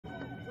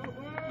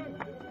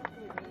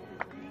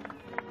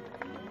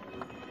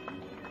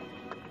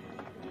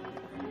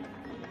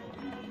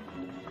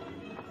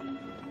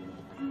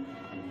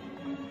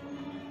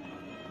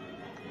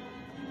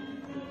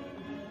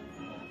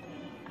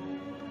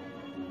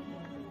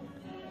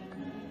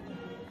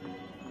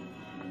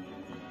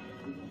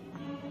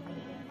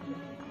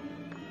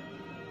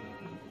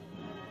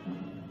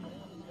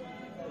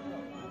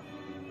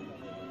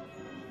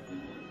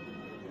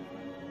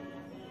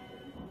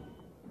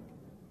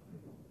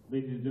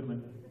Ladies and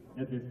gentlemen,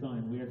 at this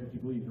time, we ask that you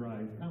please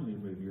rise, kindly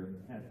wave your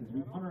hats as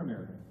we honor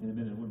America and the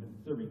men and women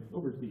serving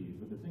overseas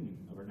with the singing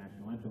of our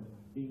national anthem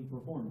being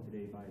performed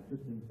today by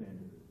Tristan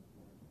Sanders.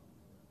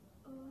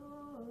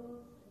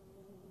 Oh,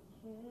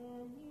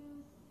 can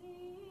you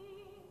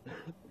see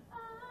by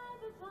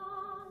the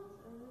dawn's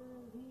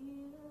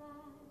early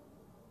light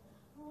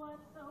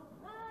what so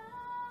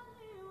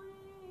proudly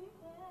we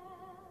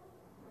hailed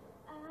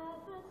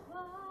at the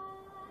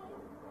twilight's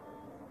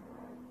last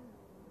gleam,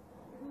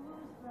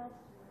 whose lustrous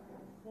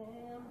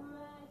and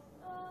bright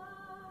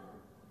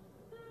stars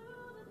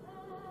through the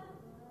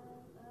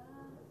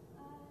perilous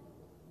fight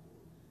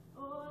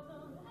o'er the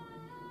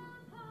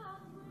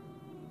ramparts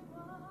we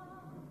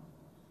won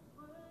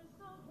were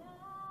so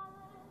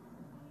gallantly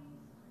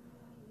streamed,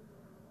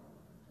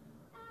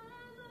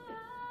 and the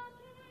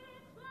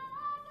rockets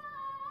black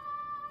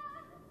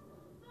eyes,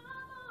 the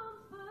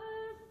bombs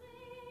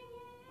bursting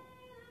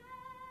in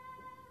air,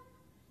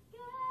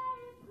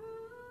 gave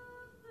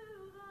proof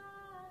through the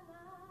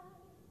night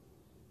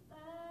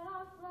that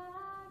our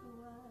flag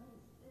was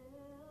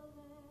still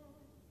there.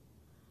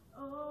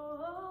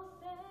 Oh,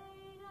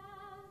 state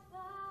as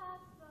that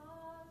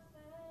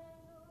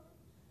star-spangled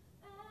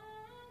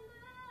banner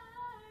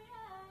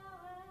yet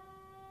waved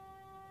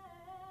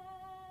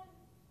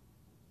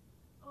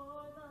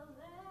o'er the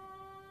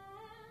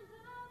land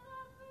of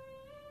the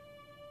free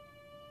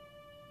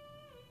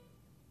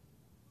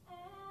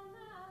and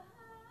the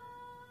home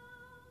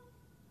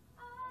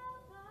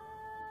of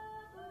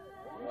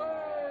the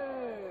brave.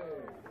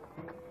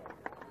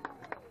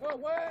 Well,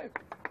 wave!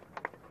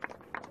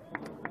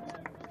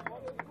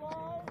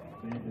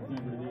 And it's time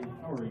for today's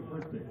Powerade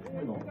first pitch.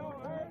 Play ball.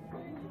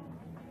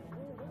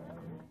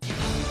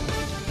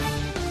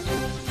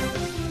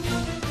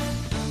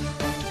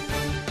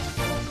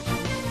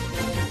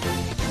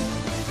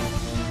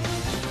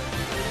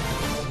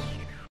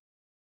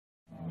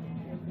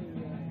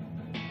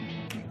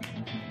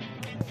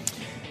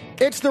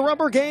 It's the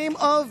rubber game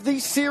of the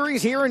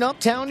series here in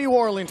Uptown New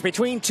Orleans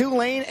between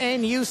Tulane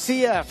and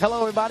UCF.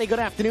 Hello, everybody. Good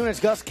afternoon. It's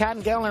Gus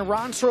Cattengale and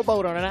Ron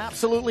Swoboda on an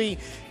absolutely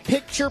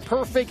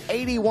picture-perfect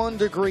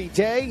 81-degree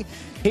day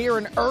here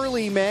in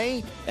early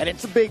May, and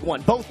it's a big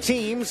one. Both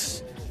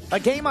teams a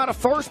game out of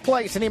first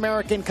place in the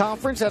American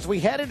Conference as we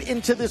headed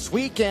into this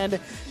weekend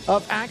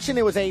of action.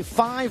 It was a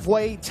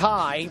five-way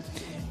tie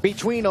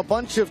between a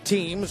bunch of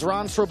teams.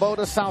 Ron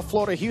Swoboda, South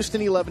Florida,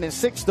 Houston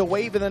 11-6. The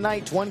Wave and the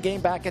Knights, one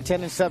game back at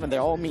 10-7. They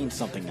all mean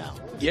something now.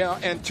 Yeah,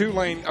 and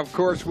Tulane, of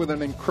course, with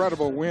an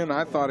incredible win,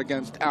 I thought,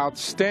 against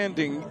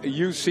outstanding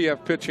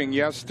UCF pitching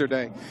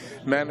yesterday.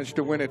 Managed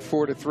to win it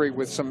 4-3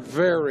 with some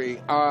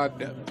very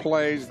odd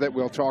plays that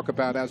we'll talk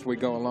about as we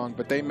go along.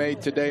 But they made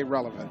today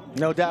relevant.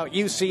 No doubt.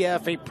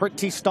 UCF, a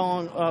pretty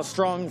strong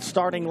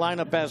starting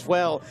lineup as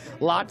well.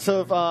 Lots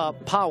of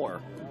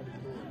power.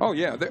 Oh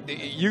yeah,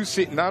 you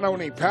see, not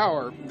only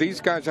power.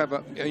 These guys have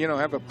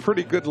a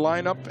pretty good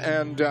lineup,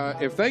 and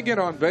if they get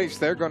on base,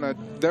 they're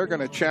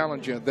gonna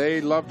challenge you.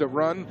 They love to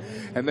run,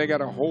 and they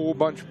got a whole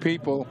bunch of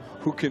people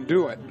who can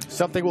do it.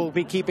 Something we'll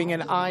be keeping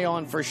an eye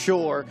on for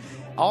sure.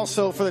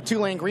 Also for the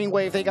Tulane Green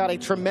Wave, they got a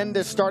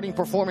tremendous starting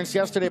performance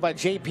yesterday by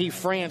J.P.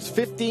 France.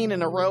 15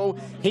 in a row.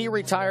 He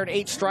retired,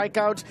 8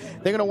 strikeouts.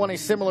 They're going to want a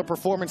similar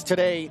performance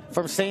today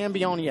from Sam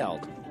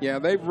Bionyeld. Yeah,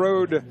 they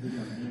rode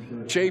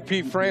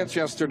J.P. France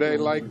yesterday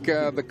like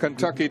the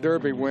Kentucky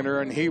Derby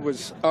winner, and he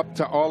was up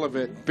to all of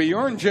it.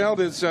 Bionyeld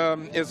is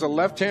a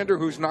left-hander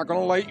who's not going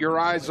to light your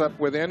eyes up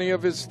with any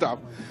of his stuff,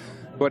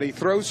 but he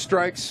throws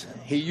strikes.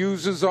 He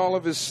uses all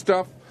of his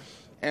stuff.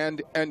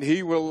 And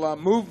he will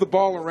move the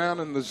ball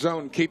around in the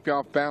zone, keep you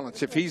off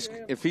balance. If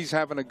he's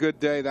having a good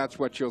day, that's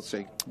what you'll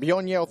see.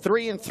 Bionyeld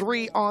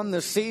 3-3 on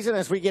the season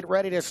as we get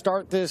ready to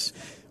start this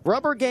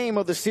rubber game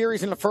of the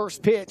series. In the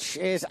first pitch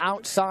is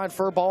outside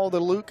for a ball to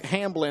Luke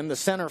Hamblin, the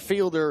center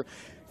fielder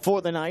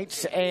for the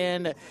Knights.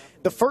 And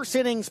the first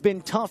inning's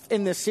been tough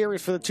in this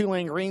series for the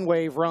Tulane Green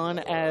Wave run,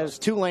 as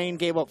Tulane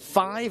gave up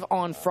 5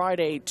 on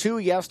Friday, 2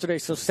 yesterday,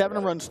 so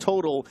 7 runs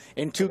total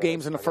in 2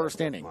 games in the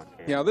first inning.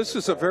 Yeah, this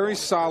is a very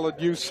solid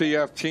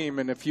UCF team,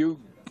 and if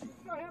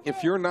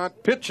you're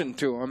not pitching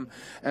to them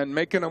and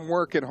making them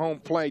work at home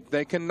plate,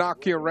 they can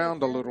knock you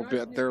around a little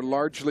bit. They're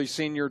largely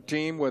senior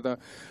team with a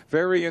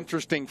very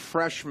interesting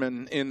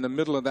freshman in the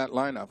middle of that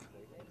lineup.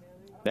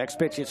 Next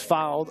pitch is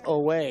fouled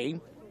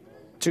away.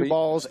 2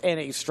 balls and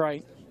a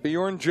strike.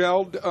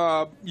 Bionyeld,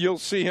 you'll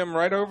see him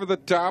right over the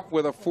top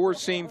with a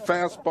 4-seam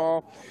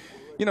fastball.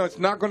 You know, it's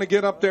not going to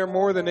get up there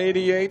more than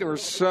 88 or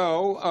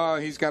so.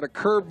 He's got a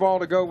curveball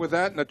to go with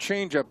that and a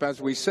changeup,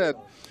 as we said.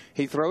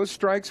 He throws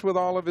strikes with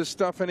all of his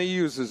stuff, and he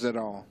uses it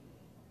all.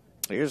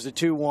 Here's the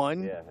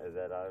 2-1. Yeah, is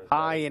that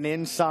high and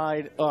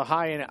inside,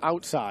 high and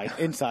outside,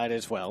 inside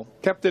as well.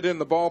 Kept it in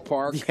the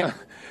ballpark. Yeah.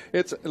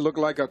 It looked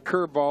like a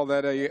curveball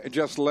that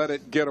just let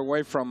it get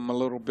away from him a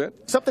little bit.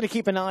 Something to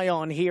keep an eye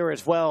on here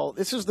as well.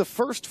 This is the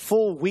first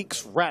full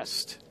week's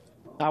rest.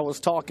 I was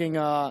talking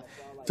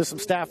to some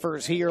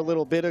staffers here a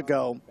little bit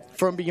ago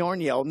from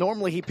Bjornjell.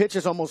 Normally he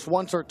pitches almost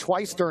once or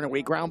twice during a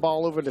week. Ground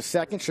ball over to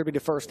second, should be the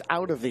first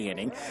out of the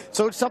inning.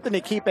 So it's something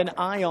to keep an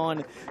eye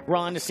on,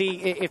 Ron, to see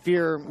if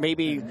you're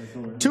maybe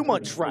too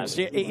much rest.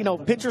 You know,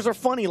 pitchers are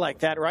funny like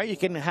that, right? You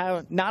can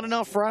have not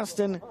enough rest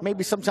and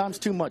maybe sometimes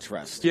too much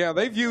rest. Yeah,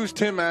 they've used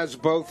him as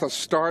both a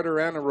starter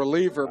and a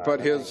reliever, but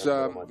his,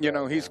 you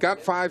know, he's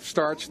got 5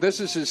 starts. This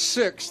is his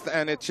 6th,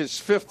 and it's his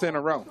 5th in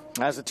a row.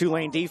 As the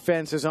Tulane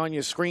defense is on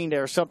your screen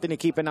there, something to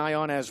keep an eye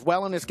on as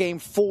well in this game.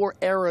 4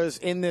 errors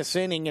in this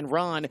inning. And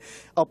Ron,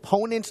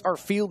 opponents are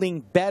fielding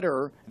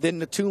better than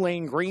the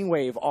Tulane Green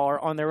Wave are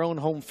on their own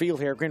home field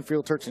here at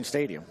Greenfield Turchin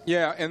Stadium.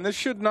 Yeah, and this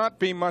should not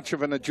be much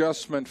of an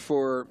adjustment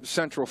for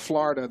Central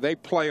Florida. They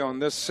play on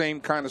this same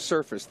kind of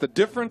surface. The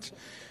difference,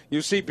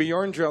 you see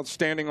Bjornjeld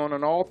standing on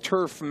an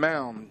all-turf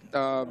mound.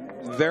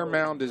 Their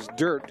mound is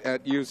dirt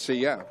at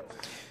UCF.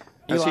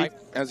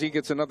 As he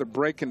gets another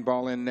breaking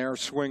ball in there,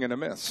 swing and a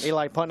miss.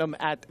 Eli Putnam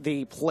at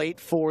the plate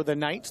for the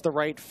Knights, the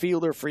right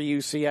fielder for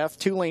UCF.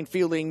 Tulane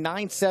fielding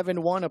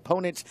 9-7-1,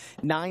 opponents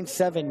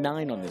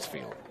 9-7-9 on this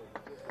field.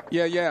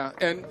 Yeah.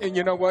 And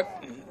you know what?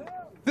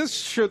 This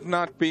should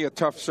not be a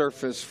tough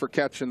surface for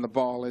catching the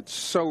ball. It's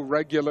so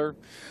regular.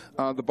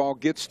 The ball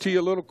gets to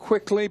you a little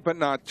quickly, but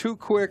not too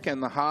quick,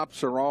 and the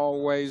hops are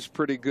always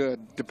pretty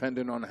good,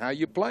 depending on how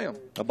you play them.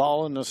 A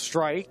ball and a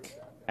strike,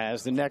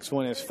 as the next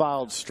one is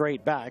fouled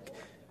straight back.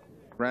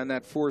 Ran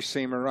that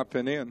 4-seamer up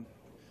and in.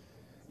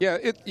 Yeah,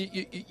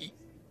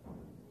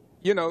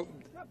 you know,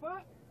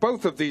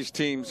 both of these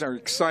teams are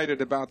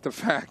excited about the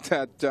fact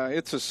that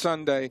it's a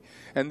Sunday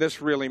and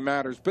this really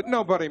matters. But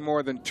nobody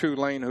more than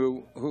Tulane,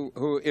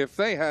 who if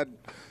they had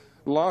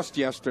lost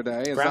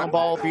yesterday. Ground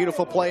ball,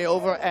 beautiful play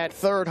over at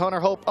third. Hunter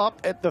Hope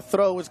up at the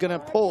throw is going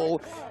to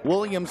pull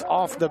Williams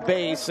off the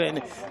base.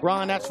 And,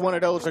 Ron, that's one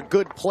of those, a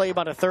good play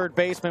by the third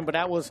baseman, but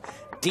that was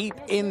deep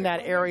in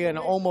that area and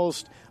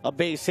almost a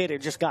base hit.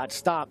 It just got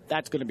stopped.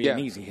 That's going to be an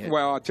easy hit.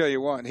 Well, I'll tell you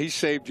what, he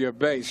saved you a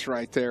base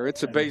right there.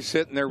 It's a base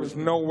hit, and there was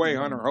no way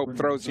Hunter Hope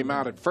throws him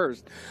out at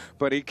first,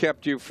 but he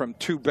kept you from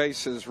 2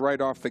 bases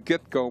right off the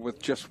get-go with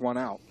just 1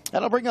 out.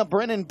 That'll bring up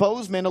Brennan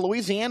Bozeman, a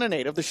Louisiana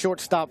native, the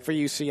shortstop for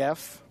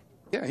UCF.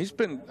 Yeah, he's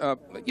been,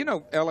 you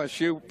know,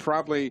 LSU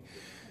probably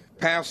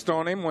passed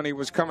on him when he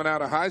was coming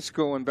out of high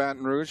school in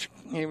Baton Rouge.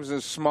 He was a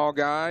small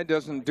guy,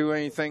 doesn't do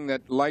anything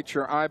that lights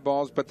your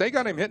eyeballs, but they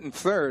got him hitting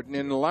third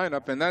in the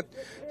lineup, and that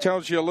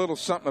tells you a little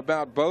something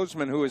about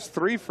Bozeman, who is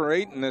 3 for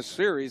 8 in this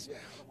series,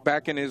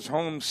 back in his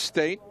home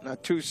state, a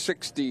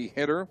 .260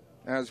 hitter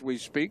as we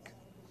speak.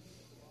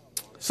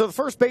 So the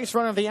first base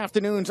runner of the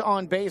afternoon's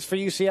on base for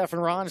UCF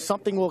and Ron.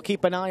 Something we'll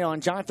keep an eye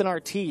on. Jonathan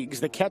Artigues,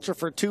 the catcher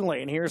for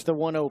Tulane. Here's the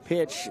 1-0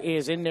 pitch,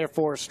 is in there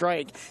for a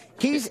strike.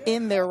 He's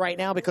in there right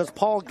now because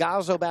Paul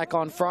Gazzo back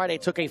on Friday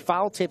took a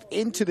foul tip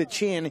into the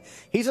chin.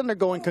 He's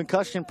undergoing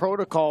concussion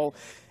protocol.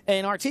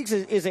 And Artigues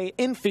is an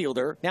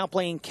infielder, now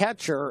playing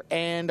catcher.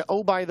 And,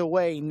 oh, by the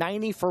way,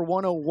 90 for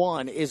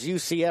 101 is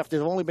UCF.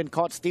 They've only been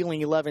caught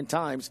stealing 11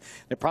 times.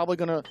 They're probably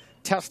going to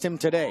test him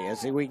today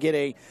as we get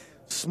a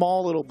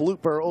small little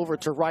blooper over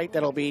to right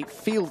that'll be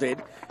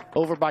fielded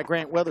over by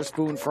Grant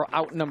Weatherspoon for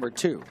out number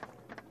 2.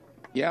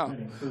 Yeah,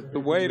 the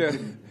way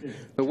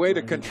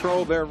to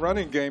control their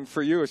running game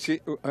for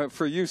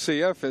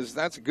UCF is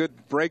that's a good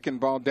breaking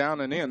ball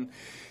down and in.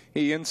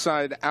 He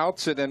inside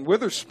outs it, and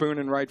Witherspoon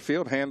in right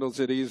field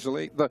handles it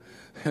easily.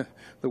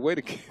 The way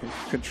to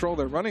control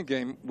their running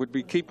game would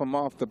be keep them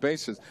off the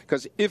bases,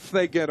 because if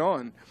they get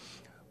on,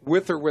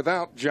 with or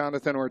without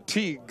Jonathan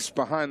Artigues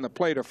behind the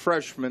plate, a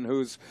freshman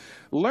who's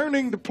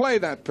learning to play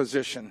that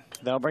position.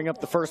 They'll bring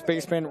up the first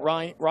baseman,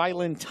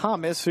 Rylan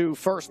Thomas, who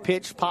first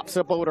pitch pops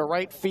up over to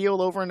right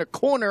field. Over in the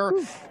corner,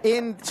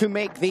 in to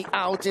make the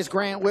out is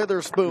Grant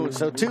Witherspoon.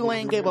 So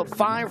Tulane gave up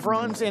 5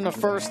 runs in the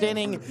first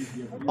inning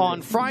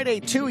on Friday,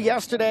 2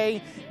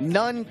 yesterday,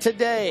 none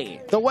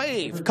today. The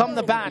Wave come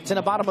the bats in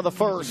the bottom of the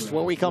first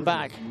when we come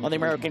back on the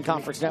American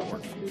Conference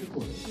Network.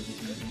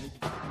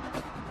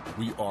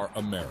 We are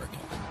American.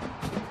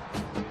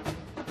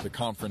 The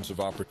conference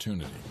of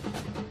opportunity.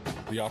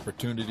 The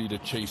opportunity to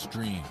chase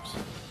dreams.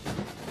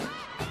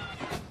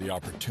 The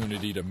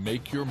opportunity to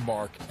make your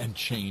mark and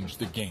change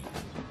the game.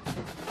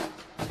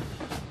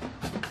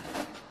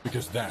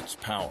 Because that's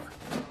power.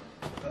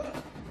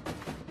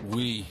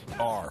 We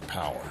are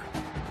power.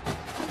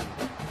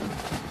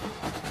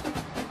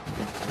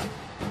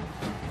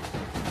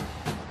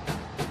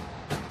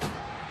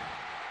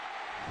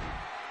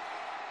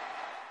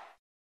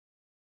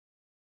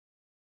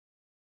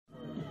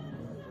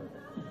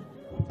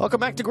 Welcome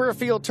back to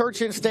Greenfield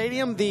Turchin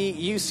Stadium. The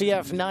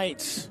UCF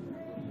Knights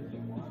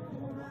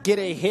get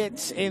a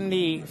hit in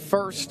the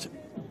first,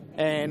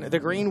 and the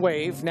Green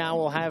Wave now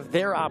will have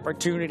their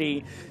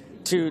opportunity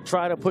to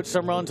try to put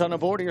some runs on the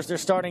board. Here's their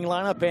starting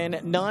lineup,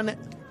 and none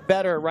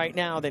better right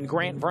now than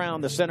Grant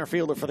Brown, the center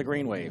fielder for the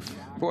Green Wave.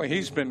 Boy,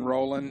 he's been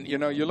rolling. You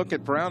know, you look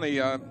at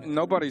Brownie,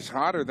 nobody's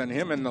hotter than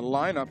him in the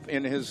lineup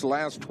in his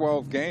last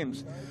 12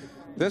 games.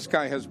 This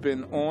guy has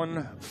been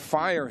on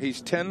fire.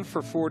 He's 10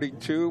 for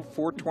 42,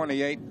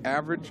 428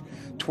 average,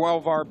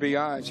 12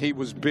 RBIs. He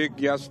was big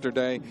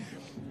yesterday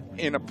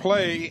in a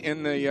play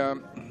in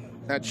the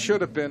that should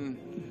have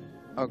been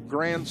a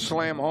grand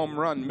slam home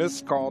run,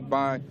 miscalled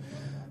by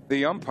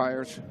the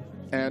umpires,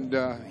 and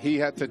he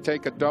had to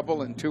take a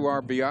double and 2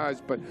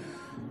 RBIs. But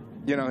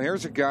you know,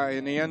 here's a guy,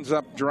 and he ends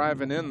up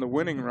driving in the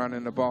winning run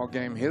in the ball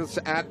game. His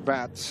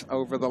at-bats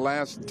over the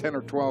last 10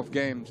 or 12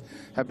 games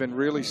have been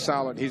really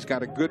solid. He's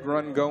got a good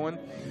run going,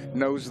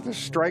 knows the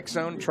strike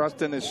zone,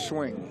 trusting his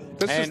swing.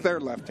 This is their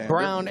left-hander.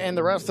 Brown and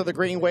the rest of the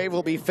Green Wave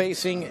will be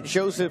facing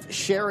Joseph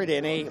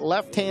Sheridan, a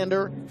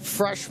left-hander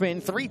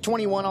freshman,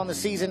 321 on the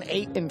season,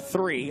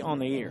 8-3 on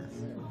the year.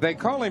 They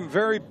call him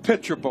very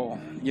pitchable.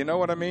 You know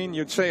what I mean?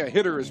 You'd say a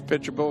hitter is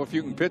pitchable if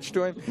you can pitch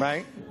to him.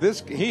 Right.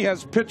 He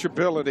has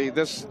pitchability,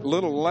 this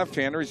little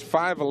left-hander. He's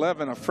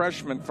 5'11", a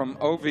freshman from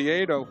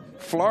Oviedo,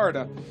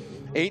 Florida.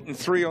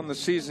 8-3 on the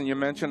season, you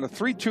mentioned. A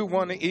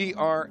 3.21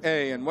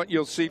 ERA. And what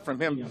you'll see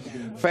from him,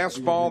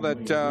 fastball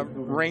that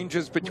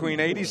ranges between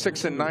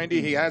 86 and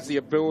 90. He has the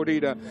ability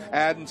to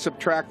add and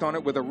subtract on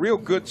it with a real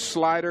good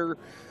slider,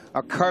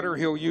 a cutter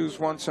he'll use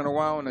once in a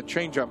while, and a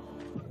changeup.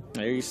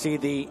 There you see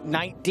the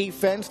Knight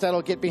defense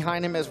that'll get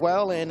behind him as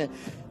well, and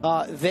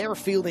they're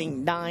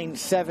fielding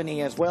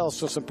 970 as well,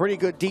 so some pretty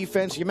good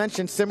defense. You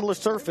mentioned similar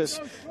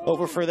surface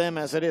over for them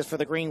as it is for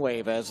the Green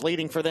Wave, as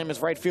leading for them is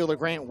right fielder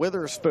Grant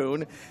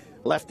Witherspoon.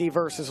 Lefty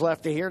versus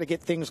lefty here to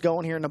get things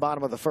going here in the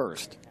bottom of the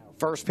first.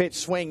 First pitch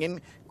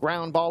swinging,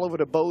 ground ball over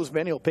to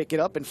Bozeman. He'll pick it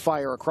up and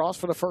fire across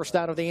for the first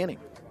out of the inning.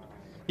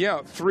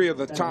 Yeah, 3 of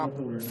the top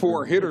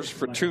 4 hitters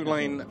for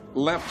Tulane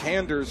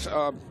left-handers.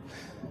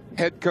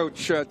 Head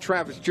coach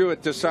Travis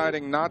Jewett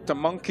deciding not to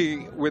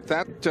monkey with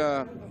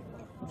that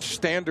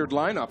standard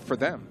lineup for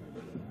them.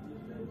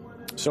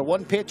 So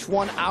 1 pitch,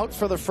 1 out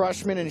for the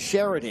freshman in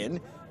Sheridan.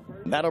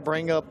 That'll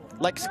bring up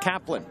Lex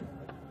Kaplan,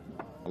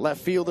 left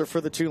fielder for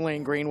the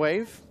Tulane Green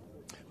Wave.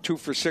 2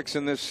 for 6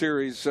 in this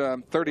series,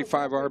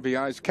 35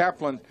 RBIs.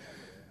 Kaplan,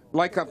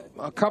 like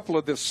a couple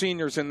of the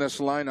seniors in this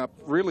lineup,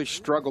 really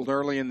struggled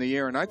early in the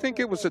year, and I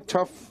think it was a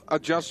tough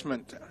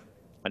adjustment.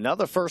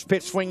 Another first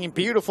pitch swinging,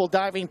 beautiful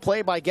diving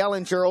play by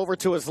Gellinger over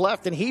to his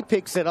left, and he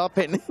picks it up.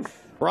 And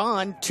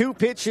Ron, 2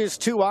 pitches,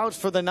 2 outs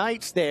for the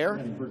Knights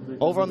there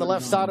over on the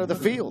left side of the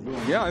field.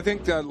 Yeah, I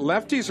think the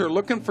lefties are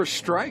looking for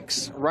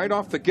strikes right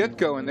off the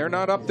get-go, and they're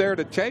not up there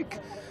to take.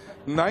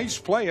 Nice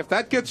play. If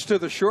that gets to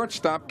the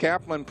shortstop,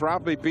 Kaplan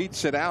probably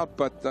beats it out,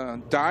 but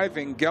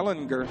diving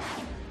Gellinger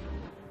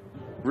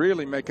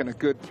really making a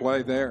good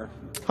play there.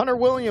 Hunter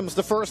Williams,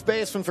 the first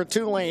baseman for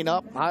Tulane,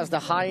 up, has the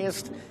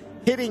highest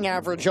hitting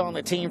average on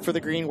the team for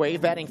the Green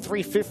Wave, batting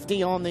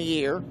 .350 on the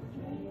year.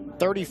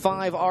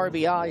 35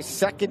 RBIs,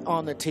 second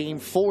on the team,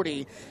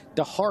 40.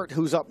 DeHart,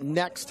 who's up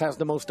next, has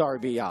the most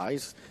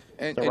RBIs.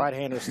 The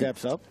right-hander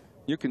steps up.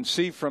 You can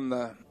see from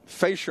the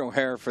facial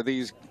hair for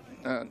these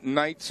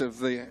Knights of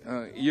the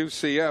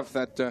UCF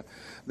that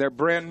their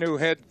brand-new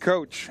head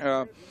coach,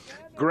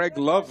 Greg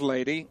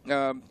Lovelady,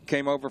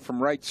 came over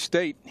from Wright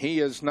State. He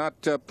is not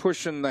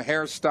pushing the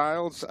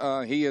hairstyles.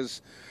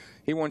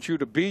 He wants you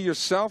to be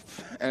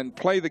yourself and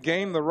play the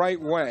game the right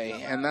way,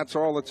 and that's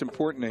all that's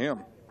important to him.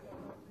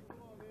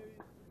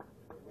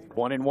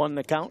 1-1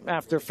 the count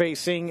after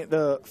facing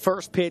the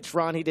first pitch.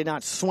 Ron, he did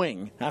not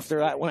swing after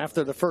that one.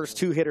 After the first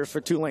 2 hitters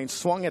for Tulane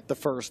swung at the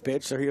first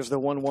pitch, so here's the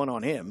 1-1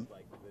 on him.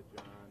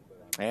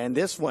 And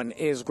this one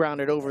is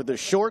grounded over the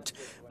short.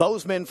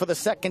 Bozeman, for the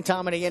second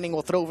time in the inning,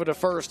 will throw over to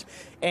first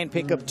and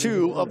pick up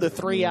 2 of the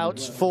 3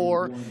 outs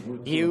for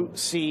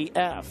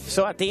UCF.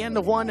 So at the end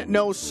of 1,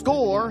 no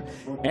score.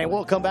 And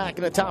we'll come back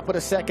in the top of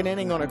the second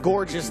inning on a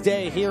gorgeous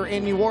day here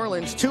in New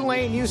Orleans.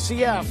 Tulane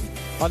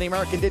UCF on the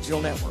American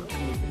Digital Network.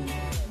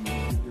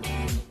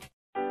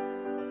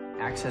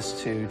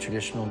 Access to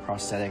traditional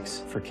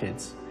prosthetics for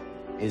kids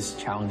is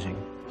challenging.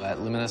 At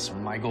Luminous,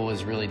 my goal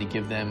is really to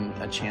give them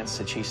a chance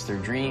to chase their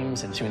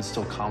dreams and to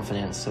instill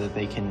confidence so that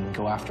they can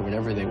go after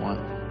whatever they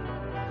want.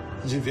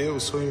 De ver o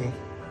sonho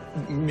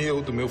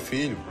meu, do meu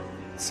filho,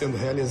 sendo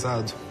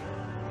realizado.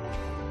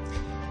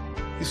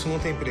 Isso não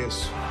tem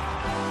preço.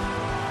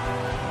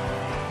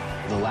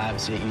 The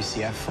labs at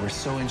UCF were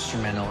so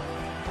instrumental.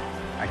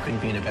 I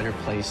couldn't be in a better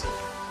place.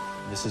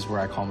 This is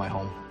where I call my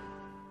home.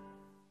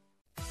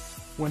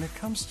 When it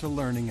comes to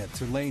learning at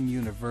Tulane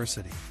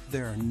University,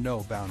 there are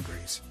no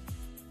boundaries.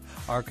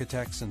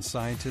 Architects and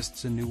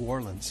scientists in New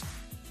Orleans,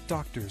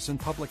 doctors and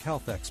public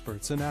health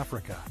experts in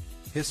Africa,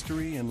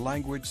 history and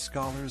language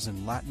scholars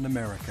in Latin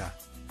America,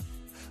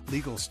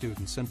 legal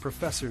students and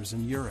professors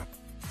in Europe,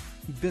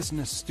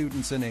 business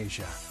students in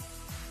Asia.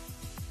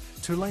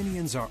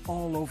 Tulaneans are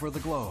all over the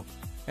globe,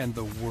 and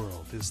the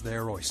world is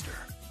their oyster.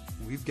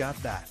 We've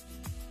got that,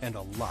 and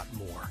a lot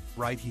more,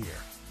 right here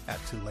at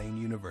Tulane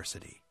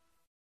University.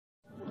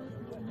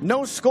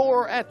 No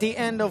score at the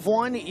end of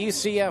 1.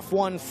 UCF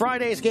won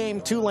Friday's game.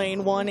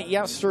 Tulane won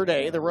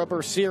yesterday, the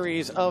rubber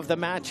series of the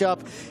matchup.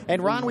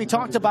 And Ron, we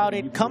talked about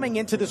it coming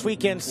into this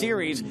weekend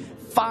series.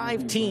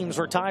 5 teams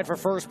were tied for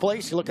first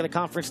place. You look at the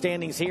conference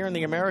standings here in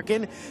the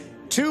American.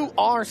 2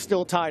 are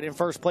still tied in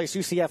first place.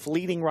 UCF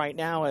leading right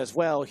now as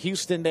well.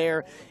 Houston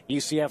there,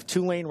 UCF,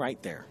 Tulane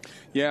right there.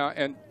 Yeah,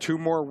 and 2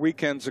 more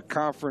weekends of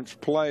conference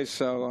play,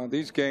 so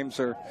these games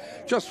are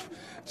just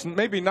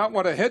maybe not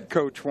what a head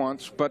coach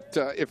wants, but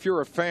if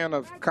you're a fan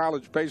of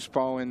college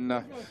baseball, and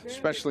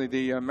especially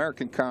the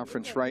American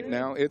Conference right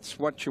now, it's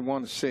what you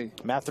want to see.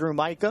 Matthew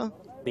Micah,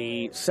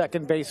 the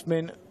second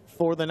baseman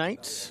for the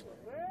Knights,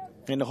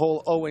 in the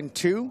hole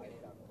 0-2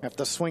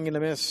 after swing and a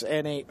miss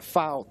and a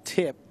foul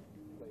tip.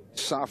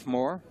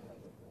 Sophomore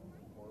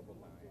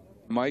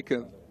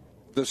Micah,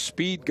 the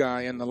speed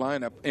guy in the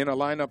lineup, in a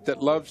lineup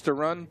that loves to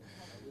run.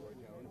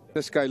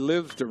 This guy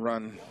lives to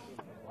run.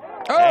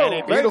 Oh, and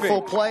a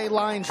beautiful play,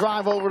 line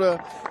drive over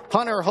to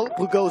Hunter Hope,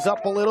 who goes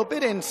up a little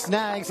bit and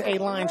snags a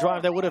line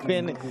drive that would have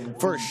been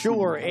for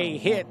sure a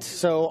hit.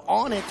 So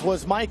on it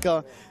was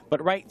Micah,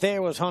 but right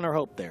there was Hunter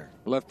Hope there.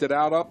 Left it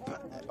out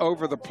up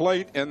over the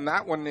plate, and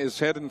that one is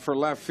heading for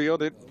left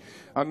field.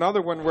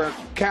 Another one where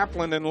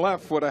Kaplan in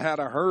left would have had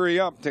to hurry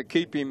up to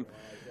keep him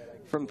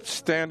from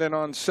standing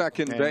on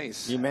second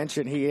base. You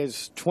mentioned he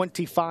is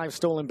 25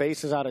 stolen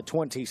bases out of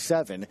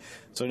 27,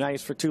 so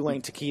nice for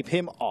Tulane to keep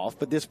him off.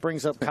 But this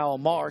brings up Kyle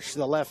Marsh,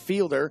 the left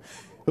fielder,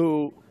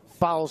 who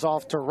fouls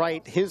off to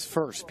right his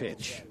first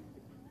pitch.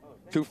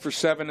 2 for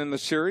 7 in the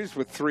series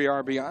with 3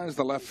 RBIs.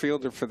 The left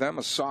fielder for them,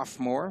 a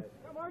sophomore.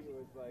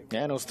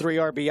 And those 3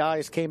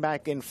 RBIs came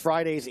back in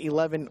Friday's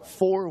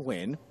 11-4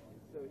 win.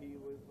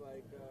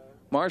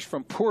 Marsh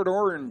from Port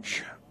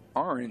Orange,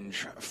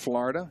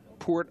 Florida.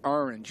 Port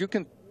Orange. You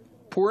can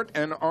Port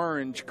and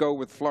Orange go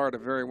with Florida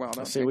very well.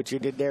 I see what you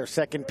did there.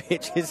 Second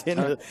pitch is in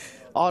the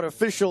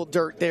artificial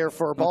dirt there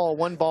for a ball.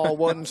 1 ball,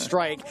 1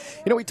 strike.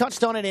 You know, we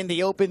touched on it in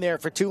the open there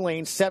for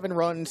Tulane. 7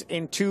 runs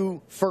in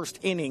 2 first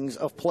innings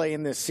of play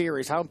in this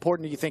series. How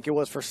important do you think it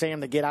was for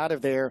Sam to get out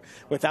of there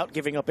without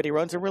giving up any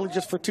runs, and really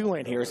just for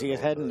Tulane here as he is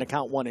heading to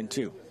count 1 and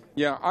 2?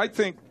 Yeah, I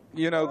think,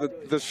 you know,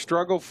 the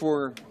struggle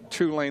for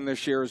Tulane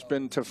this year has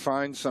been to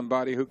find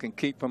somebody who can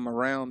keep them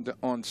around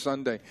on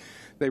Sunday.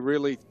 They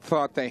really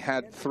thought they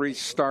had 3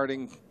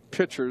 starting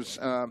pitchers,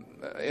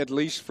 at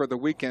least for the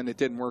weekend. It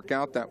didn't work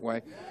out that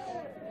way.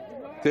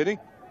 Did he?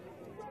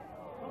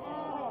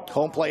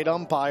 Home plate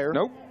umpire.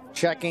 Nope.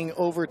 Checking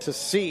over to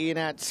see, and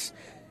that's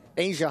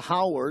Asia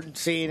Howard,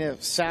 seeing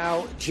if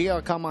Sal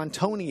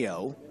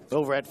Giacomontonio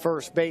over at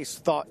first base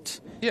thought.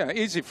 Yeah,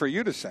 easy for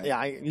you to say.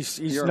 Yeah,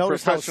 you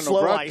noticed how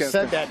slow I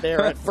said that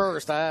there at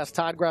first. I asked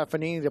Todd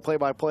Graffanini, the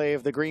play-by-play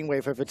of the Green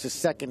Wave, if it's his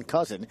second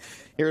cousin.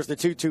 Here's the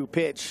 2-2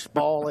 pitch.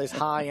 Ball is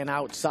high and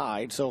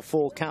outside, so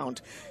full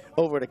count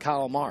over to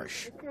Kyle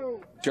Marsh.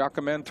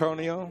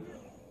 Giacomontonio,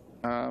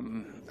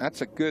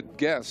 that's a good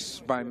guess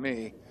by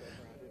me.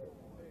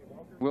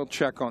 We'll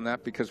check on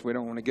that because we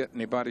don't want to get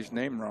anybody's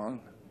name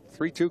wrong.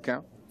 3-2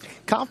 count.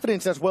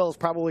 Confidence as well is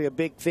probably a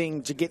big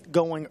thing to get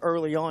going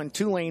early on.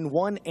 Tulane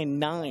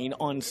 1-9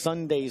 on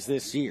Sundays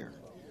this year.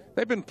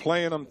 They've been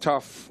playing them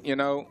tough, you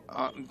know.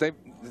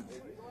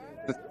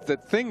 The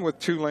thing with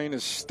Tulane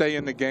is stay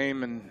in the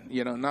game, and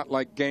you know, not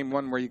like game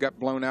 1 where you got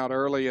blown out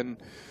early. And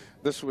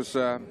this was,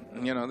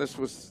 you know, this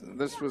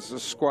was a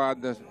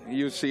squad. The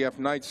UCF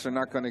Knights are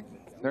not going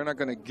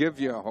to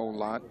give you a whole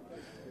lot.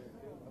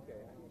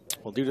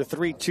 We'll do the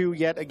 3-2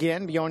 yet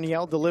again.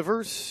 Bjorniel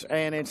delivers,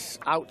 and it's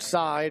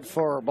outside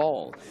for a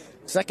ball.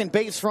 Second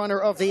base runner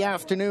of the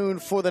afternoon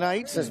for the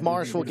Knights as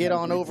Marsh will get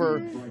on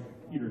over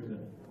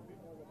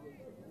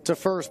to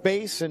first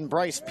base, and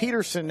Bryce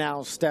Peterson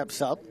now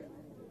steps up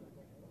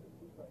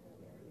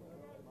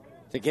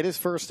to get his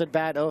first at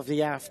bat of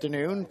the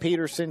afternoon.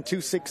 Peterson,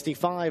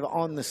 265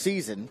 on the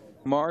season.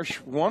 Marsh,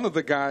 one of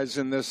the guys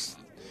in this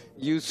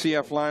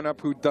UCF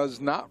lineup who does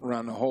not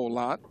run a whole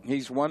lot.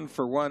 He's 1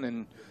 for 1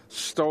 in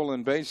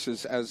stolen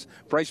bases as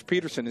Bryce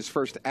Peterson, his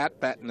first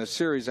at-bat in the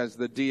series as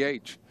the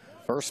DH.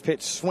 First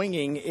pitch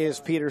swinging is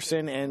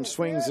Peterson, and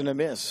swings and a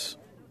miss.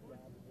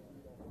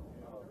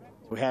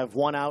 We have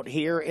 1 out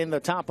here in the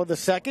top of the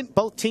second.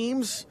 Both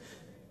teams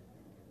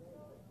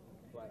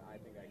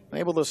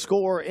able to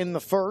score in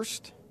the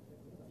first.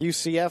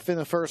 UCF in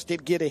the first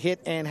did get a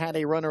hit and had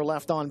a runner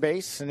left on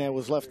base, and it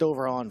was left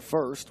over on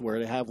first, where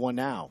they have 1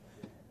 now.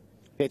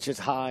 Pitch is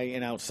high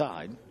and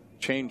outside.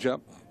 Change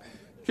up.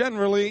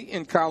 Generally,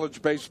 in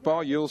college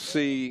baseball, you'll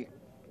see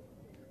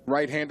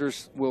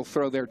right-handers will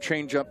throw their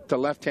changeup to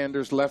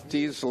left-handers.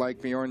 Lefties,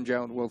 like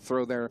Bjornjeld, will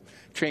throw their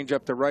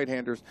changeup to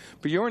right-handers.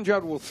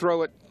 Bjornjeld will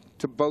throw it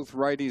to both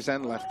righties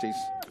and lefties.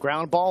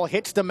 Ground ball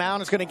hits the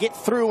mound. It's going to get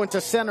through into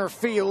center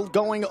field.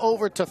 Going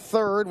over to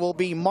third will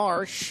be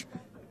Marsh.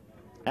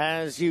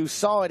 As you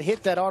saw it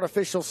hit that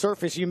artificial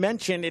surface, you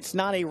mentioned it's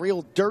not a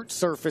real dirt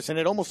surface, and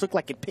it almost looked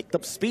like it picked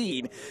up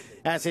speed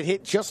as it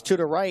hit just to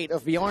the right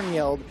of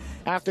Bjornjeld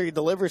after he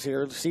delivers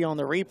here. See on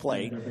the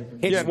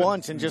replay, hits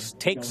once and just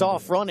takes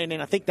off running, and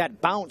I think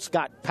that bounce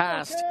got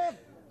past.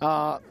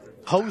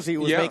 Hosey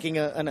was making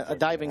a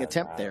diving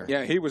attempt there.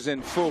 Yeah, he was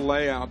in full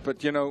layout,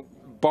 but you know,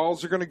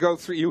 balls are going to go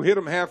through. You hit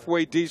them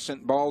halfway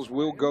decent, balls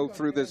will go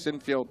through this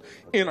infield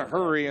in a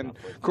hurry. And,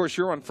 of course,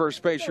 you're on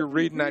first base. You're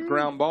reading that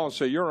ground ball,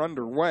 so you're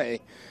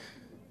underway.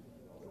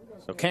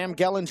 So Cam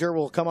Gellinger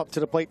will come up to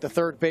the plate, the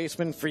third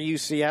baseman for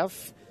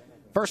UCF.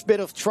 First bit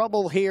of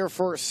trouble here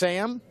for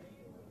Sam.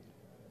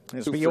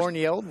 As Bjorn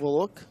Yeld will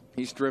look.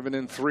 He's driven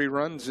in 3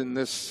 runs in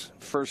this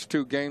first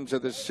 2 games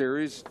of this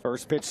series.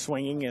 First pitch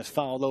swinging is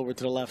fouled over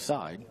to the left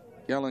side.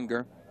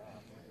 Gellinger.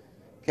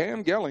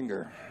 Cam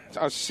Gellinger,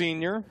 a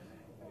senior,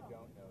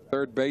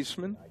 third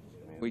baseman.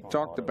 We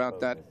talked about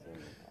that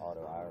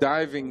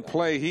diving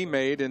play he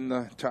made in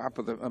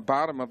the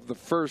bottom of the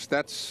first.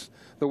 That's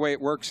the way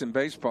it works in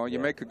baseball. You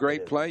make a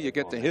great play, you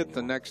get to hit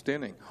the next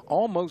inning.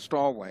 Almost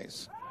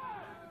always.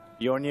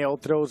 Bjorn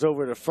Yeld throws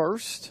over to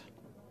first.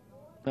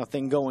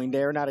 Nothing going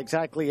there. Not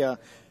exactly a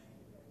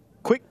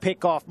quick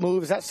pickoff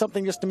move. Is that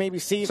something just to maybe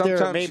see if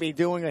they're maybe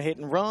doing a hit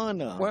and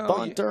run, a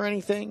bunt or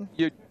anything?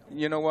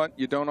 You know what?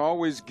 You don't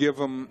always give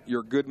them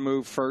your good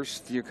move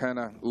first. You kind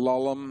of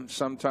lull them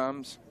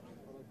sometimes.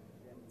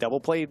 Double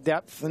play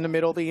depth in the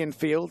middle of the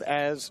infield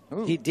as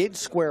he did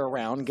square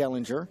around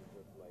Gellinger.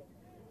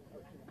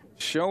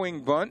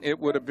 Showing bunt, it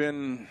would have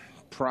been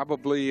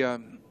probably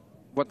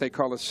what they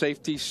call a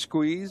safety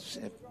squeeze.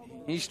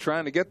 He's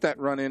trying to get that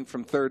run in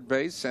from third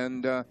base,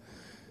 and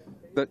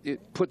that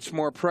it puts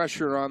more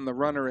pressure on the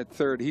runner at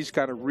third. He's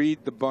got to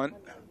read the bunt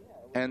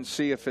and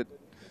see if it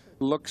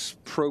looks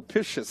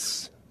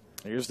propitious.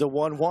 Here's the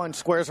 1-1,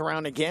 squares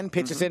around again,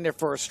 pitches in there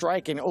for a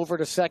strike, and over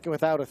to second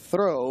without a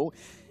throw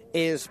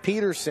is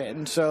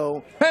Peterson.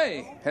 So,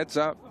 hey, heads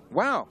up.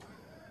 Wow.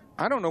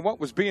 I don't know what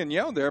was being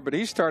yelled there, but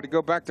he started to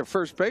go back to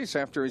first base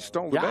after he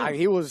stole the base. Yeah,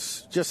 he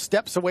was just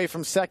steps away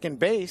from second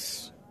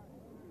base.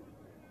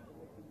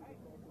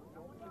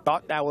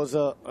 Thought that was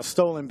a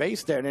stolen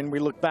base there, and then we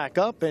look back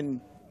up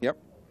and... Yep.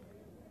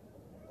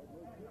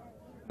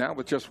 Now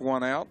with just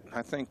 1 out,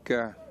 I think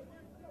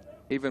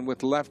even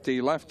with lefty.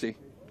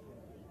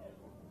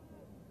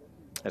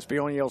 As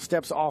Bjorn Yeld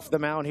steps off the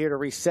mound here to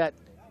reset.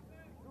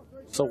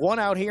 So 1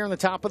 out here in the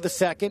top of the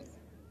second.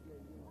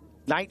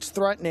 Knights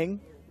threatening.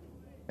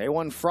 They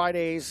won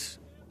Friday's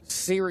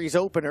series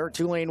opener.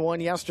 Tulane won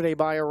yesterday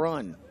by a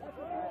run.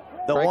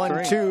 The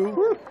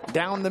 1-2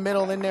 down the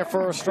middle in there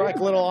for a strike.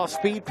 Little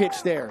off-speed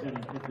pitch there.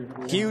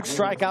 Huge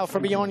strikeout for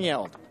Bjorn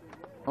Yeld.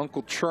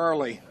 Uncle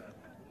Charlie.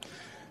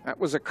 That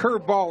was a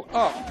curveball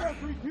up,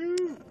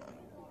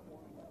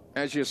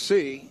 as you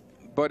see,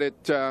 but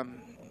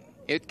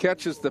it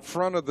catches the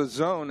front of the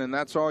zone, and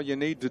that's all you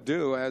need to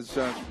do. As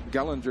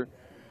Gellinger,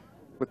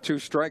 with 2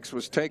 strikes,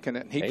 was taking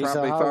it. He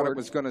probably thought it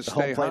was going to stay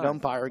high. Home plate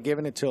umpire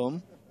giving it to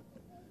him.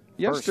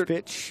 First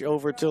pitch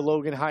over to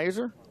Logan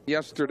Heiser.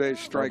 Yesterday's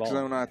strike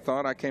zone,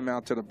 I came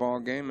out to the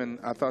ball game, and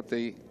I thought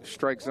the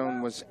strike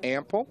zone was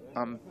ample.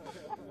 I'm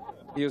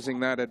using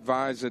that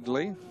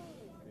advisedly.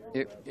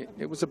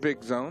 It was a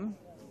big zone.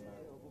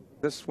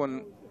 This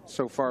one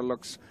so far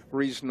looks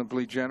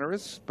reasonably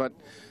generous, but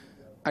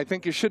I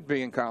think you should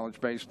be in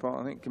college baseball.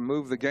 I think you can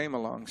move the game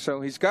along.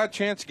 So he's got a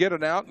chance to get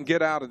it out and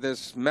get out of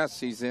this mess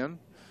he's in.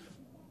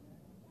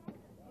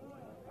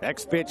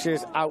 Next pitch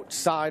is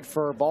outside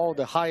for a ball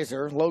to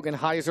Heiser. Logan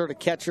Heiser, the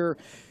catcher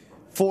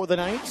for the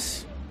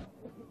Knights.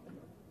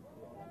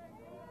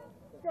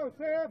 Go,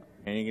 Sam.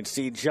 And you can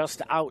see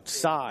just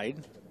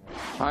outside.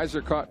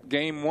 Heiser caught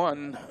game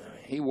 1.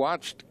 He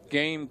watched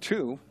game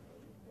 2.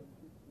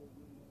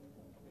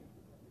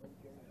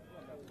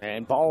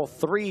 And ball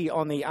 3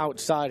 on the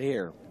outside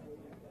here.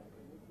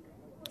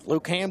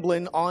 Luke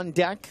Hamblin on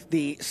deck,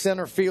 the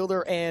center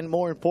fielder, and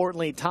more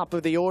importantly, top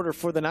of the order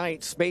for the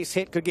Knights. Base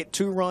hit could get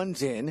 2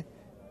 runs in.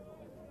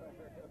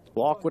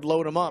 Walk would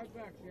load him up.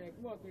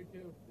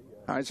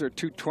 Heiser,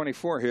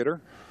 224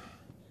 hitter.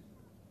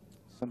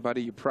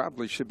 Somebody you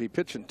probably should be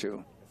pitching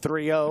to.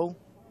 3-0.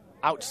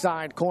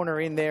 Outside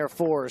corner in there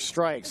for a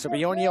strike. So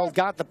Bjorn Yeld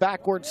got the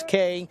backwards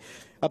K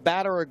a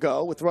batter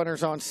ago with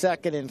runners on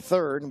second and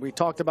third. And we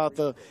talked about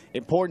the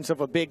importance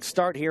of a big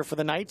start here for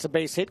the Knights. A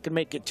base hit could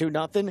make it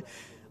 2-0.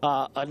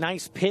 A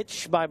nice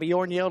pitch by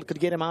Bjorn Yeld could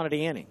get him out of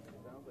the inning.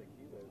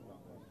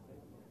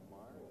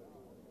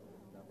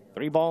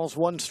 3 balls,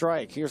 1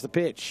 strike. Here's the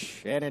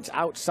pitch, and it's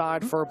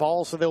outside for a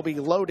ball, so they'll be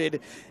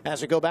loaded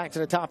as we go back to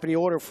the top of the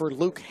order for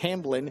Luke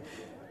Hamblin,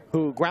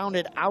 who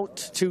grounded out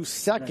to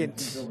second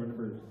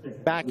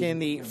back in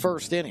the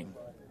first inning.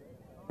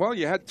 Well,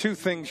 you had 2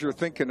 things you're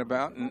thinking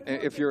about, and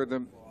if you're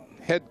the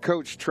head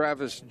coach,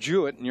 Travis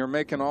Jewett, and you're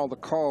making all the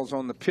calls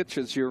on the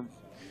pitches, you're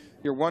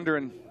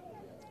wondering,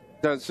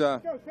 does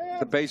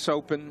the base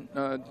open?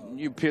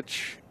 You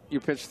pitch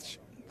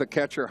the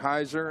catcher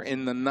Heiser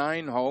in the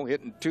 9-hole,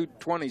 hitting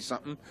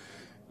 220-something.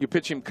 You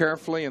pitch him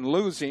carefully and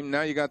lose him.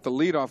 Now you got the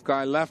leadoff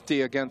guy,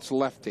 lefty against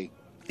lefty.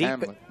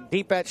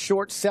 Deep at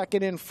short,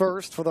 second and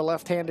first for the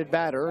left-handed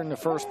batter. And the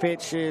first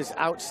pitch is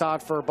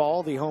outside for a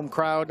ball. The home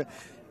crowd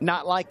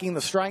not liking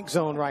the strike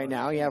zone right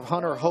now. You have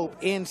Hunter Hope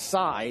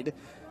inside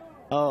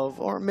of,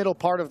 or middle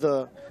part of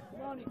the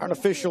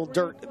artificial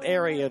dirt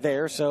area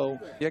there. So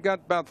you got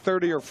about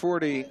 30 or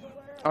 40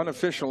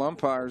 unofficial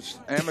umpires,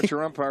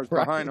 amateur umpires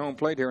behind home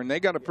plate here, and they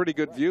got a pretty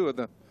good view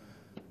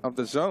of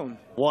the zone.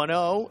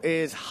 1-0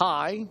 is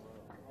high.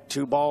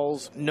 2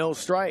 balls, no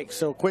strikes.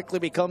 So quickly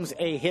becomes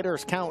a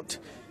hitter's count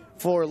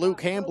for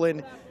Luke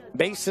Hamblin.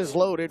 bases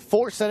loaded,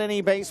 force at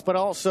any base, but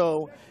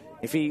also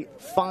if he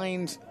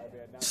finds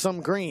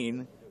some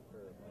green,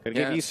 could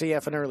give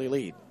UCF an early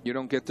lead. You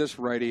don't get this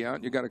righty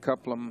out. You got a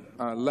couple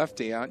of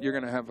lefty out. You're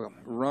going to have a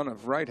run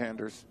of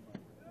right-handers.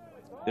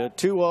 The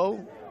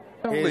 2-0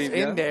 is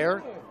in there.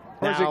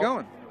 Where's he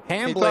going?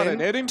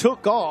 Hamblin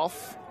took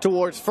off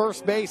towards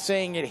first base,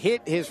 saying it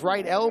hit his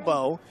right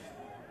elbow.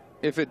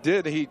 If it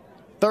did,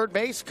 third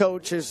base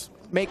coach is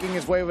making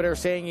his way over there,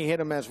 saying he hit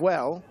him as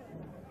well.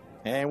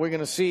 And we're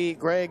going to see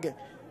Greg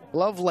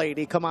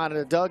Lovelady come out of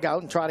the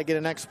dugout and try to get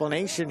an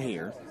explanation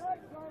here.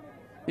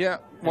 Yeah,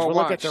 well, we'll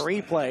look at the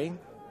replay.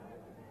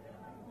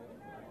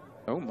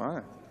 Oh,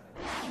 my.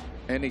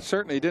 And he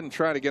certainly didn't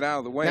try to get out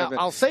of the way of it.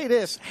 Now, I'll say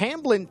this.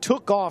 Hamblin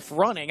took off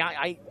running.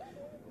 I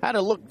had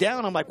to look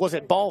down. I'm like, was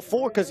it ball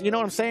 4? Because you know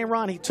what I'm saying,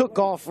 Ron? He took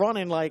off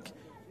running like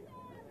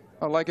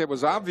it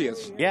was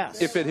obvious.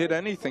 Yes. If it hit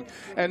anything.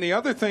 And the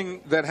other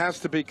thing that has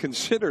to be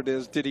considered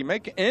is, did he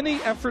make any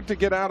effort to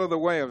get out of the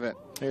way of it?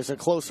 There's a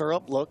closer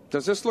up look.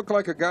 Does this look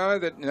like a guy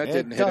that didn't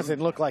hit him? It doesn't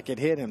look like it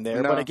hit him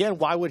there. No. But again,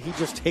 why would he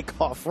just take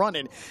off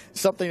running?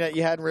 Something that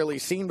you hadn't really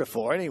seen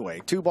before.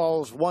 Anyway, 2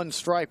 balls, 1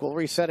 strike. We'll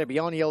reset it.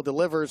 Bionio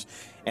delivers,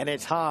 and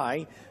it's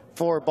high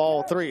for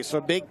ball 3. So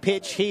a big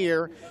pitch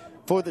here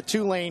for the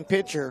Tulane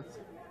pitcher.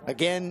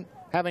 Again,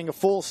 having a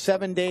full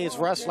 7 days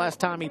rest.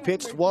 Last time he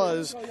pitched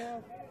was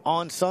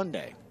on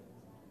Sunday,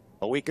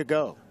 a week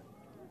ago.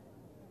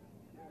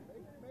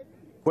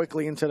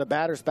 Quickly into the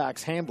batter's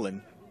box,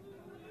 Hamblin.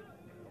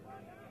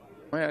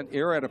 Man,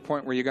 you're at a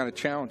point where you got to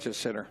challenge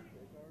this hitter.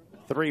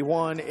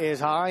 3-1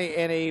 is high,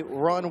 and a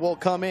run will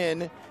come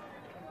in.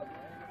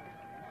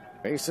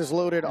 Bases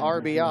loaded,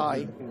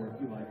 RBI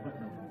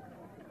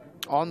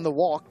on the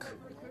walk.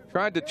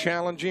 Tried to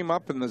challenge him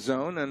up in the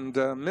zone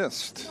and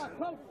missed.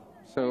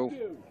 So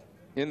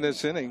in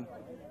this inning,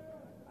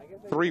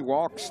 3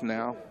 walks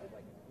now.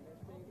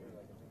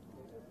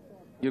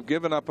 You've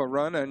given up a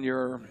run and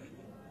you're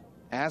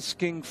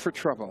asking for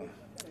trouble,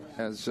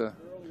 as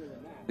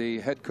the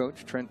head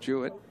coach, Trent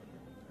Jewett,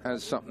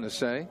 has something to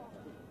say.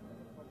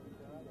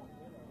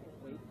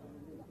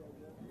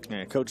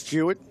 Yeah, Coach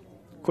Jewett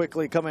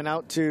quickly coming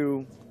out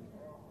to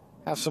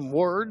have some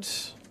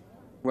words.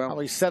 Well,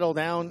 probably settle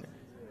down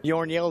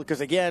Yorniel,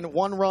 because again,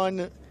 1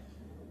 run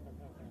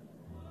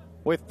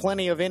with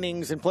plenty of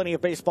innings and plenty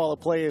of baseball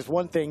to play is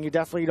one thing. You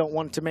definitely don't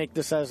want to make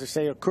this, as they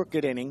say, a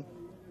crooked inning.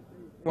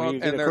 Well, you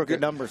get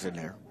crooked numbers in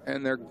there.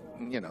 And they're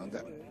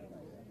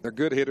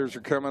good hitters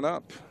are coming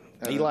up.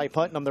 Eli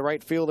Putnam, the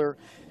right fielder,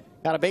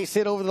 got a base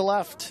hit over the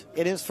left.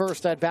 It is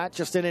first at bat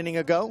just an inning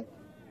ago.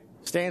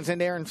 Stands in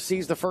there and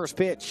sees the first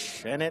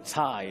pitch, and it's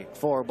high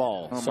for a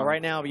ball. So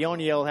right now,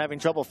 Bioniel having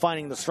trouble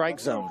finding the strike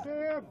zone.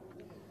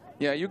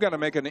 Yeah, you got to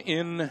make an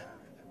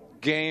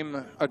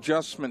in-game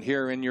adjustment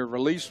here in your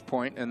release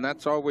point, and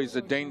that's always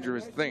a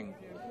dangerous thing.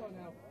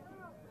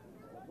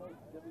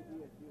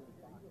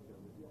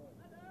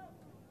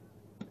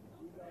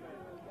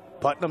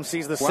 Putnam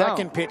sees the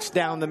second pitch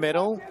down the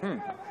middle.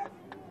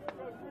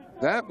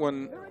 That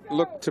one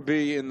looked to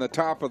be in the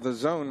top of the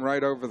zone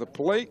right over the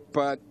plate,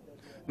 but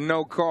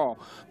no call.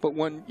 But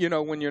when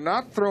you're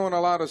not throwing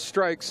a lot of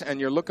strikes and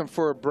you're looking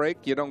for a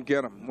break, you don't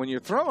get them. When you're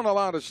throwing a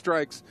lot of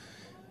strikes,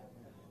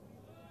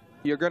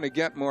 you're going to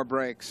get more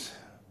breaks.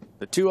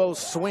 The 2-0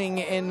 swing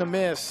in the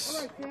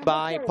miss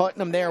by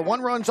Putnam there.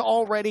 1 run's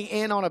already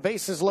in on a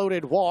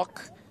bases-loaded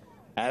walk,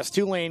 as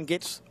Tulane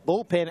gets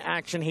bullpen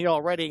action here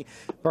already.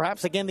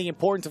 Perhaps, again, the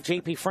importance of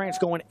J.P. France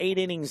going 8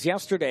 innings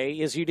yesterday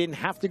is you didn't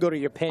have to go to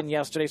your pen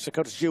yesterday, so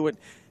Coach Jewett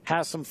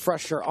has some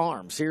fresher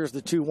arms. Here's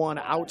the 2-1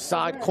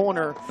 outside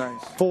corner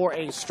for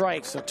a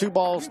strike. So 2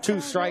 balls, 2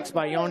 strikes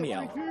by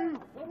Yoniel.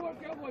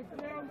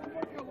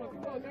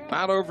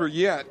 Not over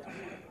yet.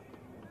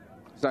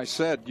 As I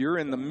said, you're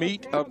in the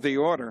meat of the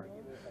order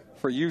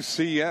for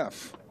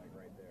UCF.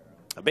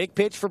 A big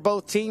pitch for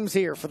both teams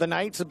here. For the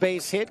Knights, a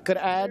base hit could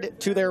add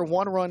to their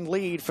 1-run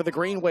lead. For the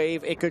Green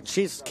Wave, it could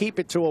just keep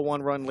it to a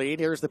 1-run lead.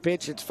 Here's the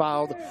pitch. It's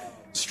fouled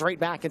straight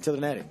back into the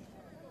netting.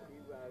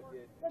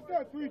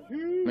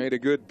 Made a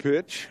good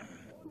pitch.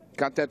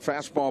 Got that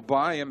fastball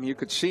by him. You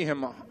could see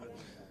him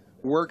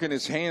working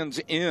his hands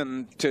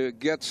in to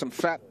get some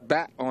fat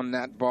bat on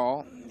that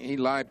ball.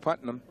 Eli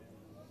Putnam.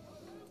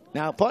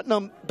 Now,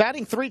 Putnam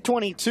batting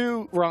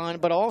 .322, Ron,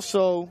 but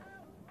also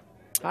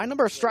high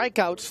number of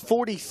strikeouts,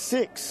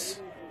 46.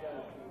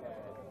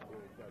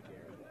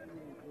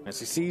 As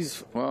he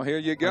sees here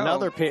you go.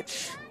 Another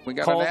pitch. We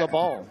got called the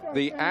ball.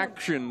 The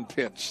action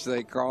pitch,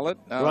 they call it.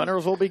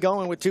 Runners will be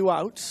going with 2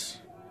 outs.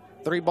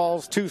 3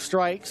 balls, 2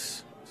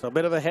 strikes. So a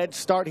bit of a head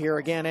start here.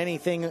 Again,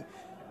 anything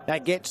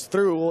that gets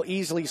through will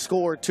easily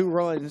score 2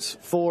 runs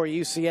for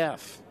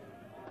UCF.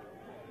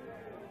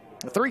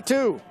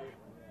 3-2.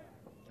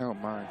 Oh,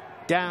 my.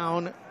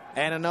 Down,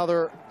 and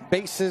another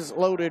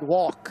bases-loaded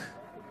walk.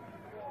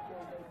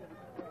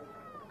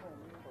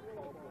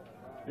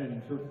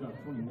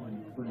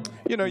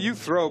 You know, you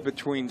throw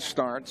between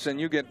starts, and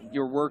you get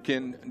your work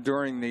in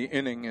during the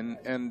inning,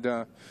 and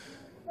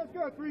Let's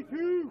go,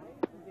 3-2.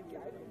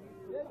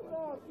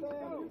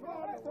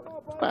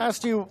 I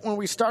asked you when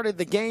we started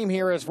the game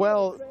here as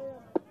well,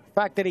 the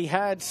fact that he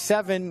had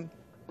 7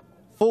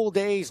 full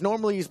days.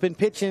 Normally he's been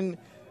pitching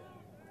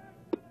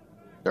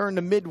during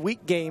the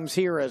midweek games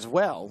here as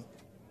well.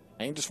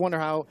 And you just wonder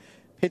how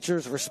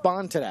pitchers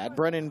respond to that.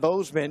 Brennan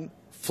Bozeman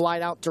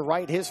flied out to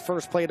right his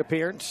first plate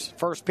appearance.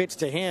 First pitch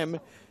to him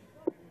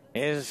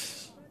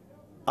is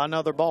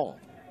another ball.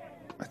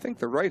 I think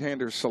the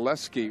right-hander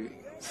Selesky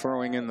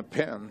throwing in the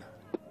pen,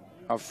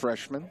 a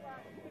freshman,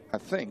 I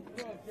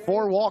think.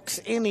 4 walks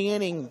in the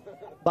inning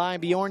by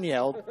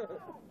Bjornhild.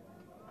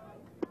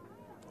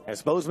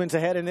 As Bozeman's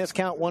ahead in this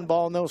count, 1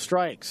 ball, no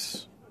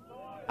strikes.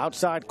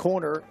 Outside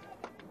corner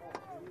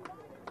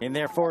in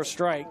there for a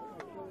strike.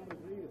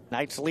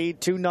 Knights lead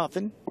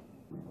 2-0.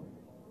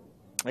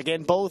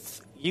 Again,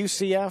 both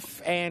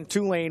UCF and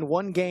Tulane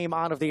 1 game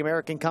out of the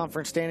American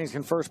Conference standings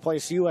in first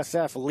place.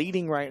 USF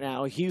leading right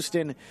now.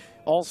 Houston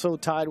also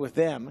tied with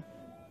them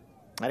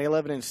at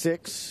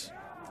 11-6.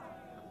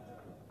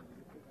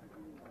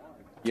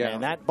 Yeah.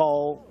 And that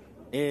ball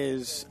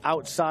is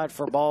outside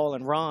for ball.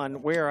 And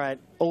Ron, we're at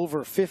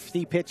over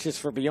 50 pitches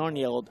for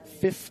Bjornhild,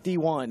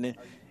 51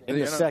 in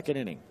the second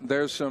inning.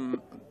 There's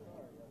some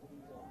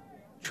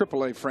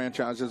AAA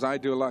franchises. I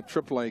do a lot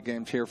of AAA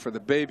games here for the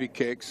Baby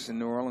Cakes in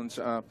New Orleans.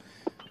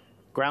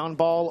 Ground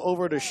ball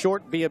over to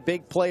short, be a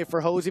big play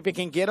for Hosey. If he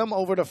can get him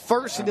over to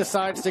first, he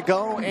decides to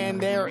go, and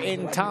they're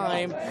in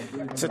time.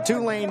 So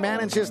Tulane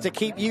manages to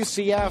keep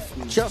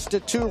UCF just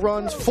to 2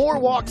 runs. 4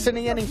 walks in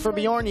the inning for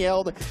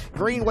Bjornhild.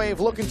 Green Wave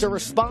looking to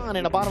respond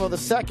in the bottom of the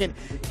second.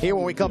 Here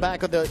when we come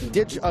back on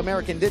the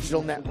American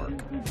Digital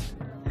Network.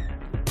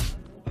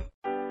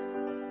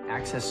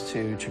 Access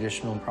to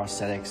traditional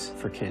prosthetics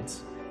for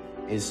kids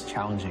is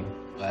challenging.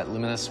 At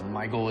Luminous,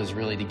 my goal is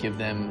really to give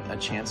them a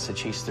chance to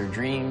chase their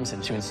dreams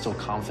and to instill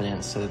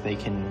confidence so that they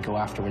can go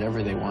after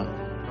whatever they want.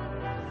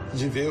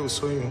 De ver o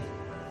sonho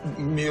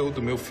meu, do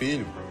meu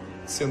filho,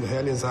 sendo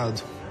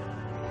realizado.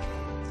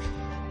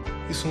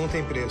 Isso não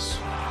tem preço.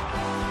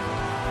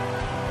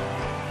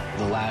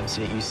 The labs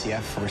at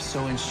UCF were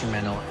so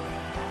instrumental.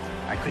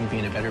 I couldn't be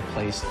in a better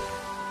place.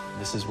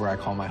 This is where I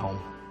call my home.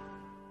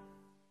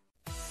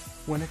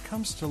 When it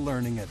comes to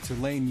learning at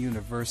Tulane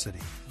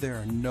University, there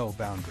are no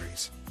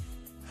boundaries.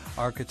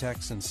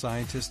 Architects and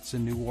scientists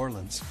in New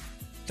Orleans,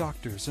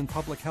 doctors and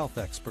public health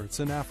experts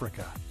in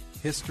Africa,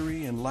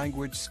 history and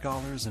language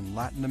scholars in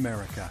Latin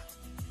America,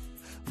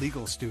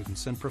 legal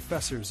students and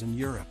professors in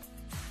Europe,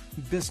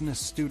 business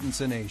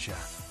students in Asia.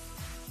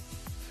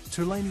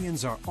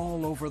 Tulaneans are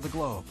all over the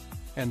globe,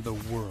 and the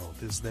world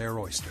is their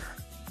oyster.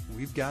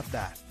 We've got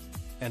that,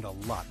 and a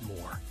lot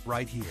more,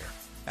 right here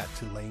at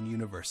Tulane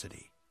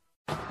University.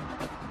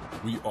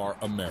 We are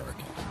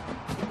American.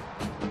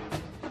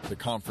 The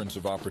conference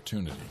of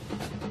opportunity.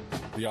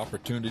 The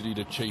opportunity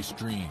to chase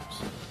dreams.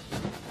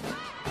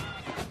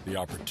 The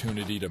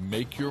opportunity to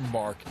make your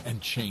mark and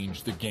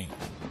change the game.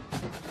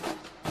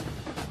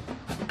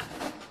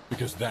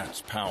 Because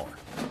that's power.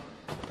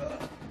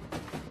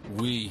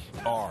 We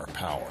are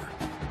power.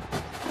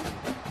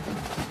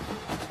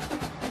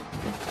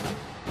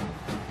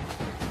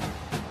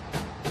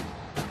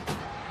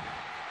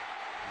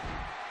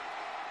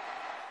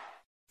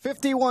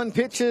 "51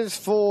 pitches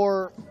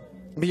for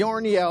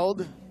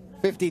Bjornhild,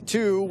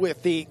 52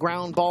 with the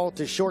ground ball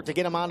to short to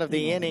get him out of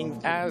the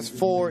inning. As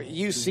for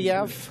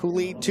UCF, who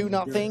lead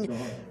 2-0,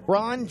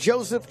 Ron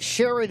Joseph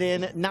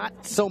Sheridan,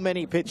 not so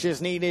many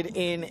pitches needed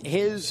in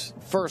his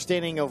first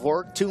inning of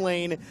work.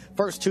 Tulane,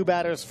 first 2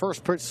 batters,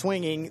 first pitch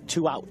swinging,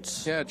 2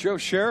 outs. Yeah, Joe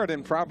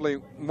Sheridan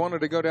probably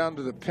wanted to go down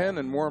to the pen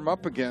and warm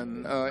up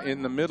again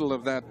in the middle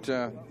of that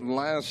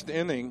last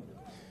inning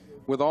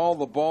with all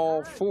the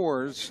ball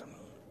 4s.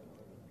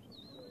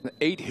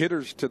 8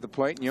 hitters to the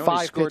plate, and you only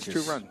 5 scored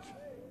pitches. 2 runs.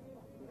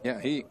 Yeah,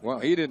 he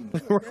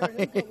didn't.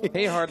 Right.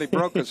 He hardly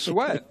broke a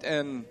sweat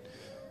and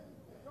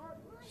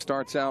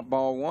starts out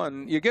ball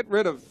 1. You get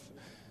rid of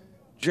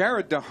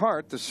Jared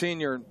DeHart, the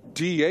senior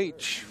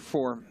DH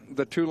for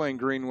the Tulane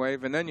Green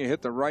Wave, and then you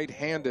hit the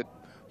right-handed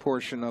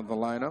portion of the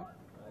lineup.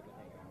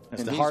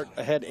 As DeHart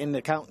ahead in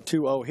the count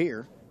 2-0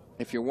 here.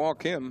 If you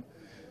walk him,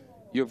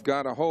 you've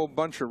got a whole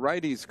bunch of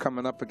righties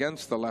coming up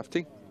against the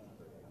lefty.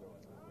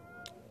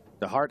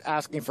 DeHart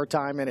asking for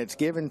time, and it's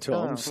given to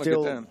him. Look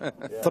Still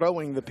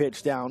throwing the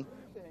pitch down.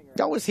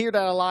 You always hear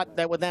that a lot,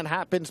 that when that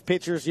happens,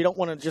 pitchers, you don't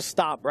want to just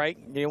stop, right?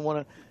 You don't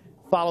want to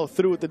follow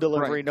through with the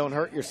delivery and don't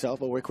hurt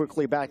yourself. But we're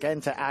quickly back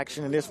into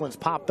action, and this one's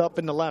popped up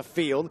in the left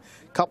field.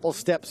 Couple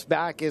steps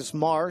back is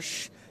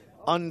Marsh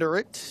under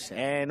it,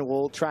 and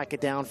we'll track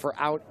it down for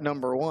out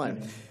number 1.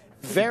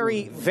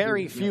 Very,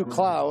 very few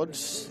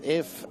clouds,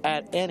 if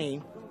at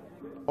any,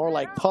 or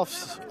like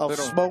puffs of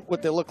smoke,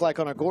 what they look like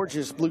on a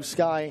gorgeous blue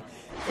sky.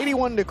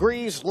 81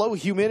 degrees, low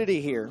humidity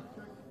here,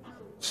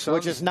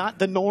 which is not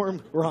the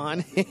norm,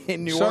 Ron,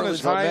 in New Orleans. Sun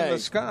is high in the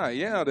sky.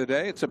 Yeah,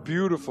 today it's a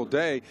beautiful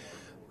day.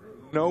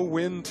 No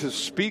wind to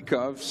speak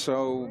of,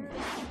 so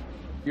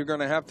you're going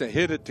to have to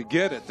hit it to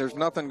get it. There's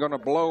nothing going to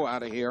blow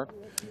out of here.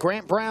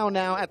 Grant Brown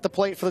now at the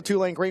plate for the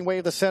Tulane Green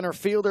Wave, the center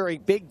fielder. A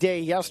big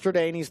day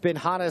yesterday, and he's been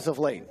hot as of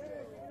late.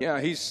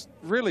 Yeah, he's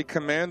really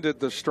commanded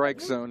the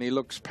strike zone. He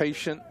looks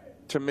patient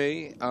to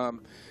me,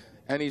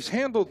 and he's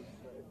handled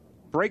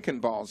breaking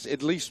balls,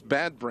 at least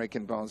bad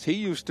breaking balls. He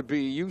used to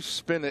be, you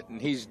spin it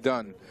and he's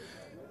done.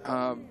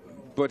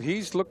 But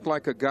he's looked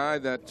like a guy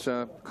that's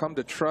come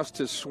to trust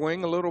his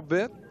swing a little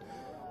bit.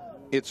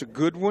 It's a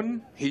good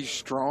one. He's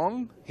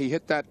strong. He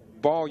hit that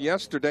ball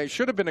yesterday.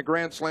 Should have been a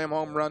Grand Slam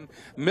home run.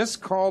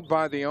 Miscalled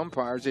by the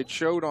umpires. It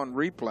showed on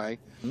replay.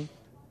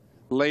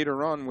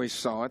 Later on we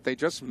saw it. They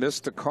just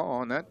missed a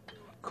call, and that,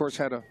 of course,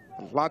 had a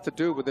lot to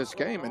do with this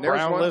game. And there's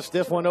Brown one. lifts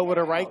this one over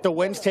to right. The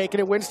wind's taking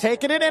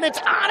it, and it's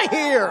out of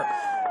here.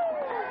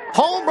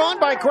 Home run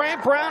by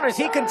Grant Brown as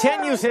he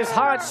continues his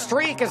hot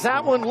streak, as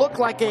that one looked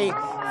like a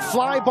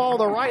fly ball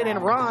to right.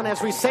 And Ron,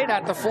 as we say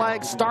that, the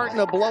flag's starting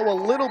to blow a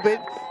little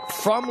bit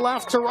from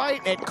left to right.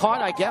 It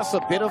caught, I guess,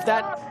 a bit of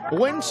that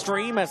wind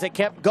stream as it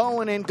kept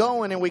going,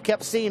 and we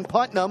kept seeing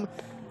Putnam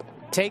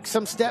take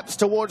some steps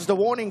towards the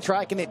warning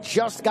track, and it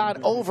just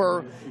got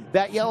over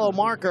that yellow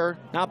marker.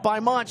 Not by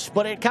much,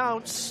 but it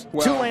counts.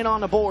 Well, Tulane on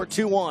the board,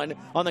 2-1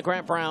 on the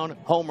Grant Brown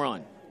home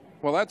run.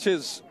 Well, that's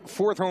his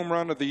 4th home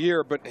run of the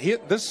year, but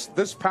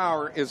this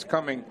power is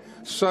coming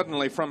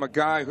suddenly from a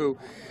guy who,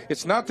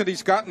 it's not that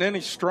he's gotten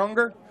any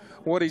stronger.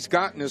 What he's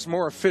gotten is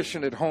more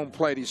efficient at home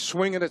plate. He's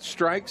swinging at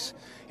strikes,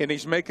 and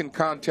he's making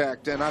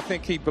contact, and I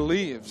think he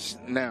believes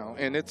now,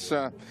 and it's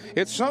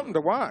something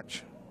to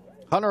watch.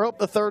 Hunter Hope,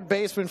 the third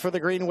baseman for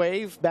the Green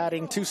Wave,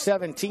 batting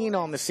 .217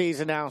 on the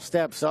season now,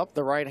 steps up,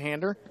 the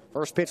right-hander.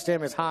 First pitch to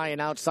him is high and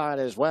outside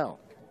as well.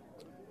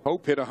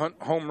 Hope hit a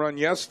home run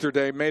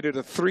yesterday, made it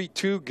a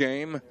 3-2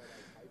 game.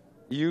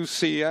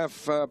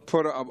 UCF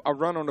put a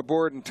run on the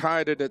board and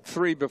tied it at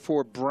 3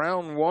 before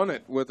Brown won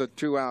it with a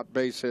 2-out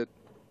base hit.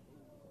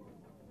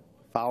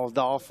 Fouled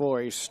off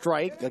for a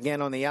strike,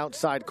 again on the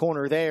outside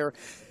corner there.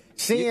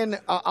 Seeing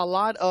a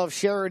lot of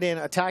Sheridan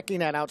attacking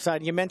that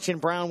outside. You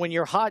mentioned Brown. When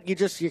you're hot,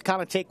 you kind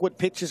of take what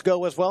pitches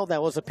go as well.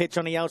 That was a pitch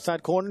on the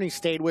outside corner, and he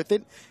stayed with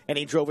it, and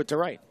he drove it to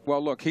right.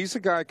 Well, look, he's a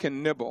guy who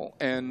can nibble,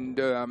 and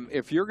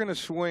if you're going to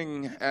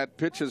swing at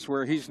pitches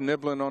where he's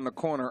nibbling on the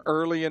corner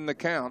early in the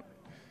count,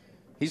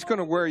 he's going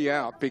to wear you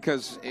out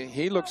because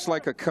he looks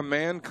like a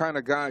command kind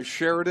of guy.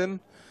 Sheridan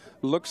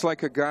looks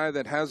like a guy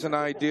that has an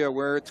idea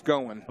where it's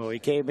going. Well, he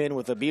came in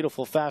with a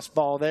beautiful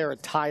fastball there.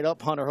 It tied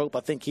up Hunter Hope. I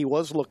think he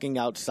was looking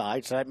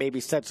outside, so that maybe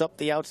sets up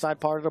the outside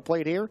part of the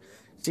plate here.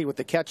 See what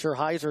the catcher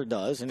Heiser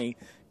does, and he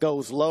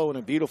goes low, and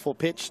a beautiful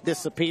pitch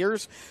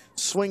disappears.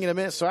 Swing and a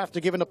miss. So after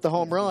giving up the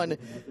home run,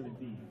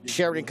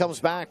 Sheridan comes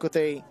back with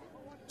a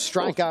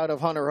strikeout of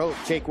Hunter Hope.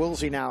 Jake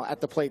Wilsey now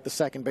at the plate, the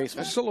second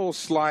baseman. It's a little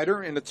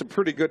slider, and it's a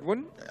pretty good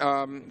one.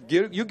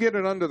 You get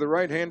it under the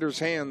right-hander's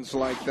hands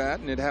like that,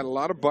 and it had a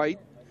lot of bite.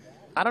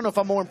 I don't know if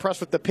I'm more impressed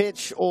with the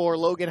pitch or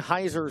Logan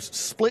Heiser's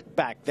split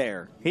back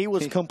there. He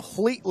was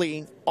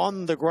completely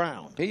on the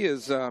ground. He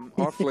is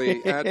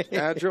awfully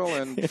agile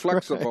and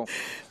flexible.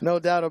 No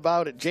doubt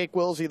about it. Jake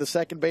Wilsey, the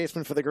second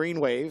baseman for the Green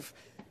Wave.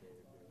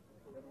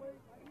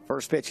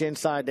 First pitch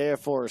inside there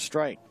for a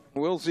strike.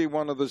 Wilsey,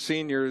 one of the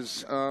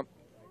seniors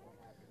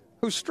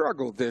who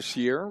struggled this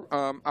year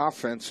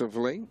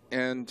offensively,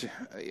 and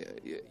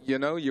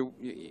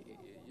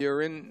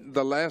you're in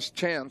the last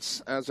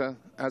chance as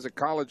a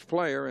college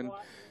player, and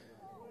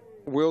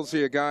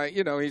Wilsey, a guy,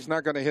 he's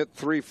not going to hit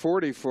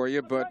 340 for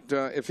you, but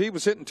if he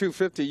was hitting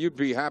 250, you'd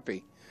be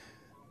happy,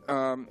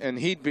 and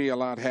he'd be a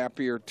lot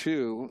happier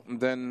too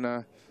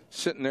than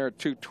sitting there at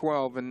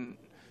 212, and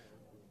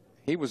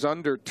he was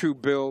under 2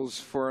 bills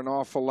for an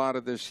awful lot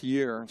of this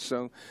year,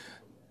 so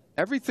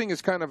everything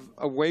is kind of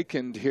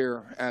awakened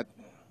here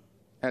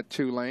at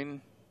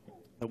Tulane.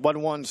 The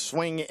 1-1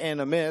 swing and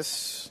a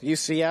miss.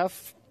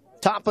 UCF,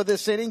 top of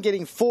this inning,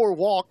 getting 4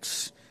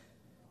 walks.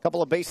 A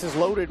couple of bases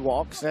loaded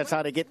walks. That's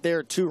how to get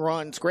their 2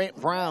 runs. Grant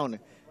Brown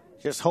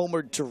just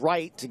homered to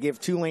right to give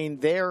Tulane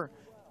their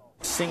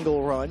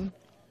single run.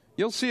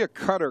 You'll see a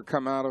cutter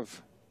come out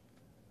of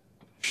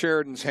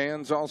Sheridan's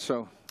hands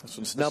also. This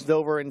one snubbed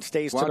over and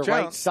stays to the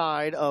right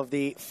side of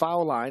the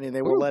foul line, and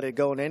they will let it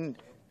go in.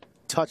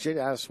 Touch it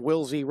as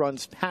Wilsey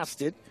runs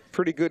past it.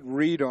 Pretty good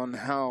read on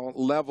how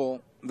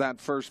level that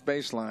first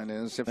baseline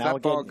is. If now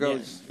that ball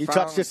goes you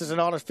touch this as an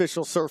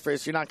artificial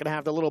surface, you're not going to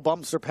have the little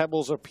bumps or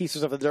pebbles or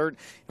pieces of the dirt.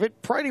 If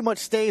it pretty much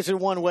stays in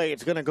one way,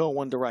 it's going to go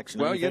one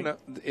direction. Well,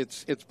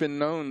 it's been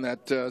known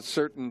that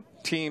certain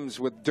teams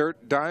with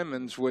dirt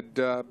diamonds would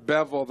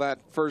bevel that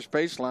first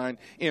baseline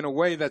in a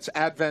way that's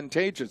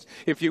advantageous.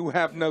 If you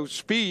have no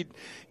speed,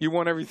 you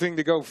want everything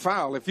to go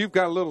foul. If you've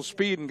got a little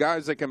speed and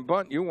guys that can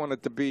bunt, you want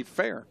it to be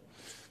fair.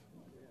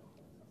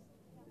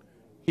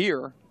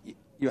 Here,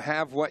 you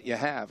have what you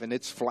have, and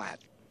it's flat.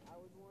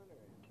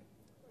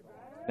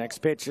 Next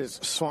pitch is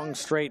swung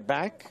straight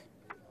back.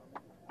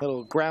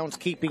 Little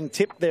groundskeeping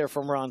tip there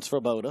from Ron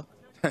Swoboda.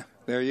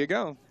 There you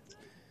go.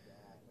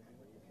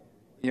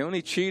 You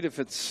only cheat if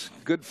it's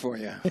good for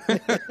you.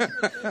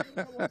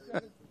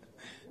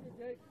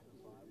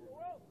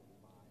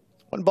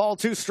 1 ball,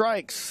 2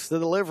 strikes. The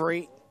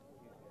delivery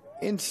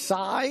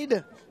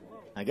inside.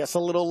 I guess a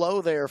little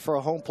low there for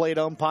a home plate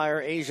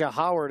umpire, Asia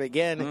Howard.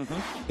 Again,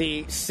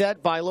 the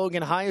set by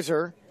Logan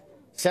Heiser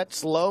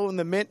sets low in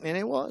the mitten, and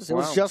it was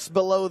just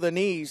below the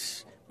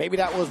knees. Maybe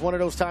that was one of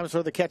those times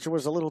where the catcher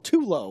was a little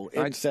too low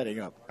in setting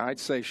up. I'd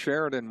say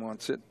Sheridan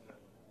wants it.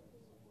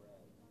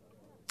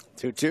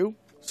 2-2,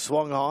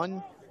 swung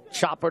on.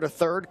 Chopper to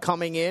third,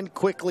 coming in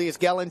quickly is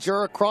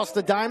Gellinger across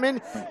the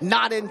diamond.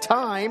 Not in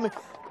time,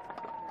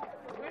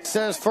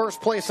 says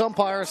first place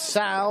umpire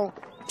Sal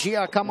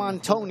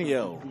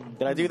Giacomontonio.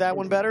 Did I do that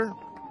one better?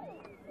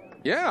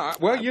 Yeah,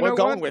 well, you know We're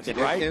going what? with it,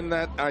 right? In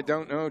that, I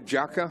don't know,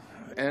 Giaca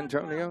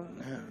Antonio.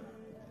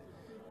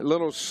 A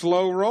little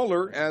slow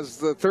roller as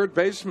the third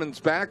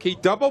baseman's back. He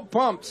double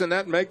pumps, and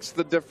that makes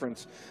the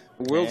difference.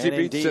 Wilsey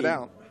beats it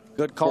out.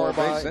 Good call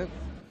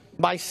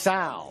by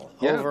Sal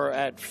over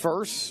at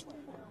first.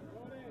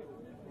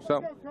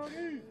 So,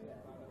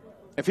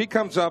 if he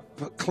comes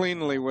up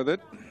cleanly with it,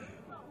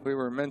 we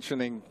were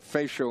mentioning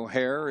facial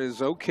hair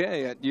is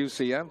okay at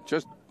UCF.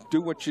 Just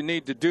do what you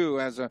need to do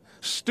as a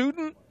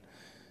student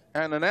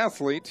and an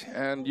athlete,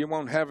 and you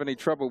won't have any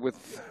trouble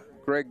with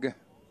Greg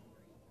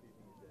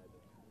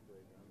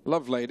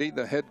Lovelady,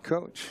 the head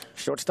coach.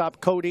 Shortstop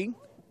Cody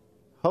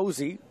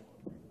Hosey.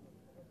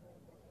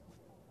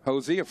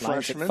 Hosey, a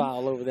freshman.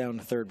 Foul over down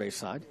the third base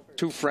side.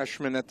 Two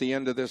freshmen at the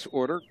end of this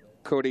order,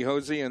 Cody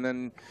Hosey and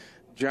then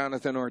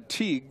Jonathan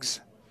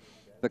Ortiz,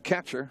 the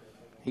catcher.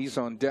 He's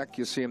on deck.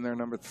 You see him there,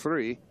 number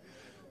 3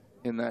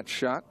 in that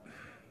shot.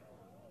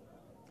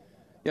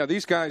 Yeah,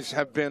 these guys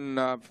have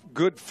been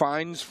good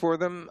finds for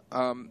them.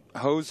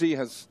 Hosey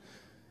has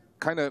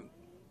kind of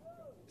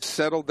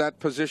settled that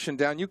position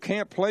down. You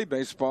can't play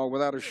baseball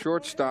without a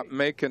shortstop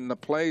making the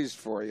plays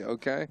for you,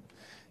 okay?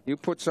 You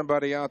put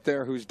somebody out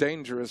there who's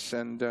dangerous,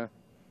 and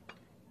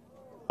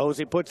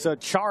Hosey puts a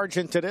charge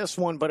into this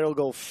one, but it'll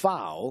go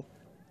foul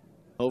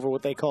over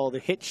what they call the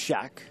hit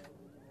shack,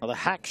 or the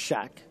hack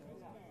shack.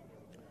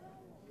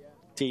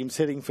 Team's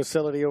hitting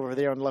facility over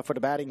there on the left where the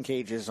batting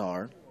cages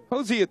are.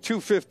 Hosey at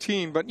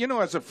 215, but, you know,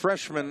 as a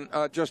freshman,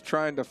 just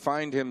trying to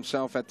find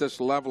himself at this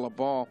level of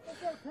ball,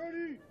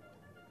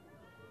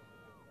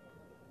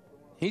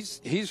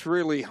 he's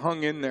really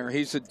hung in there.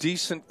 He's a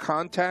decent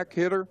contact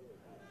hitter,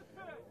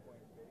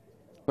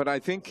 but I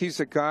think he's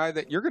a guy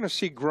that you're going to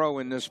see grow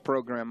in this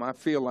program. I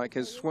feel like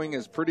his swing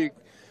is pretty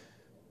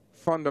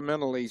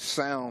fundamentally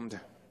sound.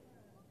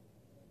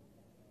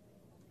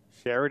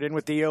 Sheridan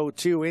with the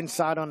 0-2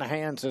 inside on the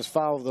hands has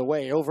fouled the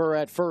way. Over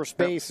at first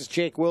base is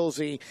Jake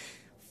Wilsey.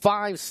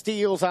 5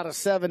 steals out of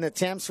 7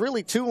 attempts.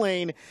 Really,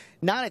 Tulane,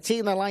 not a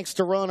team that likes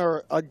to run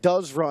or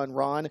does run,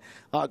 Ron.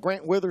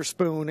 Grant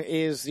Witherspoon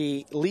is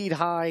the lead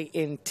high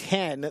in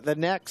 10. The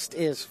next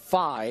is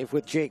 5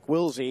 with Jake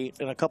Wilsey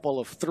and a couple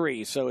of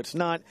 3. So it is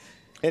not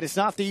the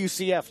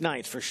UCF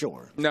Knights for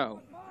sure.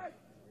 No.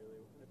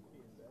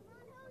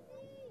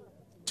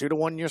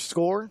 2-1 your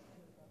score.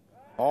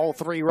 All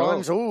 3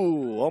 runs.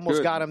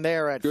 Almost got him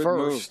there at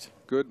first.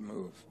 Good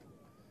move.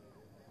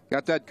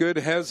 Got that good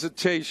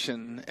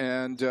hesitation,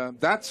 and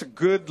that's a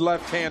good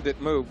left-handed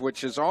move,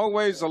 which is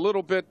always a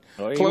little bit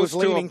close to a was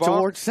leaning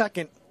towards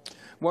second.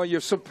 Well,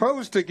 you're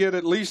supposed to get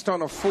at least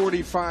on a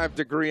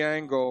 45-degree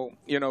angle,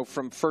 you know,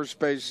 from first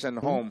base and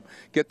home.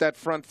 Get that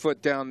front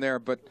foot down there,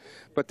 but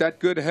that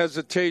good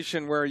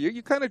hesitation where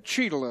you kind of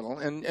cheat a little,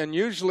 and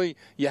usually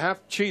you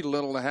have to cheat a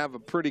little to have a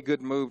pretty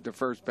good move to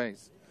first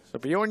base. So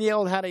Bjorn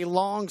Yeld had a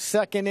long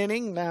second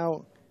inning.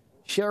 Now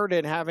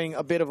Sheridan having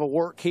a bit of a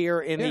work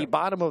here in the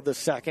bottom of the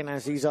second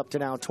as he's up to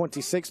now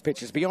 26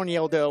 pitches. Bjorn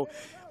Yeld, though,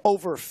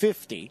 over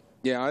 50.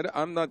 Yeah,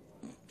 I'm not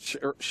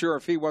sure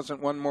if he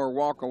wasn't one more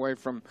walk away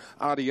from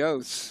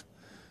adios.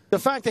 The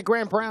fact that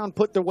Grant Brown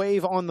put the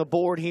wave on the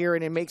board here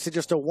and it makes it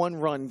just a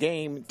 1-run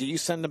game, do you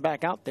send him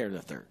back out there to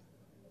third?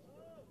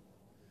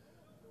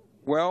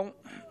 Well,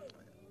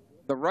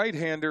 the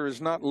right-hander is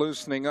not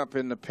loosening up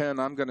in the pen.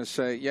 I'm going to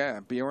say,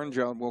 yeah,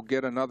 Bjornjeld will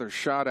get another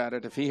shot at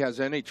it. If he has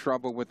any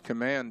trouble with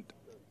command,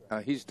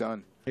 he's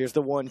done. Here's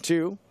the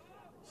 1-2.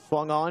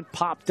 Swung on,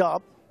 popped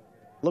up.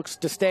 Looks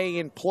to stay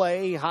in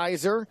play.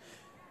 Heiser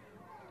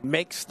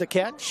makes the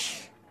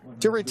catch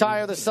to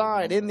retire the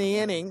side in the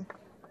inning.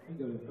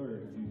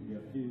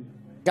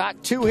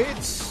 Got 2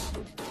 hits.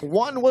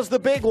 One was the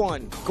big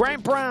one.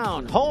 Grant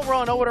Brown, home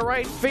run over to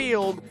right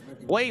field.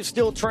 Waves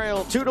still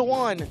trail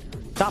 2-1.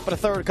 Top of the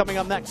third coming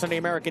up next on the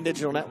American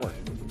Digital Network.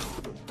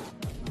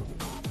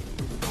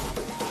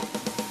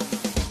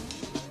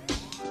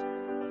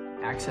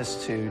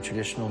 Access to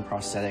traditional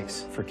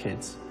prosthetics for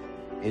kids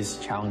is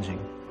challenging.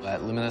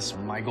 At Luminous,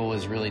 my goal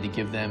is really to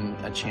give them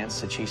a chance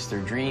to chase their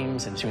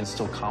dreams and to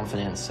instill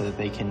confidence so that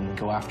they can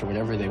go after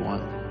whatever they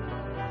want.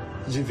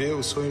 De ver o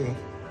sonho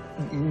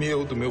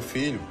meu, do meu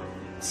filho,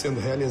 sendo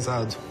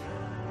realizado.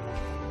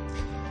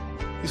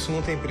 Isso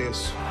não tem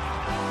preço.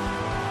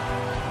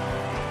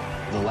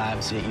 The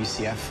labs at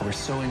UCF were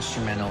so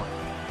instrumental.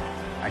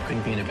 I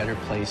couldn't be in a better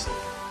place.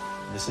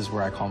 This is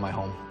where I call my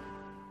home.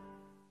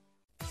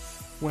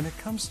 When it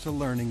comes to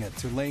learning at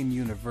Tulane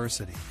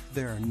University,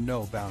 there are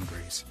no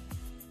boundaries.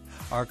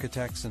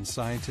 Architects and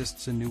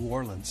scientists in New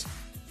Orleans,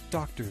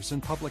 doctors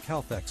and public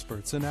health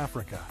experts in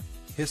Africa,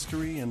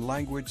 history and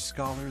language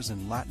scholars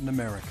in Latin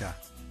America,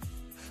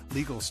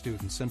 legal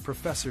students and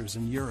professors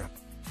in Europe,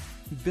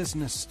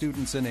 business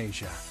students in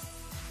Asia.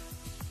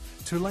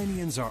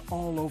 Tulanians are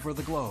all over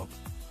the globe,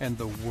 and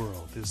the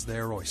world is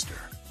their oyster.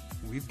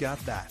 We've got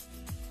that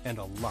and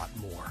a lot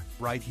more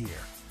right here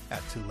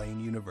at Tulane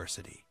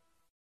University.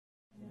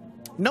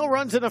 No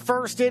runs in the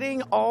first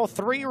inning. All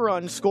 3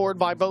 runs scored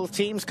by both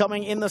teams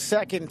coming in the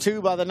second.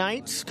 2 by the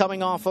Knights,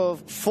 coming off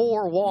of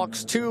 4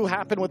 walks. 2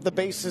 happened with the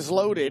bases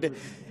loaded.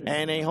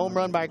 And a home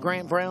run by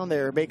Grant Brown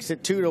there makes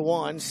it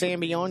 2-1. Sam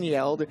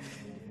Beyond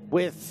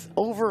with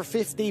over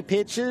 50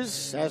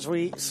 pitches, as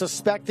we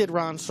suspected.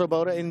 Ron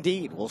Swoboda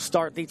indeed will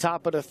start the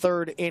top of the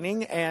 3rd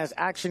inning as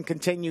action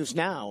continues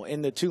now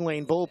in the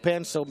Tulane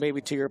bullpen. So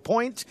maybe to your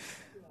point,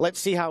 let's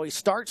see how he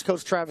starts.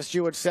 Coach Travis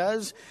Jewett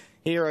says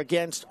here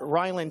against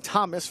Ryland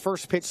Thomas.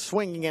 First pitch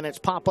swinging, and it's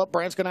pop-up.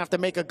 Brandt's going to have to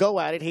make a go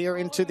at it here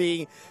into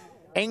the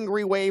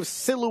Angry Wave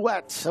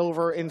silhouette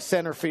over in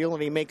center field,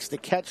 and he makes the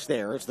catch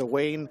there as the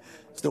wind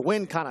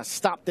kind of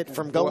stopped it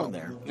from going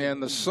there.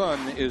 And the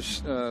sun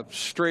is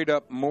straight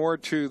up more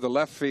to the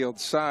left field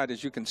side,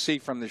 as you can see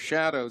from the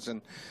shadows.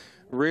 And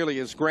really,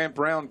 as Grant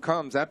Brown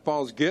comes, that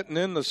ball's getting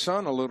in the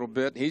sun a little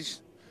bit.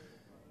 He's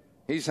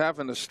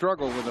having to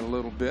struggle with it a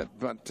little bit,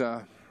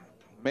 but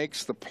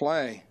makes the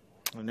play.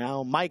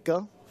 Now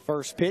Micah,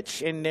 first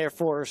pitch in there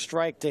for a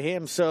strike to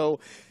him.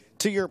 So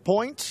to your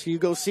point, you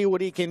go see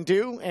what he can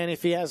do, and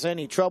if he has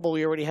any trouble,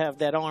 we already have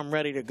that arm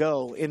ready to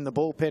go in the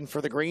bullpen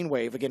for the Green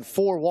Wave. Again,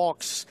 4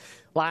 walks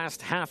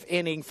last half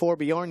inning for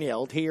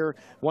Bjornhild. Here,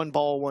 1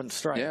 ball, 1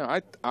 strike. Yeah,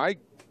 I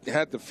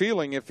had the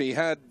feeling if he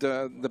had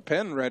the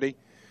pen ready,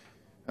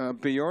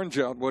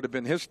 Bjornhild would have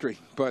been history.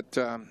 But,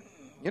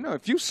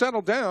 if you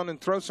settle down and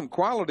throw some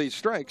quality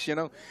strikes,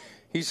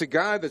 he's a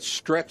guy that's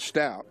stretched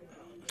out.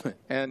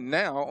 And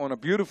now, on a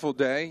beautiful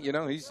day,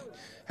 he's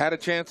had a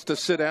chance to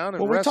sit down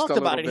and rest a little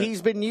bit. Well, we talked about it.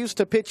 He's been used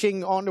to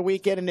pitching on the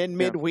weekend and then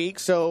midweek,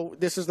 so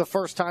this is the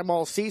first time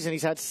all season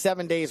he's had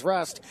 7 days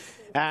rest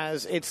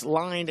as it's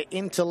lined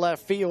into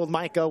left field.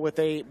 Micah with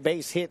a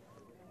base hit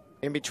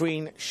in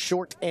between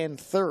short and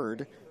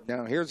third.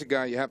 Now, here's a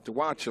guy you have to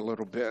watch a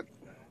little bit.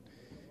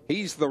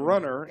 He's the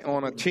runner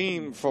on a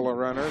team full of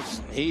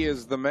runners. He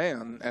is the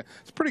man.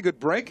 It's a pretty good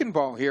breaking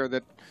ball here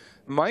that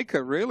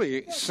Micah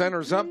really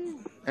centers up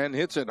and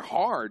hits it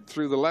hard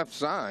through the left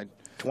side.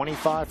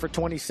 25 for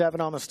 27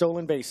 on the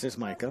stolen bases,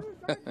 Micah.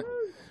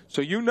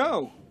 So you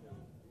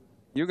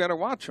got to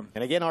watch him.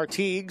 And again,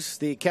 Artigues,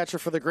 the catcher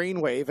for the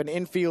Green Wave, an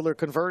infielder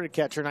converted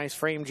catcher. Nice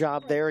frame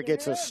job there.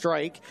 Gets a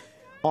strike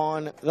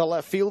on the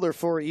left fielder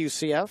for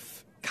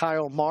UCF,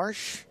 Kyle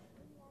Marsh.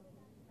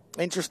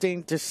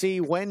 Interesting to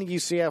see when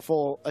UCF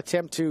will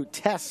attempt to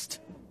test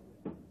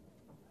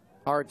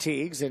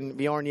Artigues, and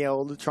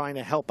Bjornhild trying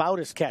to help out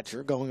his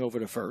catcher going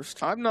over to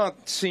first. I've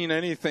not seen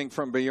anything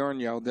from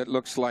Bjornhild that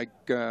looks like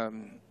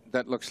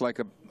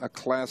a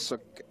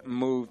classic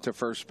move to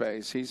first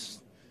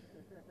base.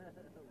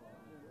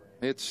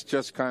 It's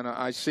just kind of,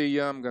 I see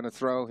you, I'm going to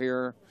throw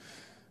here,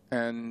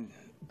 and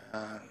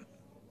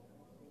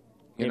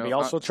maybe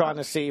also trying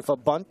to see if a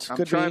bunt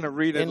could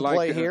be in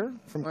play here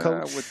from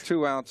Coach with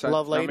 2 outs.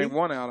 Lovelady. I mean,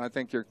 1 out. I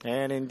think you're.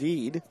 And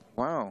indeed,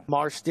 wow,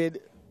 Marsh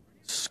did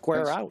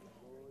square out.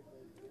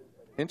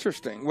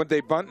 Interesting. Would they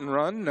bunt and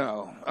run?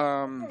 No.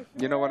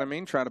 You know what I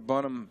mean? Try to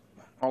bunt them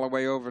all the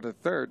way over to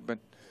third, but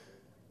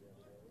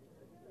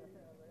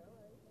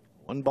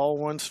 1 ball,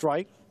 1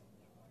 strike.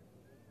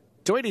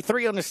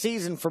 283 on the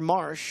season for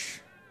Marsh.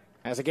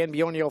 As again,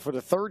 Bjornhild for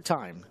the 3rd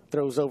time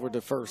throws over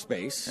to first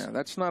base. Yeah,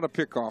 that's not a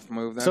pickoff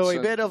move. That's so a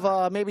bit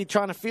of maybe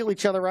trying to feel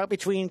each other out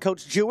between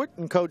Coach Jewett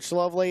and Coach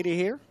Lovelady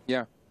here.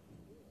 Yeah,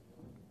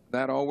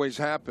 that always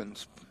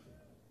happens.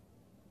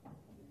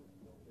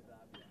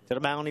 To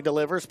the mound he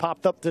delivers,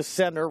 popped up to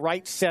center,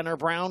 right center.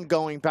 Brown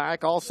going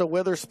back, also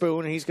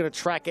Witherspoon. He's going to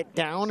track it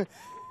down,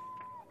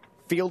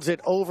 fields it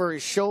over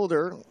his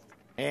shoulder,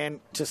 and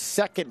to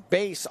second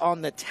base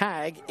on the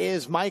tag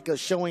is Micah,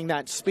 showing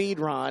that speed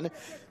run.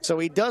 So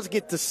he does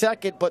get to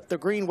second, but the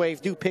Green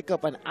Wave do pick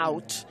up an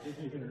out.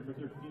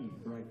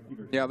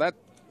 Yeah,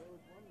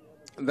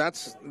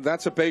 that's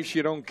a base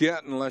you don't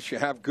get unless you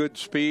have good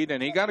speed,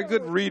 and he got a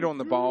good read on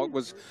the ball. It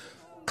was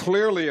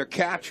clearly a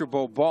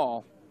catchable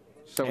ball.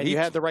 So and you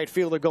had the right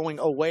fielder going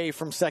away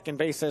from second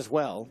base as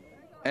well.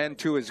 And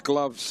to his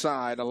glove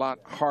side, a lot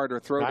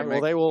harder throw to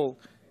make. Well,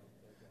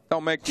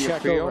 they'll make the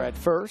check appeal. Over at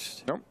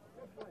first. Nope.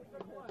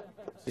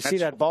 You see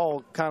that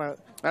ball kind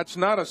of. That's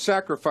not a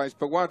sacrifice,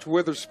 but watch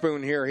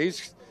Witherspoon here.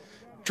 He's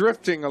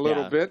drifting a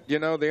little bit.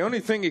 The only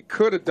thing he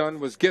could have done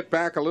was get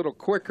back a little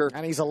quicker.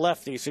 And he's a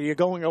lefty, so you're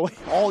going away.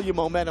 All your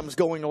momentum's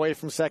going away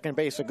from second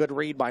base. A good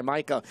read by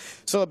Micah.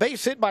 So a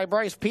base hit by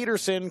Bryce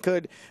Peterson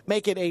could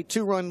make it a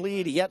 2-run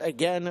lead yet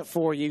again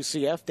for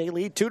UCF. They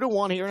lead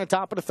 2-1 here in the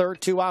top of the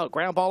 3rd, 2 out.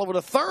 Ground ball over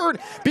to third.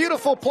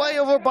 Beautiful play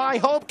over by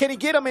Hope. Can he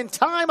get him in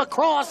time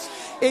across?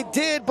 It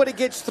did, but it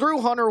gets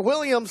through Hunter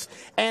Williams,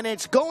 and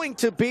it's going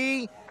to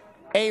be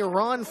a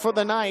run for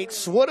the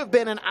Knights. Would have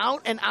been an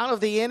out and out of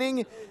the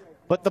inning.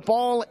 But the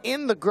ball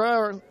in the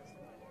ground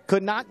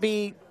could not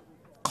be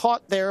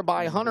caught there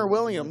by Hunter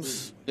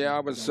Williams. Yeah, I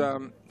was,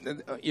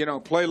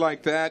 play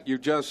like that, you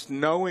just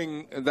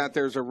knowing that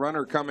there's a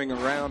runner coming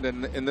around,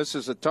 and this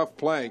is a tough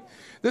play.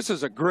 This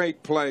is a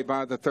great play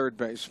by the third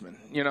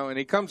baseman, and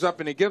he comes up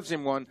and he gives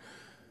him one,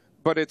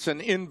 but it's an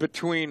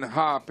in-between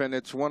hop, and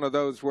it's one of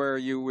those where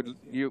you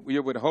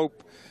would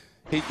hope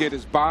he'd get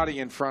his body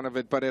in front of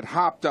it, but it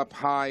hopped up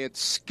high, it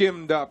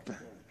skimmed up,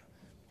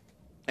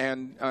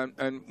 and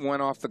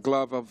went off the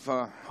glove of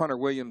Hunter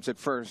Williams at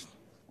first.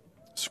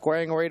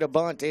 Squaring away to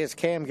bunt is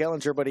Cam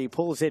Gellinger, but he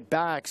pulls it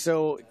back.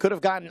 So it could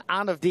have gotten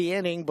out of the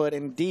inning, but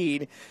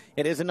indeed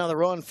it is another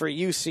run for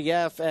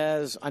UCF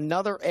as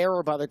another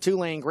error by the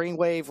Tulane Green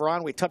Wave.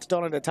 Ron, we touched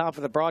on it at the top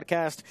of the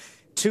broadcast.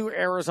 2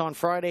 errors on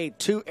Friday,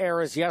 2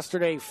 errors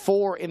yesterday,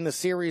 4 in the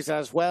series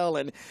as well.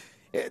 And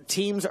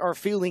teams are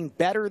feeling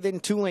better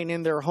than Tulane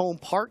in their home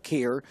park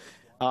here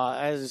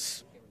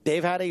as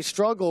they've had a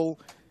struggle.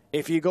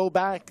 If you go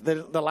back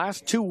the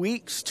last 2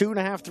 weeks,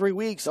 2.5, 3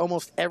 weeks,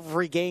 almost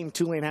every game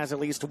Tulane has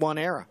at least 1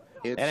 error.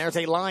 And there's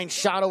a line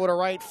shot over to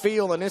right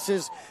field, and this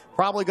is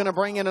probably going to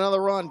bring in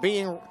another run.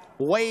 Being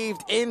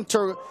waved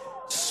into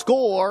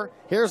score.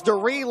 Here's the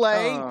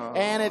relay,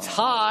 and it's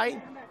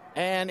high,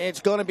 and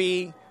it's going to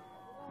be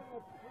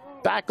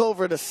back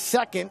over to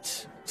second,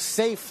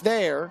 safe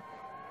there,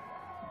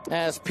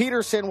 as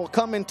Peterson will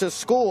come in to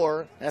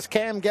score as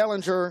Cam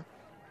Gellinger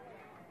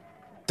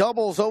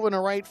doubles over to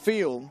right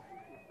field.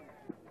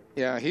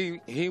 Yeah,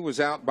 he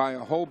was out by a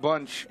whole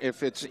bunch.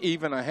 If it's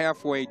even a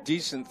halfway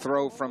decent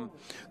throw from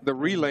the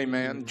relay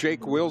man,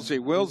 Jake Wilsey.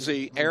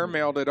 Wilsey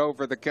airmailed it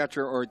over the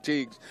catcher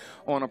Ortiz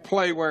on a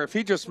play where if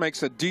he just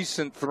makes a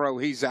decent throw,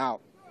 he's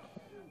out.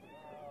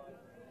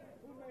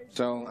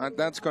 So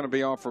that's going to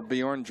be all for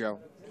Bjorn Joe.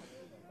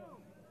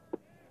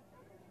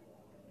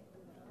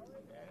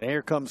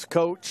 Here comes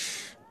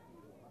Coach.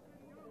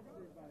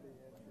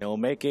 He'll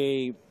make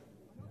a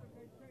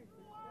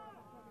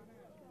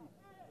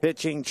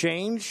pitching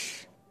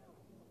change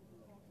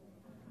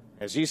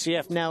as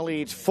UCF now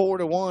leads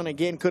 4-1.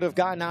 Again, could have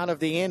gotten out of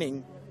the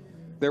inning.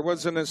 There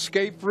was an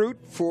escape route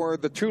for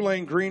the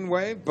Tulane Green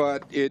Wave,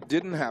 but it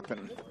didn't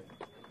happen.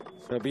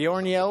 So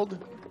Bjorn Yeld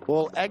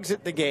will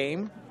exit the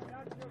game.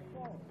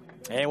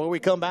 And when we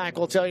come back,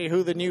 we'll tell you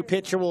who the new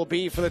pitcher will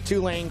be for the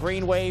Tulane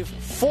Green Wave.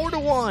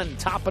 4-1,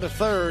 top of the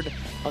third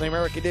on the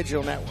American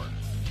Digital Network.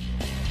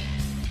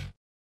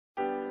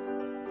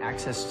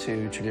 Access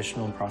to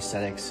traditional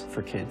prosthetics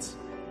for kids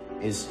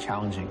is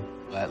challenging.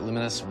 At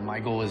Luminous, my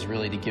goal is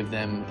really to give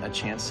them a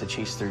chance to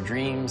chase their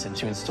dreams and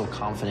to instill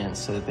confidence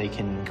so that they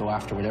can go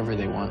after whatever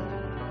they want.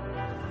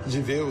 De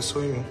ver o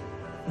sonho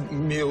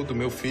meu, do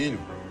meu filho,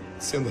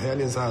 sendo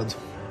realizado.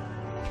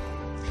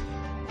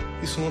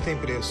 Isso não tem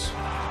preço.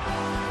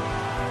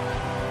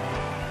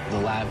 The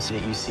labs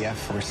at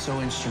UCF were so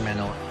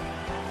instrumental.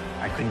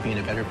 I couldn't be in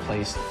a better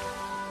place.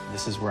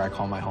 This is where I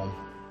call my home.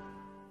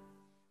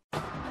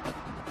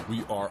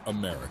 We are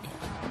American.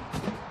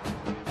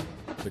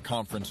 The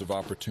conference of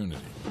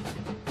opportunity.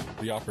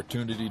 The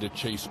opportunity to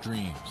chase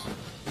dreams.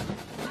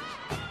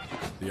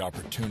 The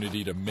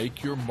opportunity to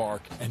make your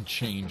mark and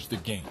change the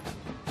game.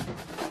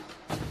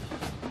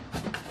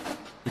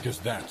 Because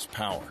that's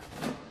power.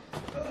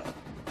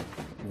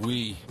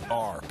 We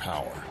are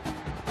power.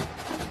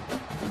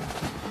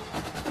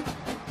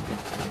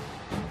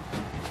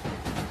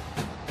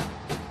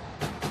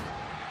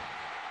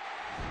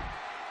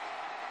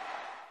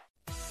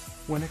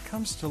 When it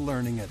comes to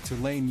learning at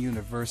Tulane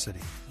University,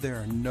 there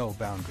are no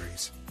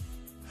boundaries.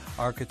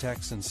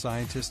 Architects and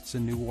scientists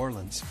in New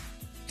Orleans,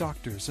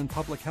 doctors and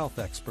public health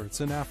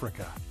experts in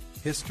Africa,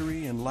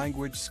 history and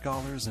language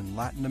scholars in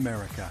Latin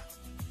America,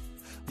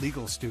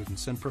 legal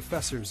students and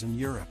professors in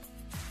Europe,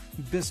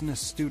 business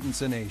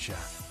students in Asia.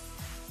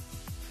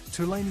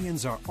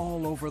 Tulanians are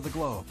all over the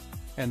globe,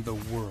 and the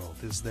world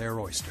is their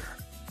oyster.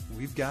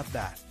 We've got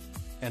that,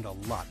 and a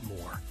lot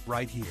more,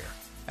 right here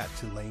at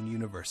Tulane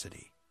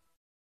University.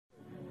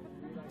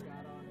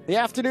 The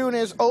afternoon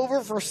is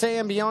over for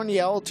Sam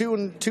Bjornyel.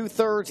 2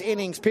 2/3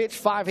 innings pitched,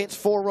 5 hits,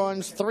 4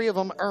 runs, 3 of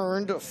them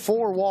earned,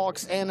 4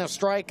 walks and a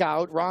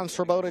strikeout. Ron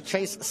Swoboda,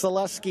 Chase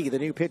Selesky, the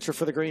new pitcher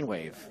for the Green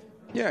Wave.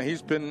 Yeah,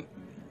 he's been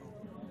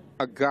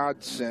a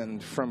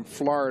godsend from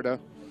Florida,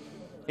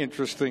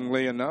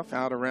 interestingly enough,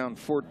 out around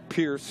Fort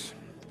Pierce,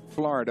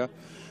 Florida.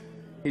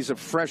 He's a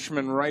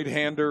freshman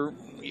right-hander,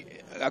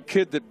 a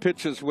kid that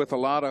pitches with a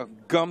lot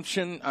of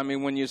gumption. I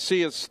mean, when you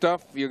see his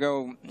stuff, you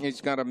go, he's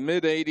got a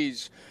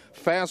mid-80s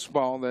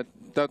fastball that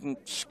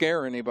doesn't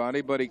scare anybody,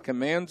 but he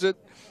commands it,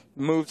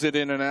 moves it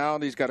in and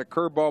out. He's got a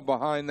curveball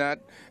behind that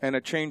and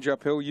a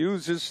changeup. He'll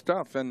use his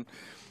stuff, and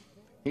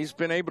he's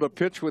been able to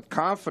pitch with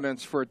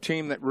confidence for a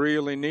team that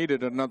really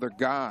needed another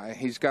guy.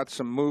 He's got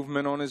some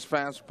movement on his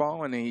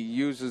fastball, and he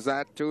uses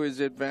that to his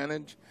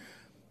advantage.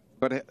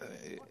 But,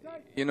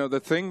 you know,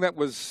 the thing that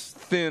was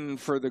thin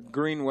for the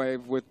Green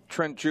Wave with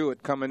Trent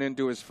Jewett coming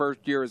into his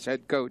first year as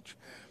head coach,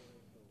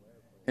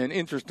 and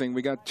interesting,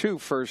 we got 2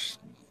 first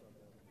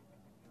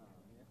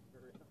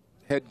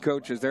head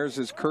coaches. There's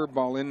his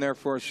curveball in there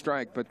for a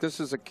strike. But this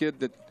is a kid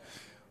that,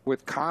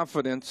 with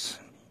confidence,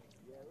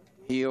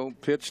 He'll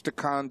pitch to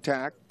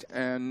contact,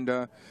 and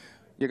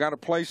you got to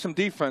play some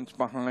defense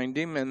behind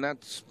him, and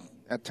that's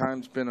at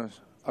times been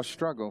a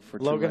struggle for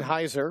Logan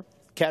Tulane. Heiser,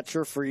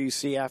 catcher for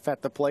UCF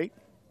at the plate.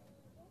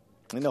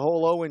 In the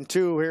hole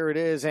 0-2, here it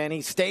is, and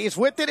he stays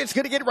with it. It's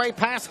going to get right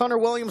past Hunter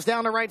Williams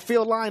down the right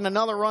field line.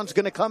 Another run's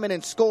going to come in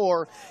and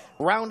score.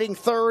 Rounding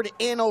third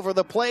in over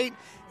the plate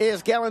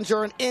is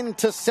Gellinger, and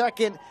into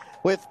second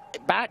with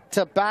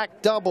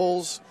back-to-back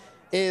doubles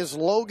is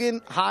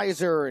Logan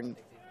Heiser, and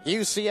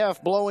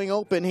UCF blowing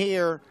open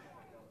here.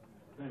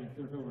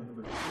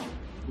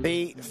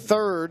 The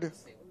third.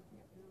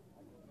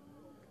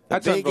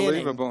 That's big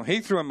unbelievable. inning.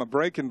 He threw him a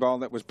breaking ball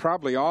that was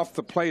probably off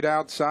the plate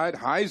outside.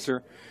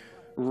 Heiser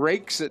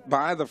rakes it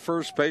by the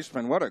first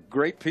baseman. What a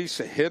great piece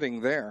of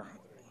hitting there.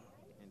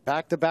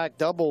 Back-to-back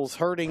doubles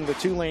hurting the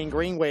Tulane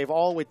Green Wave,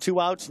 all with 2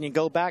 outs, and you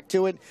go back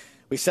to it.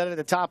 We said at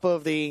the top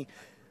of the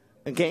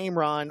game,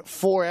 Ron,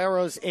 4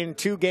 errors in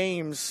 2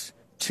 games,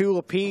 2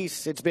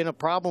 apiece. It's been a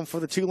problem for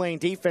the Tulane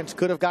defense.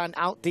 Could have gotten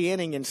out the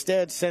inning.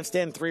 Instead, since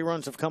then, 3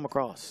 runs have come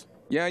across.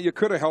 Yeah, you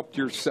could have helped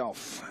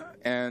yourself.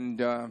 And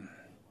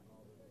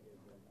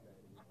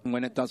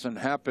when it doesn't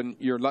happen,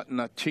 you're letting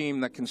a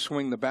team that can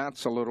swing the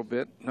bats a little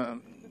bit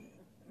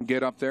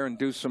get up there and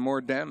do some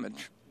more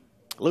damage.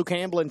 Luke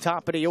Hamblin,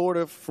 top of the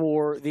order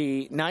for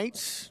the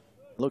Knights.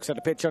 Looks at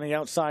a pitch on the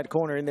outside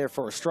corner in there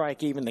for a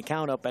strike, even the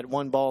count up at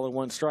 1 ball and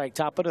 1 strike.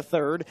 Top of the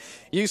third.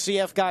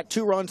 UCF got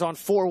 2 runs on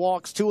 4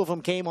 walks. 2 of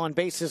them came on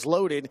bases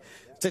loaded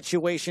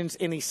situations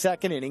in the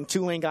second inning.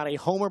 Tulane got a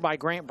homer by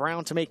Grant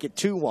Brown to make it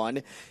 2-1.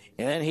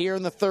 And then here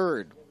in the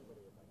third,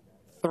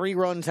 3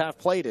 runs have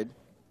plated.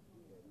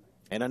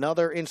 And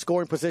another in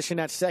scoring position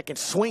at second.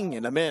 Swing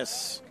and a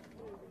miss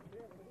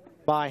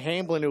by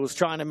Hamblin, who was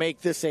trying to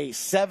make this a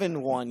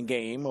 7-1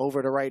 game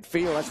over to right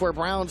field. That's where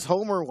Brown's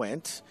homer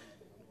went.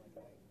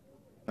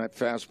 That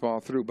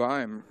fastball threw by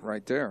him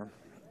right there.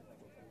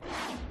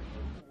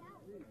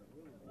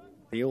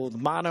 The old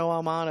mano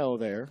a mano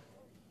there.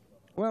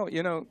 Well,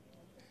 you know,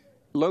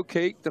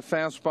 locate the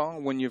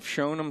fastball when you've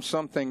shown them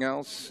something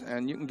else,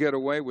 and you can get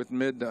away with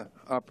mid to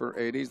upper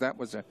 80s. That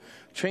was a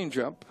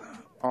changeup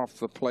off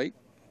the plate.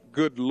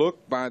 Good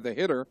look by the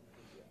hitter,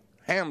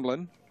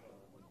 Hamblin.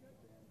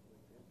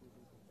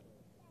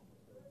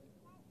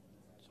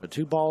 So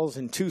 2 balls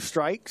and 2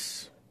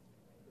 strikes.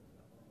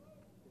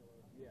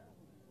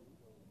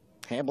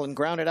 Hamblin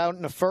grounded out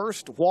in the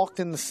first, walked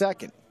in the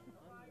second.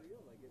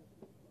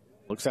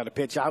 Looks at a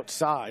pitch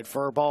outside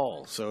for a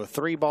ball. So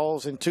 3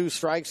 balls and 2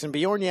 strikes. And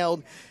Bjorn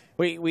yelled,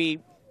 we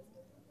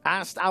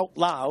asked out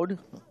loud,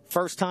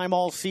 first time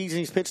all season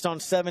he's pitched on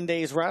 7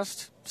 days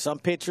rest. Some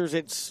pitchers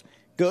it's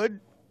good.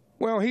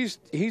 Well, he's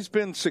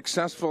been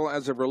successful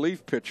as a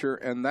relief pitcher,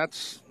 and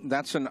that's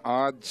an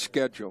odd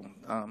schedule.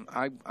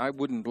 I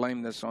wouldn't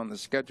blame this on the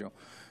schedule.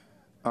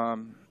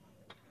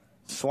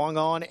 Swung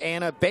on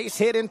and a base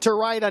hit into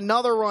right.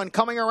 Another run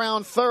coming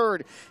around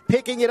third.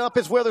 Picking it up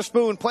is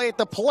Witherspoon. Play at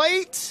the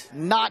plate.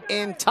 Not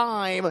in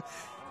time.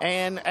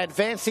 And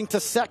advancing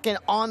to second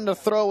on the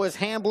throw is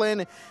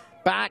Hamblin.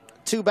 Back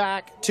to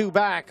back to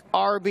back.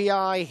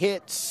 RBI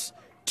hits.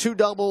 2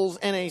 doubles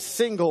and a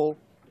single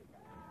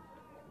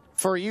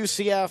for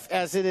UCF,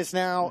 as it is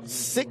now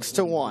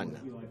 6-1.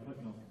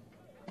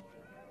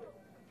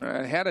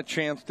 Had a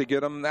chance to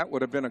get him. That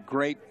would have been a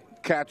great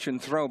catch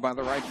and throw by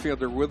the right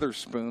fielder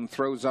Witherspoon.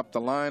 Throws up the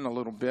line a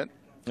little bit.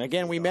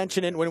 Again, we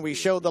mentioned it when we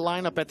showed the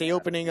lineup at the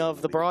opening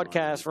of the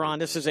broadcast, Ron.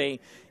 This is a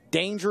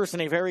dangerous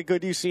and a very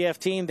good UCF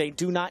team. They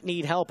do not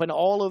need help, and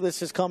all of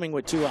this is coming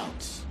with 2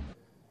 outs.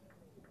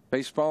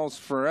 Baseball's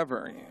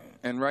forever.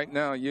 And right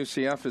now,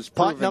 UCF is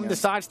proving Putnam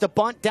decides to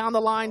bunt down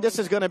the line. This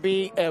is going to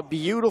be a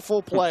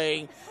beautiful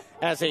play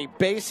as a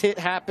base hit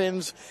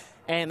happens.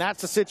 And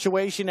that's a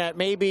situation that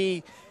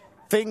maybe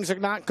things are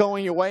not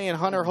going your way. And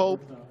Hunter Hope,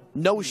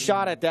 no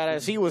shot at that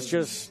as he was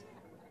just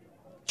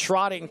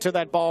trotting to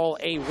that ball.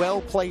 A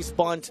well-placed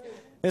bunt.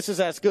 This is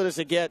as good as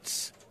it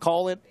gets.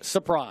 Call it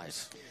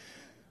surprise.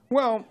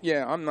 Well,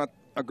 yeah, I'm not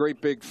a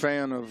great big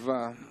fan of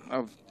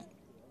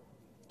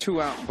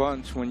 2-out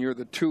bunts when you're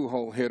the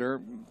 2-hole hitter,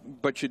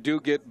 but you do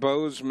get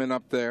Bozeman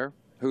up there,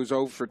 who's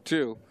 0 for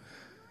 2.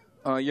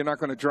 You're not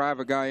going to drive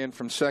a guy in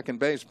from second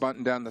base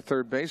bunting down the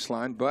third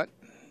baseline, but.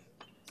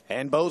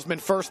 And Bozeman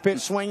first pitch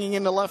swinging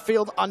into left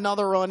field,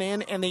 another run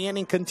in, and the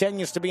inning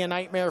continues to be a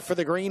nightmare for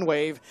the Green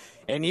Wave.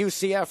 And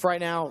UCF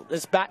right now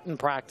is batting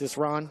practice,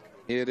 Ron.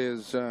 It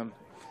is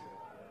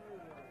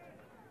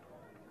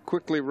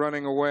quickly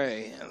running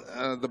away.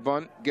 The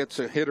bunt gets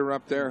a hitter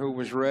up there who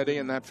was ready,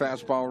 and that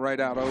fastball right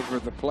out over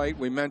the plate.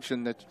 We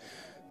mentioned that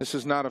this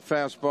is not a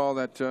fastball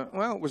that,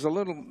 well, it was a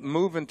little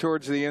moving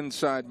towards the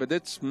inside, but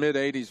it's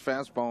mid-80s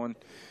fastball, and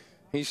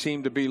he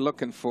seemed to be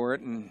looking for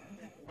it. And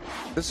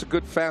this is a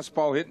good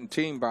fastball hitting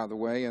team, by the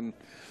way. And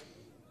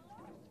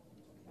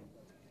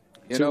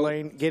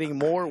Tulane getting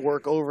more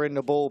work over in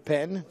the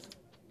bullpen.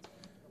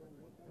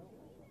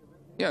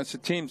 Yeah, it's a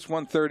team's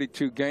won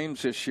 32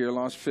 games this year,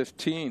 lost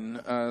 15.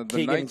 The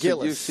Keegan Knights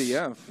Gillis, at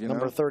UCF.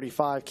 number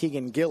 35,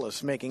 Keegan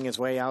Gillis making his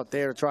way out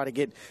there to try to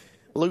get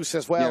loose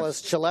as well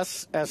Yes.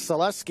 Chase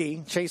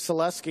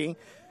Selesky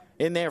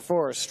in there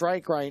for a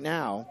strike right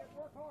now.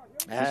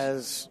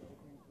 As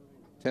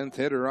 10th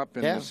hitter up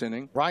in this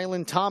inning.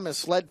 Rylan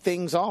Thomas led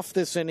things off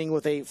this inning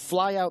with a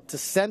fly out to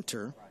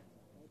center.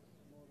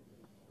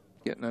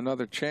 Getting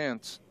another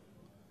chance.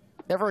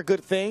 Never a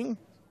good thing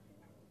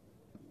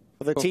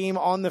for the team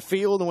on the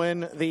field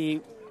when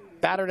the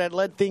batter that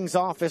led things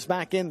off is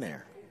back in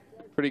there.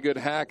 Pretty good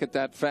hack at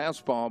that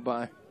fastball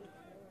by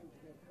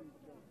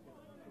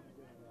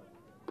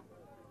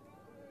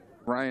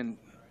Rylan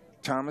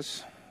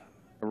Thomas.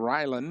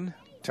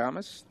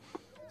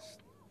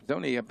 He's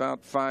only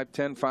about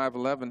 5'10",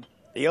 5'11".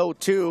 The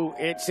 0-2,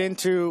 it's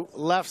into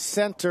left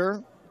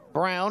center.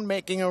 Brown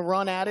making a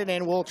run at it,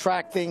 and will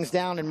track things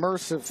down and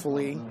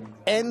mercifully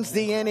ends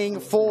the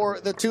inning for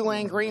the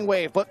Tulane Green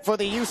Wave. But for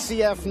the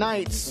UCF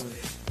Knights,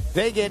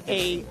 they get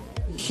a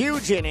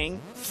huge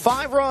inning.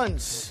 5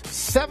 runs,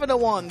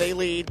 7-1 they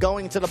lead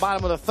going to the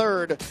bottom of the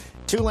third.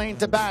 Tulane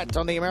to bat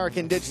on the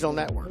American Digital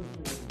Network.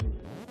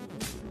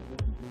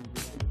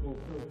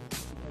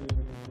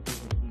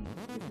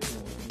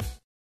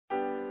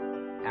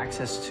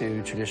 Access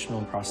to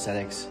traditional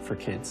prosthetics for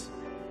kids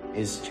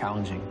is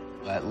challenging.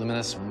 At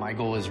Luminous, my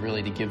goal is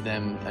really to give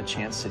them a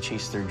chance to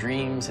chase their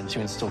dreams and to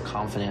instill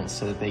confidence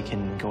so that they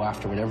can go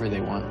after whatever they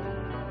want.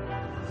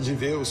 De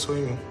ver o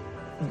sonho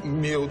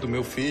meu, do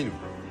meu filho,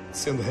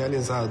 sendo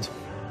realizado.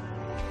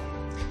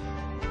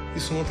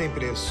 Isso não tem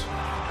preço.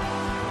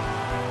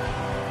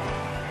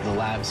 The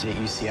labs at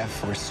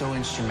UCF were so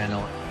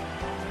instrumental.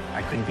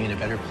 I couldn't be in a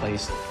better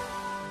place.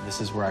 This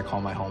is where I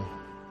call my home.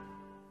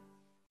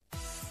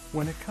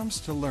 When it comes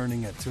to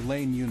learning at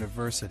Tulane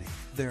University,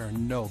 there are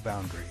no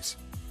boundaries.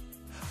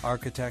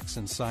 Architects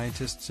and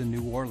scientists in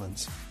New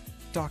Orleans,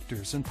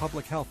 doctors and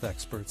public health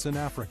experts in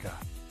Africa,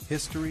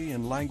 history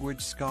and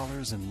language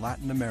scholars in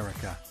Latin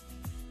America,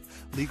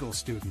 legal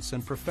students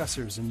and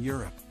professors in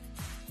Europe,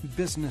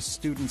 business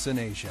students in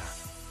Asia.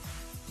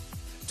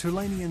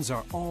 Tulaneans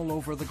are all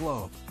over the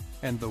globe,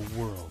 and the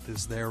world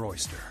is their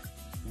oyster.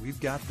 We've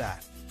got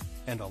that,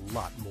 and a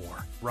lot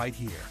more, right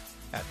here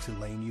at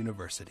Tulane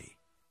University.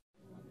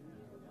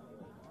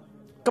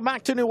 Come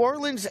back to New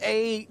Orleans,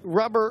 a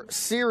rubber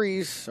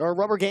series, or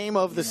rubber game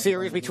of the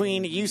series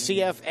between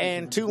UCF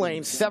and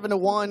Tulane.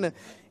 7-1,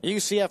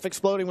 UCF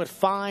exploding with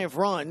 5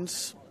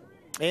 runs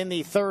in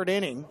the third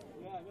inning.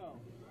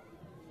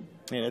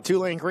 And the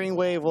Tulane Green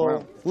Wave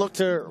will look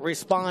to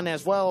respond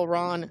as well.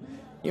 Ron,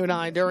 you and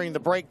I during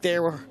the break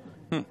there were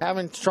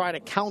having to try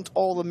to count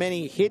all the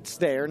many hits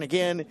there. And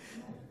again,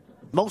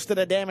 most of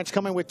the damage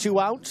coming with 2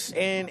 outs,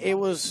 and it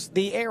was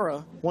the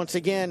error. Once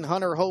again,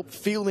 Hunter Hope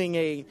fielding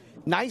a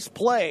nice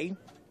play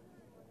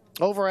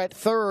over at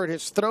third.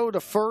 His throw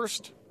to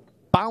first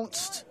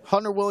bounced.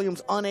 Hunter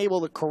Williams unable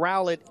to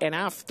corral it, and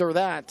after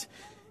that,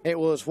 it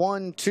was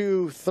 1,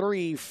 2,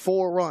 3,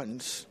 4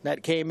 runs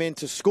that came in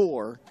to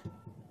score.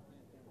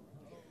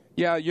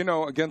 Yeah, you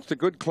know, against a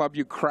good club,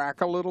 you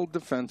crack a little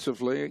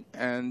defensively,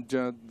 and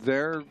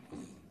they're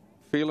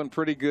feeling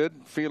pretty good,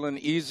 feeling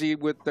easy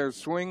with their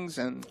swings.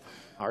 And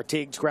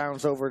Artigues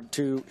grounds over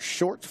to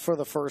short for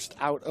the first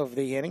out of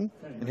the inning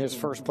in his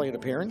first plate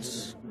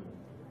appearance.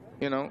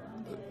 You know,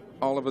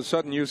 all of a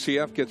sudden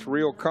UCF gets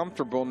real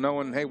comfortable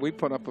knowing, hey, we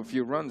put up a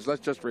few runs.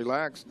 Let's just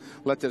relax.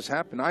 Let this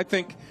happen. I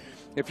think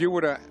if you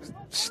were to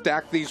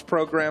stack these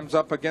programs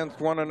up against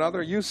one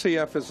another,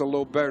 UCF is a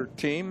little better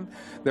team.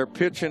 Their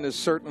pitching is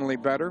certainly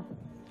better,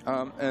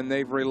 and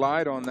they've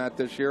relied on that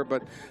this year.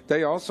 But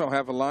they also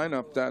have a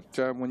lineup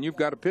that when you've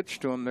got to pitch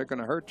to them, they're going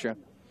to hurt you.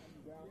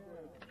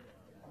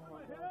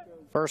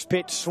 First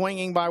pitch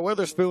swinging by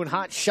Witherspoon.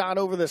 Hot shot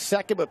over the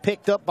second, but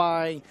picked up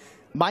by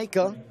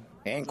Micah.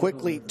 And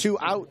quickly 2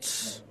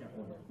 outs.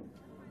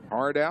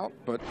 Hard out,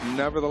 but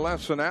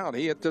nevertheless an out.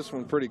 He hit this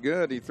one pretty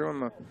good. He threw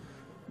him a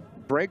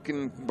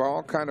breaking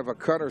ball, kind of a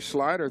cutter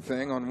slider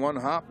thing on one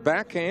hop.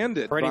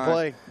 Backhanded Pretty by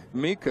play.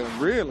 Mika.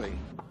 Really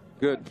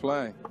good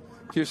play.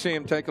 Did you see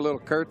him take a little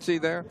curtsy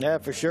there? Yeah,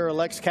 for sure.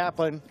 Lex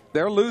Kaplan.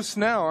 They're loose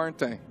now, aren't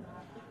they?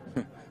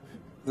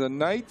 The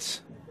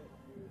Knights.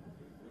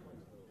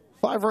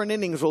 5-run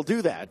innings will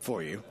do that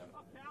for you.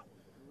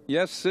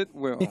 Yes, it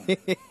will.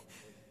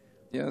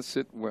 Yes,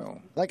 it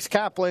will. Lex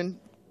Kaplan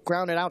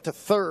grounded out to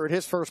third.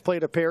 His first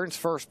plate appearance.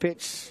 First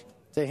pitch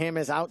to him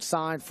is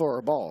outside for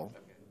a ball.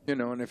 You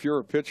know, and if you're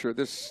a pitcher,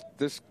 this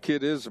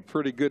kid is a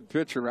pretty good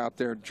pitcher out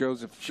there,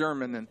 Joseph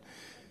Sherman. And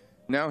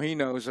now he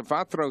knows if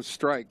I throw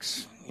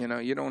strikes, you know,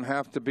 you don't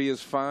have to be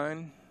as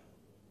fine.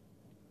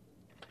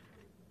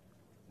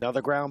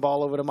 Another ground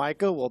ball over to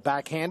Micah. Will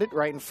backhand it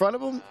right in front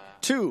of him.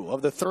 2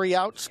 of the 3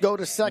 outs go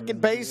to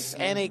second base,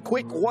 and a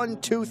quick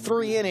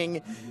 1-2-3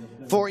 inning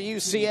for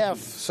UCF.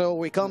 So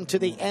we come to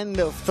the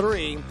end of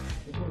 3,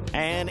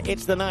 and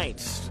it's the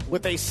Knights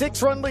with a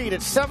 6-run lead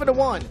at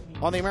 7-1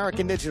 on the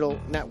American Digital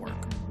Network.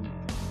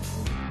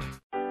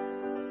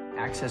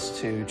 Access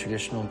to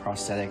traditional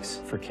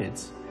prosthetics for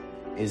kids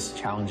is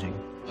challenging.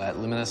 At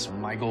Luminous,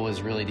 my goal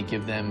is really to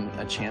give them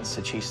a chance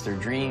to chase their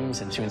dreams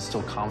and to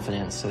instill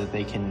confidence so that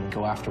they can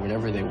go after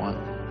whatever they want.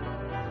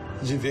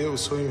 De ver o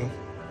sonho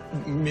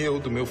meu,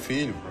 do meu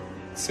filho,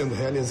 sendo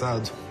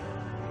realizado.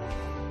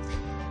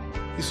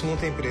 Isso não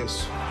tem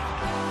preço.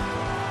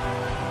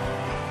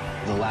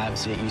 The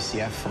labs at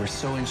UCF were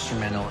so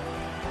instrumental.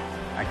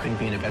 I couldn't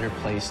be in a better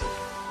place.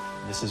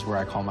 This is where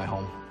I call my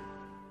home.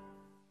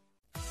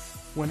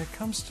 When it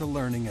comes to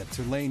learning at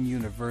Tulane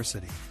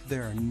University,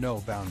 there are no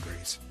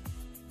boundaries.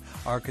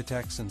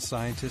 Architects and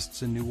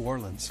scientists in New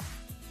Orleans,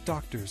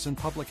 doctors and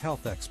public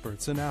health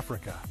experts in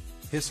Africa,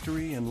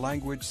 history and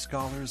language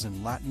scholars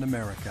in Latin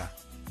America,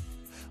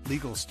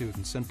 legal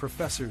students and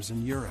professors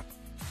in Europe,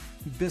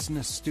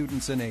 business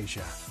students in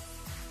Asia.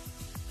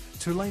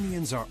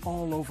 Tulanians are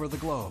all over the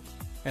globe,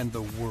 and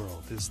the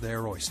world is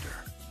their oyster.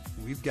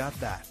 We've got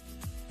that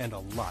and a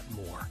lot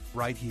more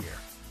right here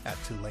at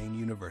Tulane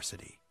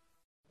University.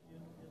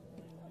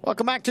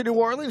 Welcome back to New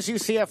Orleans.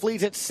 UCF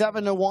leads at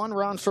 7-1.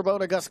 Ron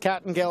Swoboda, Gus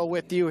Kattengell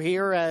with you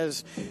here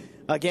as,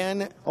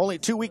 again, only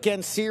 2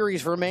 weekend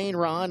series remain,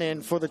 Ron.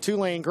 And for the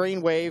Tulane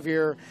Green Wave,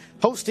 you're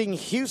hosting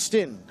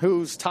Houston,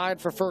 who's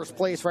tied for first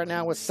place right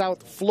now with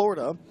South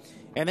Florida.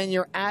 And then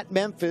you're at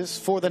Memphis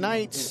for the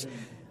Knights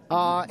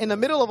in the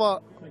middle of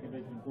a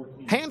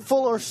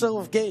handful or so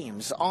of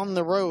games on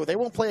the road. They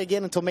won't play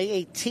again until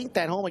May 18th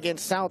at home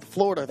against South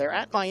Florida. They're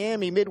at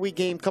Miami, midweek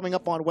game coming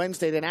up on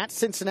Wednesday, then at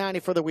Cincinnati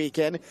for the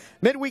weekend.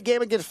 Midweek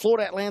game against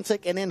Florida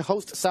Atlantic, and then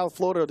host South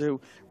Florida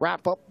to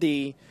wrap up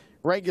the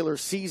regular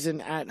season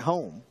at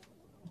home.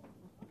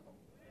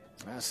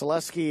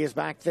 Selesky is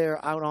back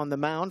there out on the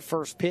mound.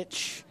 First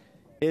pitch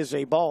is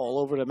a ball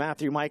over to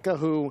Matthew Micah,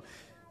 who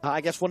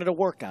I guess wanted a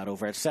workout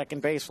over at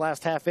second base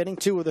last half inning.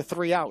 2 of the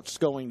 3 outs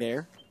going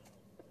there.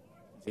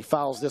 He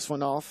fouls this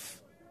one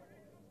off.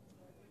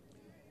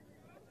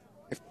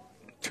 If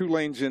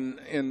Tulane's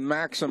in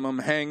maximum,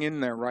 hang in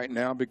there right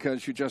now,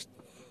 because you just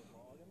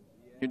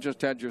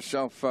had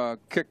yourself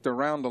kicked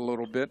around a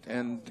little bit,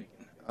 and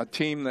a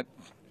team that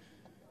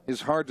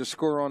is hard to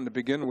score on to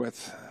begin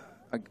with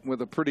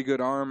a pretty good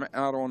arm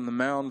out on the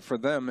mound for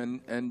them,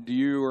 and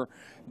you're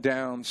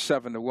down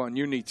 7-1.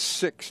 You need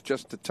 6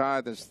 just to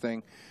tie this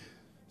thing.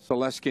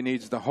 Selesky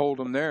needs to hold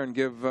them there and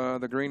give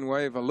the Green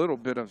Wave a little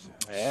bit of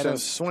and a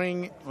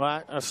swing,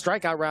 a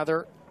strikeout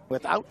rather,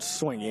 without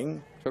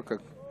swinging. Took a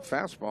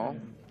fastball,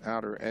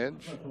 outer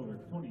edge.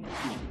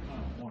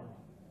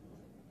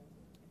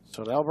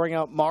 So they'll bring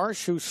out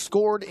Marsh, who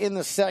scored in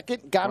the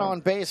second, got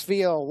on base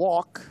via a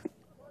walk.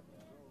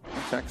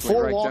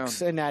 4 right walks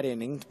down in that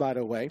inning, by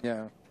the way.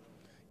 Yeah.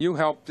 You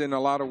helped in a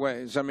lot of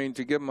ways. I mean,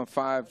 to give them a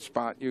 5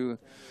 spot,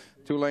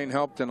 Tulane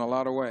helped in a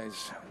lot of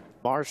ways.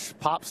 Marsh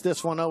pops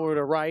this one over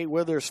to right.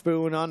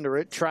 Witherspoon under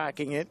it,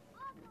 tracking it.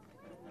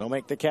 They'll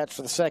make the catch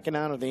for the second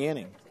out of the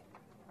inning.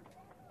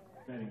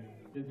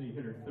 Disney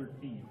hitter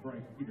 13,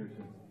 Bryce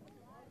Peterson.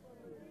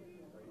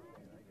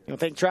 You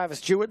think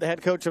Travis Jewett, the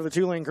head coach of the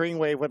Tulane Green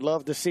Wave, would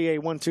love to see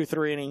a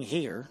 1-2-3 inning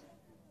here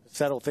to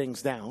settle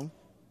things down?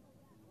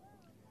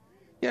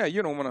 Yeah,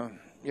 you don't want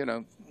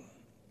to,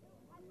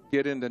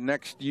 get into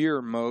next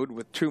year mode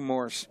with 2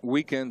 more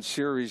weekend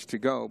series to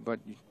go, but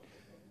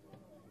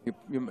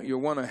you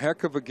won a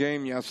heck of a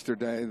game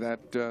yesterday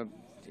that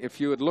if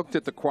you had looked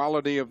at the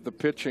quality of the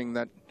pitching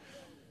that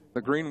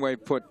the Green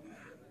Wave put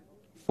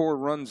 4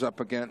 runs up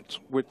against,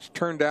 which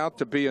turned out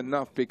to be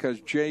enough because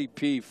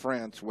J.P.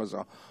 France was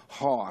a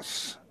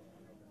hoss.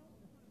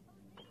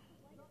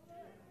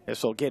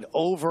 This will get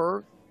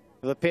over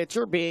the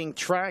pitcher, being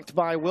tracked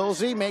by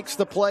Wilsey, makes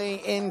the play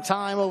in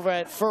time over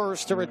at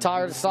first to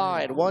retire the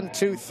side.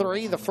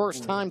 1-2-3, the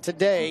first time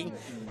today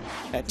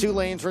that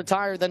Tulane's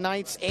retired the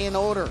Knights in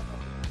order.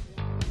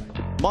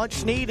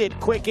 Much needed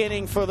quick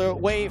inning for the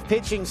Wave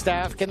pitching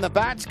staff. Can the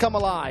bats come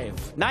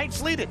alive?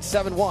 Knights lead it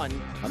 7-1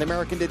 on the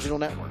American Digital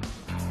Network.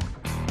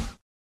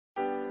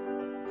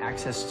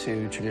 Access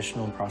to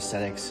traditional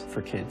prosthetics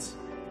for kids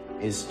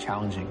is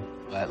challenging.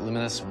 At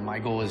Luminous, my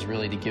goal is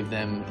really to give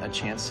them a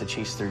chance to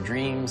chase their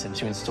dreams and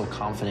to instill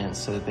confidence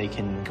so that they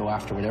can go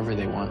after whatever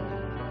they want.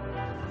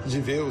 De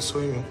ver o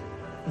sonho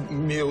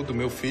meu, do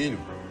meu filho,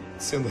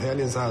 sendo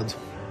realizado.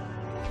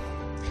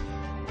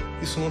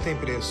 Isso não tem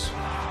preço.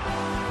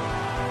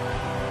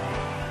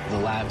 The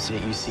labs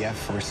at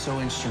UCF were so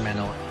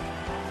instrumental.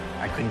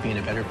 I couldn't be in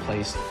a better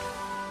place.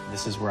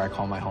 This is where I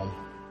call my home.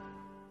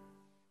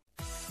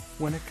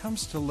 When it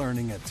comes to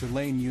learning at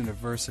Tulane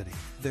University,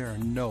 there are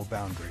no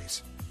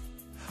boundaries.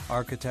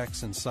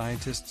 Architects and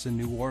scientists in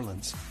New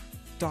Orleans,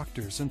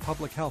 doctors and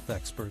public health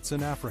experts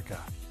in Africa,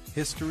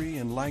 history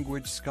and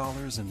language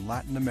scholars in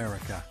Latin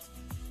America,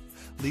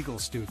 legal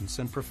students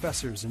and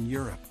professors in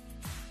Europe,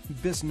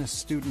 business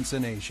students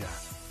in Asia.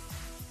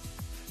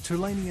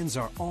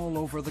 Tulanians are all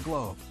over the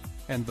globe,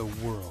 and the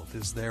world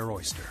is their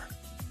oyster.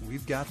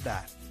 We've got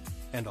that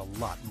and a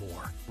lot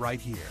more right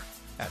here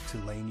at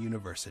Tulane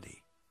University.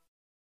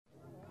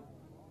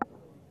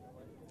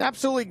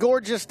 Absolutely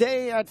gorgeous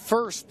day at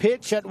first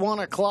pitch at 1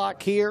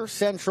 o'clock here,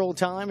 Central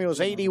Time. It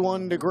was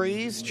 81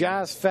 degrees.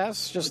 Jazz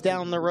Fest just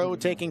down the road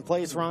taking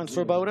place, Ron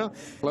Swoboda.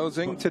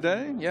 Closing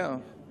today? Yeah.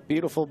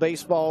 Beautiful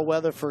baseball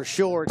weather for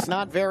sure. It's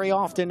not very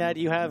often that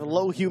you have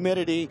low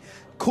humidity,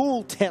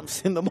 cool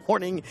temps in the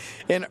morning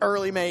in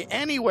early May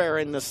anywhere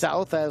in the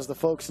South, as the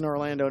folks in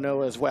Orlando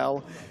know as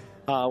well,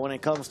 when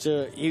it comes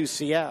to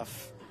UCF.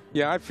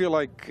 Yeah, I feel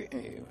like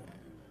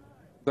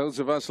those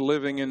of us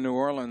living in New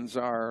Orleans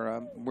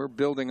we're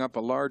building up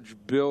a large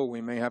bill we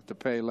may have to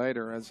pay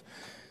later. As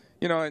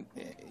you know,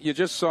 you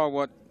just saw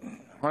what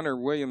Hunter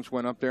Williams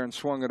went up there and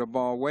swung at a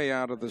ball way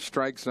out of the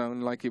strike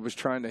zone like he was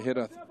trying to hit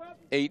a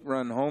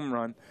 8-run home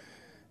run,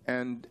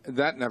 and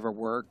that never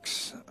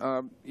works.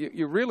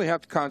 You really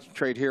have to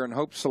concentrate here and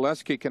hope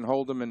Selesky can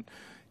hold him and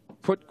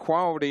put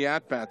quality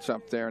at-bats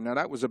up there. Now,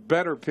 that was a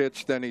better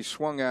pitch than he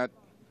swung at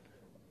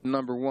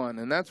number one,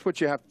 and that's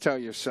what you have to tell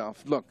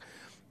yourself. Look,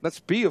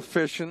 let's be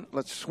efficient.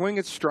 Let's swing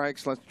at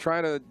strikes. Let's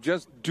try to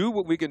just do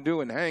what we can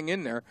do and hang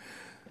in there,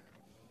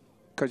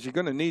 because you're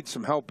going to need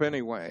some help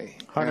anyway.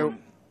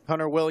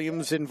 Hunter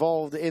Williams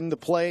involved in the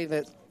play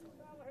that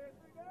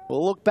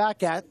we'll look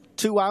back at.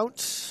 2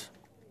 outs.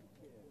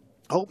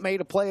 Hope made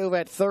a play over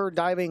at third,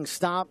 diving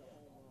stop.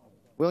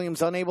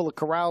 Williams unable to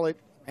corral it,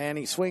 and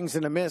he swings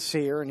and a miss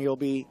here, and he'll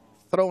be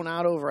thrown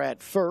out over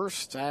at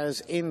first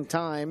as in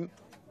time.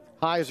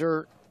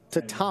 Heiser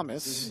to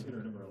Thomas.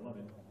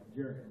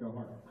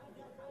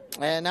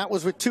 And that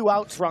was with 2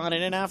 outs, Ron,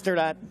 and then after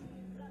that,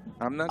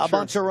 I'm not a sure.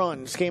 bunch of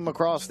runs came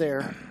across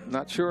there.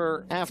 Not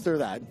sure. After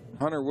that,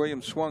 Hunter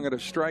Williams swung at a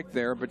strike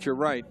there, but you're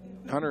right.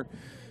 Hunter.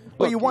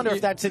 Well, you wonder if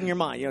that's in your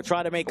mind.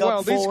 Try to make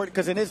up for it,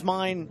 because in his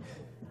mind,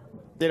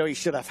 he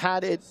should have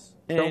had it.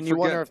 And you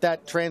wonder if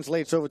that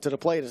translates over to the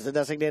plate as the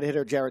designated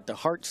hitter, Jarrett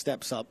DeHart,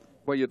 steps up.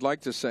 Well, you'd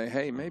like to say,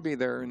 hey, maybe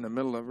they're in the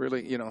middle of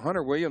really,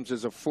 Hunter Williams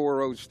is a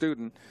 4.0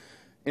 student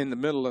in the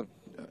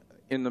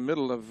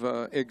middle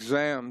of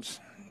exams.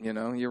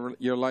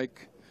 You're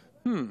like,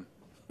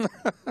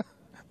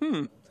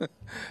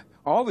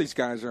 all these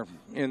guys are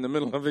in the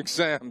middle of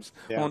exams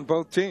on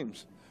both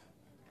teams.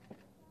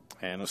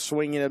 And a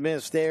swing and a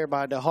miss there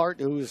by DeHart,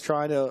 who's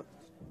trying to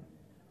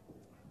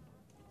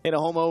hit a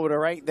home over to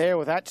right there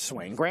with that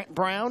swing. Grant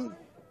Brown,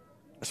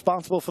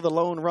 responsible for the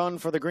lone run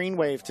for the Green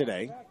Wave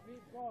today.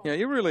 Yeah,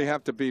 you really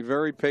have to be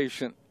very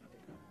patient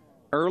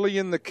early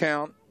in the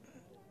count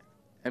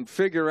and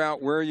figure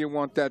out where you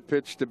want that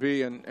pitch to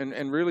be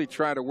and really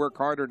try to work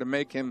harder to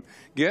make him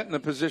get in a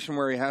position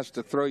where he has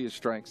to throw you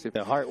strikes.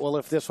 DeHart will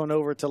lift this one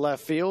over to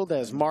left field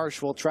as Marsh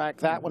will track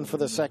that one for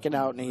the second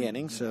out in the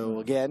inning. So,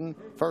 again,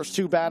 first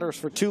 2 batters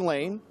for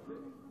Tulane.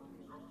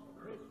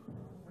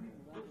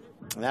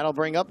 And that'll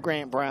bring up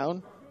Grant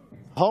Brown.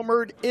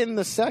 Homered in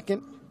the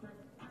second.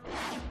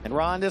 And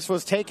Ron, this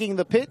was taking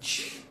the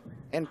pitch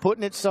and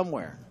putting it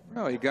somewhere.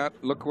 Well,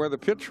 look where the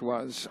pitch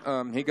was.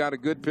 He got a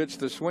good pitch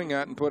to swing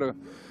at and put a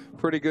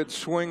pretty good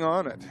swing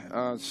on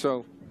it.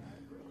 So,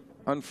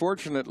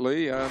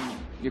 unfortunately,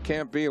 you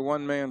can't be a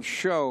one-man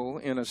show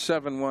in a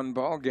 7-1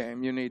 ball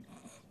game. You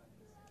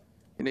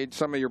need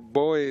some of your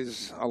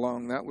boys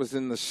along. That was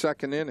in the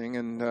second inning,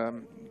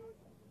 and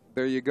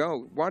there you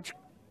go. Watch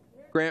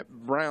Grant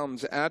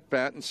Brown's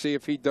at-bat and see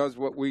if he does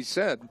what we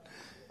said,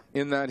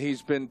 in that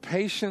he's been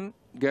patient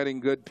getting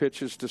good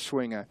pitches to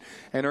swing at.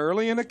 And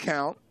early in a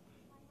count,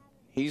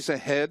 he's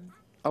ahead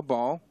a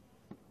ball.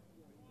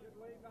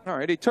 All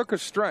right, he took a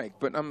strike,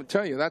 but I'm going to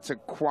tell you, that's a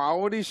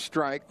quality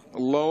strike,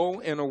 low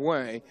and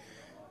away.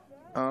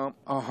 A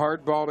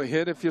hard ball to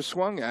hit if you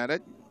swung at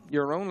it.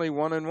 You're only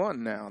 1-1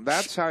 now.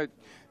 That's how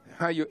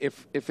you,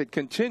 if it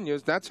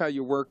continues, that's how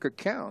you work a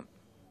count.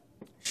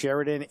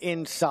 Sheridan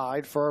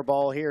inside for a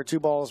ball here.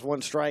 2 balls,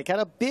 1 strike. Had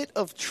a bit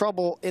of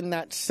trouble in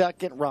that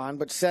second run,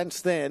 but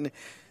since then,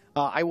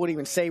 I wouldn't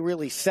even say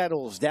really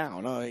settles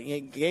down. He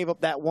gave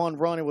up that 1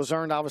 run. It was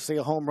earned, obviously,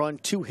 a home run,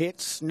 2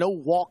 hits, no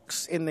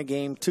walks in the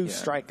game, 2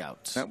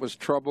 strikeouts. That was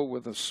trouble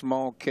with a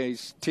small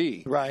case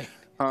T. Right.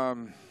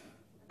 And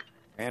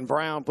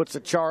Brown puts a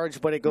charge,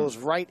 but it goes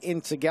right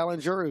into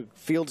Gellinger, who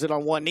fields it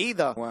on one knee.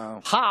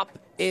 The hop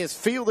is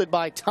fielded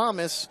by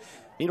Thomas.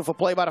 Beautiful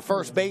play by the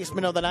first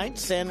baseman of the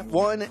Knights. And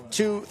 1,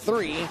 2,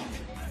 3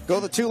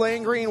 go the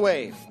Tulane Green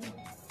Wave.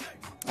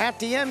 At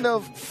the end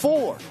of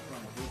 4.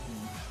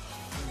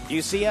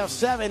 UCF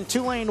 7,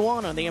 Tulane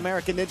 1 on the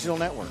American Digital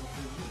Network.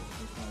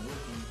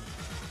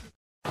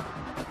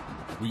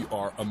 We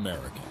are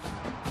American.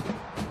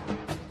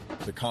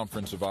 The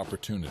conference of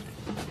opportunity.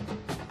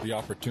 The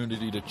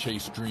opportunity to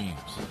chase dreams.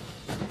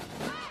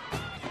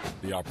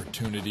 The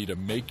opportunity to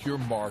make your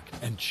mark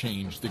and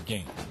change the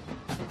game.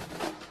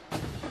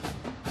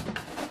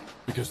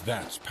 Because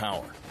that's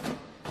power.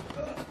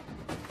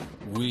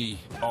 We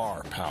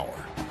are power.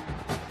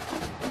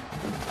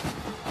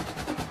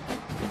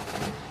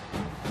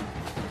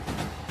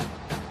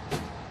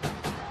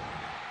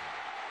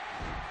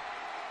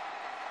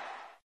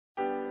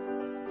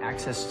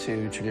 Access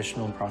to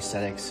traditional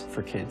prosthetics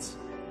for kids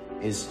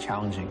is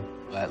challenging.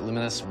 At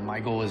Luminous, my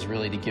goal is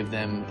really to give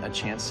them a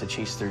chance to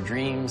chase their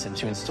dreams and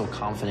to instill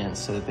confidence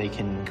so that they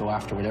can go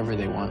after whatever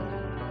they want.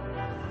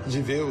 De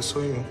ver o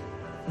sonho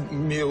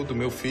do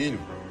meu filho,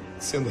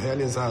 sendo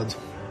realizado.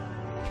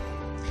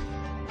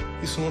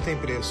 Isso não tem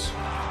preço.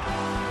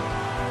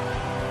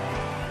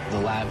 The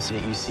labs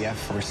at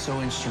UCF were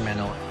so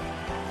instrumental.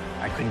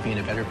 I couldn't be in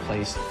a better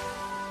place.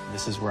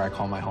 This is where I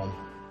call my home.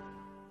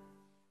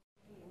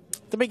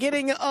 The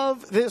beginning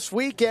of this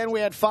weekend, we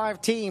had 5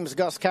 teams.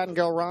 Gus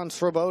Kattengell, Ron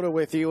Swoboda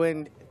with you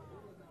in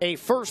a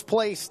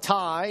first-place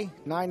tie,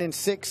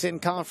 9-6 in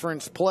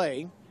conference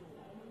play.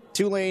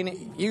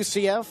 Tulane,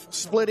 UCF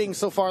splitting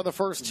so far the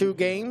first 2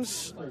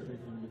 games.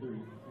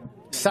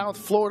 South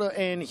Florida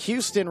and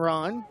Houston,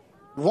 Ron,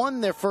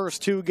 won their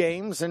first 2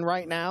 games, and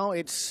right now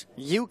it's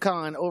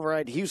UConn over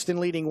at Houston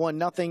leading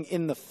 1-0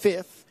 in the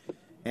 5th,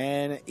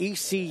 and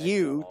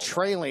ECU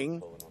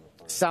trailing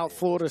South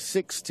Florida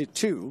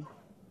 6-2.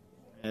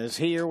 As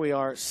here we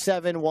are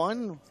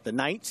 7-1, the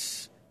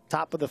Knights,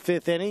 top of the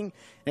 5th inning,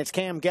 and it's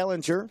Cam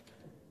Gellinger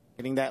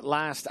getting that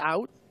last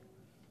out.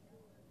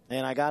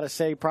 And I got to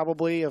say,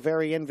 probably a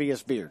very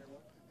envious beard.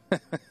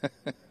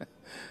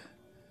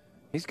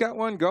 He's got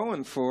one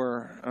going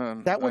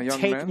for that would a young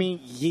take man. me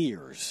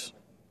years.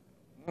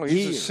 Well,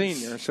 he's years. a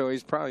senior, so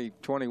he's probably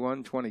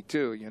 21,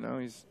 22, you know.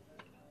 He's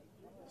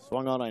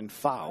swung on and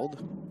fouled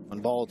on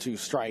ball 2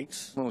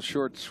 strikes. A little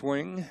short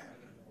swing.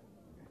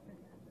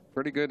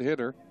 Pretty good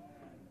hitter.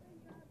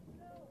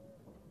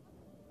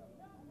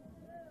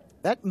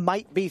 That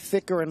might be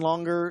thicker and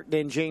longer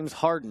than James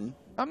Harden.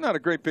 I'm not a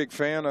great big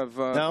fan of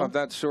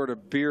that sort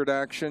of beard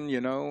action, you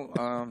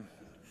know.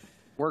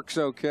 Works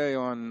okay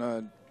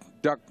on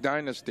Duck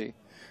Dynasty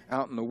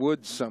out in the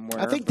woods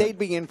somewhere. I think they'd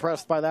be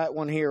impressed by that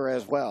one here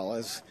as well,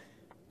 as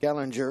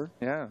Gellinger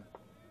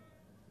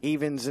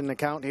evens in the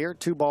count here.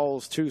 2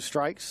 balls, 2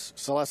 strikes.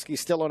 Selesky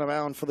still on a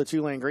mound for the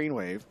Tulane Green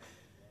Wave.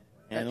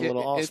 And a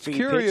little off-speed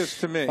pitch. It's curious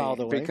to me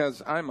fouled away.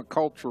 because I'm a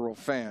cultural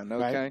fan,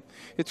 okay? Right.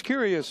 It's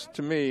curious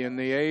to me in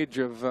the age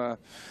of,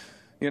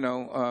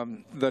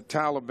 the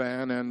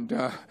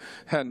Taliban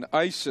and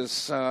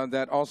ISIS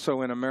that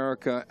also in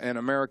America and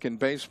American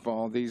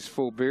baseball, these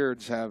full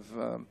beards have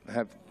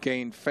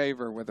gained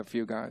favor with a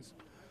few guys.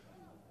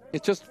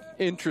 It's just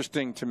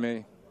interesting to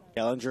me.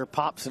 Gellinger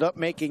pops it up,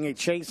 making a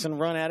chase and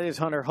run at it is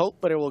Hunter Hope,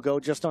 but it will go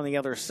just on the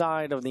other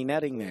side of the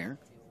netting there.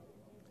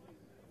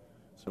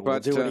 So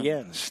we'll do it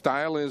again.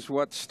 Style is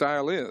what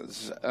style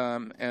is.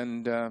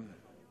 And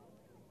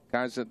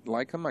guys that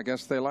like them, I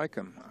guess they like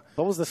them.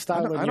 What was the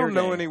style in your I don't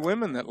know day? any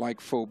women that like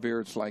full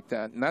beards like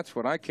that, and that's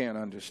what I can't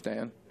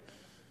understand.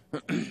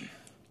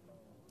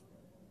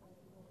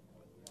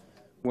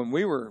 When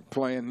we were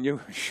playing,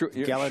 short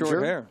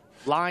hair.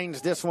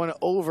 Lines this one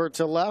over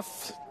to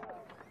left.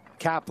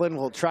 Kaplan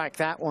will track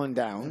that one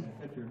down.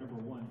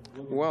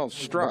 Well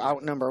struck.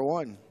 Out number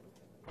 1.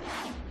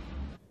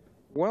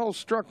 Well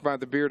struck by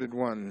the bearded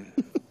one.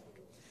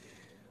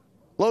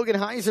 Logan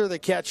Heiser, the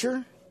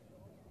catcher.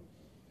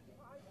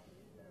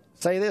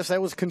 Say this,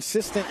 that was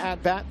consistent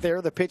at bat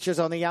there. The pitch is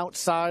on the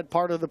outside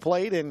part of the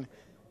plate, and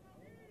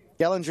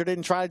Gellinger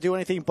didn't try to do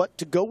anything but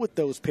to go with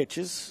those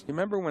pitches. You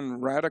remember when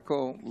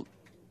radical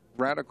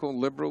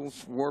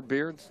liberals wore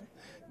beards?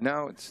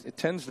 Now it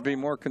tends to be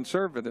more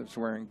conservatives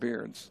wearing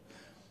beards.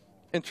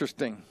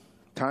 Interesting.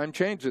 Time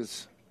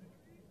changes.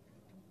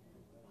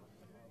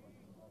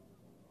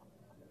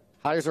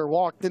 Heiser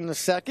walked in the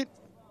 2nd,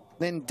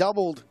 then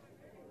RBI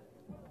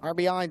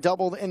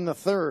doubled in the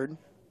 3rd.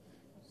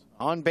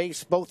 On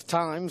base both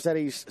times that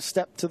he's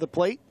stepped to the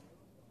plate.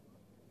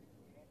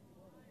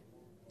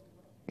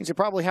 He's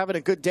probably having a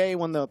good day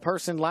when the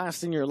person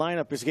last in your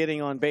lineup is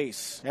getting on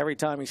base every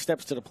time he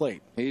steps to the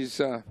plate.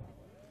 He's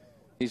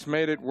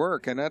made it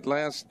work, and that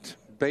last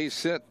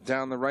base hit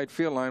down the right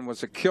field line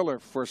was a killer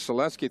for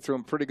Selesky. Threw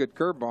him a pretty good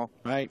curveball.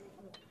 Right.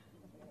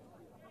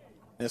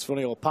 This one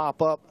he'll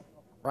pop up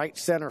right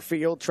center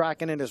field,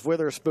 tracking it as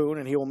Witherspoon,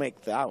 and he will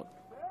make the out.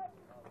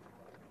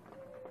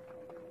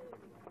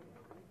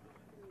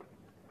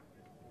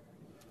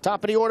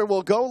 Top of the order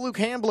will go Luke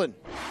Hamblin.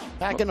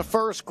 Back in the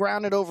 1st,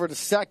 grounded over to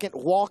 2nd,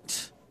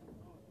 walked.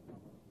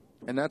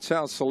 And that's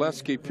how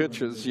Selesky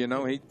pitches. You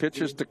know, he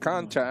pitches to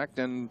contact,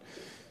 and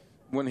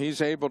when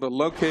he's able to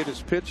locate his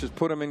pitches,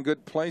 put them in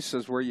good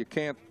places where you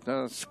can't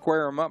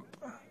square them up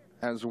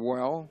as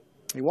well.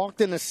 He walked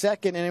in the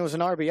 2nd, and it was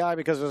an RBI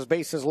because it was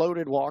bases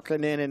loaded walk.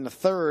 And then in the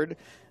 3rd,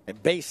 a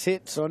base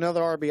hit, so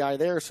another RBI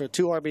there. So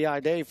 2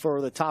 RBI day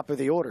for the top of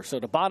the order. So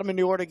the bottom of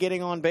the order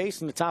getting on base,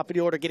 and the top of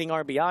the order getting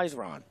RBIs,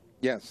 Ron.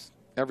 Yes,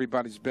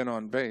 everybody's been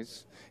on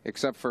base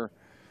except for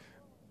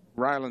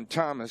Ryland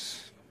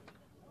Thomas.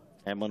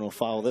 Hamlin will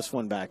foul this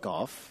one back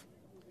off.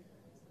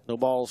 No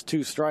balls,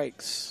 2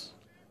 strikes.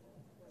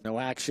 No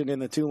action in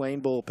the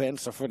Tulane bullpen,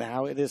 so for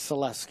now it is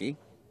Selesky.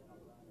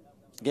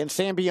 Again,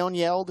 Sam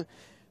Bion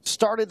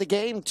started the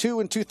game 2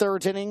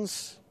 2/3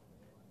 innings.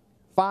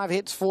 5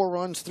 hits, 4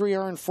 runs, 3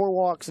 earned, 4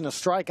 walks, and a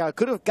strikeout.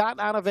 Could have gotten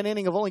out of an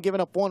inning of only giving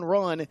up 1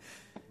 run,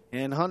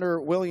 and Hunter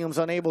Williams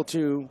unable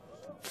to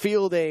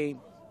field a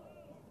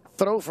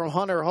throw from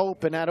Hunter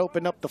Hope, and that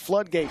opened up the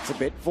floodgates a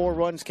bit. 4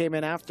 runs came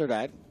in after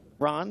that.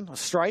 Ron, a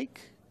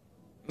strike?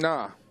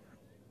 Nah,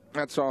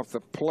 that's off the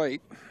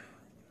plate.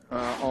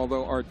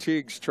 Although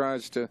Artigues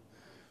tries to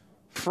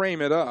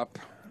frame it up.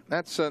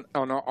 That's an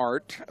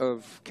art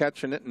of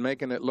catching it and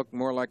making it look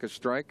more like a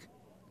strike.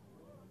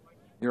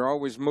 You're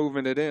always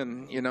moving it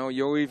in. You know,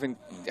 you'll even,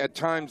 at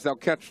times, they'll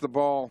catch the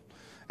ball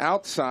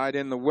outside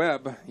in the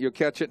web. You'll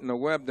catch it in the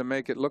web to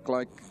make it look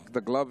like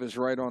the glove is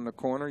right on the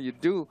corner. You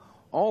do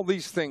all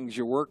these things.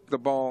 You work the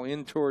ball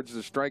in towards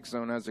the strike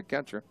zone as a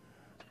catcher.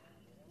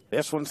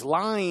 This one's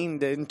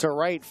lined into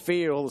right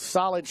field.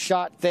 Solid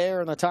shot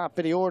there in the top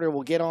of the order.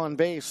 Will get on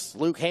base.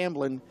 Luke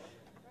Hamblin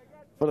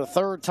for the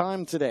third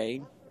time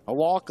today. A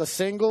walk, a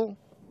single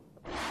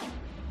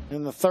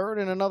in the third,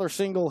 and another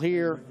single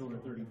here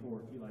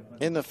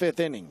in the fifth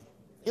inning.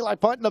 Eli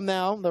Putnam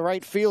now, the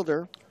right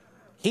fielder.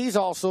 He's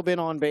also been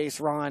on base,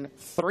 Ron,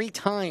 3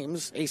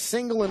 times. A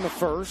single in the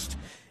first,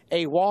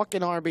 a walk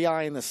and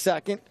RBI in the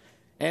second,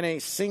 and a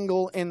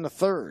single in the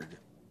third.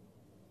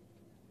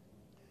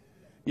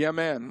 Yeah,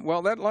 man.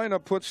 Well, that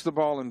lineup puts the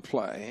ball in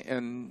play,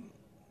 and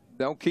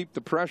they'll keep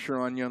the pressure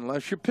on you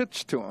unless you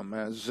pitch to them,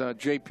 as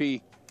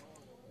J.P.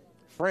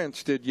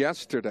 France did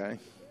yesterday.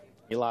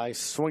 Eli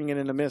swinging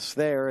and a miss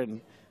there,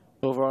 and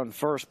over on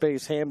first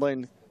base,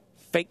 Hamblin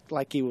faked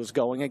like he was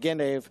going. Again,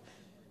 they've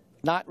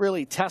not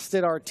really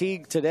tested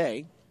Artigue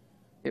today.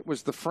 It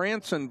was the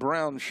France and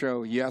Brown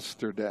show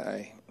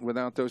yesterday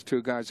without those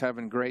two guys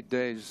having great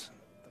days.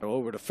 Throw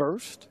over to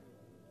first.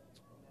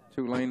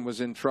 Tulane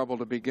was in trouble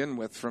to begin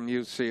with from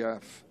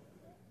UCF.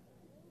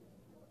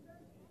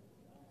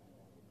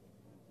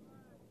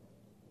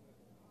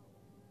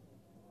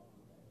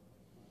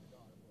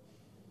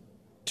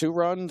 Two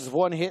runs,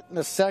 1 hit in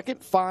the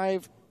second,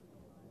 5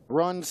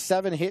 runs,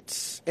 7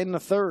 hits in the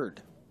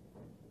third.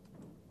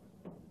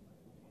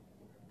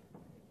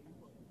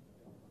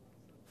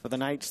 For the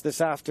Knights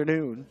this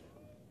afternoon.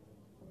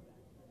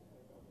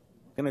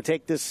 Going to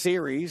take this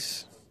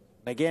series.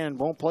 Again,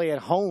 won't play at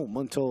home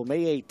until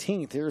May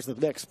 18th. Here's the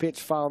next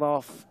pitch fouled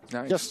off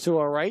just to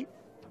our right.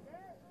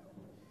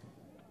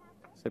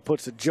 So it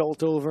puts a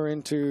jolt over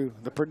into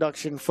the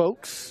production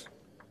folks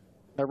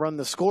that run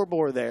the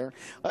scoreboard there.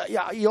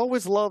 Yeah, you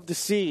always love to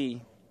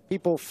see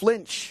people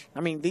flinch. I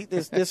mean,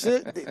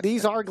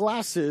 these are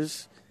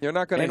glasses. You're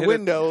not going to hit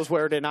windows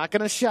where they're not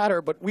going to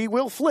shatter, but we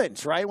will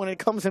flinch, right, when it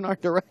comes in our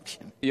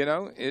direction. You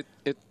know,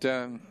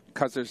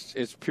 because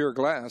it's pure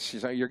glass.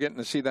 You're getting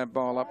to see that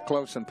ball up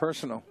close and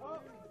personal.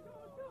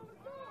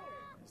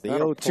 The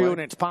 0-2,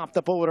 and it's popped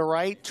up over to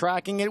right,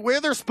 tracking it.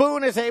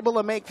 Witherspoon is able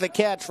to make the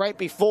catch right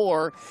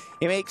before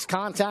he makes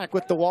contact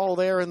with the wall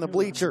there in the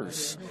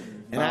bleachers.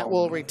 And that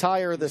will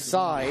retire the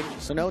side,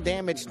 so no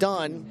damage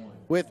done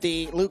with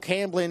the Luke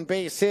Hamblin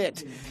base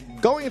hit.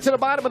 Going into the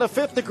bottom of the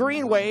fifth, the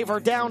Green Wave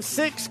are down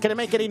 6. Can it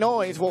make any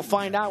noise? We'll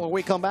find out when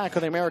we come back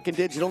on the American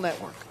Digital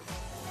Network.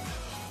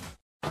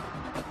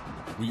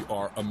 We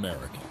are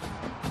American.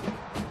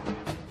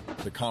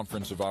 The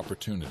conference of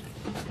opportunity.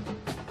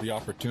 The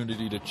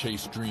opportunity to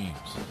chase dreams.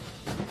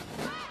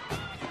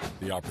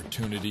 The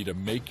opportunity to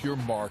make your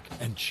mark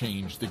and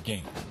change the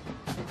game.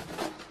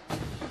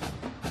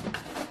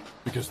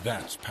 Because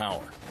that's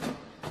power.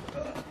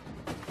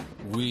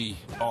 We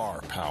are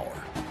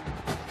power.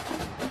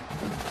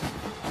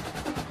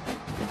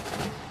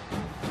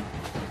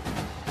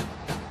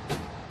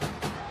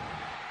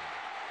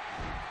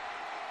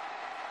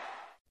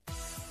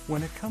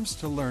 When it comes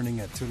to learning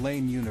at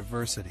Tulane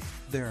University,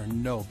 there are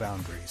no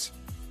boundaries.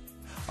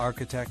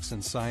 Architects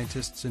and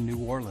scientists in New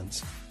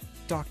Orleans,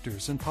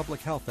 doctors and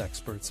public health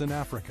experts in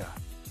Africa,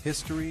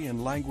 history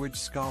and language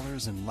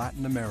scholars in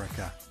Latin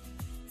America,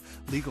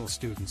 legal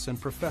students and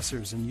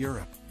professors in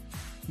Europe,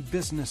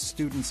 business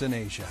students in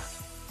Asia.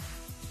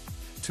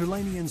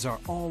 Tulanians are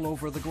all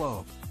over the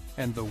globe,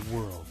 and the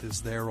world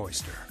is their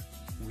oyster.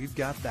 We've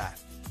got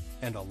that,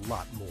 and a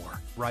lot more,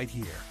 right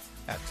here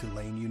at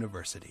Tulane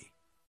University.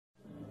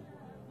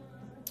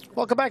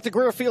 Welcome back to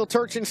Greer Field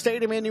Turchin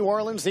Stadium in New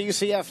Orleans. The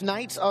UCF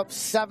Knights up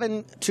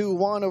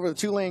 7-1 over the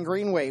Tulane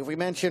Green Wave. We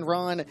mentioned,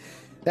 Ron,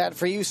 that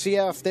for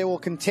UCF, they will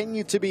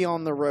continue to be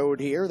on the road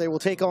here. They will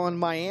take on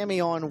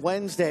Miami on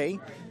Wednesday,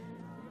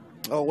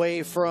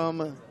 away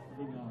from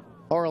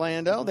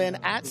Orlando. Then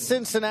at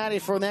Cincinnati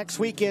for next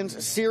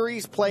weekend's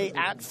series, play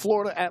at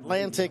Florida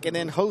Atlantic, and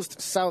then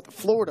host South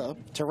Florida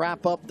to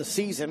wrap up the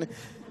season.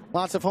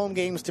 Lots of home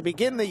games to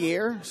begin the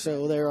year,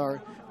 so they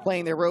are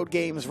playing their road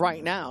games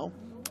right now.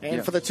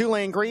 And for the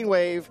Tulane Green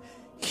Wave,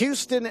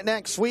 Houston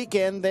next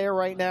weekend. There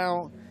right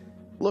now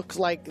looks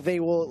like they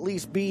will at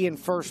least be in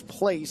first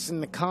place in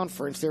the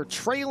conference. They're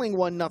trailing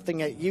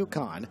 1-0 at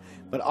UConn,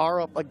 but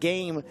are up a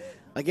game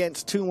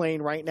against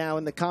Tulane right now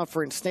in the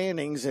conference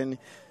standings. And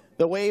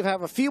the Wave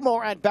have a few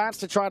more at-bats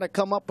to try to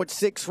come up with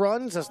 6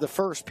 runs, as the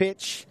first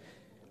pitch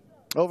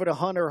over to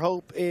Hunter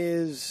Hope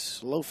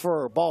is low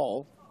for a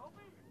ball.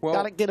 Well,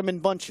 got to get them in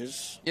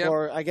bunches,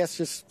 or I guess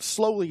just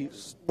slowly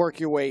work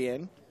your way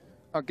in.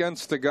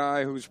 Against a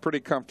guy who's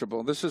pretty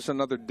comfortable. This is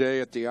another day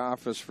at the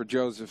office for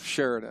Joseph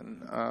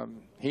Sheridan.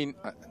 It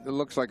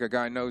looks like a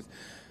guy knows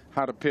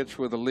how to pitch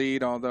with a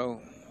lead,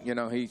 although, you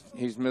know,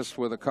 he's missed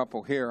with a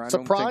couple here.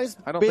 Surprised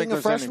being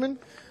a freshman?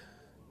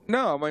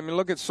 No, I mean,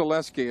 look at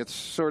Selesky. It's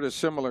sort of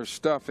similar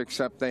stuff,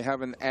 except they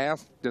haven't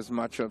asked as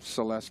much of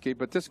Selesky,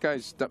 but this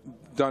guy's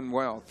done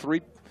well.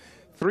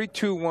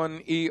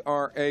 3.21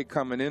 ERA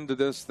coming into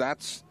this.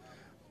 That's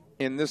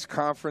in this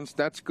conference,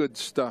 that's good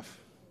stuff.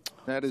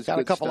 That is got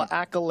good a couple stuff.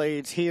 of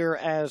accolades here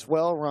as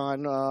well,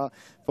 Ron,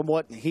 from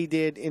what he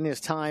did in his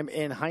time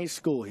in high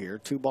school here.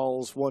 2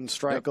 balls, 1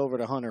 strike over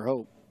to Hunter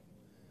Hope.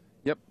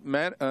 Yep,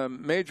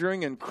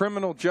 majoring in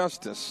criminal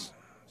justice.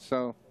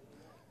 So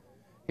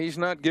he's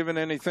not giving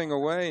anything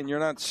away, and you're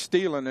not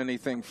stealing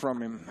anything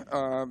from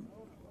him.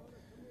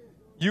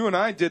 You and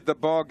I did the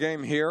ball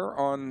game here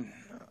on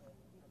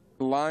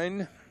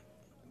line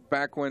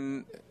back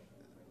when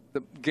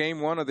the game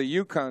 1 of the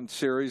UConn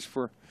series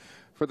for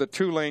the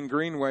Tulane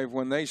Green Wave,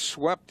 when they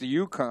swept the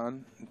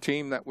UConn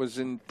team that was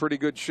in pretty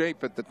good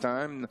shape at the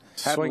time.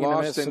 Hadn't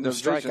lost in the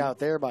division. strikeout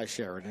there by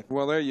Sheridan.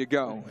 Well, there you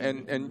go.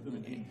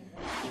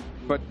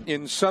 But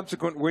in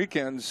subsequent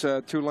weekends,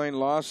 Tulane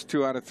lost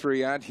 2 out of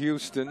 3 at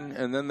Houston,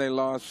 and then they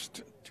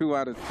lost 2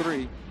 out of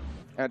 3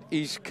 at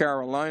East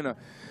Carolina.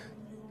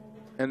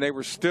 And they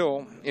were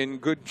still in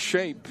good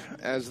shape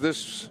as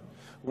this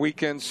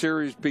weekend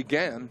series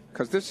began,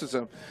 because this is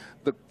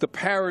the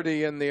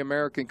parity in the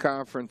American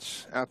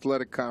Conference,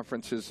 Athletic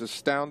Conference, is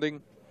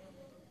astounding,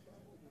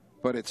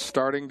 but it's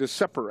starting to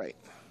separate.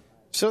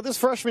 So this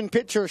freshman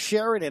pitcher,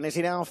 Sheridan, as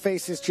he now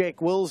faces Jake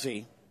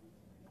Wilsey,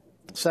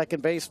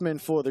 second baseman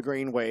for the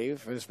Green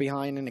Wave, is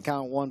behind in the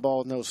count 1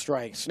 ball, no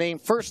strikes.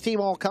 Named first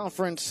team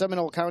All-Conference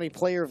Seminole County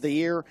Player of the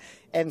Year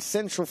and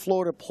Central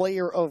Florida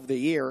Player of the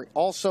Year.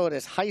 Also at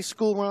his high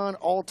school run,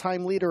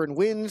 all-time leader in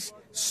wins,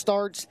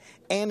 starts,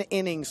 and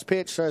innings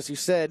pitched. So as you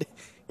said,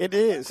 it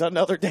is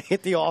another day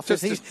at the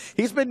office.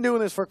 He's been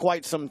doing this for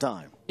quite some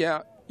time.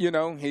 Yeah, you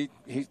know, he's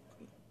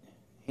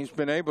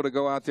been able to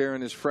go out there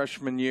in his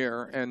freshman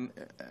year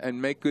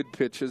and make good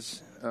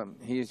pitches.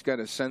 He's got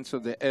a sense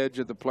of the edge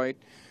of the plate.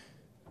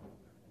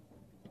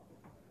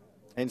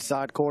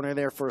 Inside corner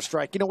there for a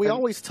strike. You know, we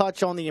always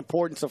touch on the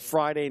importance of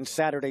Friday and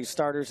Saturday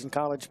starters in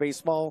college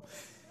baseball.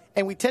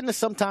 And we tend to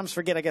sometimes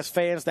forget, I guess,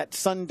 fans, that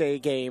Sunday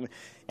game.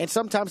 And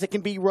sometimes it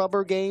can be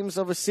rubber games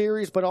of a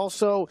series, but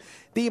also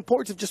the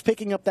importance of just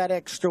picking up that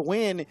extra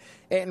win.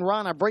 And,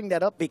 Ron, I bring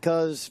that up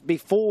because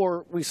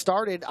before we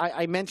started,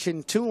 I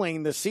mentioned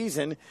Tulane this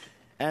season,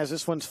 as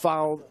this one's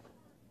fouled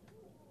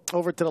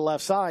over to the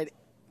left side.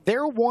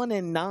 They're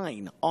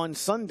 1-9 on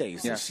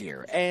Sundays this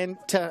year. And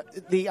to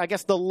I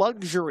guess the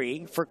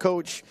luxury for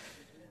Coach,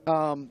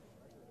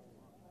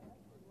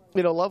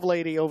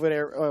 Lovelady over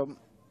there,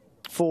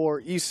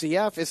 for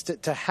UCF is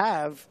to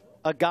have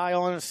a guy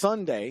on a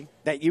Sunday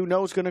that you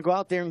know is going to go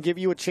out there and give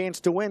you a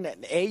chance to win.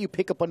 You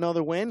pick up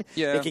another win.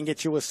 Yeah. It can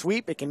get you a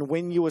sweep. It can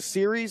win you a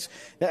series.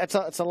 It's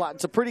a lot.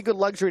 It's a pretty good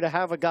luxury to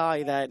have a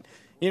guy that,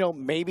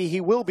 maybe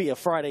he will be a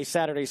Friday,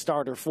 Saturday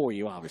starter for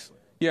you, obviously.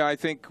 Yeah, I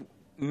think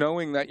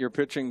knowing that your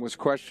pitching was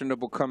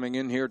questionable coming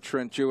in here,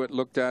 Trent Jewett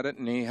looked at it,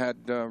 and he had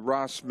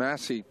Ross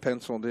Massey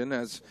penciled in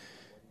as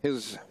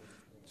his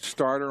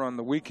starter on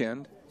the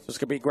weekend. So it's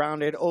going to be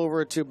grounded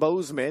over to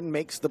Bozeman,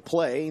 makes the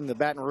play, and the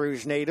Baton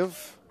Rouge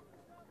native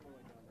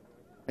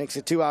makes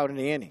it 2 out in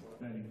the inning.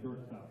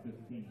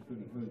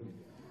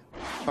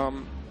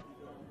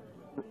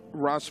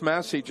 Ross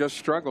Massey just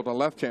struggled, a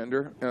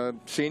left-hander,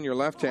 senior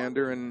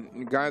left-hander,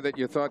 and a guy that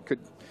you thought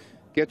could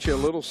get you a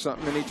little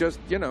something, and he just,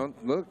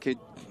 look, he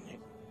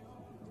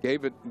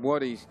gave it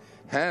what he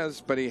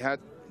has, but he had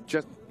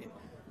just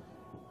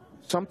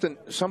something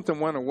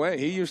went away.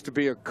 He used to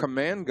be a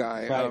command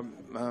guy,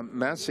 right.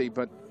 Massey,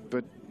 but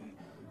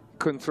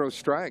couldn't throw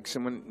strikes.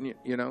 And when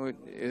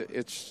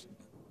it's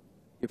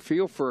you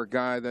feel for a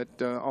guy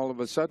that all of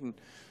a sudden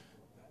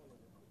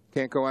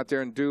can't go out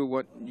there and do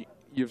what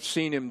you've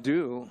seen him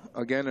do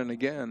again and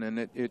again, and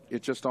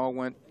it just all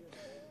went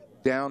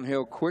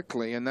downhill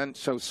quickly. And then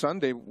so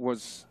Sunday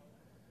was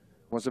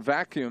a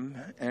vacuum,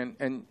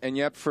 and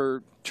yet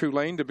for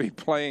Tulane to be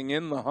playing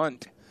in the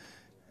hunt,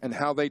 and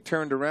how they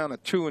turned around a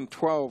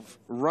 2-12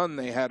 run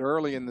they had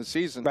early in the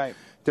season, right,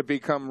 to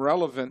become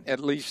relevant at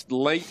least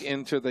late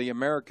into the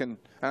American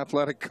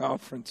Athletic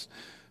Conference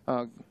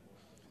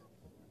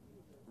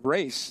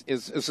race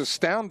is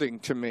astounding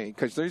to me,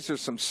 because these are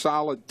some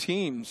solid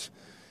teams,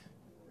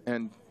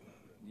 and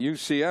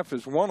UCF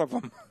is one of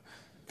them.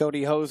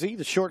 Cody Hosey,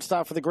 the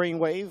shortstop for the Green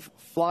Wave,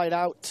 flied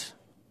out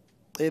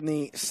in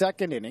the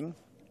second inning.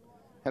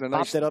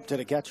 Popped it up to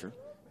the catcher.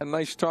 A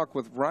nice talk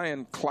with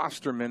Ryan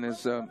Klosterman,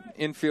 his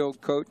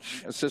infield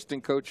coach,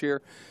 assistant coach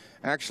here,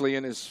 actually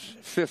in his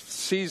 5th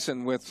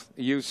season with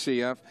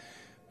UCF.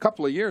 A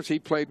couple of years he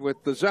played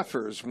with the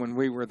Zephyrs when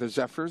we were the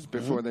Zephyrs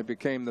before they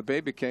became the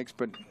Baby Cakes.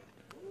 But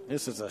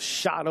this is a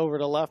shot over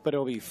the left, but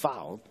it'll be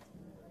fouled.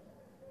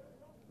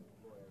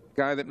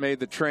 Guy that made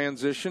the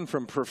transition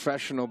from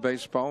professional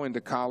baseball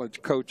into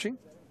college coaching.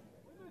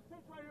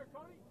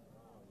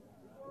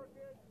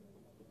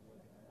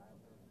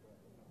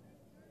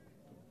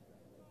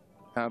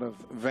 Out of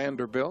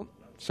Vanderbilt,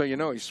 so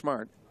he's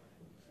smart.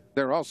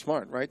 They're all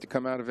smart, right, to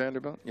come out of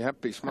Vanderbilt? You have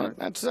to be smart.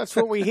 That's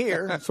what we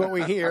hear. That's what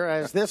we hear,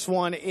 as this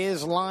one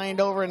is lined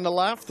over in the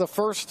left. The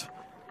first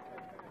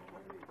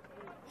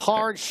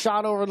hard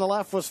shot over in the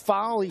left was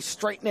foul. He's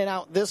straightening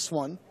out this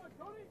one.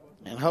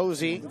 And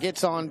Hosey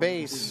gets on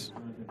base.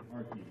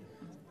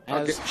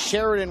 As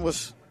Sheridan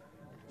was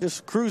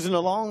just cruising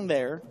along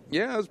there.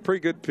 Yeah, it was a pretty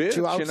good pitch.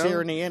 2 outs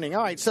here in the inning.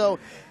 All right, so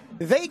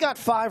they got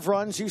 5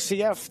 runs,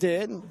 UCF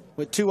did,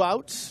 with 2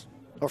 outs,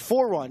 or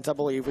 4 runs, I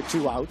believe, with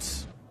 2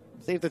 outs.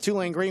 See if the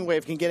Tulane Green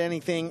Wave can get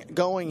anything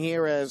going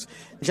here as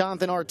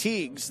Jonathan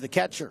Artigues, the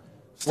catcher,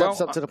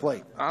 steps up to the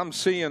plate. I'm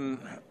seeing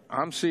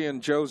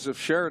Joseph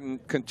Sheridan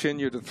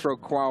continue to throw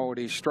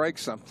quality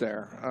strikes up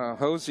there.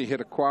 Hosey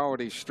hit a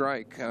quality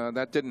strike.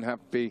 That didn't have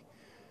to be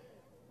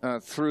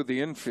through the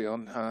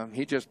infield.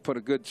 He just put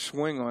a good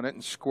swing on it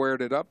and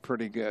squared it up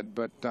pretty good.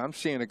 But I'm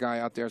seeing a guy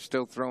out there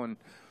still throwing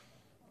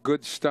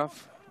good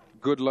stuff,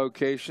 good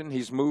location.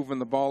 He's moving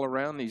the ball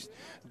around. He's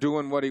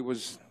doing what he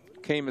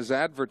came as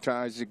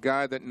advertised, a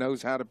guy that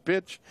knows how to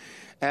pitch,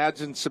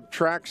 adds and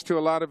subtracts to a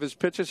lot of his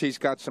pitches. He's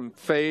got some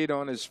fade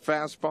on his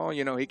fastball.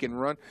 You know, he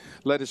can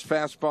let his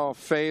fastball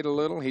fade a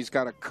little. He's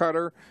got a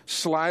cutter,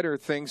 slider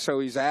thing, so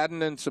he's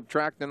adding and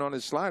subtracting on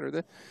his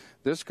slider.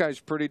 This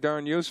guy's pretty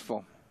darn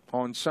useful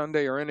on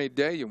Sunday or any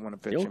day you want to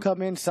pitch him. He'll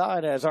come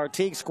inside as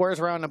Artigues squares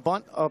around a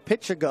bunt, a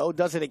pitch ago,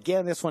 does it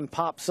again. This one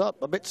pops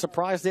up. A bit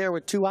surprised there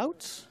with 2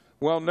 outs?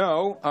 Well,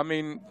 no. I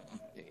mean,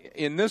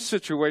 in this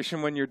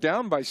situation, when you're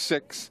down by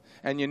 6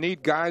 and you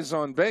need guys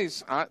on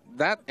base,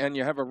 and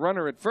you have a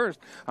runner at first,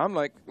 I'm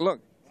like, look,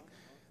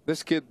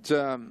 this kid's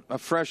a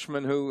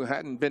freshman who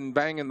hadn't been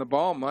banging the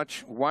ball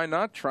much. Why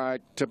not try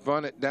to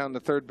bunt it down the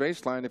third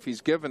baseline if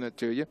he's giving it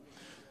to you?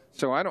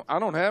 So I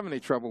don't have any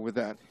trouble with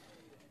that.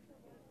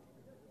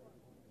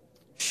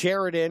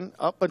 Sheridan,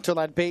 up until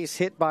that base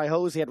hit by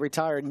Hosey, had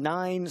retired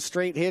 9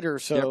 straight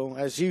hitters. So,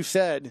 As you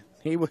said,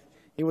 he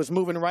was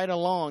moving right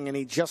along, and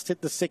he just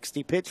hit the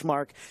 60 pitch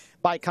mark.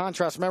 By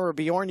contrast, remember,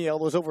 Bjorniel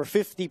was over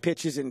 50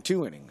 pitches in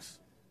 2 innings.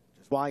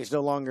 Which is why he's no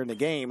longer in the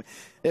game.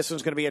 This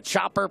one's going to be a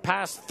chopper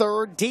past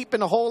third, deep in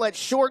the hole at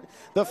short.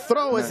 The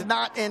throw is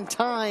not in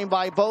time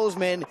by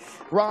Bozeman.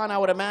 Ron, I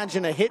would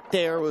imagine a hit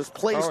there was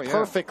placed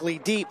perfectly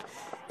deep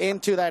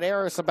into that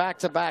area. So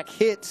back-to-back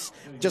hits,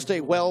 just a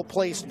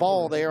well-placed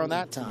ball there on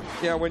that time.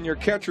 Yeah, when your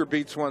catcher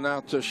beats one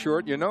out to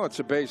short, you know it's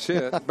a base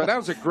hit. But that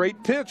was a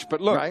great pitch. But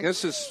look,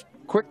 This is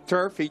quick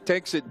turf. He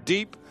takes it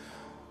deep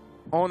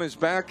on his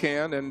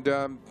backhand, and,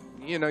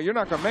 you're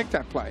not going to make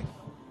that play.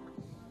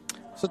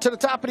 So to the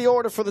top of the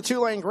order for the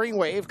Tulane Green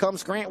Wave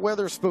comes Grant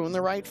Witherspoon,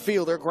 the right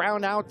fielder.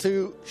 Ground out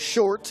to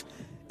short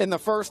in the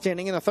first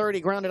inning. In the third,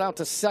 he grounded out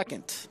to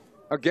second.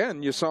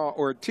 Again, you saw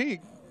Ortiz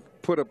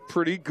put a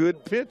pretty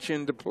good pitch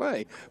into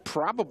play.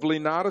 Probably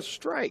not a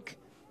strike.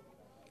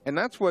 And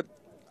that's what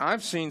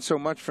I've seen so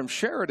much from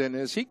Sheridan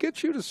is he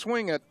gets you to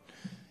swing at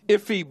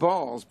iffy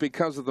balls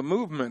because of the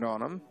movement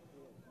on them.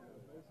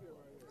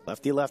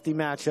 Lefty-lefty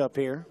matchup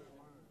here.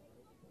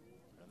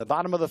 The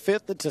bottom of the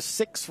 5th, it's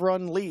a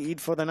 6-run lead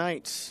for the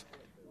Knights.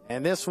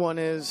 And this one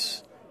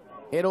is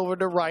hit over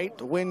to right.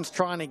 The wind's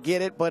trying to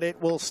get it, but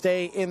it will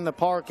stay in the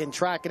park, and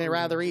tracking it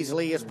rather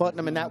easily is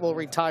Putnam, and that will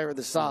retire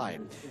the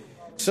side.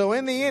 So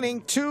in the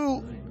inning,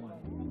 2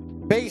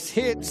 base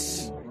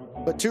hits,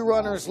 but 2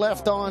 runners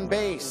left on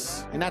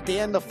base. And at the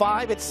end of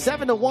 5, it's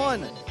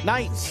 7-1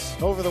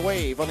 Knights over the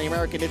Wave on the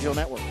American Digital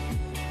Network.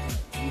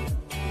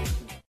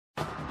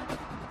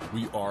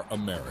 We are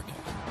American.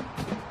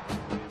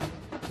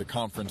 The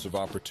conference of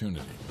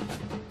opportunity.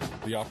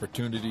 The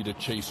opportunity to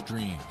chase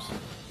dreams.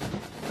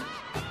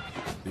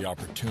 The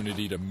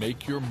opportunity to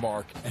make your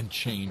mark and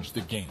change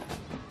the game.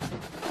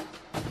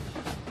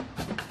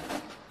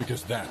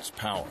 Because that's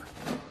power.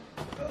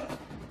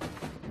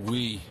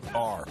 We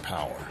are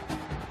power.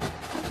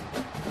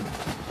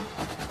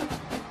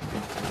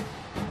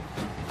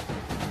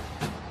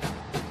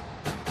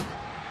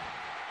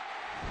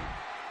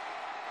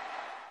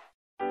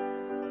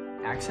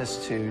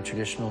 Access to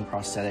traditional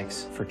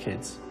prosthetics for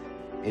kids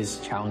is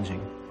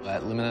challenging.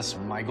 At Luminous,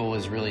 my goal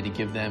is really to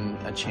give them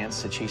a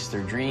chance to chase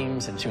their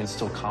dreams and to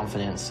instill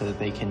confidence so that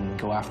they can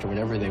go after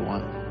whatever they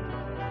want.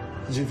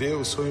 De ver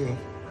o sonho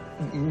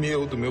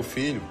meu, do meu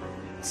filho,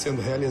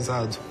 sendo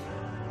realizado.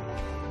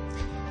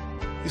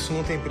 Isso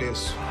não tem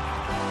preço.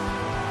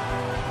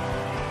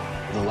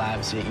 The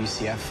labs at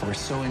UCF were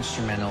so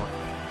instrumental.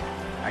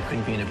 I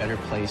couldn't be in a better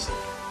place.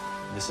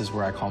 This is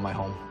where I call my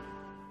home.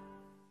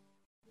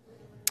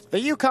 The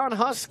Yukon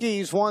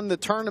Huskies won the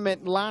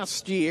tournament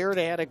last year.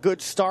 They had a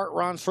good start.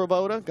 Ron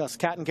Swoboda, Gus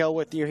Kattengell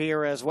with you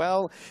here as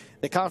well.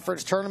 The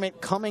conference tournament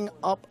coming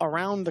up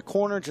around the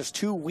corner. Just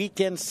 2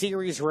 weekend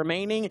series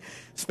remaining.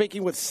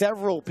 Speaking with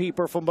several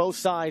people from both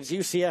sides,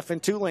 UCF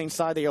and Tulane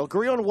side, they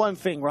agree on one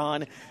thing,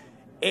 Ron.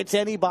 It's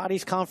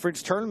anybody's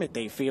conference tournament,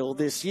 they feel,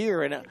 this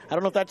year. And I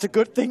don't know if that's a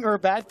good thing or a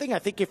bad thing. I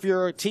think if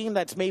you're a team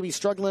that's maybe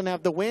struggling to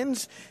have the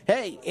wins,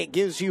 hey, it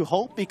gives you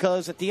hope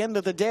because at the end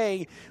of the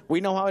day,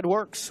 we know how it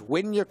works.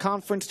 Win your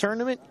conference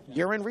tournament,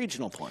 you're in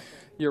regional play.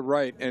 You're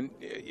right. And,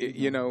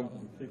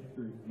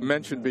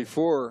 mentioned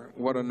before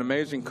what an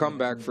amazing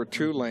comeback for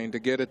Tulane to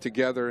get it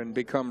together and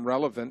become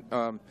relevant.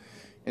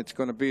 It's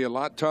going to be a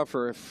lot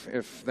tougher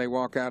if they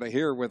walk out of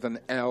here with an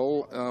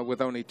L with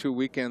only 2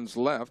 weekends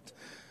left.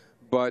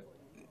 But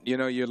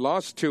you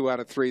lost 2 out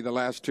of 3 the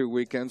last 2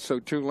 weekends.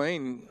 So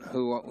Tulane,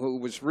 who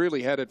was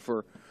really headed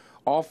for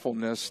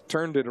awfulness,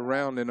 turned it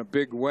around in a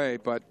big way.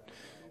 But,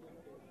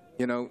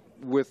 you know,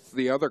 with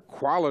the other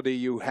quality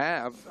you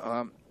have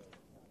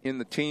in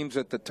the teams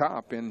at the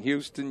top, in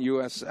Houston,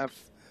 USF,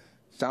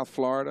 South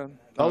Florida.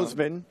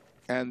 Bozeman.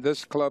 And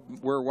this club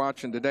we're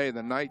watching today,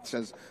 the Knights,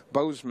 as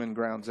Bozeman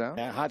grounds out.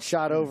 A hot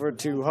shot over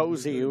to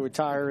Hosey, who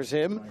retires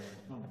him.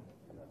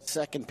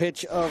 Second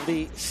pitch of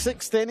the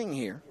 6th inning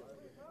here.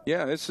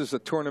 Yeah, this is a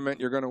tournament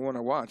you're going to want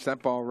to watch.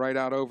 That ball right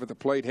out over the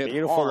plate hit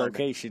Beautiful hard.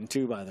 location,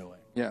 too, by the way.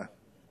 Yeah.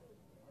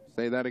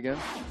 Say that again?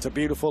 It's a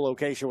beautiful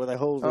location where they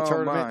hold the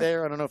tournament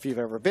there. I don't know if you've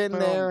ever been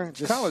there.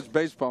 College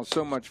baseball is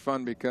so much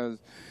fun because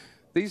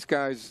these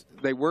guys,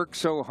 they work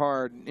so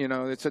hard. You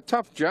know, it's a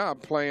tough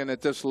job playing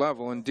at this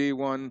level in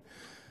D1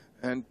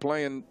 and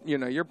playing, you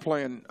know, you're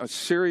playing a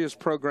serious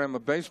program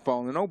of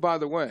baseball. And, oh, by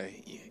the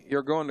way,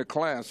 you're going to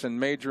class and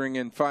majoring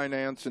in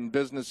finance and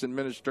business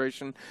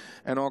administration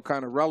and all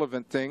kind of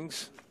relevant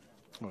things.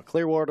 Well,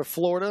 Clearwater,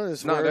 Florida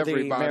is not where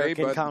everybody, the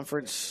American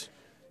Conference.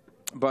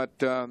 But,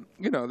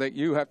 you know, that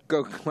you have to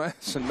go to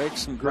class and make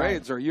some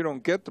grades or you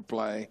don't get to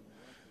play.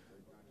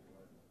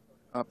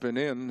 Up and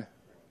in.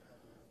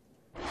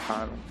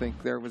 I don't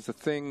think there was a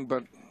thing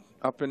but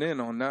up and in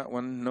on that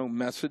one. No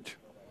message.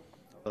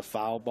 The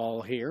foul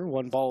ball here.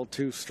 1 ball,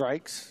 2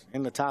 strikes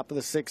in the top of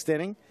the 6th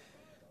inning.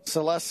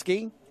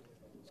 Selesky.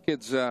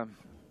 Kid's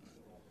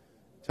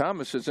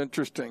Thomas is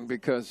interesting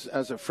because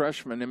as a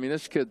freshman, I mean,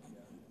 this kid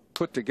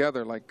put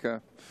together like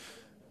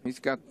he's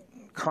got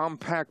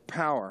compact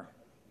power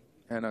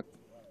and a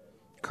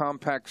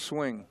compact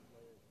swing.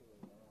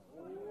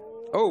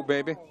 Oh,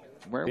 baby.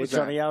 Where was Pitch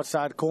that? on the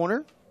outside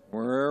corner.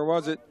 Where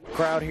was it?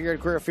 Crowd here at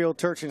Greerfield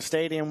Turchin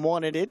Stadium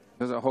wanted it.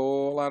 There's a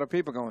whole lot of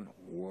people going,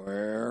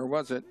 where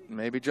was it?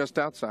 Maybe just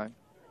outside.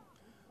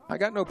 I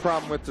got no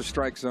problem with the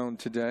strike zone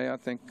today. I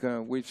think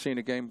we've seen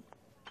a game.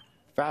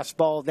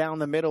 Fastball down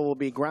the middle will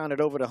be grounded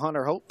over to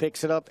Hunter Hope.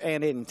 Picks it up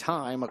and in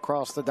time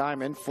across the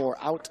diamond for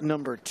out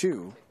number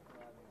 2.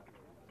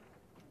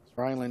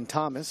 Ryland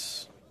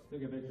Thomas.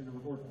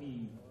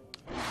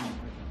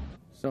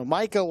 So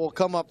Micah will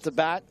come up to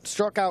bat.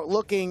 Struck out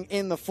looking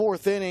in the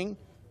 4th inning.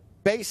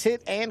 Base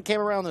hit and came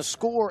around the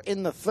score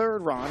in the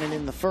 3rd, Ron, and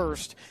in the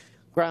 1st.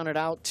 Grounded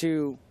out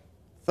to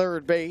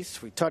 3rd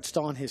base. We touched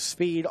on his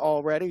speed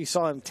already. We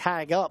saw him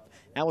tag up.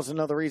 That was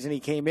another reason he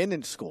came in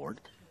and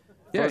scored.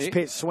 Yeah, First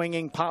pitch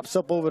swinging, pops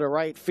up over to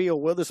right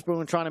field.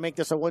 Witherspoon trying to make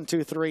this a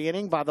 1-2-3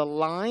 inning by the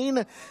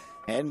line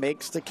and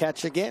makes the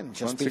catch again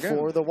just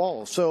before the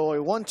wall. So a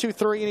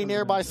 1-2-3 inning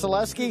there by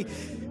Selesky.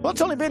 Well,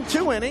 it's only been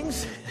 2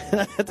 innings.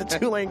 The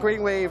Tulane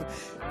Green Wave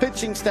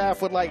pitching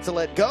staff would like to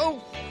let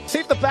go. See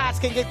if the bats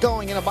can get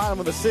going in the bottom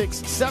of the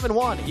 6th.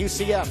 7-1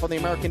 UCF on the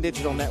American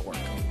Digital Network.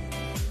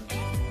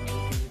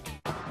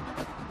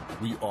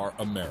 We are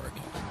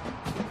American.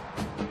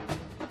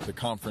 The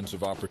conference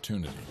of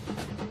opportunity.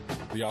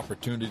 The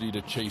opportunity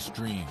to chase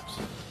dreams.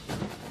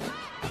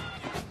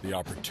 The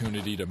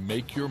opportunity to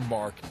make your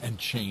mark and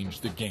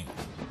change the game.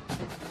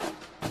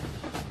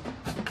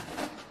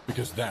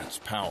 Because that's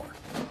power.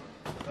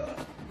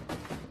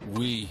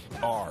 We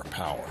are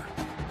power.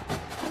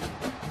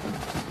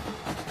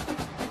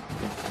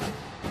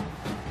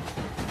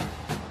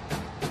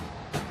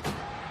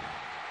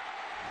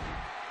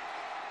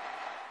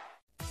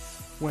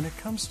 When it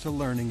comes to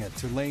learning at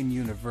Tulane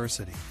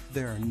University,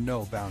 there are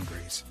no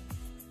boundaries.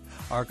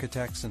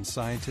 Architects and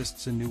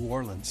scientists in New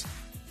Orleans,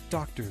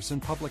 doctors and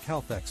public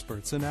health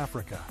experts in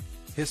Africa,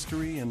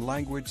 history and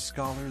language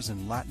scholars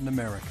in Latin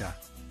America,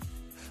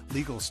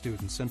 legal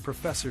students and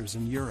professors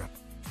in Europe,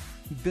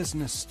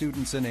 business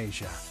students in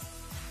Asia.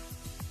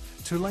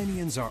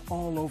 Tulaneans are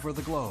all over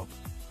the globe,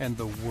 and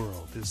the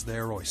world is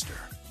their oyster.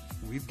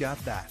 We've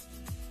got that,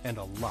 and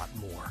a lot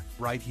more,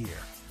 right here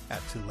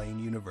at Tulane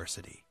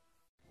University.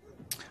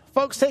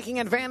 Folks, taking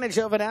advantage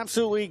of an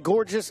absolutely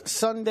gorgeous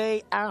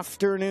Sunday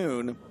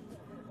afternoon.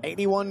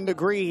 81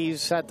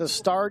 degrees at the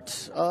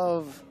start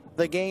of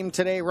the game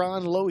today,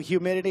 Ron. Low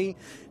humidity.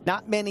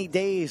 Not many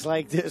days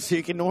like this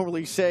you can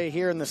normally say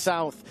here in the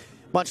South,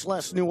 much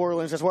less New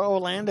Orleans as well,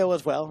 Orlando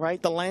as well,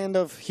 right? The land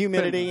of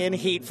humidity and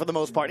heat for the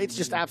most part. It's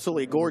just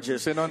absolutely gorgeous.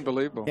 It's been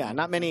unbelievable. Yeah,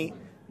 not many,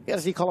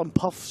 as you call them,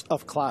 puffs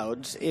of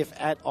clouds, if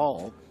at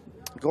all.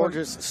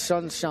 Gorgeous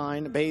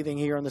sunshine bathing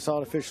here on this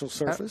artificial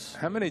surface.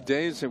 How many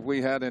days have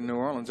we had in New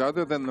Orleans,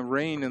 other than the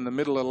rain in the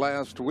middle of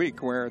last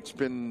week, where it's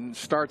been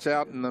starts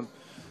out in the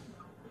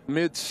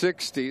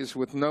mid-60s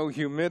with no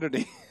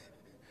humidity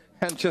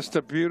and just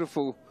a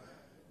beautiful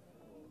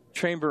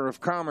Chamber of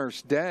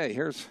Commerce day.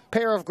 Here's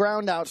pair of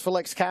groundouts for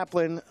Lex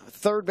Kaplan,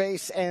 3rd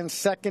base and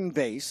 2nd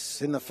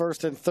base in the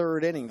 1st and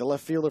 3rd inning. The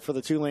left fielder for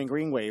the Tulane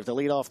Green Wave to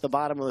lead off the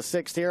bottom of the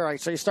 6th here. All right,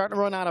 so you're starting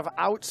to run out of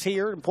outs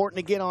here. Important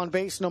to get on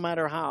base no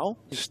matter how.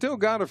 You still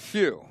got a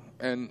few,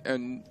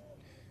 and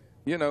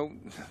you know,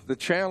 the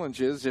challenge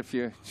is if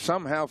you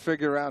somehow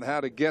figure out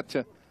how to get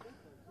to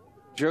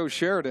Joe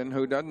Sheridan,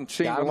 who doesn't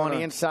seem to want to. On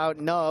the inside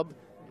nub.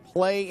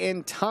 Play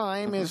in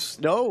time is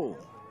no.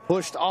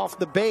 Pushed off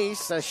the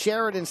base. As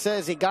Sheridan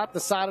says, he got the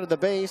side of the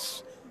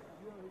base.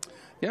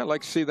 Yeah, I'd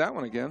like to see that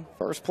one again.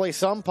 First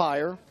place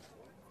umpire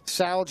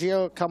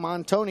Salgio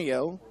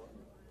Camantonio.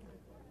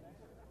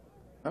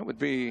 That would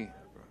be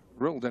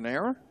ruled an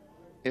error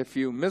if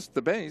you missed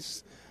the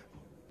base,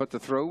 but the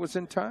throw was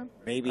in time?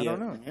 Maybe. I don't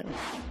know. Yeah.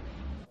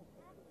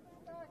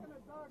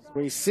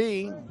 We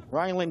see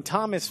Ryland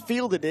Thomas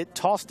fielded it,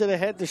 tossed it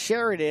ahead to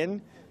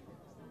Sheridan,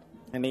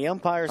 and the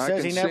umpire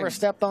says he never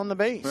stepped on the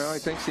base. Well, he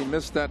thinks he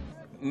missed that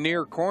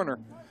near corner,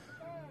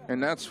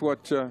 and that's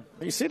what...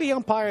 You see the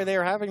umpire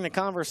there having the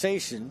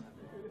conversation.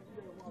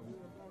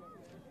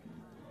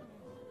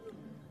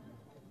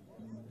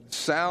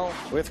 Sal...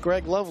 With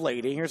Greg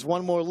Lovelady. Here's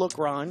one more look,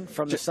 Ron,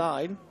 from the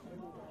side.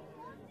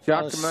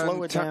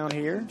 Slow it down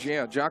here.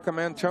 Yeah,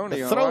 Giacomantonio.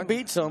 The throw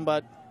beats him,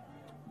 but...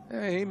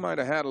 He might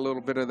have had a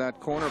little bit of that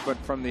corner, but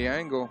from the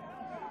angle,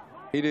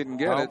 he didn't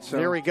get it. So.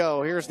 Here we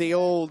go. Here's the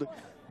old,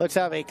 let's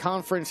have a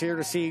conference here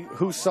to see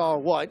who saw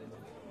what.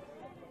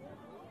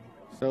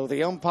 So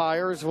the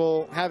umpires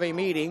will have a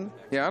meeting.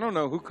 Yeah, I don't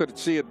know who could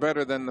see it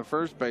better than the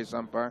first base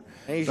umpire.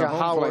 Asia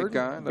Howard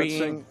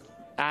being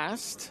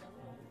asked.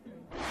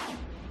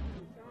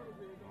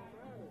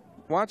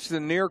 Watch the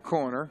near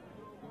corner.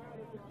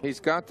 He's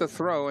got the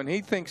throw, and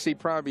he thinks he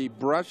probably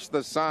brushed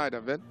the side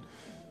of it.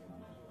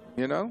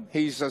 You know,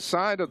 he's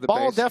aside of the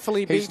ball base.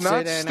 Definitely beats he's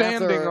not it,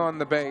 standing on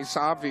the base,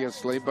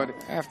 obviously. But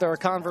after a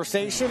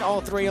conversation, all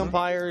three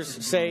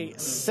umpires say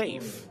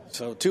safe.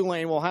 So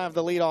Tulane will have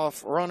the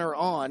leadoff runner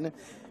on.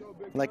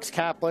 Lex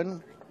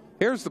Kaplan.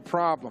 Here's the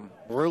problem.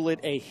 Rule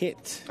it a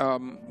hit.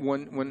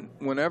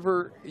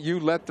 Whenever you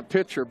let the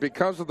pitcher,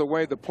 because of the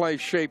way the play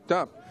shaped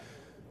up,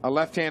 a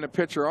left-handed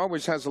pitcher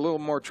always has a little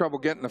more trouble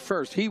getting to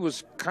first. He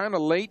was kind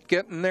of late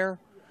getting there.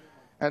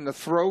 And the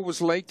throw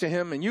was late to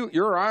him, and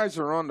your eyes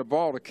are on the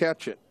ball to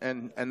catch it.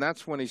 And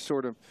that's when he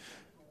sort of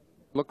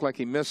looked like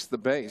he missed the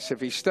base. If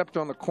he stepped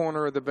on the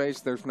corner of the base,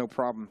 there's no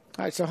problem.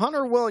 All right, so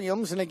Hunter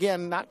Williams, and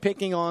again, not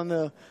picking on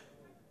the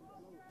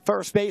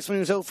first baseman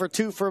who's 0 for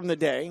 2 from the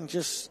day.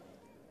 Just,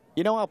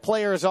 you know how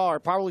players are,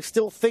 probably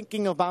still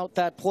thinking about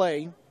that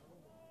play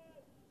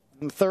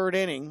in the third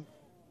inning.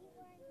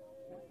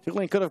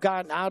 Tulane could have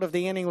gotten out of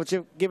the inning with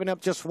giving up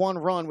just one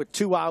run with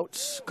 2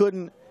 outs.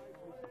 Couldn't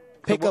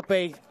pick up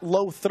a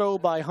low throw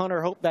by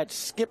Hunter Hope that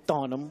skipped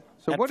on him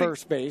at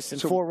first base,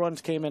 and 4 runs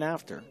came in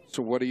after.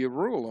 So what do you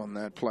rule on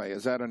that play?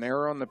 Is that an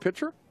error on the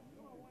pitcher?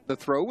 The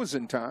throw was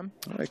in time.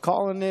 They're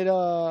calling it,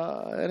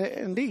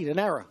 indeed, an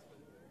error.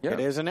 Yeah. It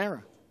is an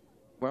error.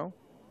 Well.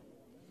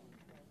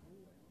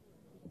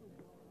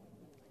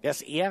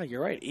 Yes, yeah,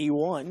 you're right.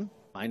 E1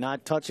 by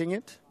not touching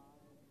it.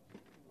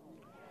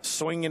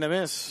 Swing and a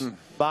miss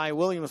by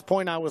Williams.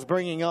 Point I was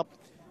bringing up.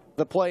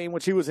 The play in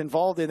which he was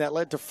involved in that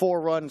led to 4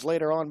 runs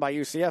later on by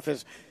UCF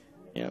is,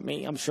 you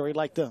know, I'm sure he'd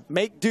like to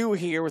make do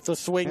here with the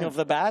swing of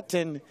the bat.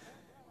 And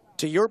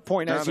to your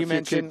point, as you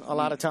mentioned, a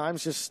lot of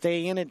times just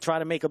stay in and try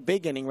to make a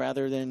big inning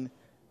rather than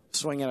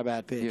swing at a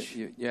bad pitch.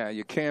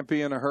 You can't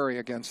be in a hurry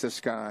against this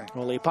guy.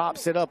 Well, he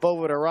pops it up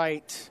over to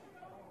right,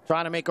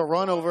 trying to make a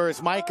run over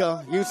his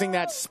Micah using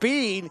that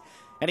speed.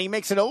 And he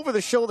makes it over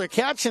the shoulder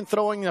catch and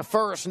throwing the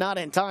first, not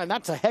in time.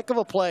 That's a heck of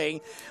a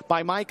play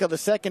by Micah, the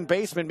second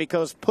baseman,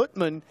 because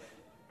Putman,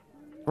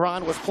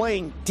 Ron, was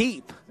playing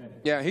deep.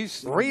 Yeah,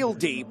 he's real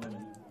deep.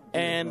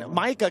 And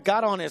Micah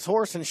got on his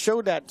horse and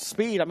showed that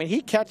speed. I mean,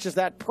 he catches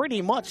that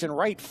pretty much in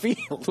right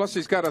field. Plus,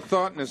 he's got a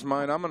thought in his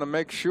mind. I'm going to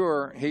make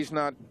sure he's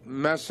not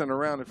messing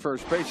around at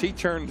first base. He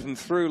turned and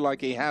threw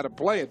like he had to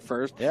play at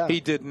first. Yeah.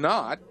 He did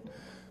not,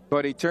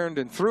 but he turned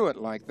and threw it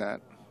like that.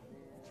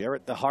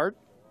 Garrett the Hart.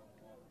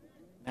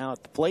 Now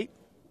at the plate.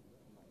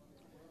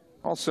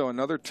 Also,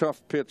 another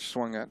tough pitch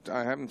swung at.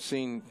 I haven't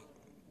seen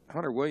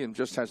Hunter Williams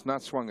just has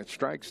not swung at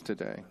strikes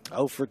today.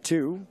 0 for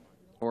 2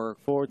 or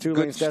for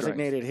Tulane's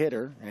designated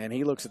hitter, and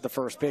he looks at the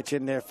first pitch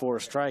in there for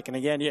a strike. And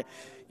again, you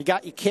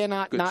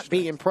cannot not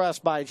be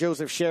impressed by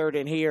Joseph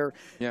Sheridan here.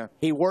 Yeah,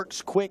 he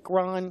works quick,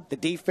 Ron. The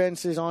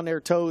defense is on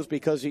their toes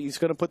because he's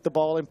going to put the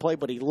ball in play,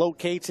 but he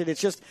locates it.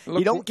 It's just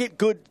you don't get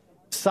good,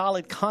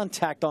 solid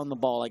contact on the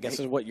ball, I guess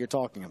is what you're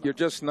talking about. You're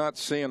just not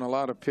seeing a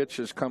lot of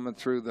pitches coming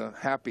through the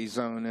happy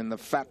zone in the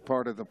fat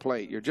part of the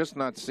plate. You're just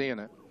not seeing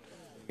it.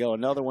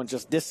 Another one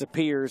just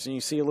disappears, and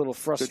you see a little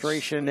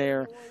frustration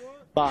there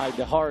by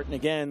DeHart. And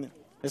again,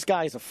 this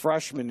guy's a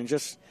freshman, and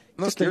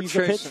you're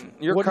chasing.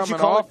 You're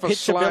coming off a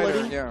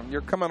slider. Yeah,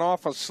 you're coming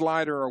off a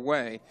slider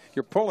away.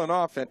 You're pulling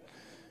off it,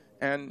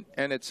 and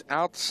it's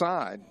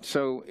outside.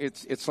 So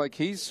it's like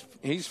he's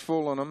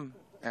fooling them,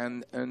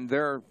 and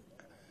they're.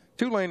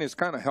 Tulane is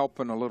kind of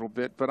helping a little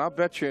bit, but I'll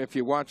bet you if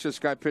you watch this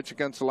guy pitch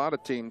against a lot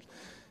of teams,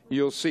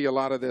 you'll see a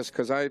lot of this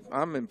because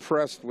I'm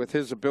impressed with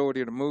his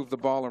ability to move the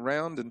ball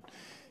around, and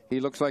he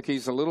looks like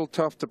he's a little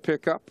tough to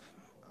pick up.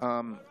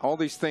 All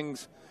these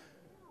things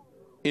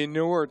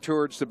inure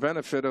towards the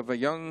benefit of a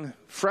young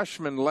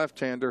freshman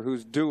left-hander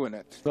who's doing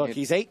it. Look,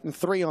 he's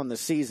 8-3 on the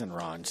season,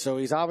 Ron, so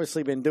he's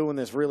obviously been doing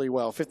this really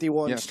well.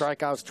 51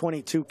 strikeouts,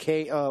 22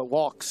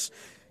 walks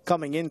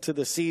coming into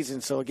the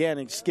season. So, again,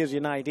 it just gives you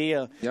an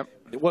idea. Yep.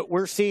 What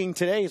we're seeing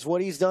today is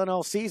what he's done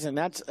all season.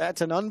 That's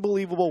an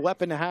unbelievable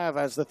weapon to have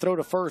as the throw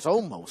to first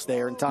almost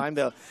there in time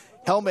to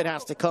helmet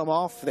has to come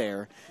off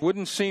there.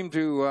 Wouldn't seem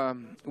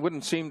to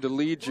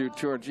lead you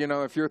towards,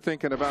 if you're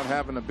thinking about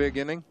having a big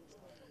inning.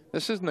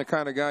 This isn't the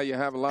kind of guy you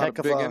have a lot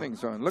of big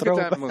innings on. Look at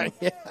that move.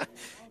 Yeah.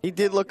 He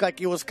did look like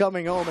he was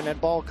coming home, and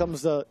that ball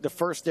comes the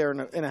first there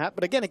in a half.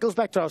 But again, it goes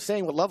back to what I was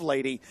saying with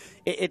Lovelady.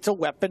 It's a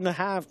weapon to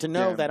have, to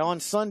know that on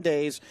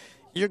Sundays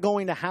you're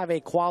going to have a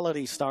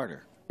quality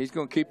starter. He's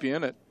going to keep you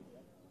in it,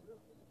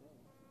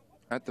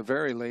 at the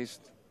very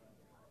least.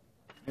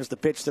 Here's the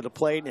pitch to the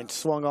plate, and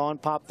swung on,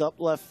 popped up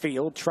left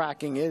field.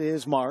 Tracking it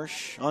is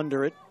Marsh,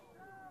 under it.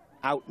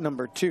 Out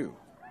number 2.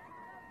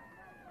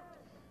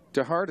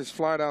 DeHart has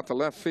flied out to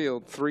left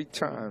field 3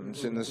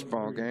 times in this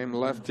ball game,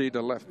 lefty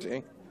to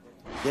lefty.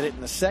 Did it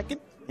in the 2nd,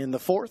 in the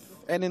 4th,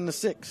 and in the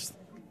 6th.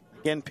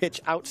 Again,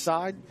 pitch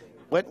outside,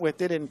 went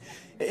with it, and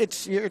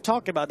you're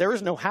talking about there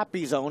is no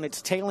happy zone.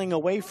 It's tailing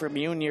away from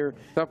you, and you're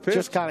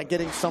just kind of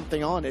getting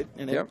something on it,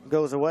 and it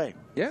goes away.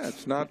 Yeah,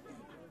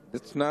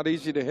 it's not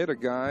easy to hit a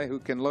guy who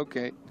can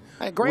locate.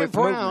 Grant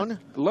Brown.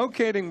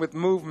 Locating with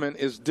movement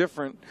is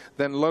different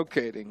than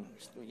locating.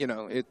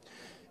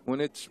 When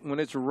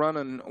it's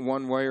running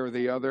one way or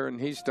the other,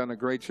 and he's done a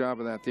great job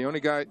of that. The only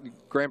guy,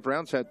 Grant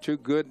Brown's had 2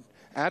 good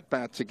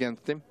at-bats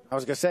against him. I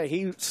was going to say,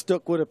 he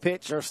stuck with a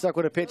pitch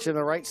in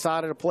the right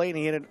side of the plate, and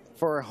he hit it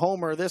for a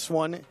homer. This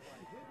one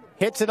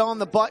hits it on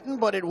the button,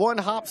 but it one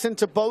hops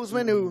into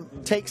Bozeman, who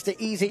takes the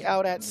easy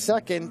out at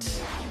second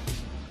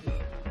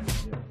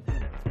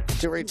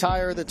to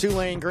retire the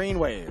Tulane Green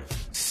Wave.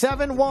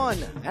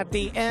 7-1 at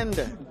the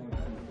end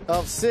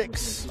of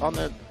 6 on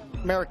the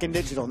American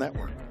Digital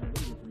Network.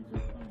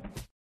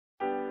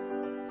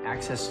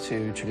 Access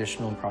to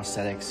traditional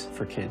prosthetics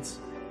for kids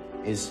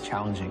is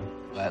challenging.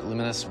 At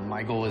Luminous,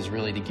 my goal is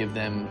really to give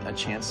them a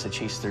chance to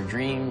chase their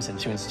dreams and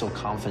to instill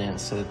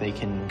confidence so that they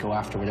can go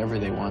after whatever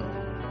they want.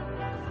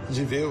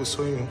 De ver o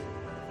sonho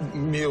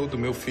do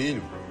meu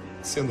filho,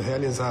 sendo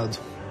realizado.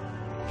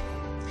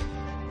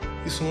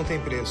 Isso não tem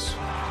preço.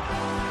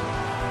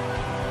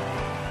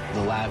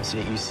 The labs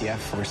at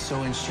UCF were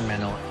so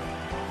instrumental.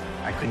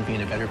 I couldn't be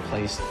in a better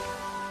place.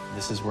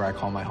 This is where I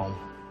call my home.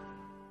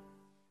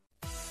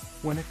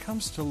 When it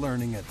comes to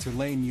learning at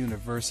Tulane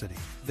University,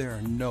 there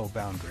are no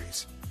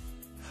boundaries.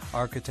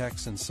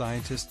 Architects and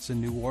scientists in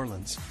New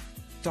Orleans,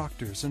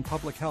 doctors and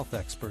public health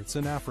experts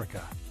in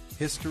Africa,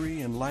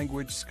 history and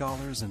language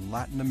scholars in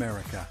Latin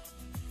America,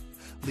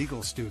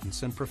 legal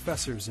students and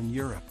professors in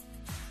Europe,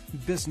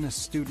 business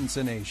students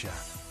in Asia.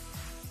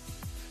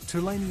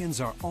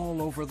 Tulanians are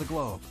all over the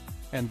globe,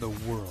 and the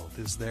world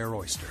is their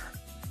oyster.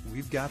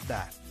 We've got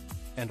that,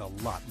 and a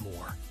lot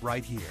more,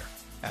 right here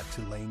at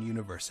Tulane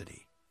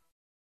University.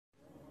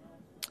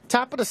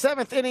 Top of the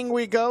 7th inning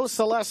we go.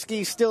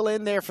 Selesky still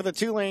in there for the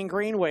Tulane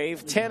Green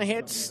Wave. 10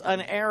 hits,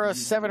 an error,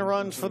 7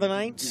 runs for the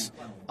Knights.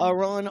 A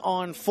run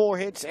on 4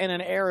 hits and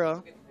an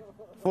error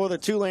for the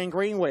Tulane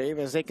Green Wave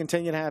as they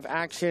continue to have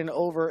action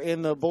over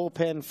in the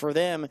bullpen for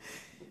them.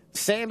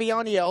 Sammy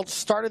Oniel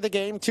started the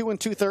game 2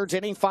 2/3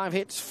 inning, 5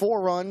 hits,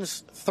 4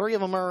 runs, 3 of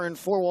them earned,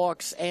 4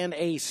 walks, and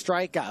a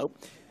strikeout.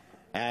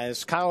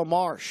 As Kyle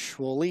Marsh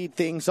will lead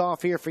things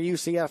off here for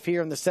UCF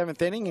here in the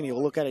 7th inning, and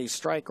he'll look at a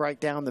strike right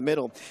down the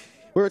middle.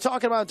 We were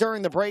talking about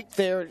during the break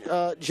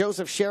there,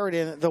 Joseph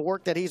Sheridan, the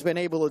work that he's been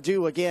able to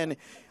do. Again,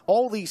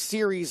 all these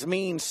series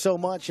mean so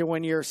much, and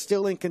when you're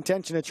still in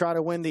contention to try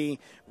to win the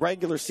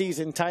regular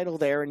season title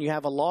there and you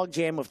have a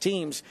logjam of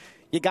teams,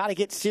 you got to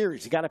get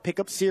series. You got to pick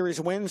up series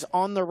wins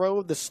on the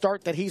road. The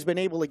start that he's been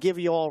able to give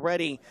you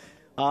already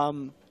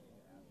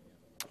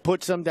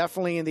puts him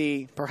definitely in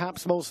the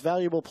perhaps most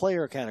valuable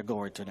player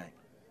category today.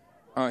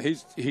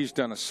 He's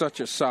done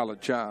such a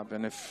solid job,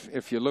 and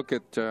if you look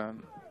at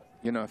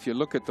if you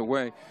look at the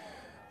way,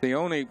 the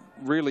only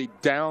really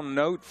down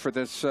note for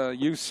this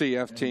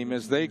UCF team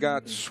is they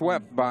got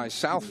swept by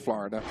South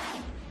Florida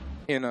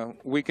in a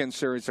weekend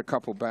series a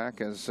couple back.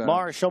 As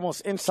Marsh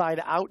almost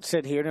inside out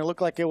sit here, and it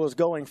looked like it was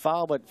going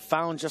foul, but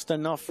found just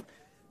enough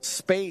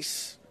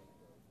space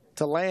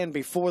to land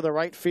before the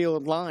right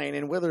field line,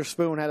 and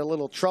Witherspoon had a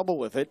little trouble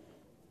with it.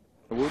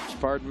 Whoops,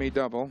 pardon me,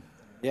 double.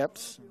 Yep,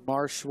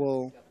 Marsh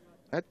will.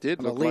 That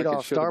did look like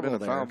it should have been a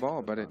foul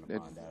ball, but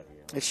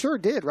it sure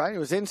did, right? It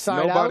was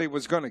inside out. Nobody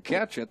was going to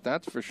catch it,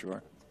 that's for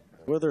sure.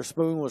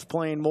 Witherspoon was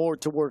playing more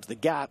towards the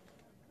gap.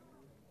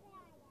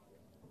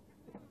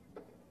 I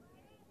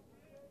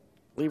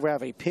believe we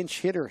have a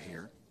pinch hitter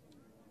here.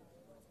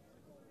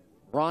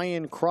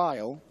 Ryan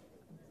Cryle.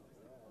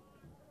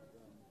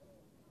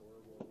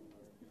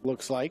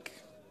 Looks like.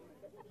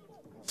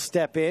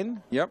 Step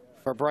in.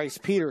 Yep. For Bryce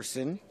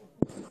Peterson.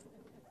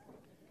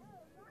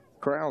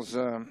 Cryle's,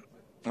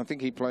 I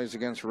think he plays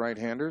against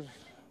right-handers.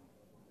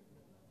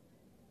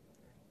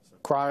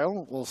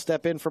 Cryle will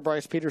step in for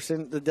Bryce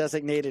Peterson, the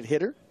designated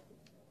hitter.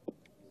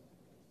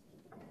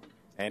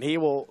 And he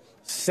will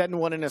send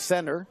one in the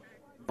center.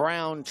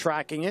 Brown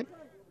tracking it,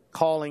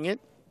 calling it,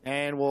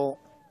 and will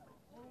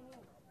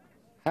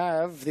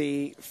have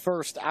the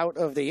first out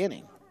of the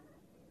inning.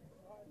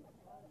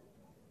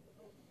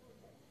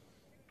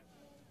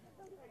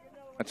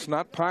 It's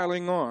not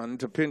piling on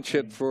to pinch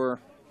hit for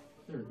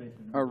third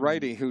baseman. a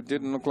righty who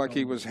didn't look like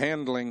he was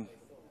handling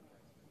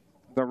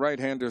the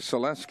right-hander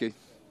Selesky.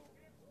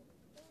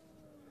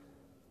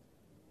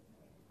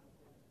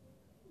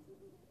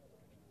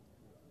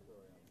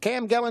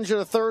 Cam Gellinger,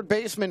 the third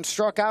baseman,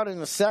 struck out in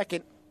the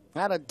second,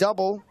 had a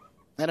double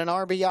and an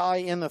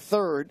RBI in the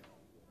third,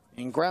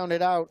 and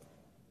grounded out,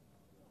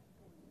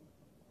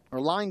 or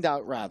lined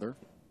out rather,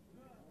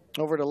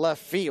 over to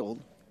left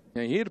field.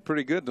 Yeah, he hit it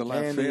pretty good to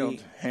left And field,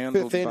 the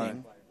handled fifth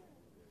inning.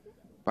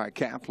 by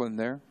Kaplan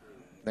there.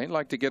 They'd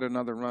like to get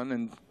another run,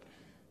 and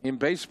in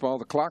baseball,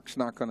 the clock's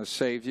not going to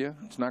save you.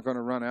 It's not going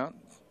to run out.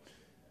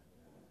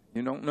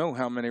 You don't know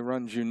how many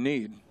runs you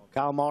need.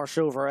 Kyle Marsh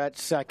over at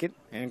second,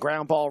 and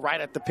ground ball right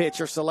at the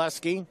pitcher.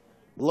 Selesky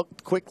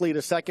looked quickly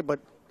to second, but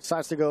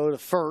decides to go to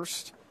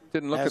first.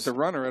 Didn't look at the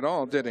runner at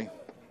all, did he? I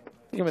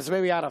think it was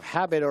maybe out of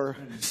habit, or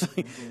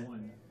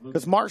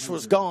because Marsh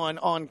was gone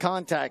on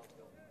contact,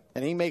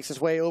 and he makes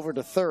his way over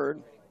to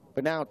third.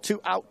 But now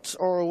 2 outs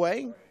are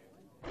away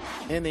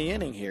in the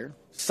inning here.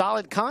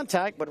 Solid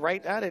contact, but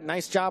right at it.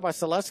 Nice job by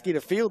Selesky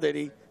to field it.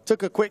 He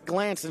took a quick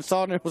glance and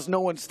saw there was no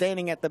one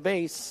standing at the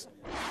base.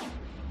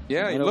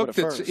 Yeah, he Went over looked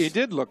to at. first. He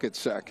did look at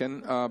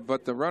second,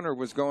 but the runner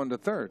was going to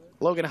third.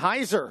 Logan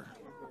Heiser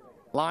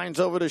lines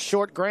over to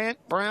short. Grant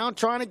Brown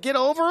trying to get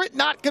over it.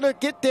 Not going to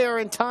get there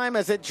in time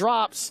as it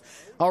drops.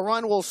 A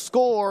run will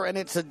score, and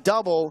it's a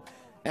double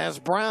as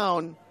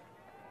Brown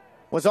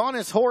was on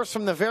his horse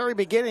from the very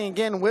beginning.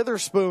 Again,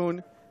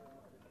 Witherspoon.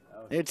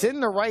 It's in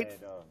the right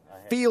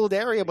field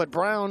area, but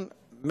Brown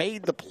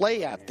made the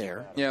play out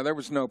there. Yeah, there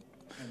was no.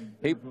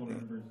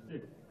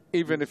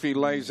 Even if he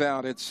lays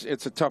out, it's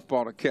a tough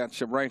ball to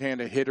catch. A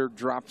right-handed hitter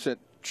drops it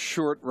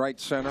short right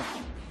center.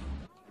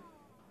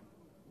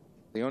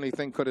 The only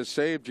thing could have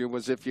saved you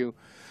was if you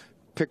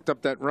picked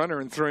up that runner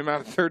and threw him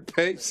out at third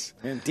base.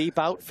 And deep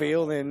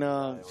outfield, and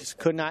just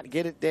could not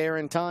get it there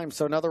in time.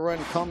 So another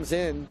run comes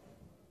in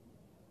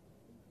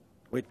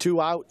with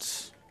 2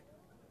 outs.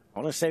 I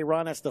want to say,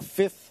 Ron, that's the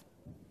 5th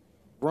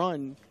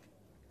run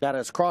that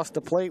has crossed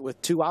the plate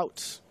with 2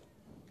 outs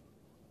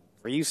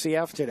for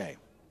UCF today.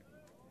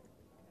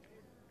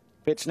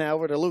 Pitch now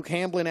over to Luke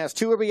Hamblin. Has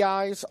 2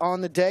 RBIs on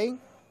the day.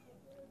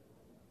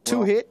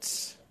 2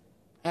 hits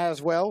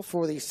as well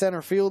for the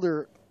center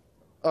fielder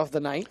of the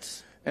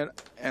night.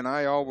 And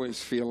I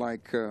always feel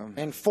like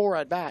and 4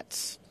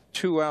 at-bats.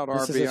 2 out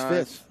This is his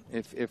RBIs.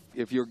 5th.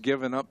 If you're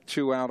giving up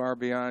 2 out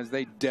RBIs,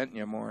 they dent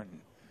you more.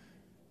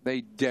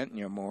 They dent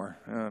you more.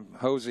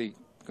 Hosey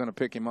going to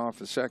pick him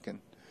off a second.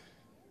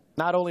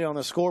 Not only on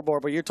the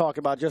scoreboard, but you're talking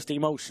about just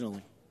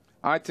emotionally.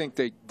 I think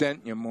they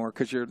dent you more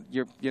because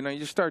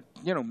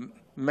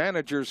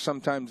managers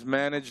sometimes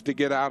manage to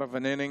get out of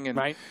an inning, and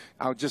right.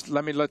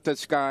 let me let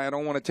this guy. I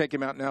don't want to take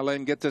him out now. Let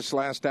him get this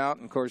last out,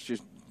 and of course you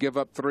give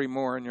up 3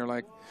 more, and you're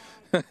like,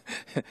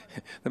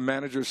 the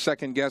manager's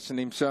second guessing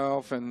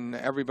himself, and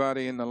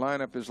everybody in the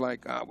lineup is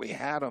like, we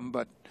had him,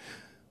 but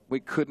we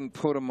couldn't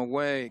put him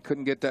away,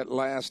 couldn't get that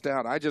last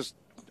out. I just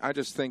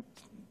think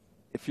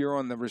if you're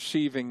on the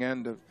receiving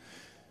end of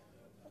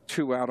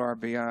 2 out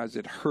RBIs,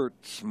 it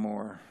hurts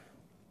more.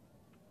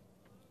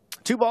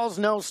 2 balls,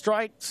 no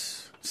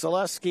strikes.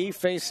 Selesky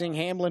facing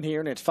Hamblin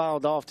here, and it's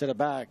fouled off to the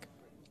back.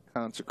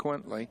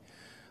 Consequently,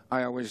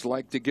 I always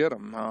like to get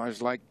them. I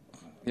always like,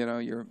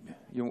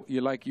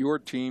 you like your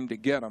team to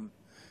get them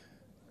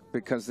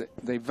because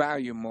they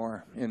value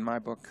more in my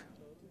book.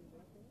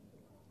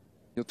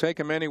 You'll take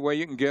them any way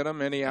you can get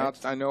them, any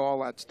outs. I know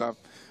all that stuff.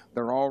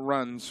 They're all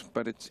runs,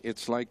 but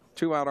it's like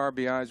 2 out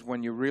RBIs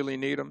when you really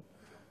need them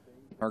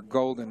are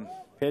golden.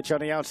 Pitch on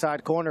the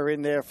outside corner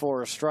in there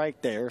for a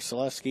strike there.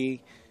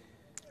 Selesky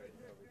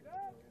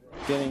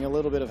getting a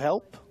little bit of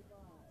help.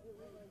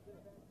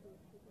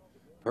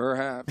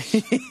 Perhaps.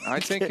 I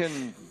think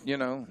in,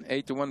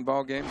 8-1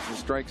 ball games, the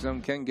strike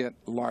zone can get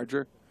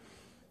larger.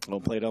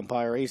 Well played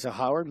umpire Asa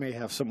Howard may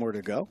have somewhere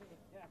to go.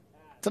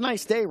 It's a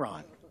nice day,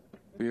 Ron.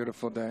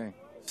 Beautiful day.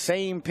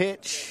 Same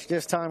pitch,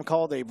 this time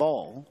called a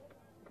ball.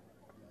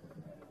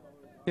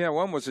 Yeah,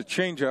 one was a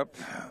changeup.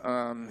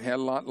 Had a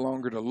lot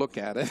longer to look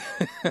at it.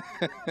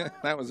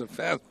 That was a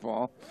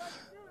fastball.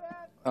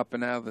 Up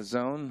and out of the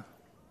zone.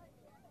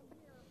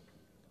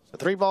 So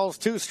 3 balls,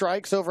 2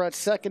 strikes over at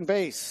second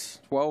base.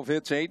 12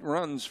 hits, 8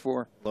 runs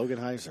for Logan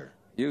Heiser.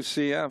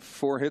 UCF.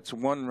 4 hits,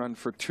 1 run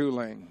for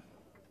Tulane.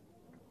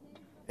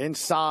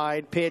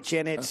 Inside pitch,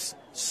 and it's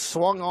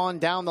swung on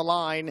down the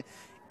line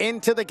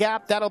into the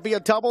gap. That'll be a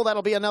double.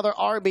 That'll be another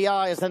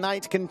RBI as the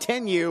Knights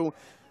continue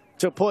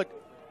to put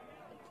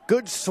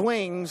good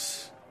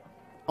swings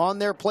on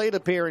their plate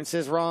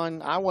appearances,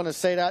 Ron. I want to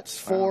say that's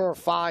 4 or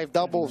 5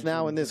 doubles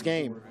now in this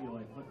game.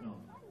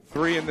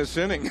 3 in this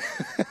inning.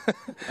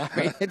 I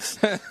mean, it's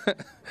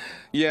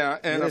yeah,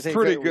 and a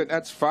pretty good.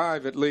 That's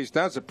 5 at least.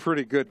 That's a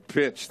pretty good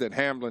pitch that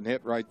Hamblin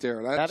hit right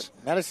there.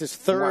 That is his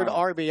 3rd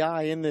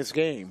RBI in this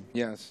game.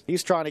 Yes,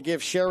 he's trying to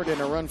give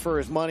Sheridan a run for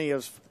his money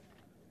as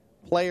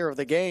player of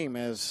the game,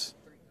 as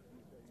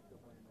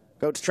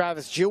Coach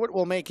Travis Jewett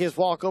will make his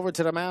walk over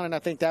to the mound, and I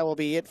think that will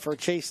be it for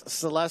Chase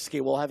Selesky.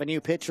 We'll have a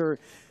new pitcher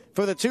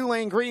for the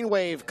Tulane Green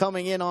Wave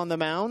coming in on the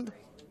mound.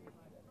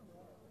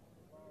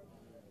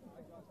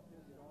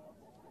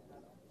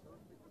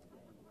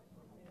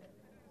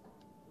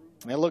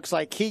 It looks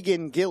like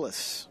Keegan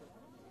Gillis.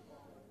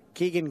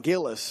 Keegan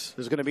Gillis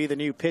is going to be the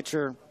new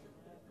pitcher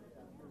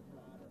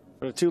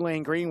for the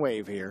Tulane Green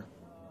Wave here.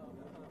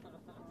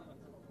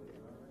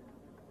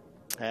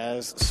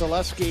 As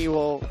Selewski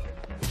will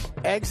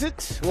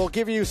exit, we'll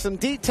give you some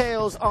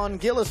details on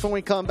Gillis when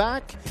we come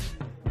back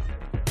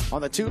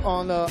on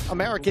the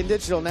American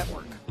Digital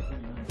Network.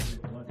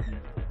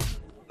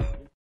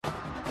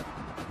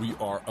 We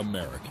are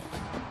American.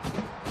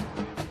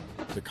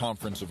 The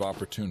conference of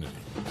opportunity.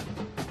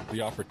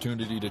 The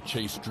opportunity to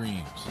chase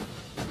dreams.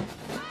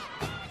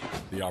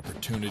 The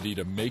opportunity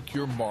to make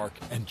your mark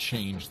and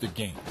change the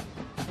game.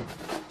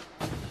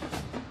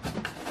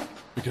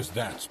 Because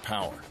that's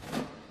power.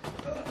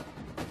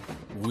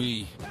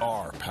 We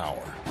are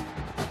power.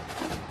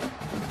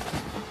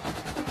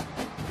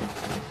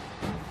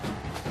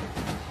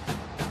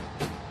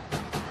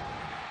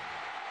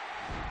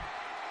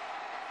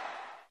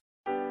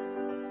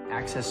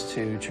 Access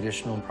to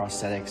traditional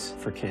prosthetics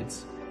for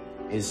kids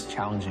is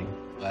challenging.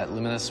 At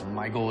Luminous,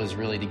 my goal is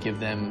really to give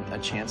them a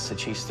chance to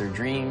chase their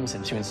dreams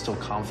and to instill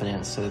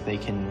confidence so that they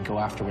can go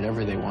after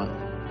whatever they want.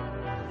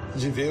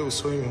 De ver o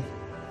sonho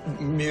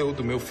meu,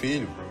 do meu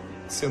filho,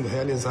 sendo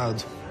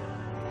realizado.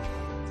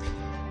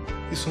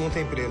 Isso não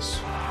tem preço.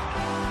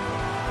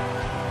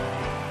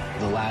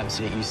 The labs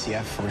at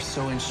UCF were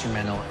so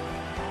instrumental.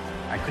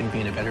 I couldn't be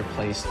in a better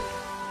place.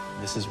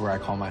 This is where I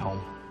call my home.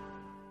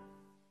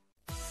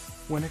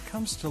 When it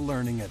comes to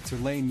learning at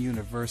Tulane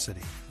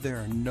University, there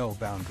are no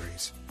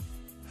boundaries.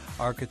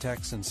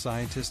 Architects and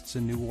scientists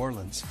in New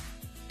Orleans,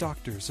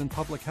 doctors and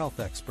public health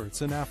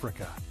experts in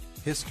Africa,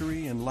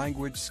 history and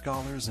language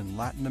scholars in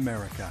Latin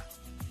America,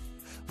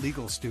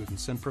 legal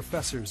students and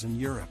professors in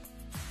Europe,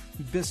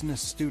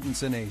 business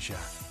students in Asia.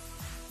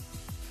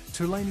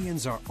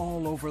 Tulanians are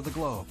all over the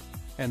globe,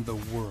 and the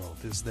world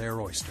is their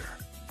oyster.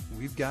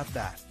 We've got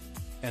that,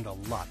 and a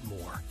lot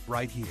more,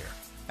 right here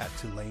at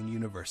Tulane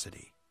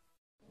University.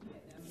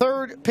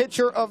 Third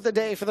pitcher of the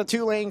day for the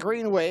Tulane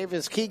Green Wave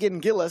is Keegan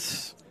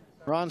Gillis.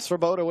 Ron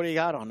Swoboda, what do you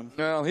got on him?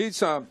 Well,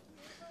 he's a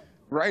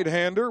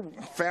right-hander,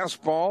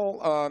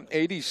 fastball,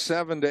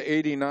 87 to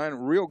 89,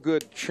 real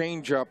good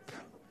changeup,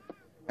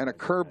 and a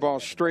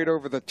curveball straight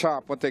over the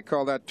top, what they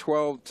call that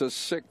 12 to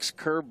 6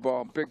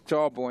 curveball, big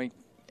tall boy.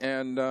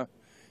 And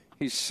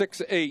he's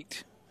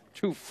 6'8",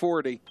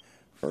 240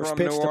 First from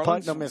pitch New to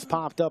Orleans. Putnam is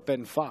popped up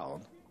and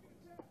fouled.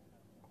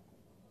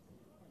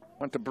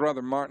 Went to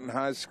Brother Martin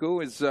High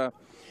School. His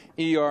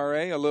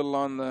ERA a little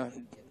on the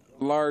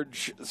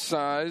large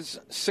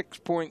size,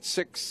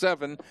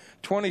 6.67,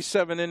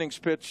 27 innings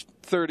pitched,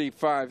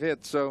 35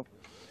 hits. So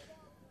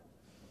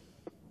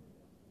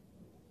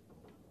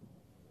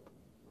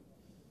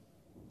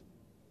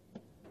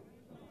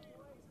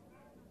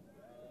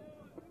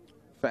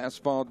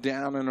fastball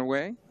down and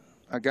away.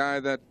 A guy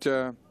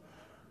that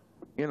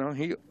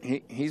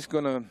he's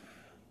gonna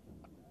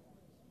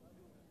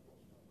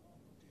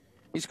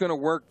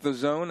work the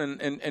zone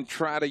and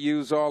try to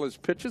use all his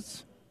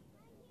pitches.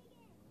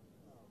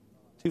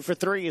 2 for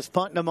 3 is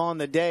Putnam on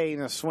the day,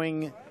 and a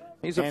swing.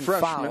 He's a and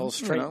freshman, foul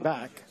straight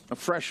back. A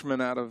freshman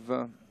out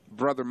of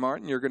Brother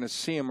Martin. You're going to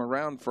see him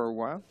around for a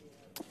while.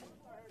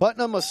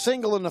 Putnam a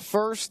single in the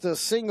first, a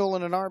single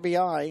and an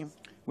RBI.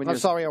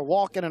 A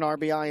walk and an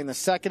RBI in the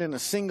second, and a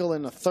single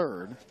in the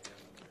third.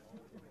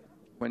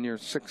 When you're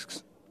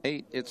 6'8",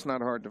 it's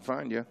not hard to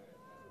find you.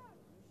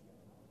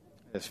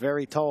 It's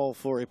very tall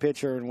for a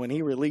pitcher, and when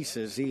he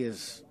releases, he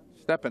is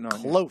stepping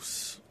on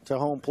close to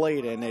home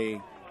plate, and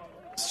a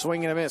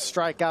swing and a miss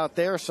strikeout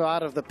there. So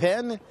out of the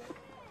pen,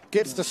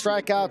 gets the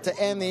strikeout to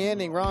end the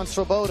inning. Ron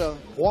Swoboda,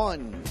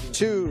 1,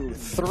 2,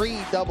 3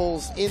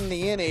 doubles in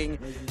the inning.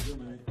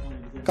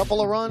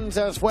 Couple of runs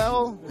as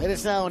well. It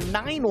is now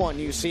 9-1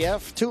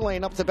 UCF.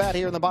 Tulane up to bat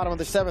here in the bottom of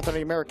the 7th on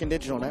the American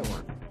Digital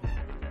Network.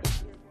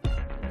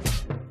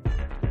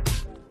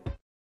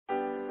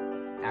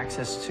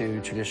 Access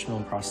to traditional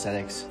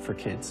prosthetics for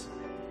kids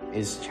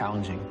is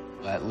challenging.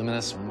 At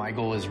Luminous, my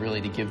goal is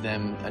really to give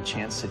them a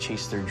chance to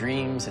chase their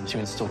dreams and to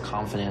instill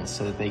confidence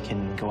so that they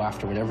can go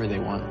after whatever they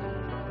want.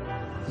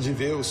 De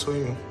ver o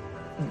sonho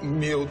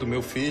meu, do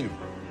meu filho,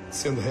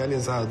 sendo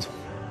realizado.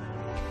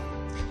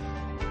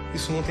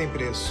 Isso não tem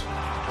preço.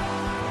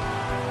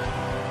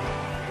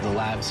 The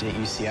labs at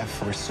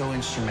UCF were so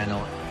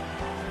instrumental.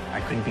 I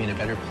couldn't be in a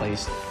better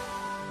place.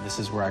 This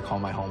is where I call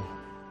my home.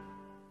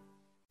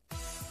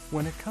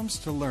 When it comes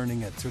to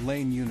learning at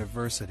Tulane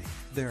University,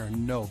 there are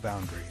no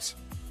boundaries.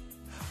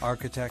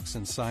 Architects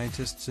and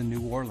scientists in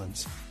New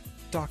Orleans,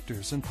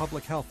 doctors and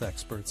public health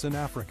experts in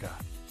Africa,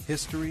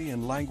 history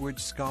and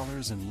language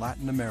scholars in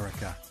Latin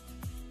America,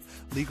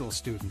 legal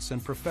students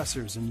and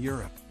professors in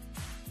Europe,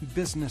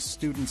 business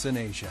students in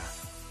Asia.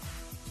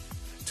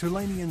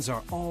 Tulanians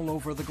are all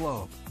over the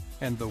globe,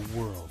 and the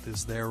world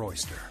is their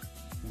oyster.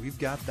 We've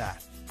got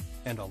that,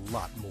 and a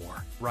lot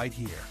more, right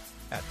here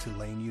at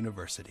Tulane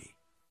University.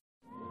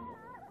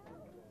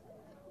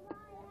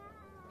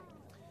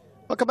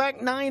 Welcome back.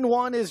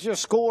 9-1 is your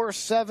score.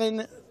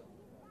 7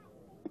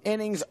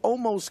 innings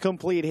almost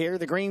complete here.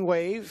 The Green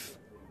Wave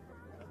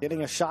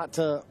getting a shot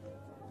to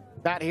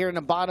Bat here in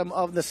the bottom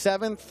of the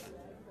 7th.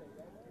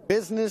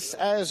 Business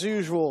as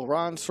usual.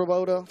 Ron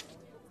Swoboda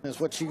is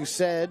what you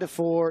said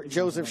for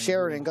Joseph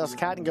Sheridan. Gus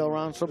Kattengill,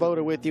 Ron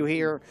Swoboda with you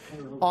here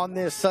on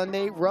this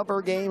Sunday.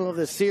 Rubber game of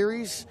the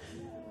series.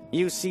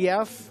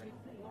 UCF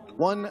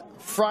won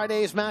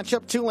Friday's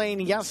matchup.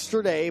 Tulane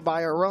yesterday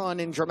by a run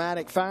in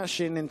dramatic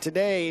fashion. And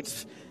today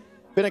it's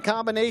been a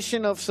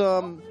combination of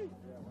some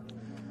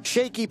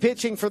shaky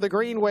pitching for the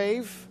Green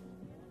Wave.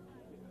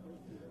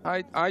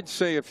 I'd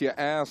say if you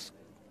ask.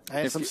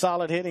 And some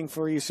solid hitting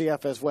for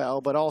UCF as well,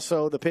 but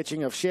also the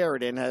pitching of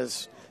Sheridan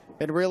has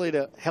been really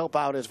to help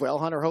out as well.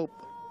 Hunter Hope,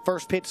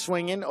 first pitch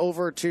swinging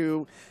over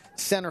to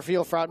center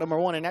field for out number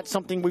 1, and that's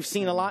something we've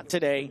seen a lot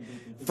today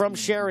from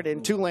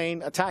Sheridan.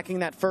 Tulane attacking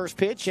that first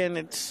pitch, and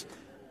it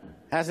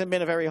hasn't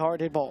been a very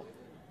hard hit ball.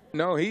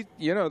 No, I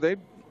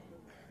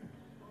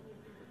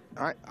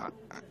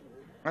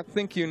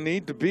think you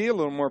need to be a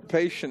little more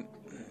patient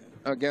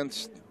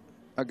against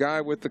a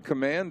guy with the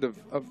command of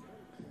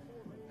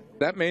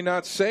that may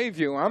not save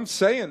you. I'm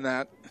saying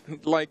that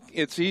like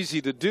it's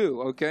easy to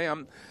do, okay?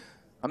 I'm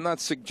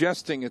not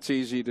suggesting it's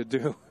easy to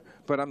do,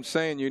 but I'm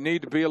saying you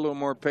need to be a little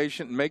more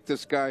patient and make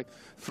this guy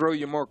throw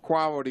you more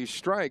quality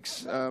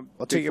strikes. Well,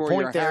 to your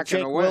point there,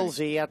 Jake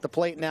Wilsey at the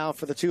plate now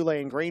for the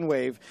Tulane Green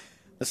Wave.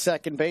 The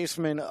second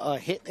baseman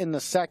hit in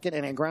the second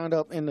and a ground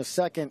up in the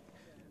second,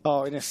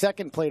 in a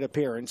second plate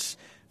appearance.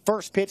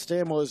 First pitch to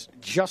him was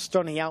just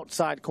on the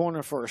outside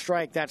corner for a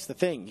strike. That's the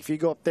thing. If you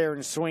go up there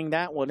and swing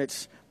that one,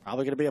 it's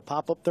probably going to be a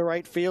pop up the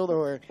right field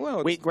or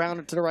weak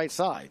grounded to the right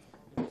side.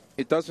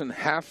 It doesn't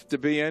have to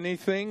be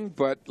anything,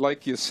 but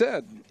like you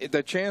said,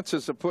 the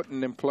chances of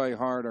putting him play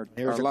hard are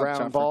Here's a a lot ground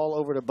tougher. ball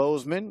over to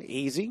Bozeman.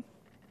 Easy.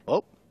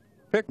 Oh,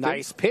 Picked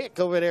nice it. pick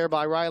over there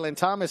by Ryland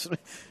Thomas.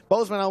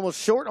 Bozeman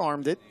almost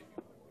short-armed it.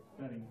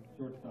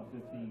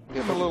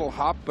 Give him a little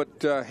hop,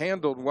 but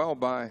handled well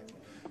by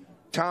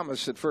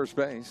Thomas at first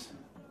base.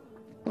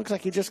 Looks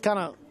like he just kind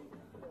of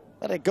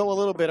let it go a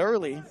little bit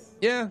early.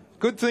 Yeah,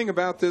 good thing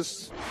about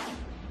this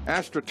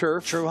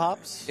AstroTurf. True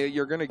hops.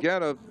 You're going to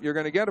get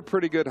a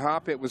pretty good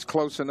hop. It was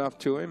close enough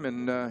to him,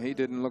 and he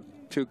didn't look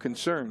too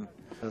concerned.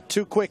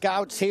 Two quick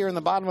outs here in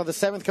the bottom of the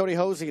 7th. Cody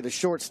Hosey, the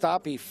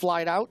shortstop, he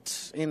flied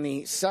out in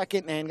the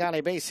 2nd and got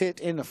a base hit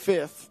in the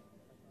 5th.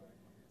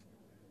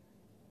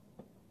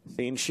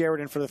 Seeing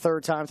Sheridan for the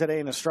 3rd time today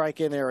and a strike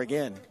in there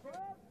again.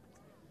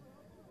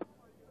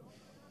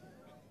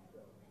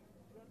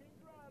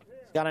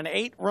 He's got an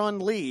 8-run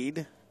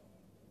lead.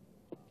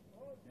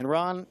 And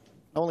Ron,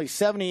 only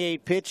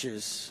 78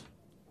 pitches.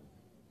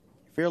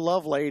 If you're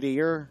Lovelady,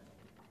 you're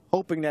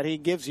hoping that he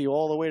gives you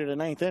all the way to the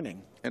 9th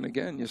inning. And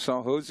again, you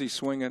saw Hosey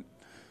swing a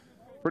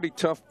pretty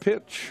tough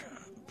pitch.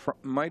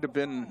 Might have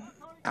been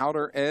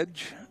outer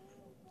edge.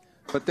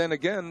 But then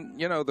again,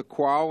 the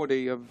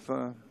quality of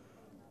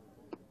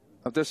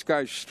this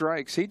guy's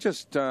strikes, he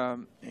just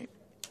doesn't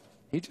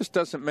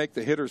make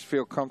the hitters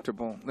feel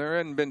comfortable. There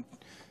hadn't been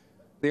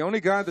the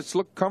only guy that's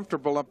looked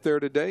comfortable up there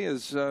today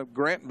is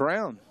Grant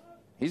Brown.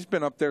 He's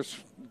been up there,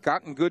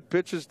 gotten good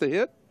pitches to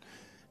hit,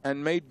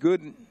 and made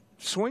good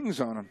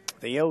swings on them.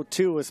 The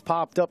 0-2 has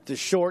popped up to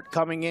short.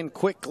 Coming in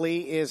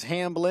quickly is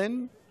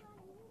Hamblin.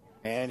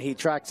 And he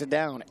tracks it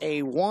down.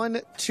 A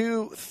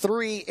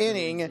 1-2-3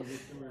 inning.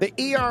 The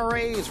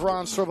ERAs,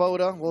 Ron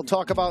Swoboda. We'll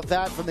talk about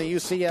that from the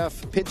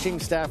UCF pitching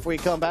staff when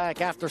we come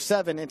back. After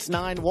 7, it's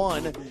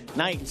 9-1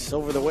 Knights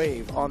over the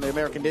Wave on the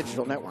American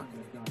Digital Network.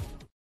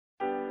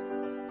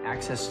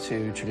 Access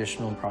to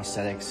traditional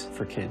prosthetics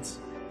for kids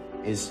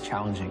is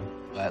challenging.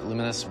 At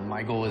Luminous,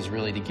 my goal is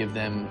really to give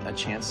them a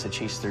chance to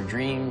chase their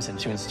dreams and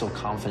to instill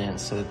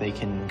confidence so that they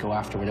can go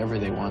after whatever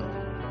they want.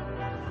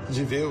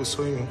 De ver o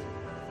sonho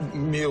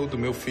meu, do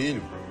meu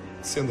filho,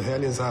 sendo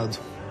realizado.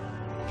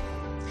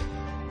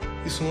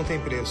 Isso não tem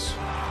preço.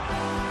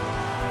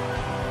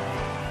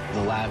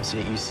 The labs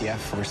at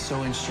UCF were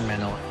so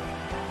instrumental.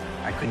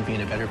 I couldn't be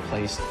in a better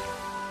place.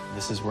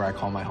 This is where I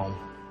call my home.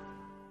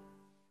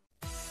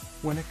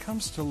 When it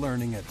comes to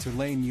learning at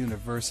Tulane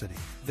University,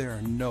 there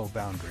are no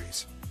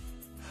boundaries.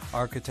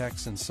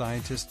 Architects and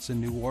scientists in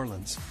New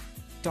Orleans,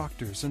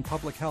 doctors and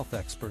public health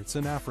experts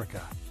in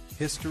Africa,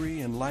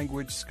 history and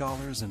language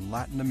scholars in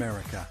Latin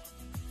America,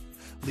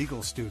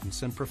 legal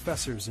students and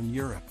professors in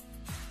Europe,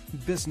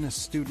 business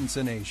students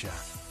in Asia.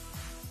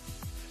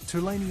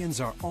 Tulaneans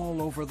are all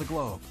over the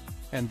globe,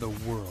 and the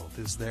world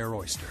is their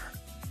oyster.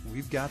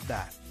 We've got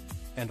that,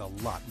 and a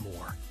lot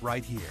more,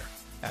 right here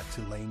at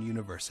Tulane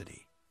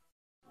University.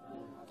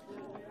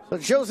 So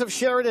Joseph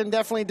Sheridan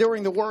definitely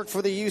doing the work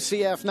for the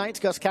UCF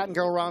Knights. Gus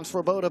Kattengill, Ron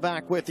Swoboda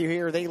back with you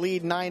here. They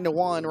lead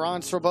 9-1.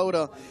 Ron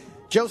Swoboda,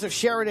 Joseph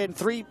Sheridan,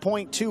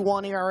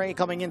 3.21 ERA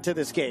coming into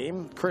this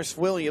game. Chris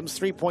Williams,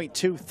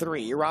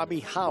 3.23. Robbie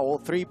Howell,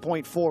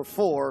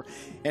 3.44.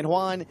 And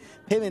Juan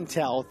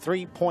Pimentel,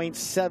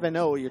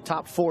 3.70. Your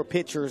top 4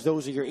 pitchers,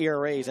 those are your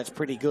ERAs. That's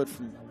pretty good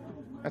from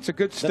That's a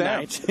good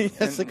stat.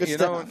 That's a good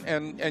stat.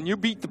 And you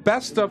beat the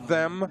best of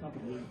them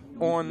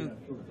on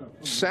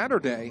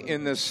Saturday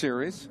in this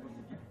series.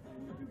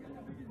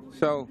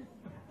 So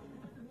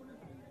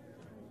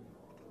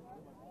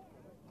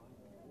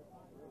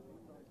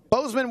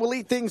Bozeman will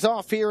lead things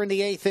off here in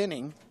the 8th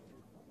inning.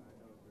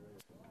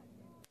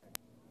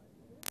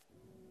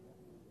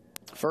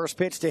 First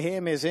pitch to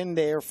him is in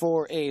there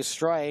for a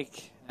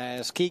strike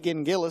as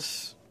Keegan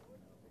Gillis,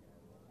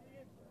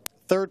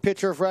 third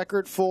pitcher of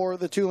record for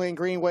the Tulane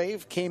Green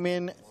Wave, came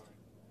in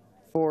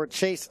for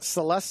Chase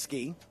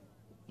Selesky.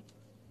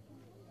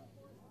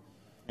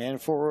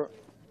 And who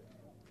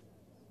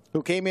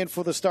came in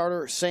for the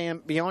starter,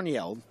 Sam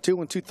Bioniel. 2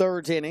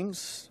 2/3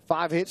 innings,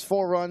 5 hits,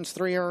 4 runs,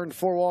 3 earned,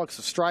 4 walks,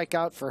 a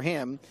strikeout for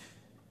him.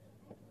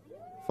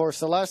 For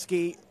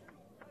Selesky,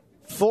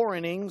 4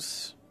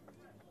 innings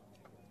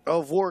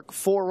of work,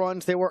 4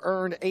 runs. They were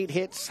earned, 8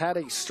 hits, had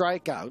a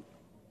strikeout.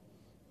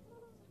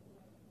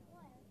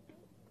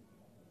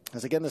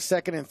 As again, the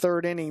second and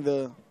third inning,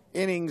 the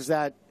innings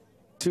that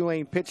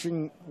Tulane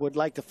pitching would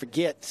like to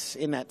forget.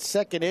 In that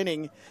second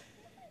inning,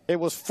 it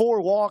was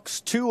 4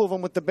 walks, 2 of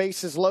them with the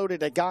bases loaded.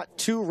 They got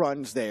 2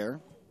 runs there.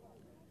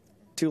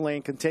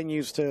 Tulane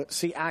continues to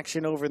see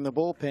action over in the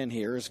bullpen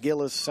here as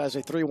Gillis has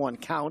a 3-1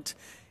 count,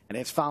 and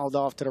it's fouled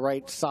off to the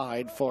right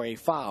side for a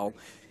foul.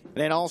 And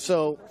then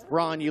also,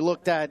 Ron, you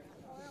looked at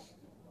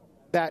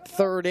that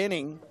third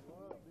inning.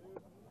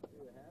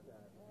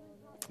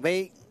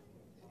 The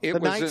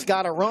Knights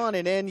got a run,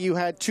 and then you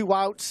had 2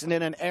 outs, and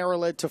then an error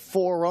led to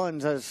 4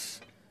 runs as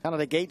kind of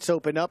the gates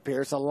open up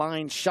here. It's a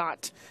line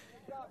shot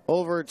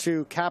over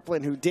to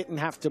Kaplan, who didn't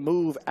have to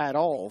move at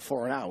all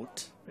for an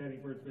out. Batting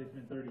first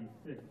baseman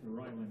 36,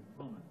 Ryland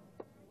Thomas.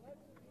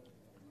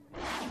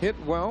 Hit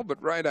well,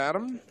 but right at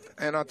him.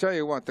 And I'll tell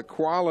you what, the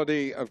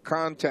quality of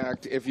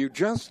contact, if you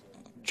just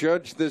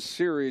judge this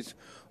series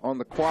on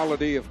the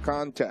quality of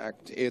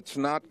contact, it's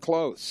not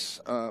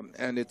close.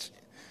 And it's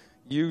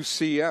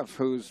UCF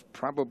who's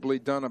probably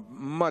done a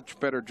much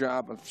better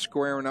job of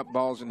squaring up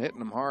balls and hitting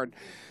them hard.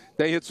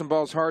 They hit some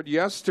balls hard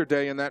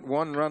yesterday in that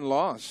 1-run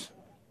loss.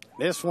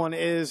 This one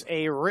is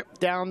a rip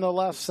down the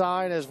left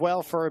side as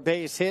well for a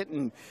base hit.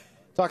 And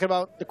talking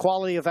about the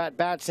quality of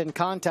at-bats and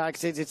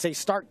contacts, it's a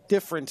stark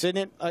difference, isn't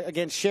it?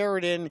 Against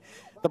Sheridan,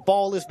 the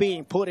ball is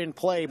being put in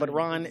play, but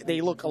Ron,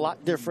 they look a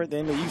lot different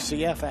than the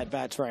UCF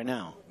at-bats right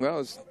now.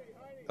 Well, it's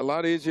a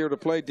lot easier to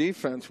play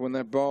defense when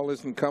that ball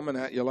isn't coming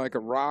at you like a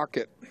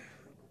rocket.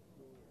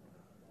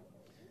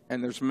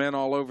 And there's men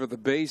all over the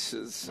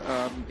bases.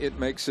 It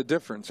makes a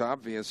difference,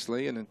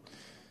 obviously, and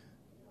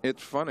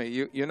it's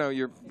funny. You know,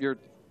 you're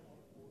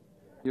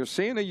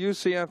seeing a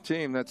UCF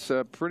team that's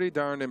pretty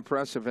darn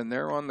impressive, and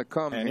they're on the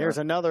come. And here's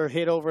another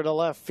hit over to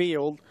left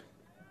field.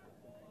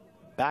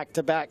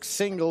 Back-to-back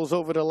singles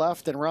over to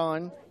left, and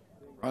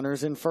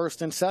runners in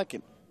first and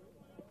second.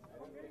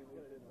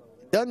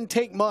 Doesn't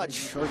take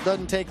much, or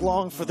doesn't take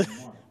long for this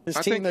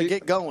team to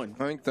get going.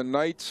 I think the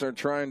Knights are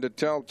trying to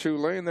tell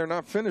Tulane they're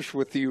not finished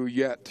with you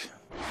yet.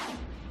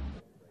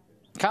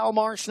 Kyle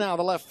Marsh now,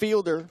 the left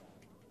fielder.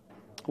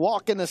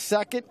 Walk in the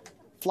second.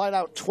 Flied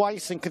out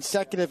twice in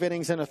consecutive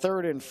innings in the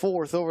third and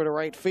fourth over to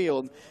right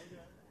field.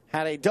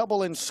 Had a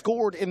double and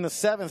scored in the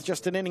 7th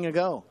just an inning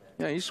ago.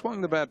 Yeah, he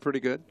swung the bat pretty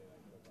good.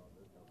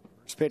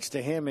 First pitch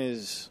to him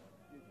is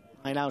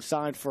line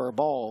outside for a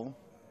ball.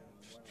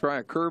 Try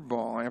a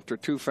curveball after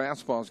 2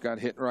 fastballs got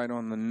hit right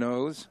on the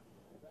nose.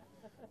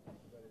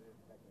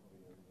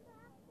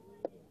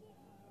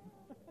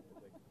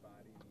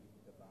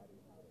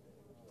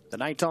 The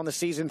Knights on the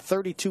season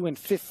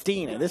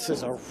 32-15, and this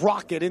is a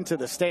rocket into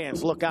the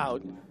stands. Look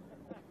out. You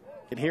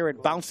can hear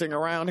it bouncing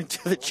around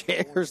into the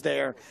chairs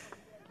there.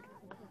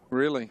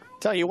 Really?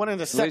 Tell you, one in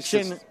the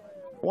section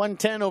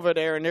 110 over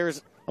there, and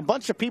there's a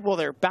bunch of people,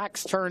 their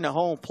backs turned to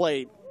home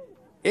plate.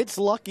 It's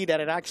lucky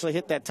that it actually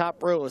hit that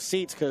top row of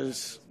seats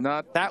because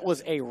that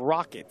was a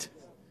rocket.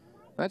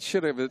 That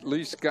should have at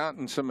least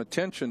gotten some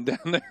attention down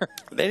there.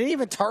 They didn't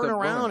even turn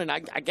around, and I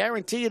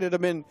guarantee you it'd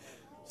have been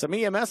some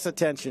EMS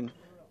attention.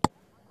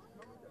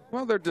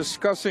 Well, they're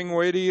discussing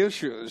weighty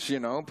issues, you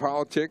know,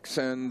 politics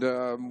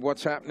and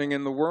what's happening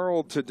in the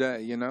world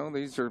today. You know,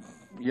 these are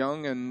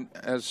young and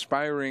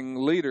aspiring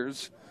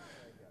leaders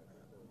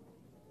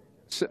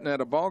sitting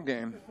at a ball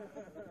game.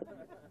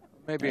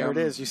 Maybe there it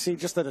is. You see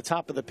just at the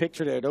top of the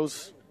picture there,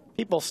 those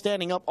people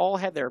standing up all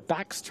had their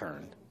backs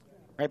turned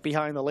right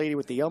behind the lady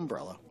with the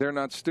umbrella. They're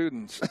not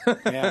students.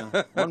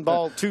 Yeah. 1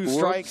 ball, 2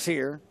 strikes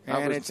here,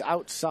 and it's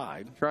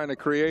outside. Trying to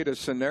create a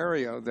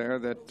scenario there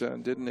that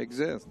didn't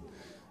exist.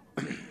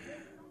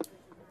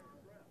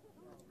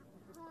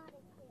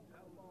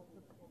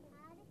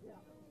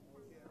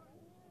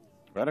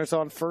 Runners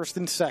on first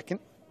and second.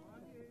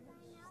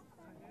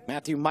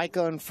 Matthew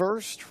Micah on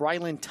first.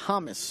 Ryland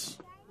Thomas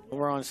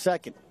over on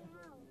second.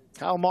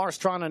 Kyle Marsh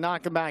trying to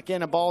knock him back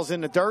in. The ball's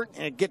in the dirt,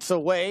 and it gets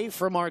away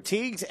from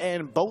Artigues,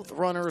 and both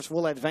runners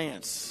will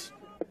advance.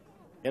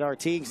 And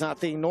Artigues,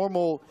 not the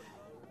normal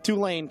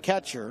Tulane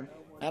catcher.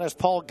 That is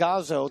Paul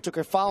Gazzo. Took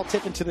a foul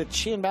tip into the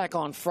chin back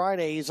on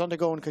Friday. He's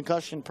undergoing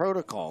concussion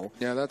protocol.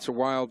 Yeah, that's a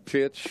wild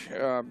pitch.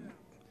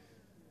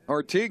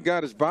 Artigue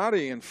got his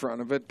body in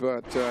front of it,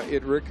 but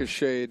it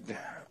ricocheted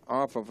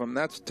off of him.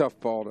 That's a tough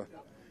ball to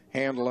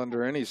handle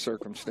under any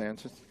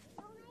circumstances.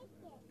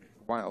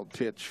 Wild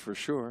pitch for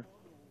sure.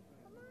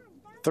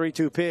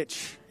 3-2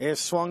 pitch is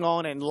swung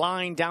on and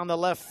lined down the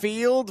left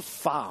field.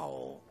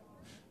 Foul.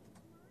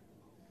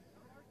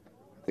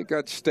 I think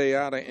I'd stay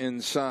out of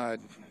inside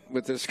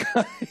with this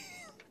guy.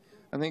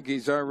 I think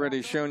he's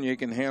already shown you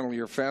can handle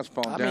your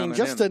fastball down. I mean,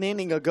 just an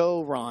inning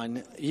ago,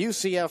 Ron,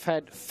 UCF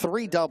had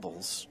 3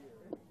 doubles.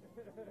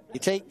 You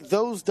take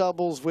those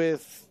doubles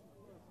with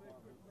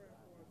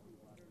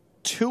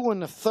 2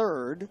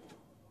 1/3.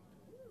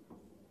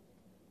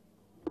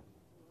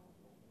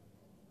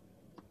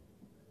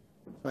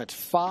 That's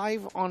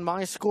 5 on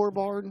my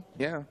scoreboard.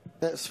 Yeah.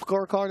 That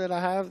scorecard that I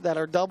have that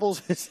are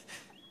doubles.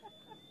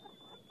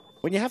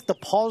 When you have to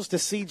pause to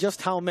see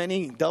just how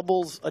many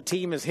doubles a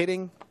team is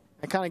hitting,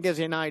 it kind of gives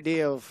you an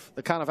idea of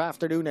the kind of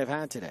afternoon they've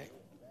had today.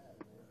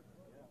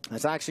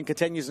 As action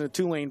continues in the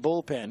Tulane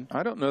bullpen.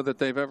 I don't know that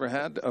they've ever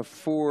had a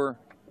 5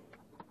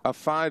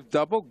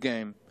 double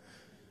game.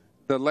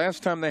 The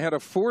last time they had a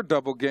 4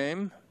 double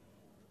game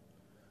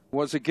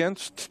was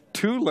against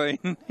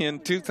Tulane in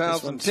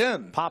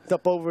 2010. Popped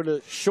up over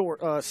the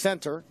short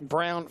center.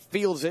 Brown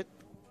fields it,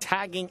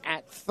 tagging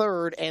at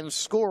third, and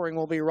scoring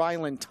will be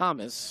Ryland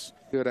Thomas.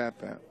 Good at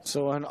bat.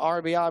 So an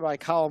RBI by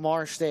Kyle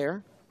Marsh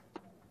there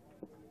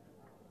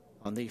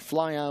on the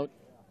fly out.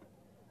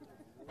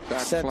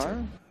 Back center.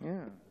 flyer?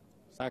 Yeah.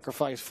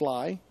 Sacrifice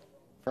fly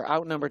for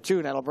out number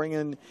 2. That'll bring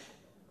in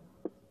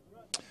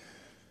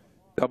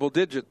double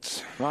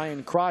digits.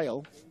 Ryan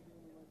Cryle.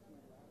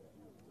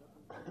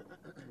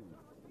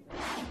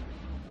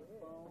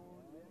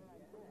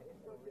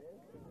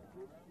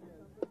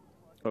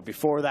 But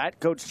before that,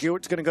 Coach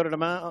Jewett's going to go to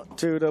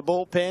the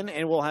bullpen,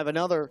 and we'll have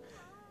another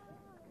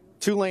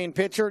Tulane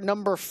pitcher,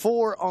 number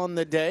 4 on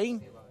the day.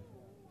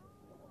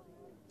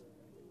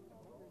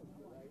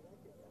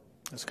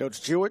 That's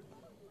Coach Jewett.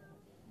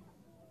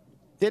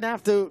 Didn't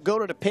have to go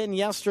to the pen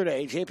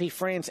yesterday. J.P.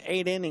 France,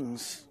 8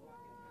 innings.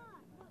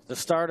 The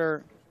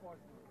starter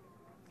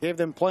gave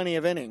them plenty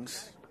of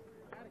innings.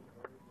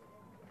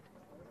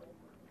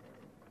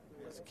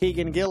 As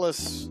Keegan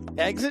Gillis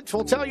exits,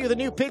 we'll tell you who the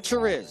new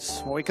pitcher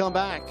is when we come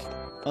back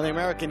on the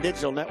American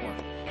Digital Network.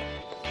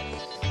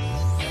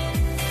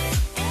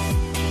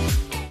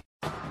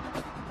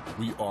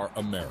 We are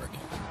American.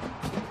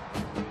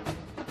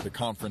 The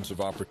conference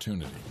of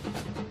opportunity.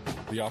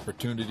 The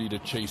opportunity to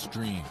chase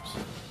dreams.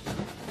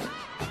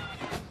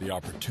 The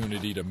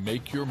opportunity to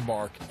make your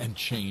mark and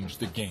change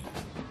the game.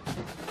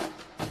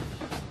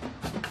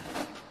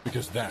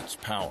 Because that's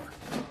power.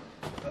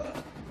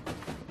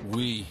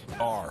 We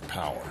are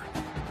power.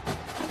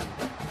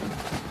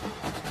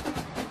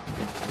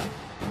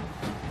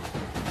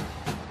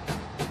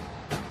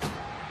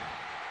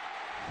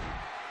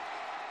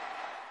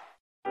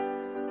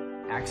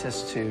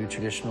 Access to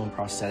traditional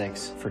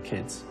prosthetics for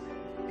kids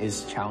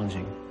is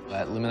challenging.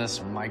 At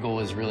Luminous, my goal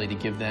is really to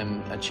give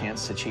them a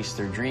chance to chase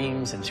their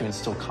dreams and to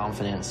instill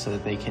confidence so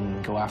that they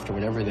can go after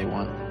whatever they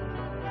want.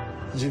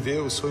 De ver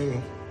o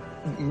sonho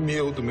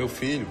meu, do meu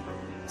filho,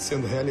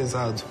 sendo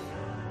realizado.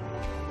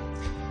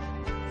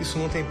 Isso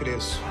não tem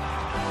preço.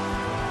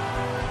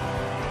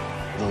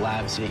 The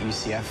labs at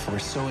UCF were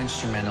so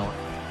instrumental.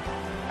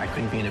 I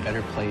couldn't be in a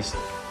better place.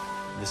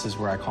 This is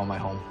where I call my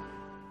home.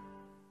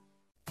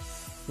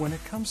 When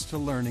it comes to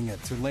learning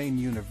at Tulane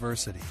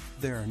University,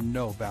 there are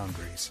no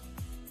boundaries.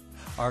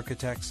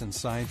 Architects and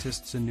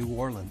scientists in New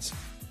Orleans,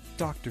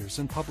 doctors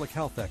and public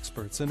health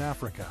experts in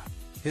Africa,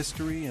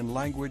 history and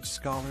language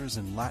scholars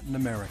in Latin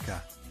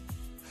America,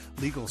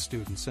 legal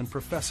students and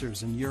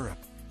professors in Europe,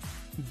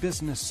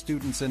 business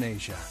students in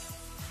Asia.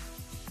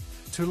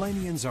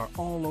 Tulanians are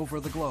all over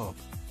the globe,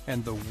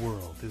 and the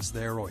world is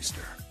their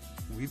oyster.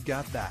 We've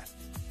got that,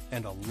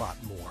 and a lot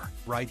more,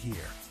 right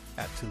here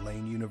at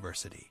Tulane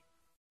University.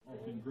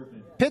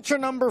 Pitcher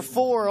number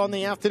 4 on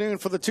the afternoon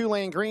for the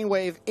Tulane Green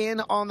Wave. In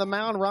on the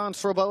mound, Ron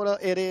Swoboda,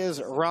 it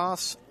is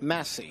Ross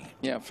Massey.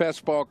 Yeah,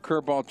 fastball,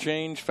 curveball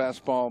change,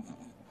 fastball,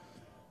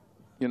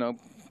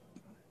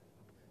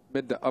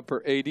 mid to upper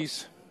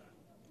 80s.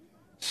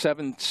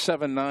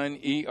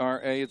 7.79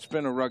 ERA. It's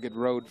been a rugged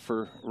road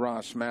for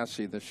Ross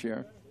Massey this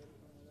year.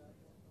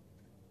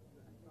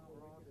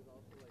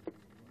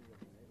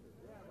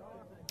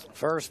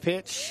 First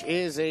pitch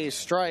is a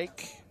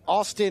strike.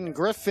 Austin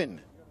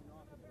Griffin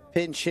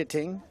pinch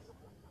hitting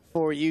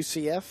for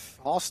UCF.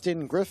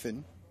 Austin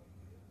Griffin.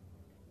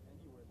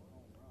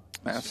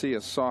 Massey,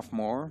 a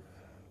sophomore,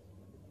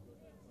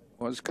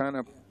 was kind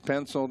of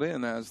penciled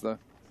in as the...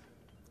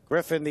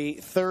 Griffin, the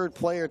 3rd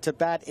player to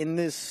bat in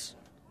this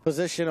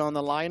position on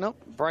the lineup.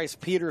 Bryce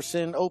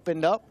Peterson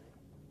opened up.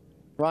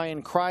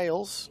 Ryan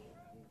Cryles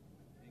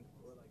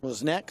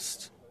was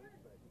next.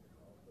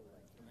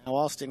 Now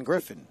Austin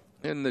Griffin.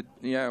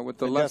 With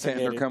the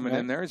left-hander coming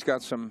in there, he's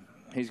got some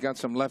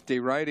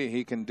lefty-righty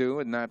he can do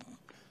in that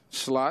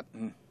slot.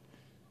 And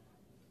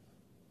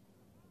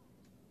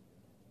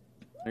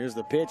here's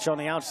the pitch on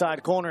the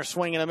outside corner,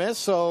 swing and a miss.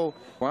 So,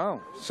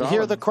 wow, you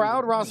hear the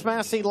crowd. Ross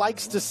Massey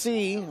likes to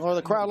see, or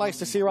the crowd likes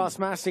to see Ross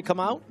Massey come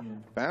out.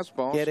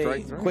 Fastball, get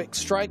strike a 3. Quick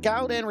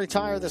strikeout and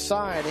retire the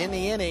side. In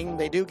the inning,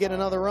 they do get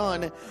another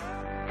run,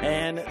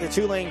 and the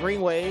Tulane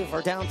Green Wave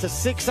are down to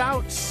 6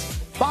 outs.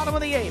 Bottom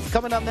of the 8th,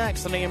 coming up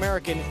next on the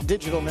American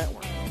Digital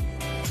Network.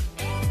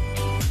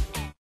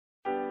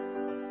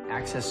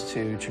 Access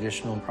to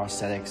traditional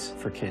prosthetics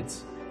for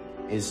kids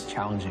is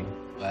challenging.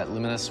 At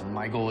Luminous,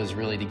 my goal is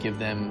really to give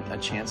them a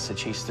chance to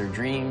chase their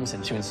dreams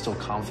and to instill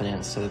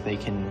confidence so that they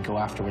can go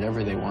after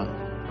whatever they want.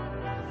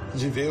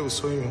 De ver o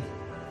sonho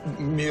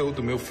meu,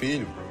 do meu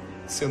filho,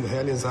 sendo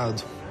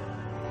realizado.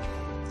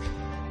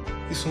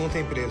 Isso não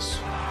tem preço.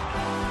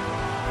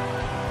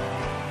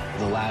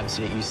 The labs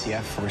at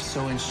UCF were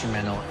so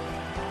instrumental.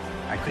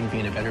 I couldn't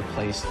be in a better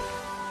place.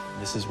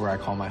 This is where I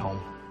call my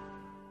home.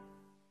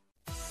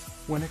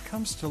 When it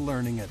comes to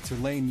learning at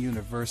Tulane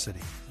University,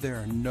 there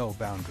are no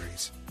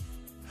boundaries.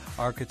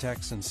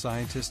 Architects and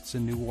scientists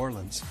in New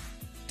Orleans,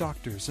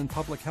 doctors and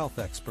public health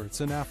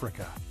experts in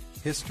Africa,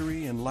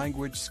 history and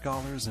language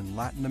scholars in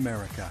Latin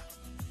America,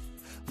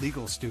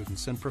 legal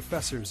students and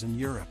professors in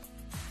Europe,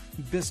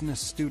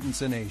 business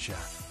students in Asia.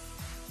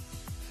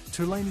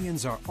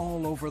 Tulanians are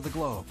all over the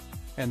globe,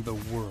 and the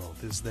world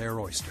is their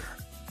oyster.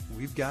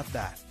 We've got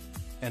that,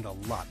 and a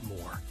lot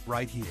more,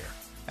 right here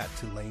at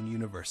Tulane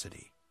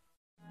University.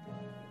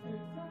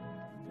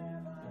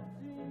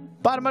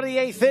 Bottom of the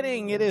 8th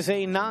inning, it is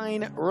a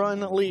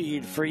 9-run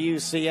lead for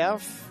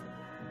UCF.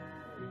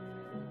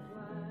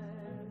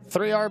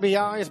 3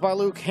 RBIs by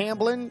Luke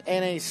Hamblin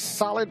and a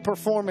solid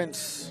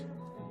performance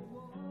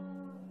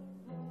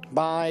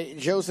by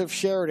Joseph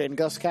Sheridan.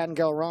 Gus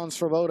Kattengell, Ron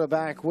Swoboda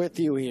back with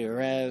you here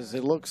as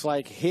it looks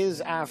like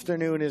his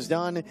afternoon is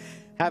done.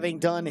 Having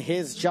done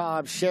his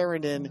job,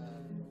 Sheridan,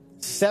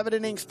 7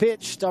 innings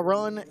pitched, a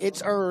run,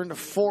 it's earned,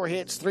 4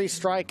 hits, 3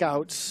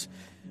 strikeouts.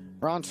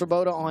 Ron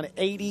Swoboda on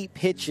 80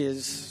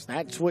 pitches.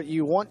 That's what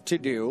you want to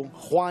do.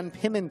 Juan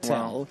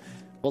Pimentel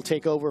will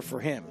take over for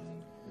him.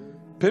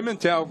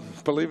 Pimentel,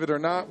 believe it or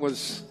not,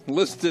 was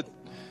listed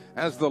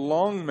as the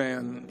long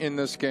man in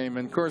this game.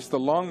 And, of course, the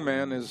long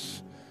man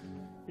is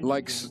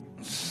like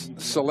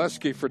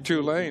Selesky for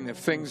Tulane. If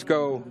things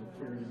go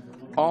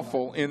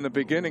awful in the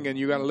beginning and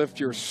you got to lift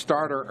your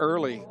starter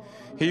early,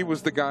 he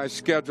was the guy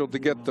scheduled to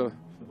get the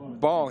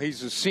ball.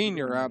 He's a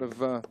senior out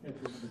of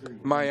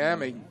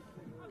Miami.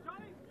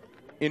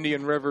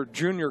 Indian River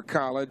Junior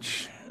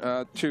College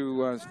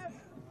to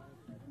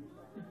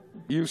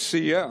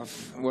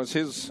UCF was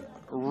his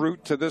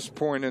route to this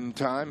point in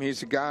time.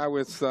 He's a guy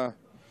with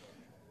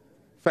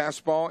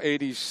fastball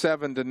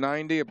 87 to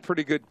 90, a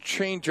pretty good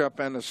changeup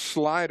and a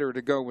slider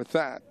to go with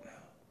that.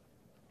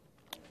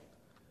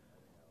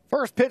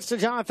 First pitch to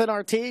Jonathan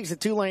Artigues, the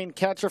Tulane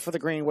catcher for the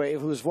Green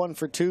Wave, who's 1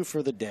 for 2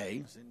 for the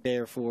day.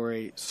 There for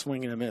a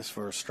swing and a miss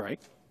for a strike.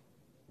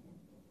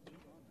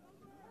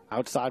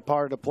 Outside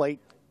part of the plate.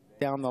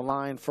 Down the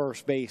line,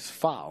 first base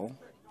foul.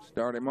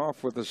 Start him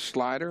off with a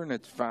slider, and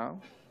it's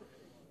foul.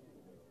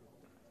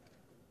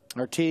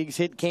 Artigues'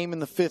 hit came in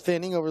the 5th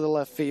inning over the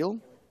left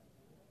field.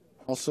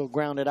 Also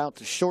grounded out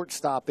to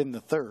shortstop in the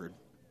 3rd.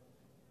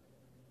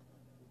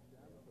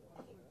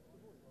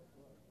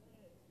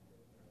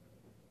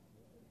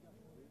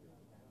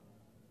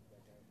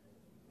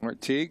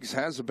 Artigues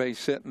has a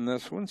base hit in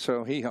this one,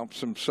 so he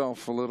helps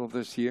himself a little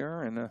this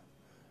year in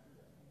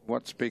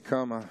what's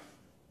become a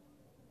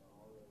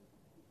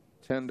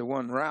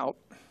 10-1 route.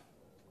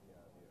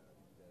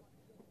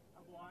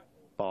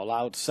 Ball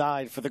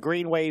outside for the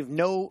Green Wave.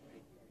 No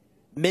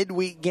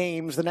midweek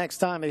games. The next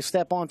time they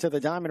step onto the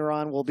Diamond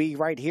Run will be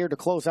right here to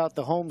close out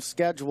the home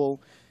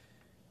schedule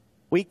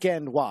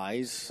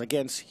weekend-wise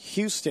against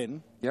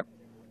Houston. Yep.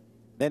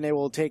 Then they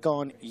will take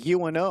on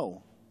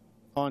UNO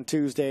on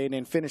Tuesday and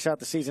then finish out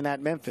the season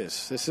at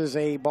Memphis. This is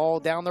a ball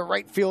down the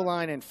right field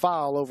line and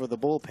foul over the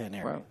bullpen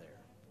area. Wow.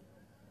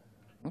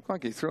 Looked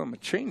like he threw him a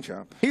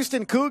changeup.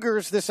 Houston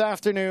Cougars this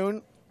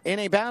afternoon in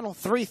a battle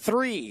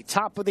 3-3,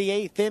 top of the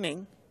 8th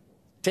inning,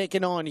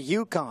 taking on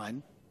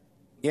UConn.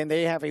 And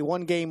they have a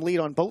 1-game lead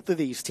on both of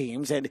these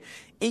teams. And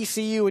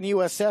ECU and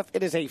USF,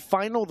 it is a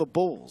final. The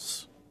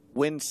Bulls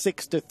win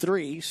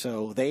 6-3,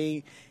 so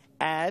they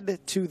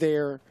add to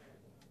their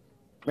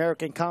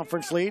American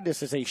Conference lead.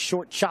 This is a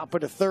short chopper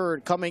to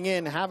third. Coming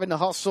in, having to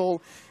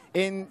hustle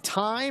in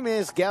time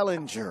is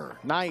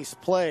Gellinger. Nice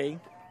play.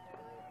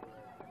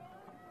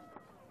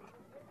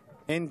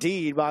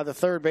 Indeed, by the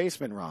third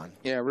baseman, Ron.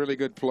 Yeah, really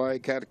good play.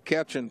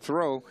 Catch and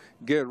throw,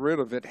 get rid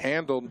of it.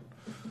 Handled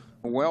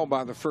well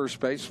by the first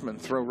baseman.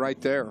 Throw right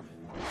there.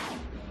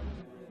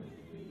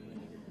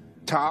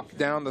 Top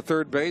down the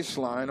third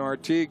baseline.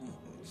 Artigue,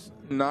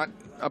 not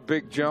a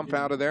big jump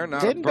out of there.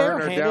 Not Didn't a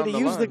burner barehand down it. the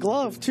He used line. the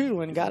glove,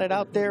 too, and got it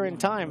out there in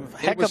time.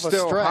 Heck It was of a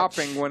still stretch.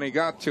 hopping when he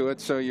got to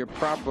it, so you're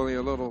probably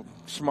a little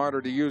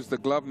smarter to use the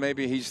glove.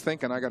 Maybe he's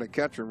thinking, I got a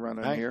catcher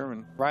running here.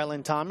 And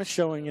Rylan Thomas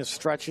showing his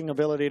stretching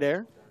ability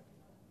there.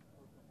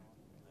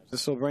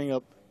 This will bring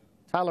up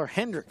Tyler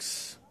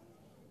Hendricks.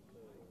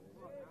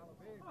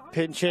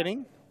 Pinch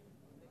hitting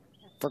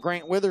for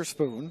Grant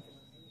Witherspoon.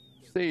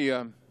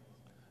 the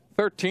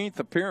 13th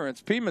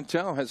appearance.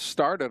 Pimentel has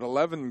started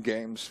 11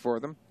 games for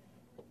them.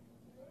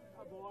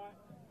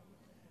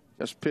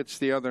 Just pitched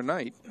the other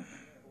night.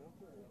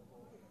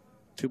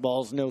 2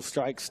 balls, no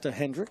strikes to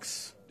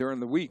Hendricks. During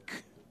the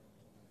week.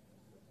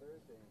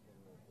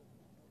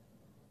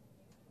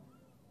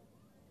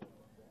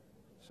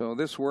 So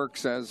this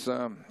works as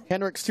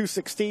Hendricks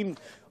 216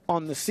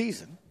 on the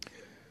season.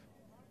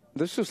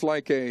 this is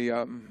like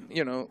a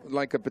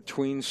like a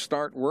between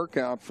start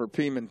workout for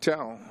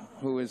Pimentel,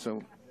 who is a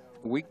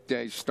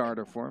weekday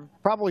starter for him.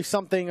 Probably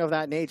something of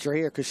that nature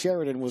here because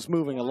Sheridan was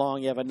moving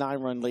along. You have a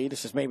 9-run lead.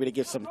 This is maybe to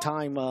get some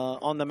time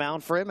on the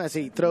mound for him as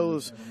he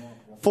throws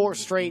 4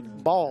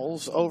 straight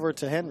balls over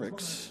to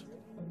Hendricks.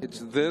 It's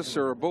this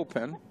or a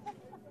bullpen.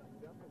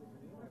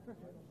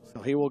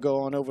 So he will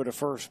go on over to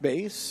first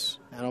base.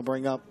 That'll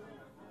bring up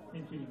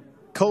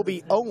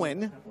Kobe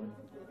Owen,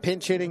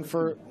 pinch hitting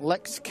for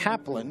Lex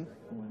Kaplan.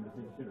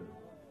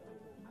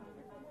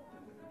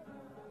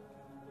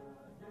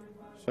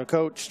 So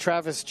Coach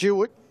Travis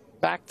Jewett,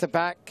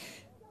 back-to-back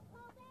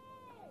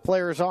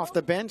players off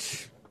the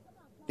bench,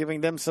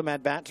 giving them some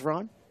at-bats,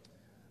 Ron.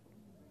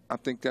 I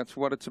think that's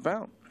what it's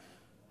about.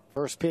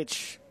 First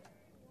pitch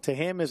to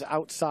him is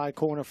outside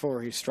corner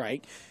for his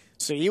strike.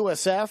 So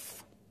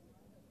USF,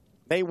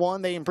 they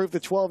won. They improved to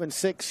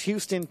 12-6.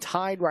 Houston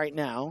tied right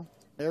now.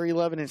 They're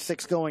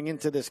 11-6 going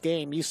into this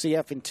game.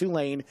 UCF and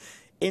Tulane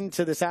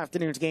into this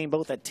afternoon's game,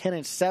 both at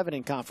 10-7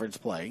 in conference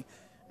play.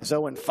 As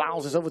Owen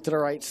fouls us over to the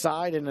right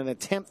side in an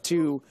attempt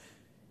to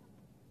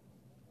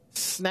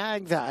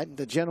snag that.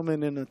 The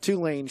gentleman in the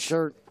Tulane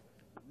shirt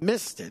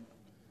missed it.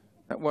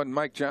 That wasn't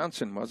Mike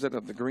Johnson, was it,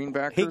 of the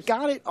Greenbackers? He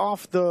got it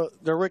off the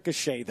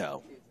ricochet,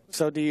 though.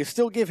 So do you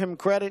still give him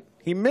credit?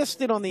 He missed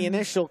it on the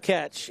initial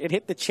catch. It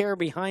hit the chair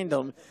behind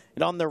him,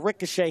 and on the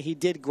ricochet, he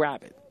did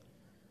grab it.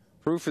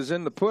 Proof is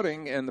in the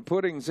pudding, and the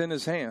pudding's in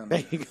his hand.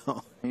 There you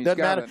go. He's Doesn't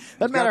got matter, it.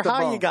 doesn't matter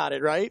how you got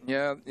it, right?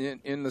 Yeah,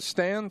 in the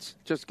stands,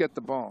 just get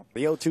the ball.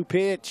 The 0-2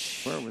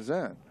 pitch. Where was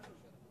that?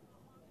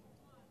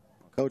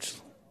 Coach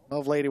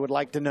Lovelady would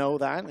like to know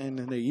that, and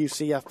the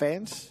UCF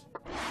fans.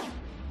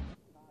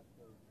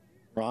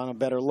 Ron, a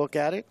better look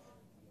at it.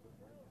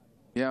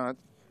 Yeah,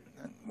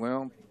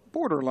 well,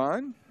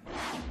 borderline.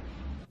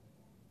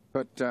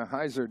 But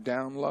Heiser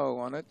down low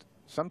on it.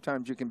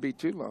 Sometimes you can be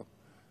too low.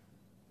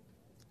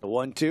 The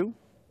 1-2.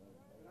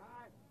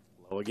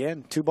 Low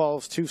again. 2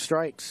 balls, 2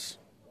 strikes.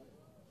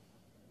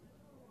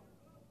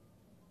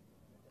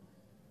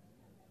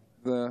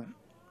 The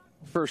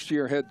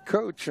first-year head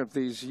coach of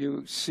these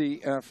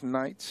UCF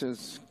Knights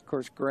is, of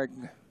course, Greg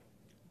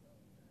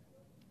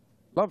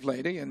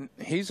Lovelady, and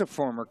he's a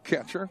former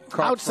catcher.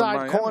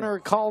 Outside corner,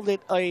 called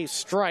it a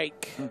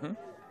strike. Mm-hmm.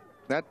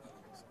 That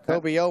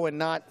Kobe Owen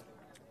not.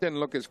 Didn't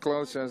look as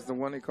close as the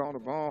one he called a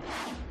ball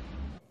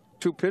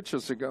 2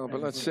 pitches ago,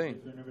 but let's see.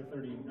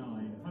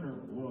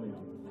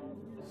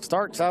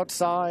 Starts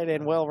outside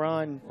and well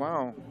run.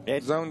 Wow.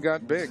 It Zone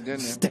got big,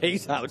 didn't it?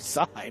 Stays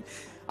outside.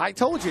 I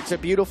told you it's a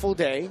beautiful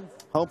day.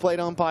 Home plate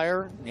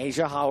umpire,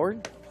 Asia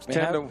Howard,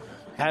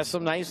 has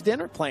some nice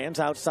dinner plans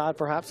outside,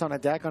 perhaps on a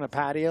deck, on a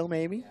patio,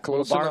 maybe.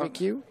 Close a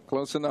barbecue. Enough.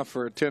 Close enough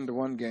for a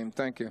 10-1 game.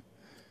 Thank you.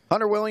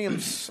 Hunter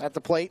Williams at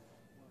the plate.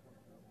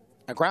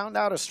 A ground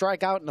out, a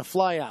strikeout, and a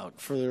fly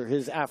out for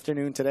his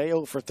afternoon today.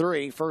 0 for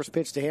 3. First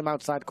pitch to him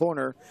outside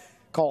corner.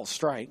 Call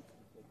strike.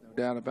 No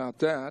doubt about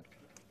that.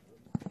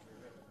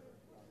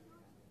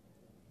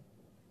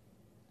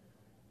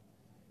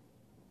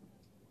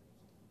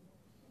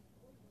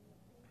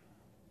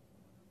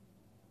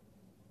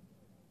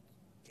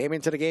 Came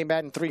into the game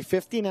batting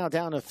 .350, now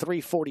down to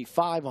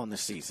 .345 on the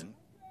season.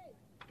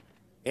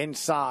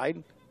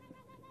 Inside.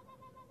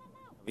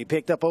 He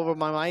picked up over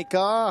by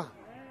Micah.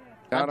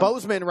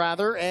 Bozeman,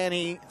 rather, and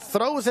he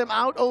throws him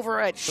out over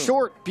at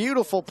short.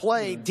 Beautiful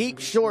play, deep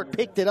short,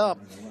 picked it up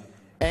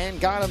and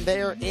got him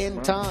there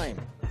in time.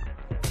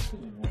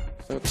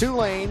 So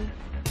Tulane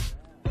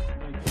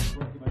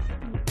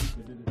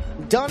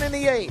done in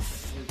the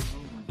 8th.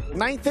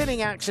 9th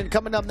inning action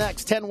coming up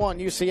next,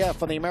 10-1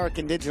 UCF on the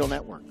American Digital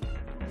Network.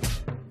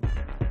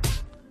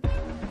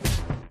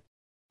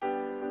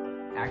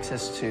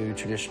 Access to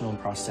traditional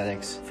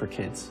prosthetics for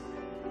kids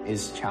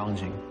is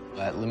challenging.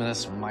 At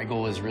Luminous, my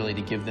goal is really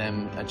to give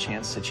them a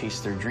chance to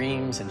chase their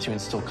dreams and to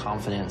instill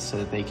confidence so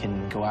that they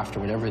can go after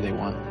whatever they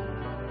want.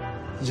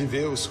 De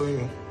ver o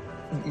sonho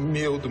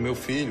meu, do meu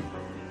filho,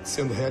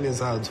 sendo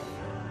realizado.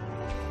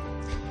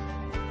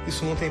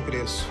 Isso não tem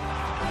preço.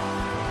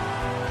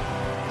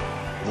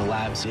 The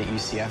labs at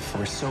UCF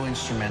were so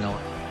instrumental.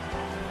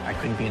 I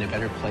couldn't be in a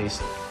better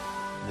place.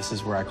 This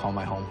is where I call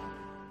my home.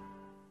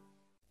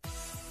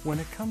 When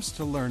it comes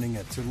to learning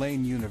at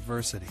Tulane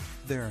University,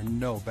 there are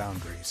no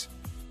boundaries.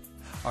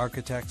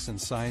 Architects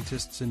and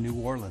scientists in New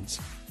Orleans,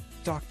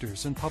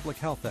 doctors and public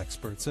health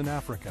experts in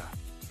Africa,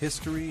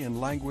 history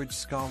and language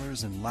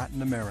scholars in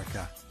Latin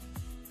America,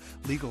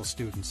 legal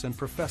students and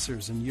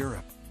professors in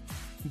Europe,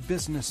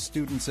 business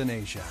students in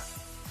Asia.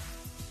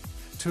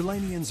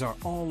 Tulanians are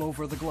all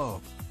over the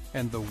globe,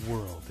 and the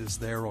world is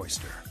their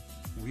oyster.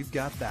 We've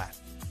got that,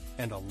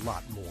 and a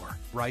lot more,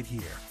 right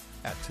here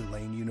at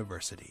Tulane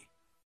University.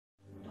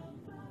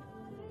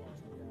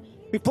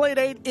 We played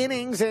 8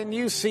 innings, and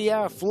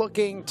UCF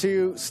looking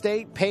to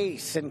stay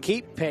pace and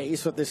keep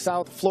pace with the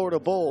South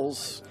Florida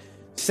Bulls,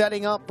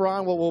 setting up,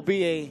 Ron, what will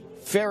be a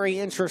very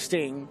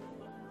interesting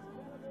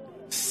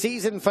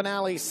season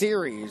finale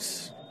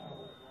series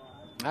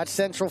That's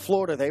Central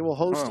Florida. They will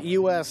host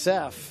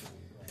USF.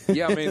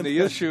 Yeah, I mean, the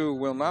issue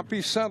will not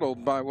be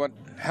settled by what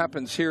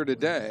happens here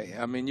today.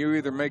 I mean, you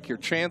either make your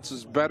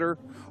chances better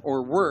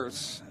or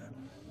worse.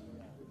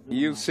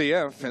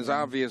 UCF has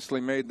obviously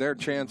made their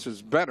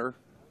chances better,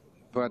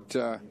 but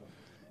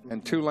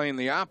and Tulane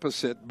the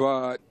opposite,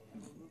 but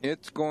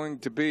it's going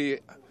to be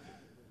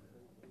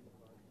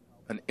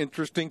an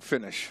interesting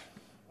finish.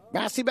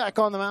 Massey back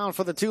on the mound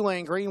for the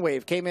Tulane Green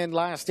Wave. Came in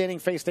last inning,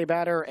 faced a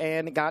batter,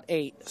 and got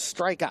a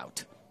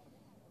strikeout.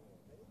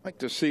 I'd like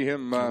to see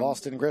him.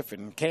 Austin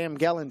Griffin. Cam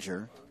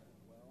Gellinger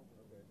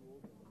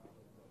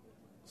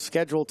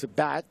scheduled to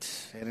bat,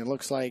 and it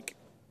looks like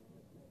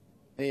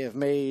they have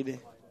made a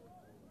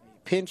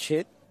pinch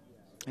hit,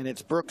 and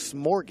it's Brooks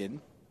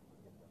Morgan.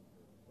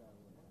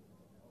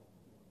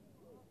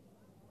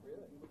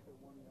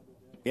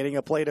 Getting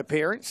a plate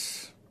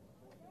appearance.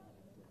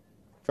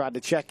 Tried to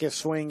check his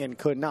swing and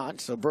could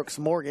not. So Brooks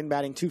Morgan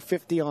batting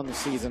 .250 on the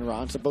season,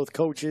 Ron. So both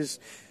coaches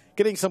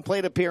getting some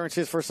plate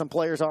appearances for some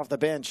players off the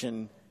bench,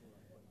 and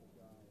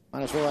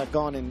might as well have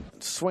gone and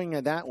swing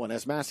at that one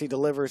as Massey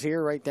delivers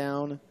here right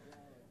down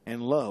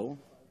and low.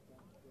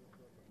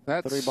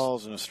 That's 3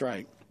 balls and a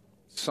strike.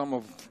 Some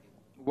of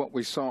what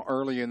we saw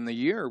early in the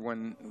year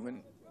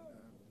when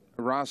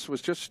Ross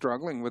was just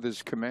struggling with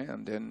his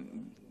command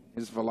and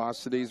his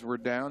velocities were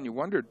down. You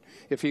wondered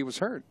if he was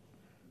hurt.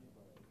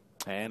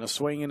 And a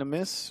swing and a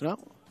miss. No,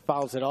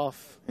 fouls it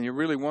off. And you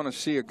really want to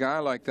see a guy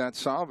like that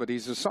solve it.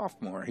 He's a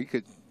sophomore. He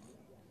could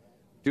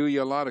do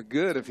you a lot of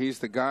good if he's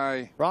the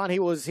guy. Ron, he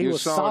was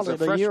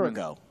solid a year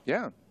ago.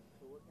 Yeah.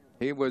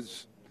 He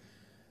was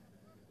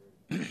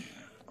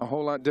a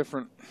whole lot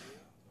different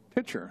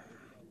pitcher.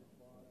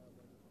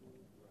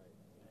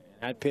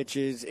 That pitch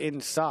is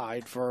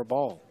inside for a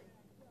ball.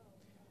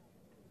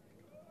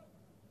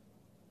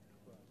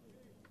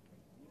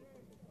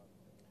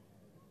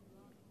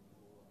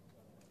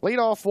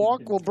 Leadoff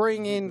walk will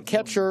bring in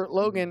catcher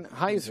Logan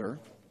Heiser.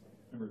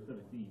 Number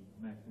 17,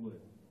 Max Wood,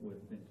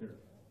 with pinch hitter.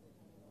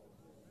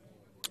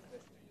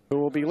 Who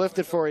will be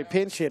lifted for a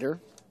pinch hitter.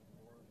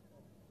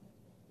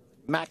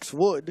 Max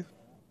Wood.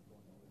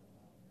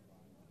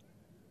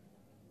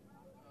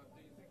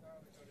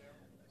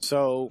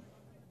 So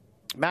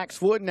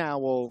Max Wood now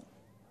will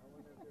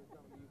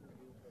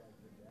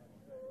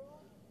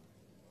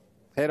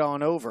head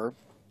on over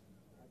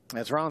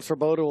as Ron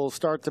Swoboda will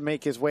start to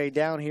make his way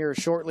down here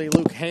shortly.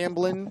 Luke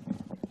Hamblin,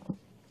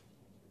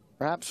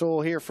 perhaps we'll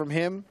hear from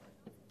him.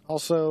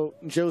 Also,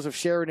 Joseph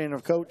Sheridan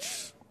of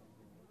Coach,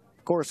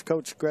 of course,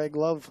 Coach Greg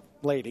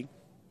Lovelady,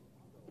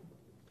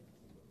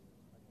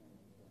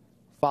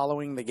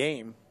 following the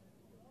game.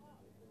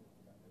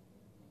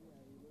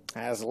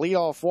 As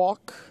leadoff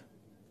walk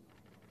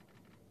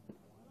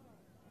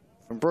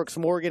from Brooks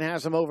Morgan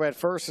has him over at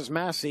first as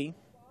Massey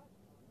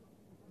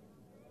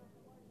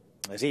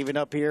is even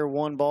up here,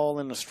 1 ball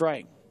and a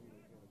strike.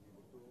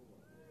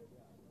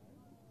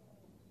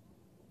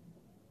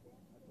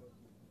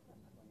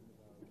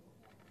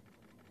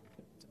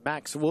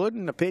 Max Wood,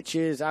 and the pitch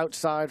is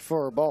outside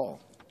for a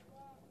ball.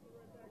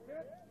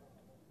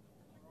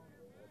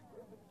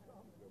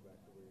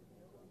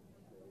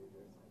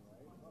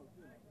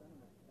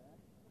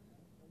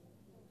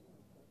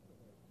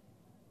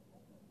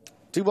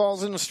 Two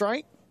balls in the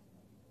strike.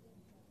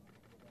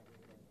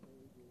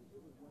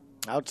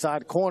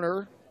 Outside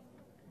corner.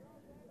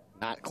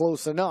 Not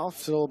close enough,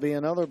 so it'll be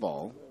another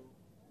ball.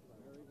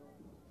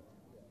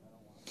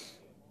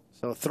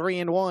 So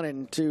 3-1,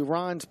 and to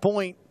Ron's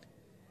point,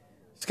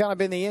 it's kind of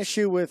been the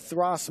issue with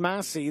Ross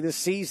Massey this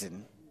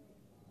season.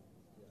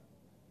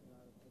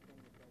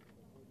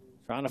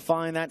 Trying to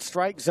find that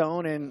strike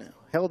zone and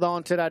held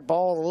on to that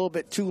ball a little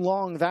bit too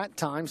long that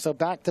time, so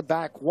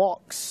back-to-back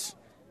walks.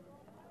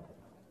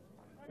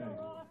 Okay,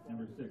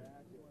 number 6,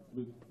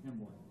 Luke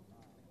Hamblin.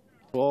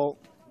 Well,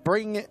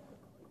 bring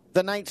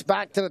the Knights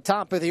back to the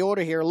top of the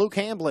order here. Luke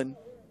Hamblin.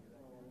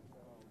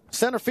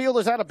 Center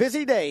fielder's had a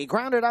busy day.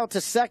 Grounded out to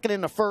second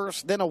in the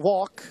first, then a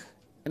walk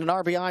and an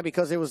RBI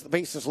because it was the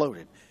bases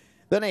loaded.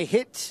 Then a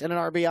hit and an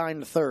RBI in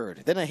the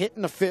third. Then a hit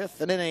in the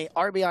fifth, and then a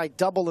RBI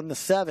double in the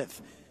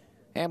seventh.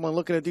 Hamlin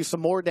looking to do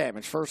some more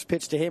damage. First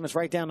pitch to him is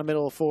right down the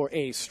middle for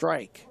a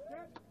strike.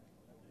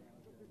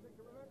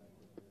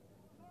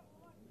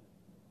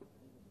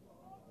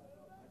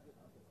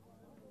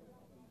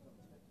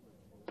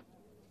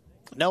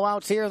 No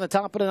outs here in the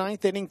top of the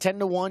ninth inning.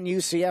 10-1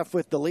 UCF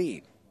with the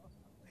lead.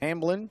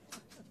 Hamblin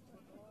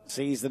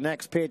sees the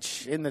next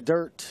pitch in the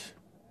dirt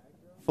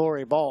for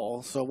a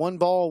ball. So 1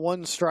 ball,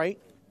 1 strike.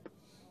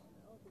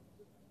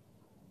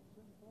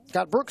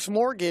 Got Brooks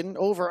Morgan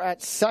over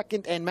at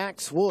second and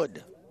Max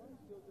Wood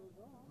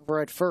over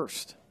at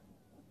first.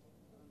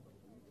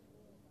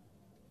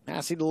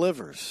 Massey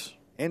delivers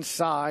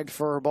inside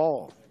for a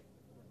ball.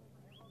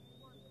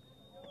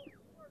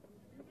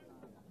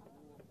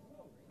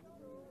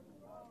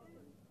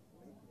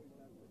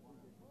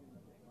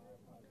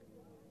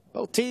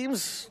 Both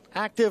teams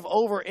active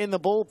over in the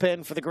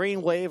bullpen for the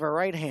Green Wave, a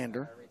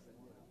right-hander.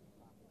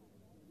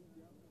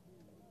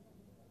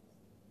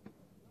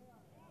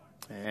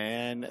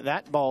 And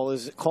that ball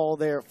is called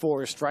there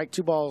for a strike.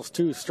 2 balls,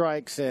 2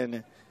 strikes, and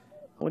I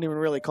wouldn't even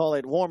really call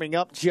it warming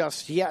up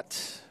just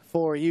yet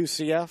for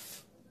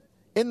UCF.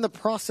 In the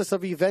process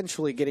of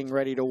eventually getting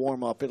ready to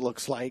warm up, it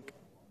looks like.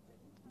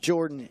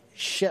 Jordan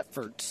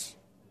Shepherds.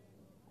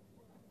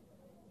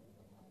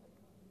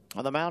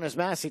 On the mound is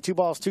Massey. 2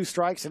 balls, 2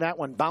 strikes, and that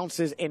one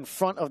bounces in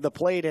front of the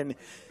plate. And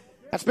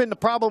that's been the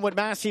problem with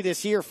Massey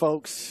this year,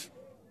 folks.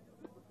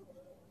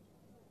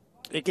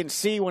 You can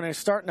see when it's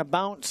starting to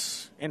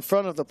bounce in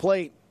front of the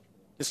plate,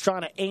 just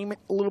trying to aim it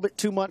a little bit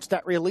too much,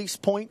 that release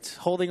point,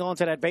 holding on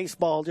to that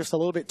baseball just a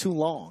little bit too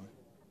long.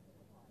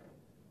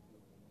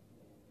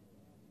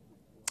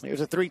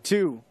 Here's a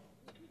 3-2.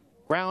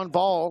 Ground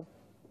ball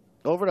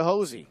over to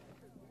Hosey.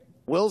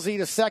 Wilsey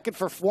to second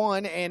for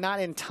 1, and not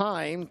in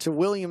time to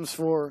Williams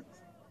for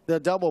the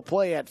double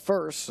play at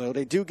first, so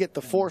they do get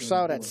the force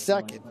out at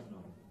second.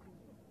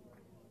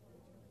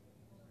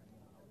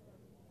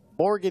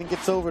 Morgan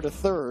gets over to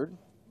third.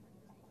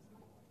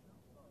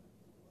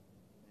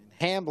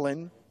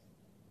 Hamblin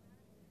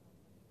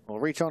will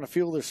reach on a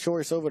fielder's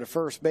choice over to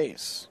first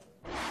base.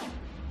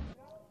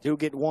 Do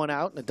get 1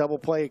 out, and the double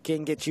play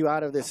can get you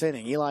out of this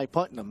inning. Eli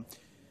Putnam,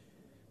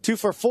 2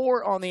 for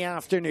 4 on the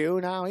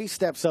afternoon. Now he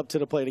steps up to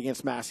the plate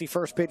against Massey.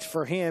 First pitch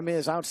for him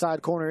is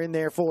outside corner in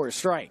there for a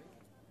strike.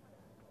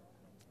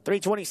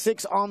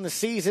 326 on the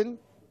season.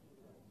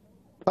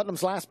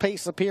 Putnam's last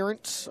plate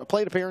appearance,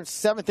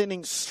 7th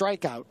inning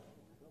strikeout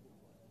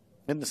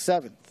in the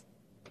 7th.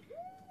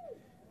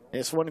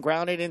 This one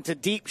grounded into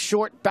deep,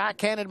 short,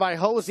 backhanded by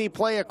Hosey.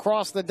 Play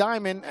across the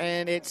diamond,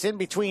 and it's in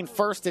between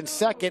first and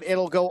second.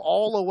 It'll go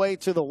all the way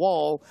to the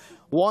wall.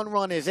 1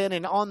 run is in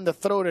and on the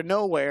throw to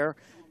nowhere.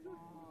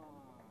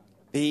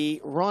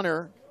 The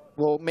runner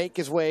will make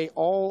his way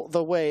all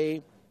the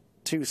way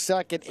to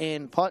second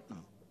in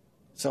Putnam.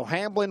 So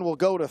Hamblin will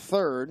go to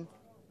third.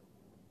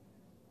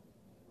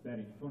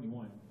 Batting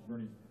 21,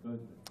 Vernon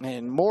Bozeman.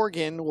 And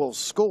Morgan will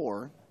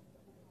score.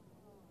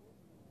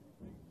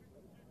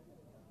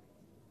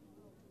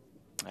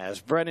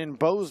 As Brennan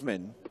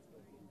Bozeman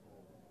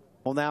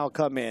will now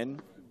come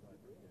in.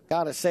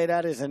 Got to say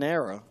that is an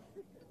error.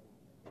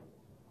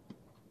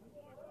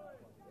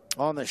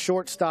 On the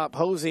shortstop,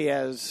 Hosey,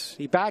 as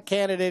he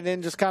backhanded it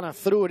and just kind of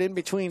threw it in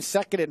between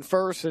second and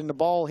first, and the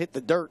ball hit the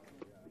dirt.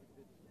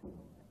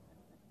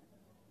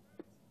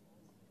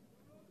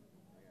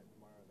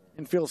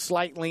 Infield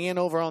slightly in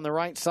over on the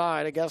right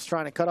side. I guess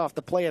trying to cut off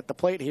the play at the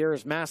plate here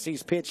as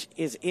Massey's pitch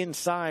is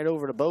inside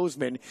over to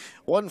Bozeman.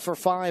 1 for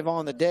 5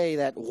 on the day.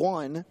 That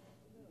one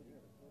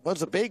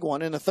was a big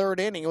one in the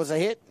 3rd inning. It was a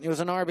hit. It was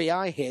an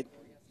RBI hit.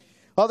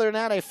 Other than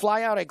that, a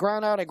fly out, a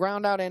ground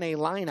out, and a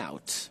line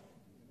out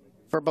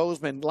for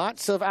Bozeman.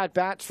 Lots of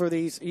at-bats for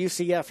these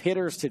UCF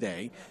hitters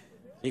today.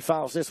 He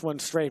fouls this one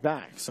straight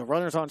back. So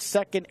runners on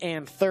second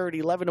and third.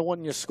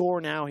 11-1 your score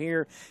now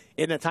here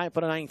in the top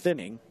of the 9th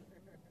inning.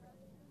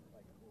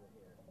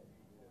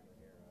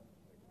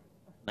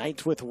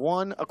 Knights with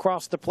 1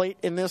 across the plate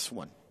in this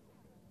one.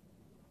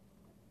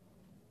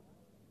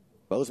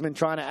 Bozeman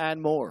trying to add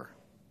more.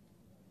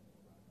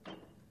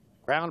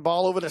 Ground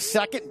ball over the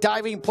second.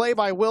 Diving play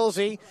by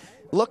Wilsey.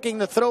 Looking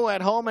to throw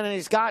at home, and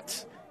he's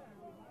got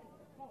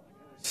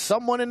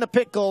someone in the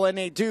pickle, and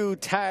they do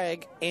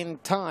tag in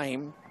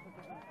time.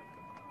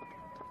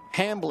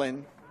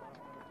 Hamblin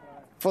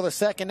for the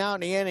second out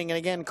in the inning. And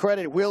again,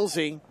 credit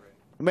Wilsey,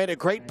 who made a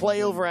great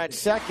play over at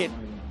second.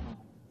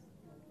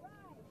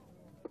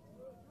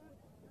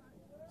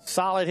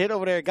 Solid hit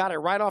over there. Got it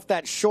right off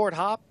that short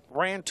hop.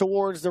 Ran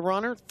towards the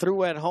runner.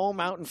 Threw at home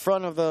out in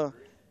front of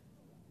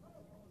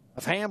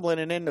Hamblin.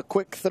 And then the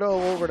quick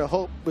throw over to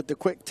Hope with the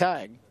quick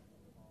tag.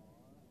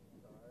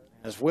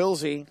 As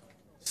Wilsey,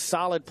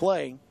 solid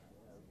play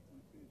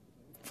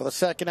for the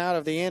second out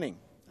of the inning.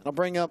 I'll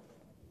bring up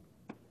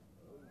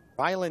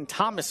Rylan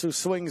Thomas, who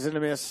swings and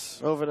a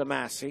miss over to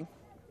Massey.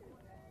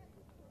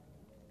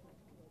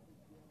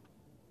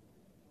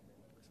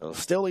 So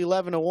still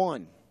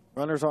 11-1.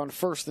 Runners on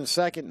first and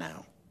second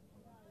now.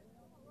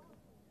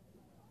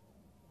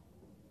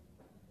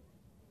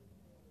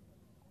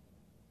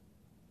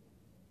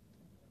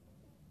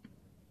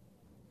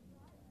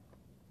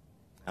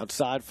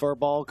 Outside for a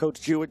ball,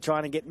 Coach Jewett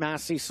trying to get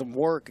Massey some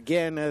work.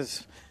 Again,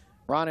 as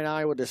Ron and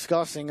I were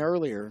discussing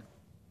earlier,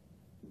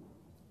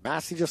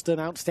 Massey just an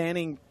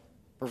outstanding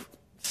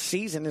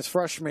season his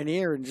freshman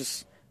year and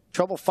just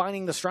trouble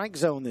finding the strike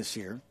zone this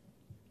year.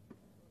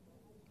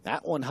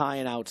 That one high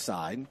and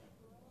outside.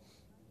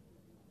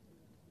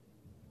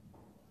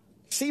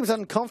 Seems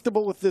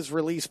uncomfortable with this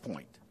release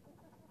point.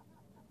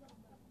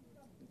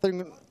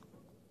 Nothing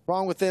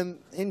wrong with him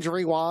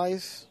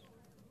injury-wise.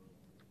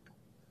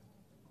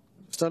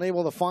 Just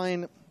unable to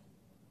find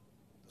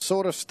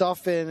sort of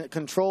stuff and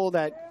control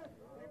that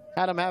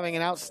had him having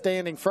an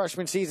outstanding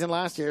freshman season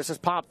last year. This has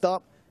popped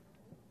up.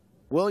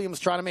 Williams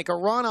trying to make a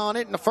run on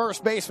it, and the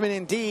first baseman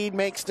indeed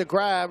makes the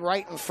grab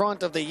right in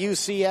front of the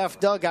UCF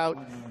dugout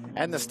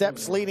and the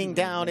steps leading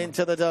down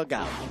into the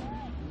dugout.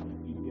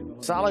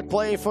 Solid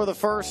play for the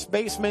first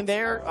baseman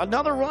there.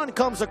 Another run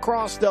comes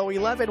across, though.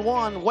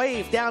 11-1,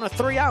 Wave down to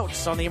 3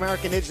 outs on the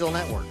American Digital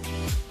Network.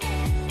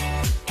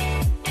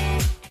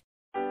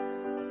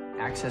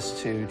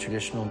 Access to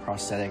traditional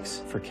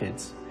prosthetics for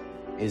kids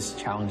is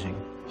challenging.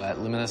 At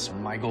Luminous,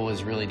 my goal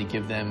is really to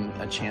give them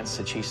a chance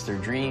to chase their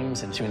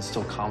dreams and to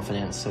instill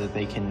confidence so that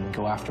they can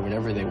go after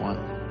whatever they want.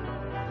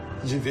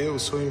 De ver o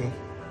sonho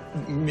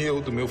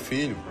do meu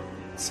filho,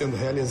 sendo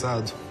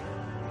realizado.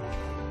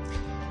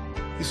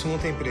 Isso não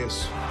tem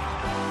preço.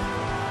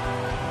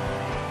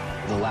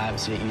 The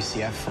labs at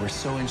UCF were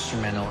so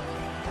instrumental.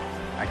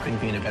 I couldn't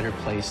be in a better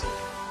place.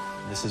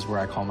 This is where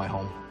I call my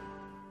home.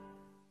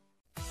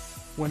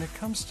 When it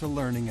comes to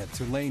learning at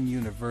Tulane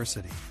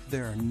University,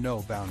 there are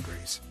no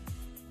boundaries.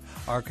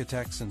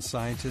 Architects and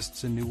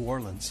scientists in New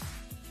Orleans,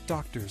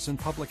 doctors and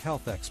public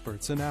health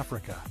experts in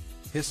Africa,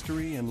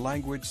 history and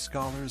language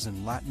scholars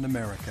in Latin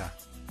America,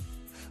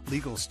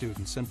 legal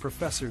students and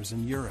professors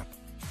in Europe,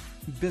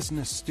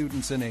 business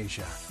students in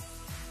Asia.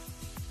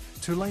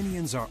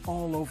 Tulaneans are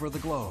all over the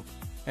globe,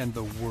 and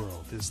the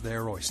world is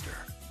their oyster.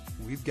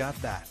 We've got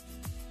that,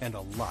 and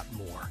a lot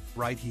more,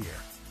 right here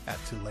at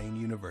Tulane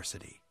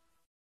University.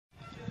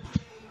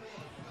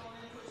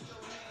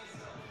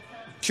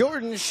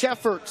 Jordan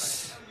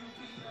Shefferts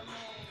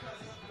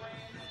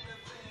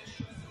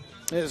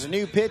is a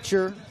new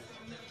pitcher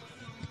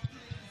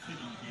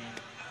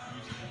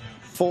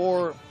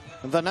for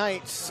the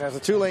Knights as the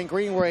Tulane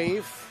Green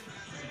Wave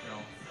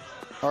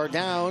are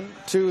down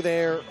to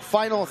their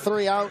final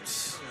 3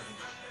 outs.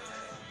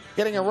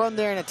 Getting a run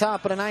there in the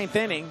top of the 9th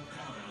inning.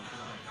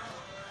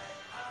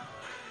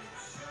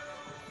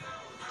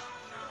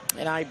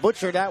 And I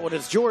butchered that one.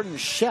 It's Jordan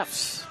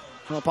Sheffs.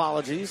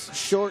 Apologies.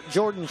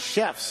 Jordan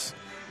Sheffs,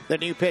 the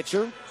new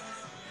pitcher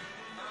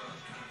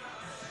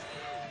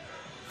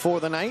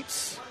for the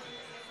Knights.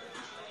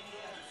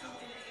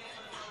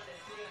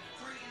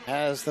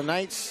 As the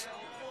Knights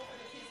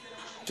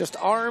just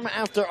arm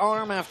after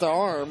arm after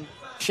arm.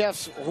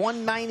 Chef's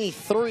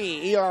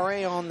 1.93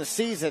 ERA on the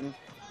season.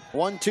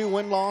 1-2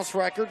 win-loss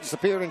record. It's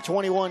appeared in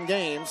 21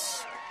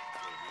 games.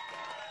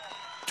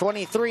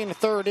 23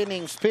 1/3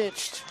 innings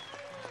pitched.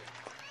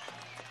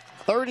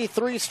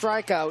 33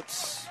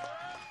 strikeouts.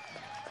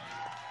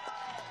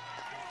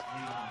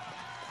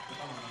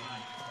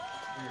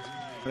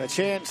 And a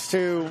chance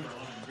to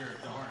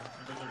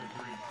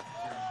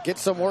get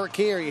some work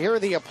here. You hear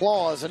the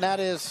applause, and that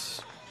is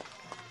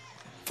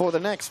for the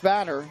next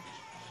batter.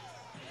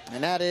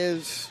 And that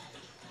is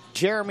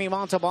Jeremy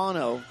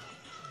Montalbano,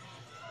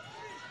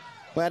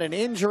 who had an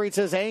injury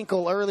to his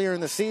ankle earlier in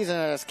the season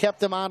that has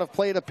kept him out of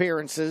plate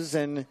appearances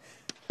and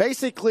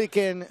basically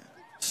can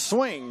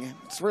swing.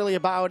 It's really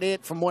about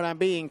it from what I'm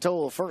being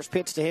told. First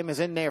pitch to him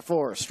is in there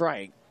for a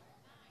strike.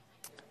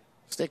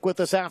 Stick with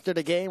us after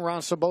the game.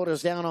 Ron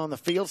Swoboda's down on the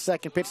field.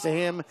 Second pitch to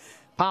him,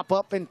 pop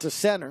up into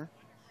center.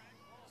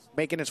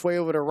 Making its way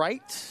over to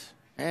right,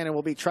 and it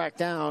will be tracked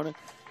down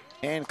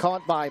and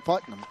caught by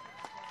Putnam.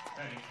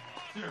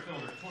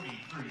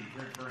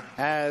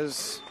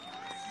 As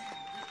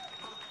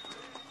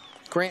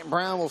Grant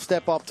Brown will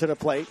step up to the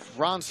plate.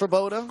 Ron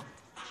Swoboda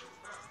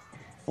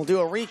will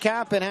do a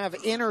recap and have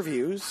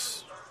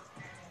interviews.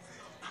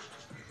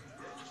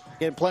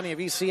 Again, plenty of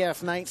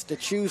UCF Knights to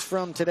choose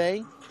from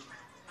today.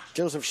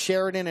 Joseph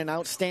Sheridan, an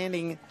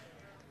outstanding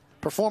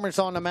performance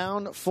on the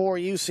mound for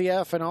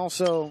UCF, and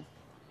also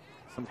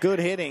some good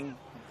hitting.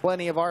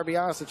 Plenty of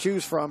RBIs to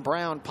choose from.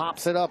 Brown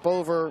pops it up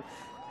over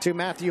to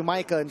Matthew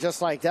Micah, and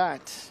just like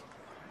that,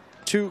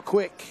 too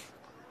quick.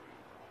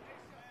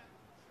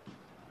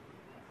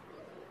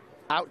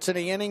 Out to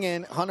the inning,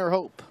 and Hunter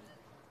Hope,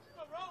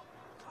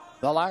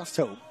 the last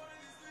hope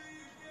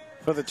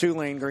for the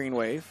Tulane Green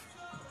Wave.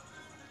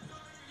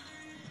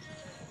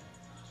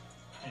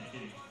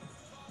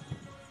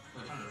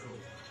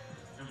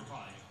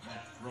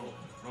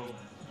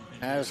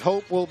 As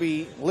Hope will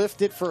be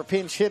lifted for a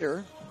pinch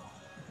hitter.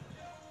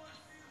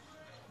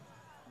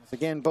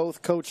 Again,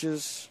 both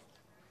coaches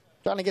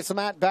trying to get some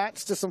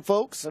at-bats to some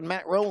folks, and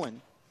Matt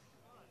Rowland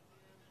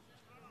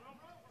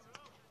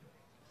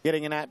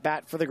getting an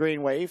at-bat for the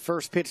Green Wave.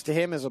 First pitch to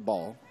him is a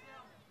ball.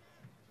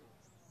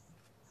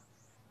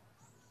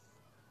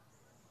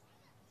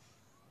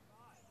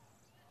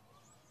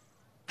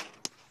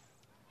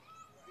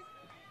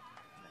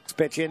 Next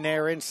pitch in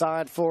there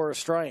inside for a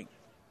strike.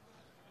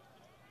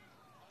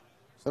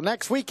 So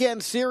next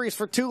weekend series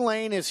for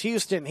Tulane is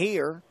Houston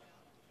here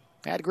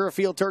at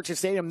Griffith Turchin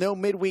Stadium. No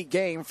midweek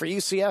game. For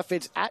UCF,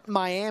 it's at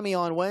Miami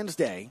on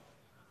Wednesday,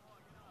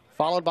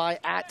 followed by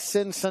at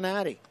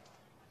Cincinnati.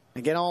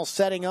 Again, all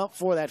setting up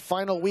for that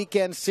final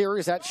weekend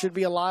series. That should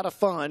be a lot of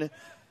fun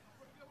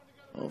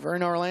over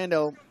in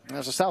Orlando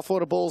as the South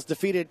Florida Bulls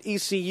defeated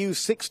ECU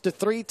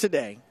 6-3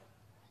 today.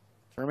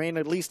 Remain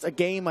at least a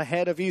game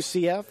ahead of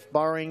UCF,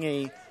 barring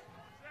a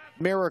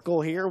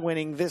miracle here,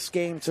 winning this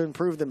game to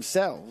improve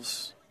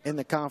themselves in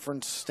the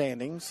conference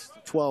standings.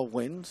 12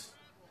 wins.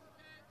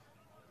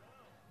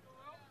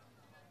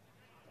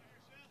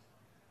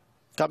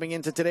 Coming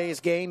into today's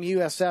game,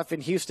 USF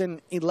and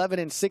Houston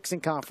 11-6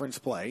 in conference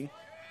play.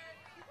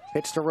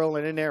 Pitch to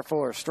Roland in there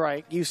for a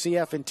strike.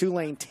 UCF and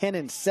Tulane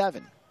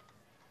 10-7.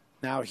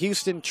 Now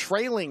Houston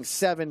trailing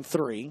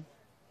 7-3.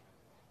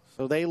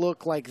 So they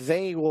look like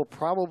they will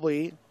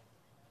probably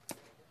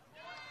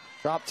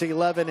drop to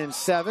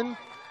 11-7.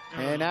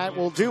 And that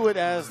will do it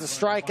as the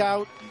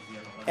strikeout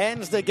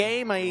ends the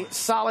game. A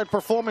solid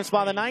performance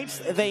by the Knights.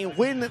 They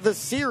win the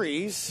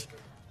series.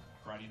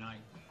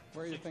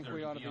 Where do you think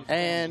we ought to be?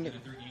 And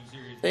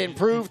they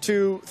improve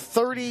to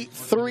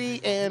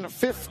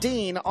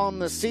 33-15 on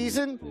the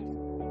season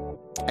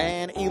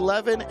and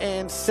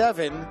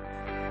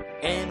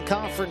 11-7 in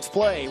conference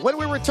play. When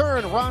we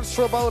return, Ron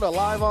Swoboda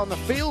live on the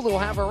field. We'll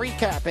have a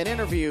recap and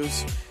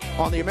interviews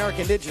on the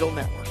American Digital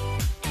Network.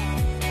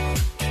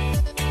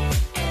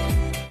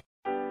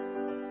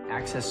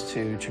 Access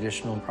to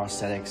traditional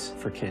prosthetics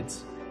for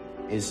kids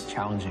is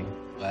challenging.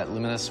 At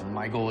Luminous,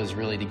 my goal is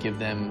really to give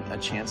them a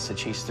chance to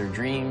chase their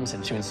dreams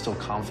and to instill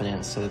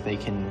confidence so that they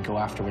can go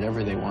after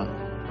whatever they want.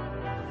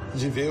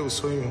 De ver o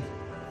sonho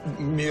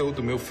meu,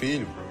 do meu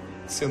filho,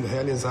 sendo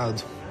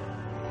realizado.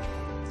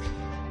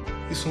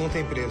 Isso não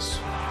tem preço.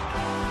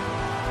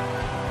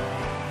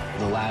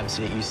 The labs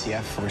at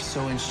UCF were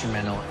so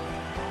instrumental.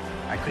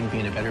 I couldn't be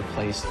in a better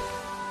place.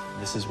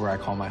 This is where I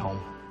call my home.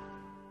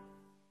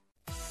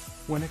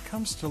 When it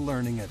comes to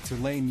learning at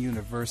Tulane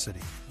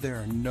University, there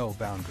are no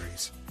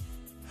boundaries.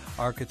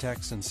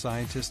 Architects and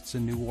scientists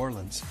in New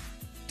Orleans,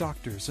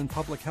 doctors and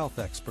public health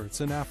experts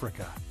in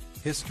Africa,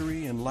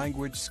 history and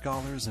language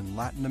scholars in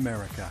Latin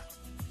America,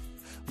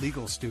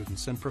 legal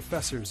students and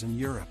professors in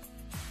Europe,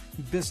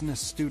 business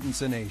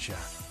students in Asia.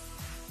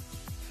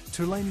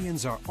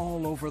 Tulanians are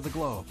all over the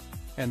globe,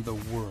 and the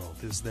world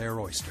is their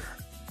oyster.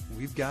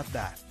 We've got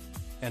that,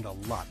 and a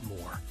lot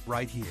more,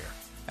 right here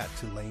at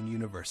Tulane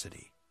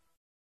University.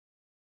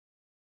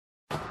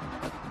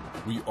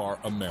 We are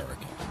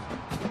American.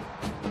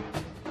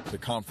 The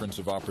conference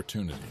of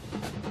opportunity.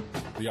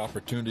 The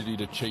opportunity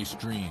to chase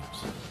dreams.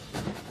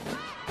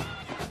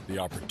 The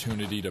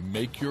opportunity to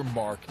make your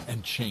mark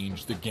and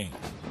change the game.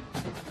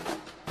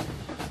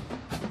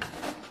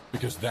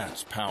 Because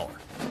that's power.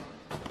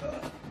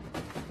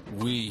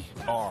 We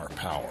are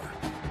power.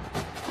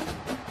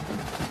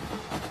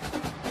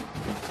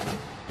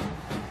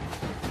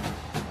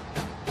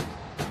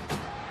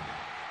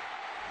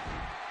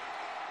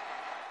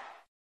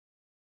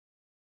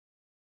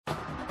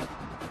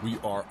 We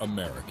are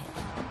American.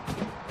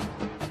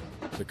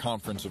 The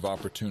conference of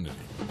opportunity.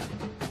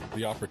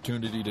 The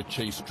opportunity to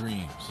chase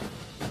dreams.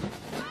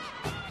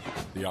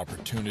 The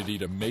opportunity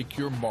to make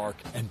your mark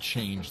and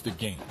change the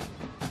game.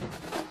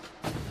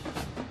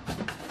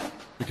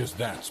 Because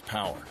that's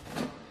power.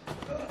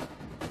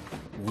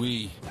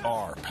 We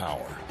are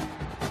power.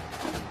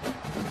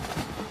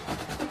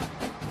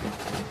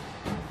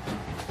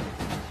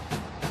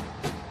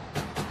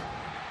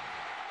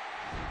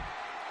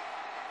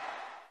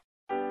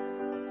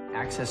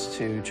 Access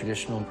to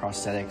traditional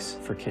prosthetics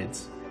for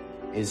kids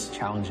is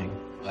challenging.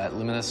 At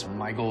Luminous,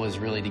 my goal is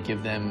really to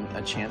give them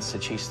a chance to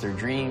chase their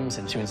dreams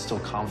and to instill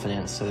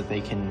confidence so that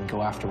they can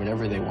go after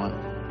whatever they want.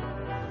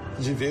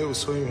 De ver o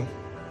sonho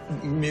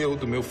meu,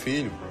 do meu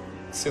filho,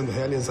 sendo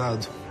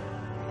realizado.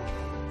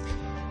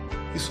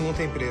 Isso não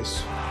tem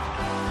preço.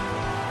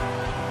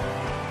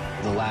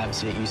 The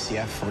labs at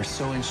UCF were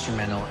so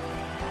instrumental.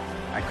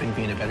 I couldn't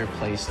be in a better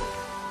place.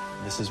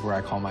 This is where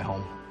I call my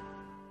home.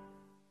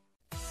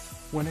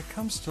 When it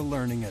comes to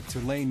learning at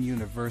Tulane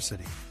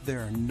University, there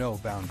are no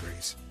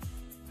boundaries.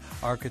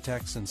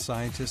 Architects and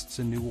scientists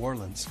in New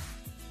Orleans,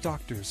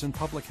 doctors and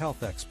public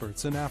health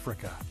experts in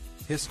Africa,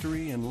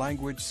 history and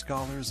language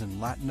scholars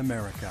in Latin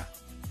America,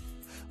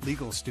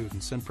 legal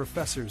students and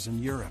professors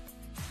in Europe,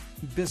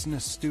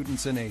 business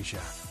students in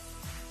Asia.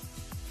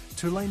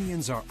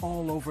 Tulanians are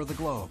all over the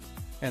globe,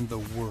 and the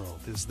world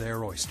is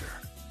their oyster.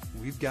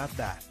 We've got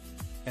that,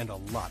 and a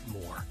lot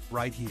more,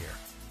 right here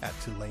at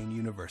Tulane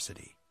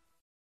University.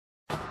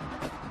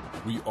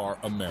 We are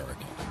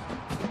American.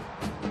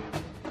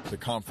 The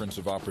conference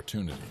of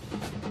opportunity.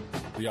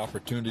 The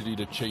opportunity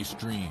to chase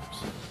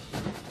dreams.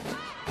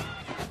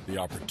 The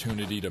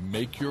opportunity to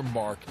make your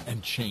mark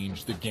and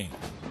change the game.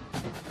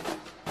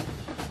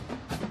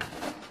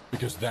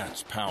 Because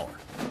that's power.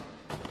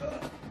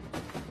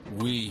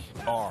 We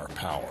are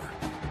power.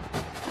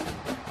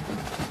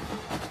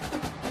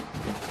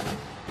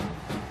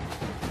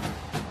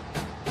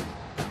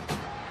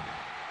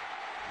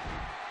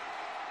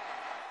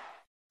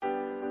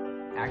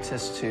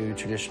 Access to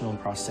traditional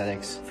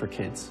prosthetics for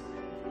kids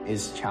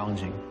is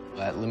challenging.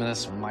 At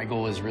Luminous, my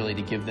goal is really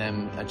to give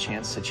them a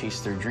chance to chase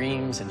their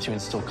dreams and to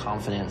instill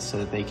confidence so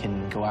that they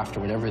can go after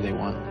whatever they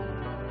want.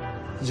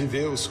 De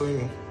ver o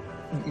sonho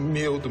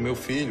meu, do meu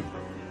filho,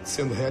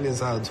 sendo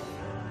realizado.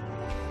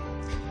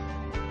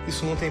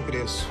 Isso não tem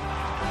preço.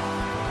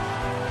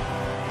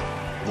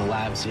 The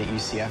labs at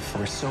UCF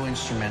were so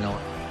instrumental.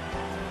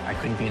 I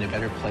couldn't be in a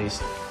better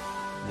place.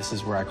 This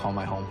is where I call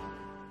my home.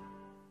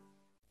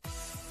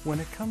 When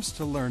it comes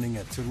to learning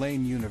at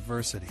Tulane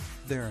University,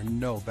 there are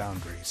no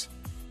boundaries.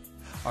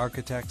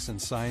 Architects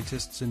and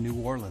scientists in New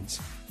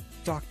Orleans,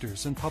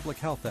 doctors and public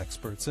health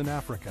experts in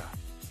Africa,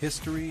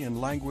 history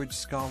and language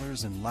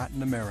scholars in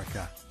Latin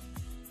America,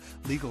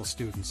 legal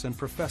students and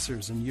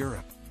professors in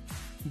Europe,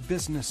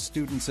 business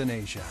students in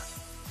Asia.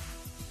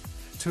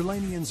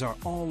 Tulanians are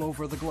all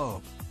over the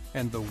globe,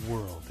 and the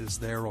world is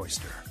their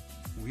oyster.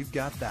 We've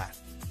got that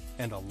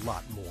and a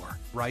lot more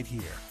right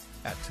here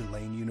at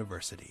Tulane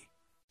University.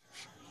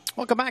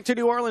 Welcome back to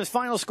New Orleans.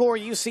 Final score,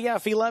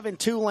 UCF 11,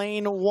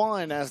 Tulane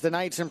 1, as the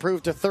Knights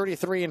improved to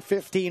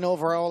 33-15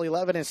 overall,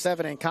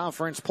 11-7 in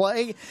conference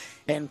play.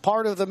 And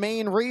part of the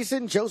main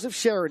reason, Joseph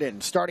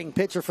Sheridan, starting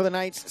pitcher for the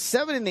Knights,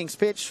 7 innings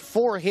pitched,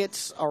 4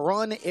 hits, a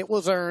run. It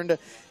was earned.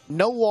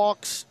 No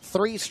walks,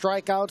 3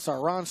 strikeouts. Our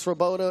Ron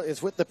Swoboda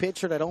is with the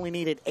pitcher that only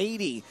needed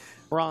 80,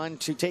 Ron,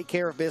 to take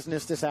care of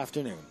business this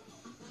afternoon.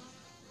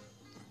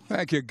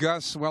 Thank you,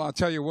 Gus. Well, I'll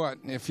tell you what,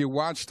 if you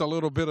watched a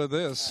little bit of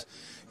this,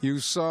 you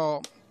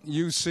saw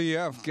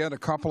UCF get a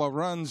couple of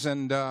runs,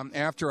 and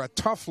after a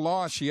tough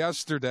loss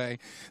yesterday,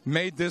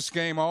 made this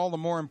game all the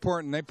more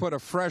important. They put a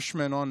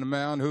freshman on the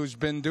mound who's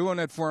been doing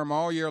it for him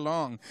all year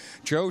long.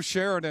 Joe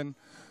Sheridan,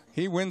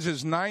 he wins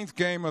his 9th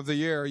game of the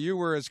year. You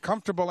were as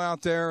comfortable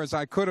out there as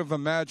I could have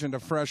imagined a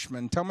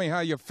freshman. Tell me how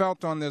you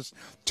felt on this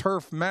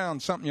turf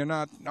mound, something you're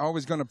not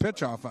always going to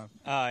pitch off of.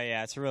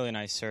 Yeah, it's a really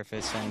nice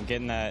surface, and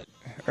getting that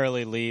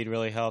early lead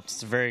really helps.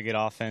 It's a very good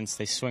offense.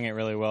 They swing it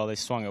really well. They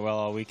swung it well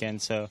all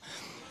weekend, so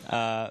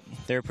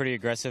they were pretty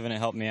aggressive, and it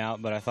helped me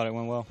out, but I thought it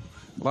went well.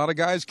 A lot of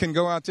guys can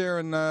go out there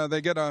and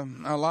they get a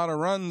lot of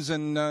runs,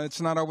 and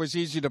it's not always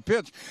easy to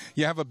pitch.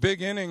 You have a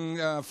big inning,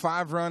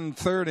 5-run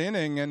third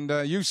inning, and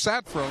you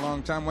sat for a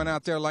long time, went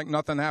out there like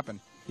nothing happened.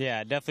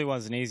 Yeah, it definitely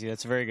wasn't easy.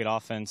 It's a very good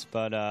offense,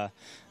 but I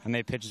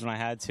made pitches when I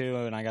had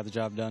to, and I got the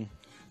job done.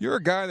 You're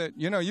a guy that,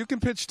 you can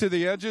pitch to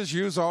the edges,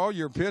 use all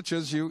your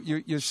pitches.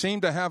 You seem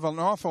to have an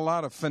awful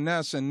lot of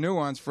finesse and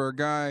nuance for a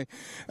guy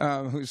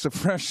who's a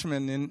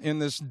freshman in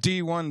this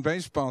D1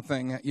 baseball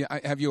thing.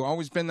 Have you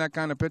always been that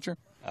kind of pitcher?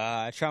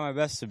 I try my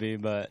best to be,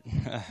 but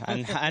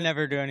I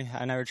never do any.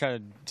 I never try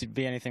to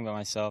be anything but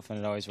myself, and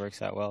it always works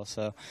out well.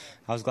 So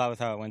I was glad with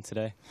how it went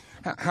today.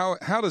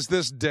 How does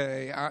this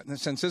day,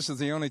 since this is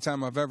the only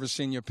time I've ever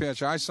seen you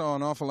pitch, I saw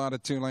an awful lot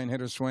of Tulane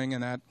hitters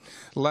swinging at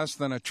less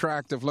than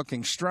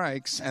attractive-looking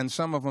strikes, and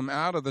some of them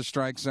out of the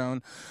strike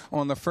zone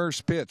on the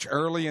first pitch,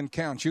 early in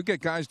counts. You get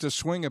guys to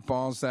swing at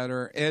balls that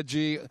are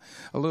edgy,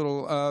 a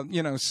little,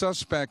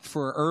 suspect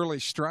for early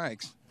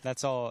strikes.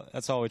 That's all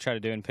we try to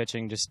do in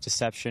pitching, just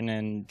deception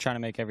and trying to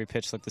make every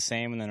pitch look the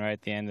same, and then right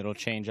at the end it'll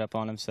change up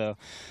on them. So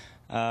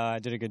I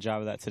did a good job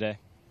of that today.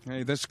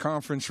 Hey, this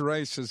conference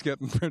race is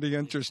getting pretty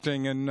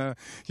interesting, and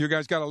you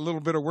guys got a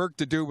little bit of work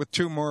to do with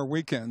 2 more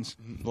weekends.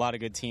 A lot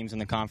of good teams in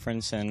the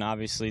conference, and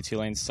obviously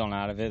Tulane's still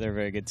not out of it. They're a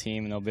very good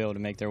team, and they'll be able to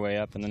make their way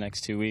up in the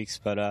next 2 weeks,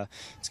 but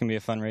it's going to be a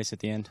fun race at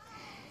the end.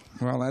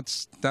 Well,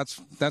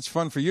 that's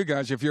fun for you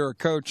guys. If you're a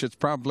coach, it's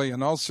probably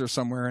an ulcer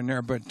somewhere in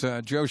there.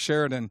 But Joe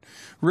Sheridan,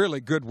 really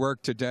good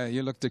work today.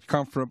 You looked as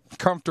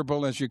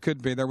comfortable as you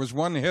could be. There was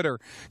one hitter,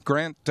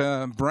 Grant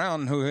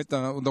Brown, who hit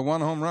the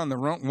 1 home run, the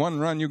 1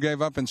 run you gave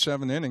up in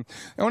 7th inning.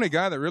 The only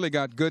guy that really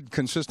got good,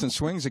 consistent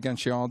swings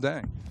against you all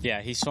day.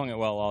 Yeah, he swung it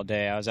well all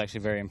day. I was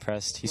actually very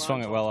impressed. He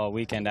swung it well all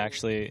weekend,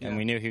 actually, and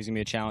we knew he was going to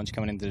be a challenge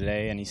coming into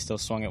today, and he still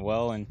swung it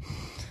well. And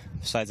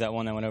besides that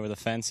one that went over the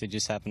fence, he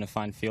just happened to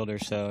find fielder,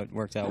 so it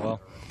worked out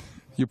well.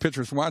 You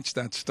pitchers watch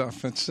that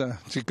stuff. It's a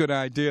good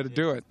idea to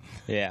do it.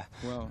 Yeah.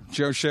 Well,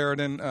 Joe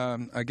Sheridan,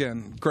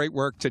 again, great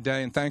work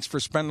today, and thanks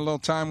for spending a little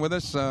time with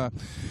us.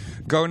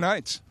 Go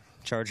Knights.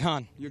 Charge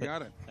on. You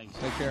got it. Thanks.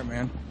 Take care,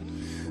 man.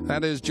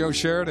 That is Joe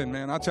Sheridan,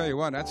 man. I'll tell you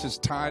what, that's as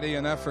tidy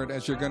an effort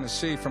as you're going to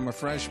see from a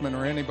freshman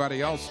or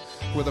anybody else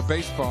with a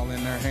baseball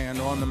in their hand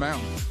on the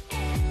mound.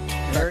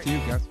 Back to you,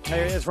 guys.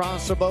 There is Ron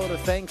Swoboda.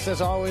 Thanks,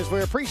 as always. We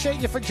appreciate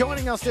you for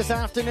joining us this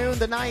afternoon.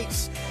 The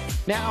Knights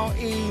now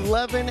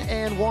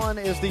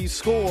 11-1 is the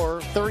score.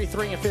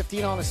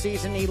 33-15 on the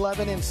season.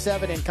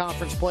 11-7 in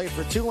conference play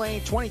for Tulane.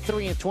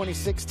 23-26,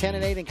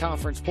 10-8 in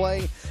conference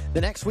play.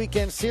 The next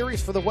weekend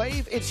series for the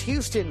Wave, it's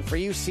Houston. For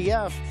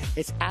UCF,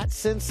 it's at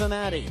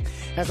Cincinnati.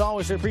 As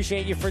always, we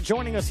appreciate you for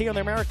joining us here on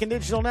the American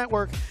Digital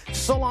Network.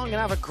 So long, and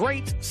have a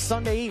great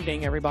Sunday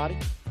evening, everybody.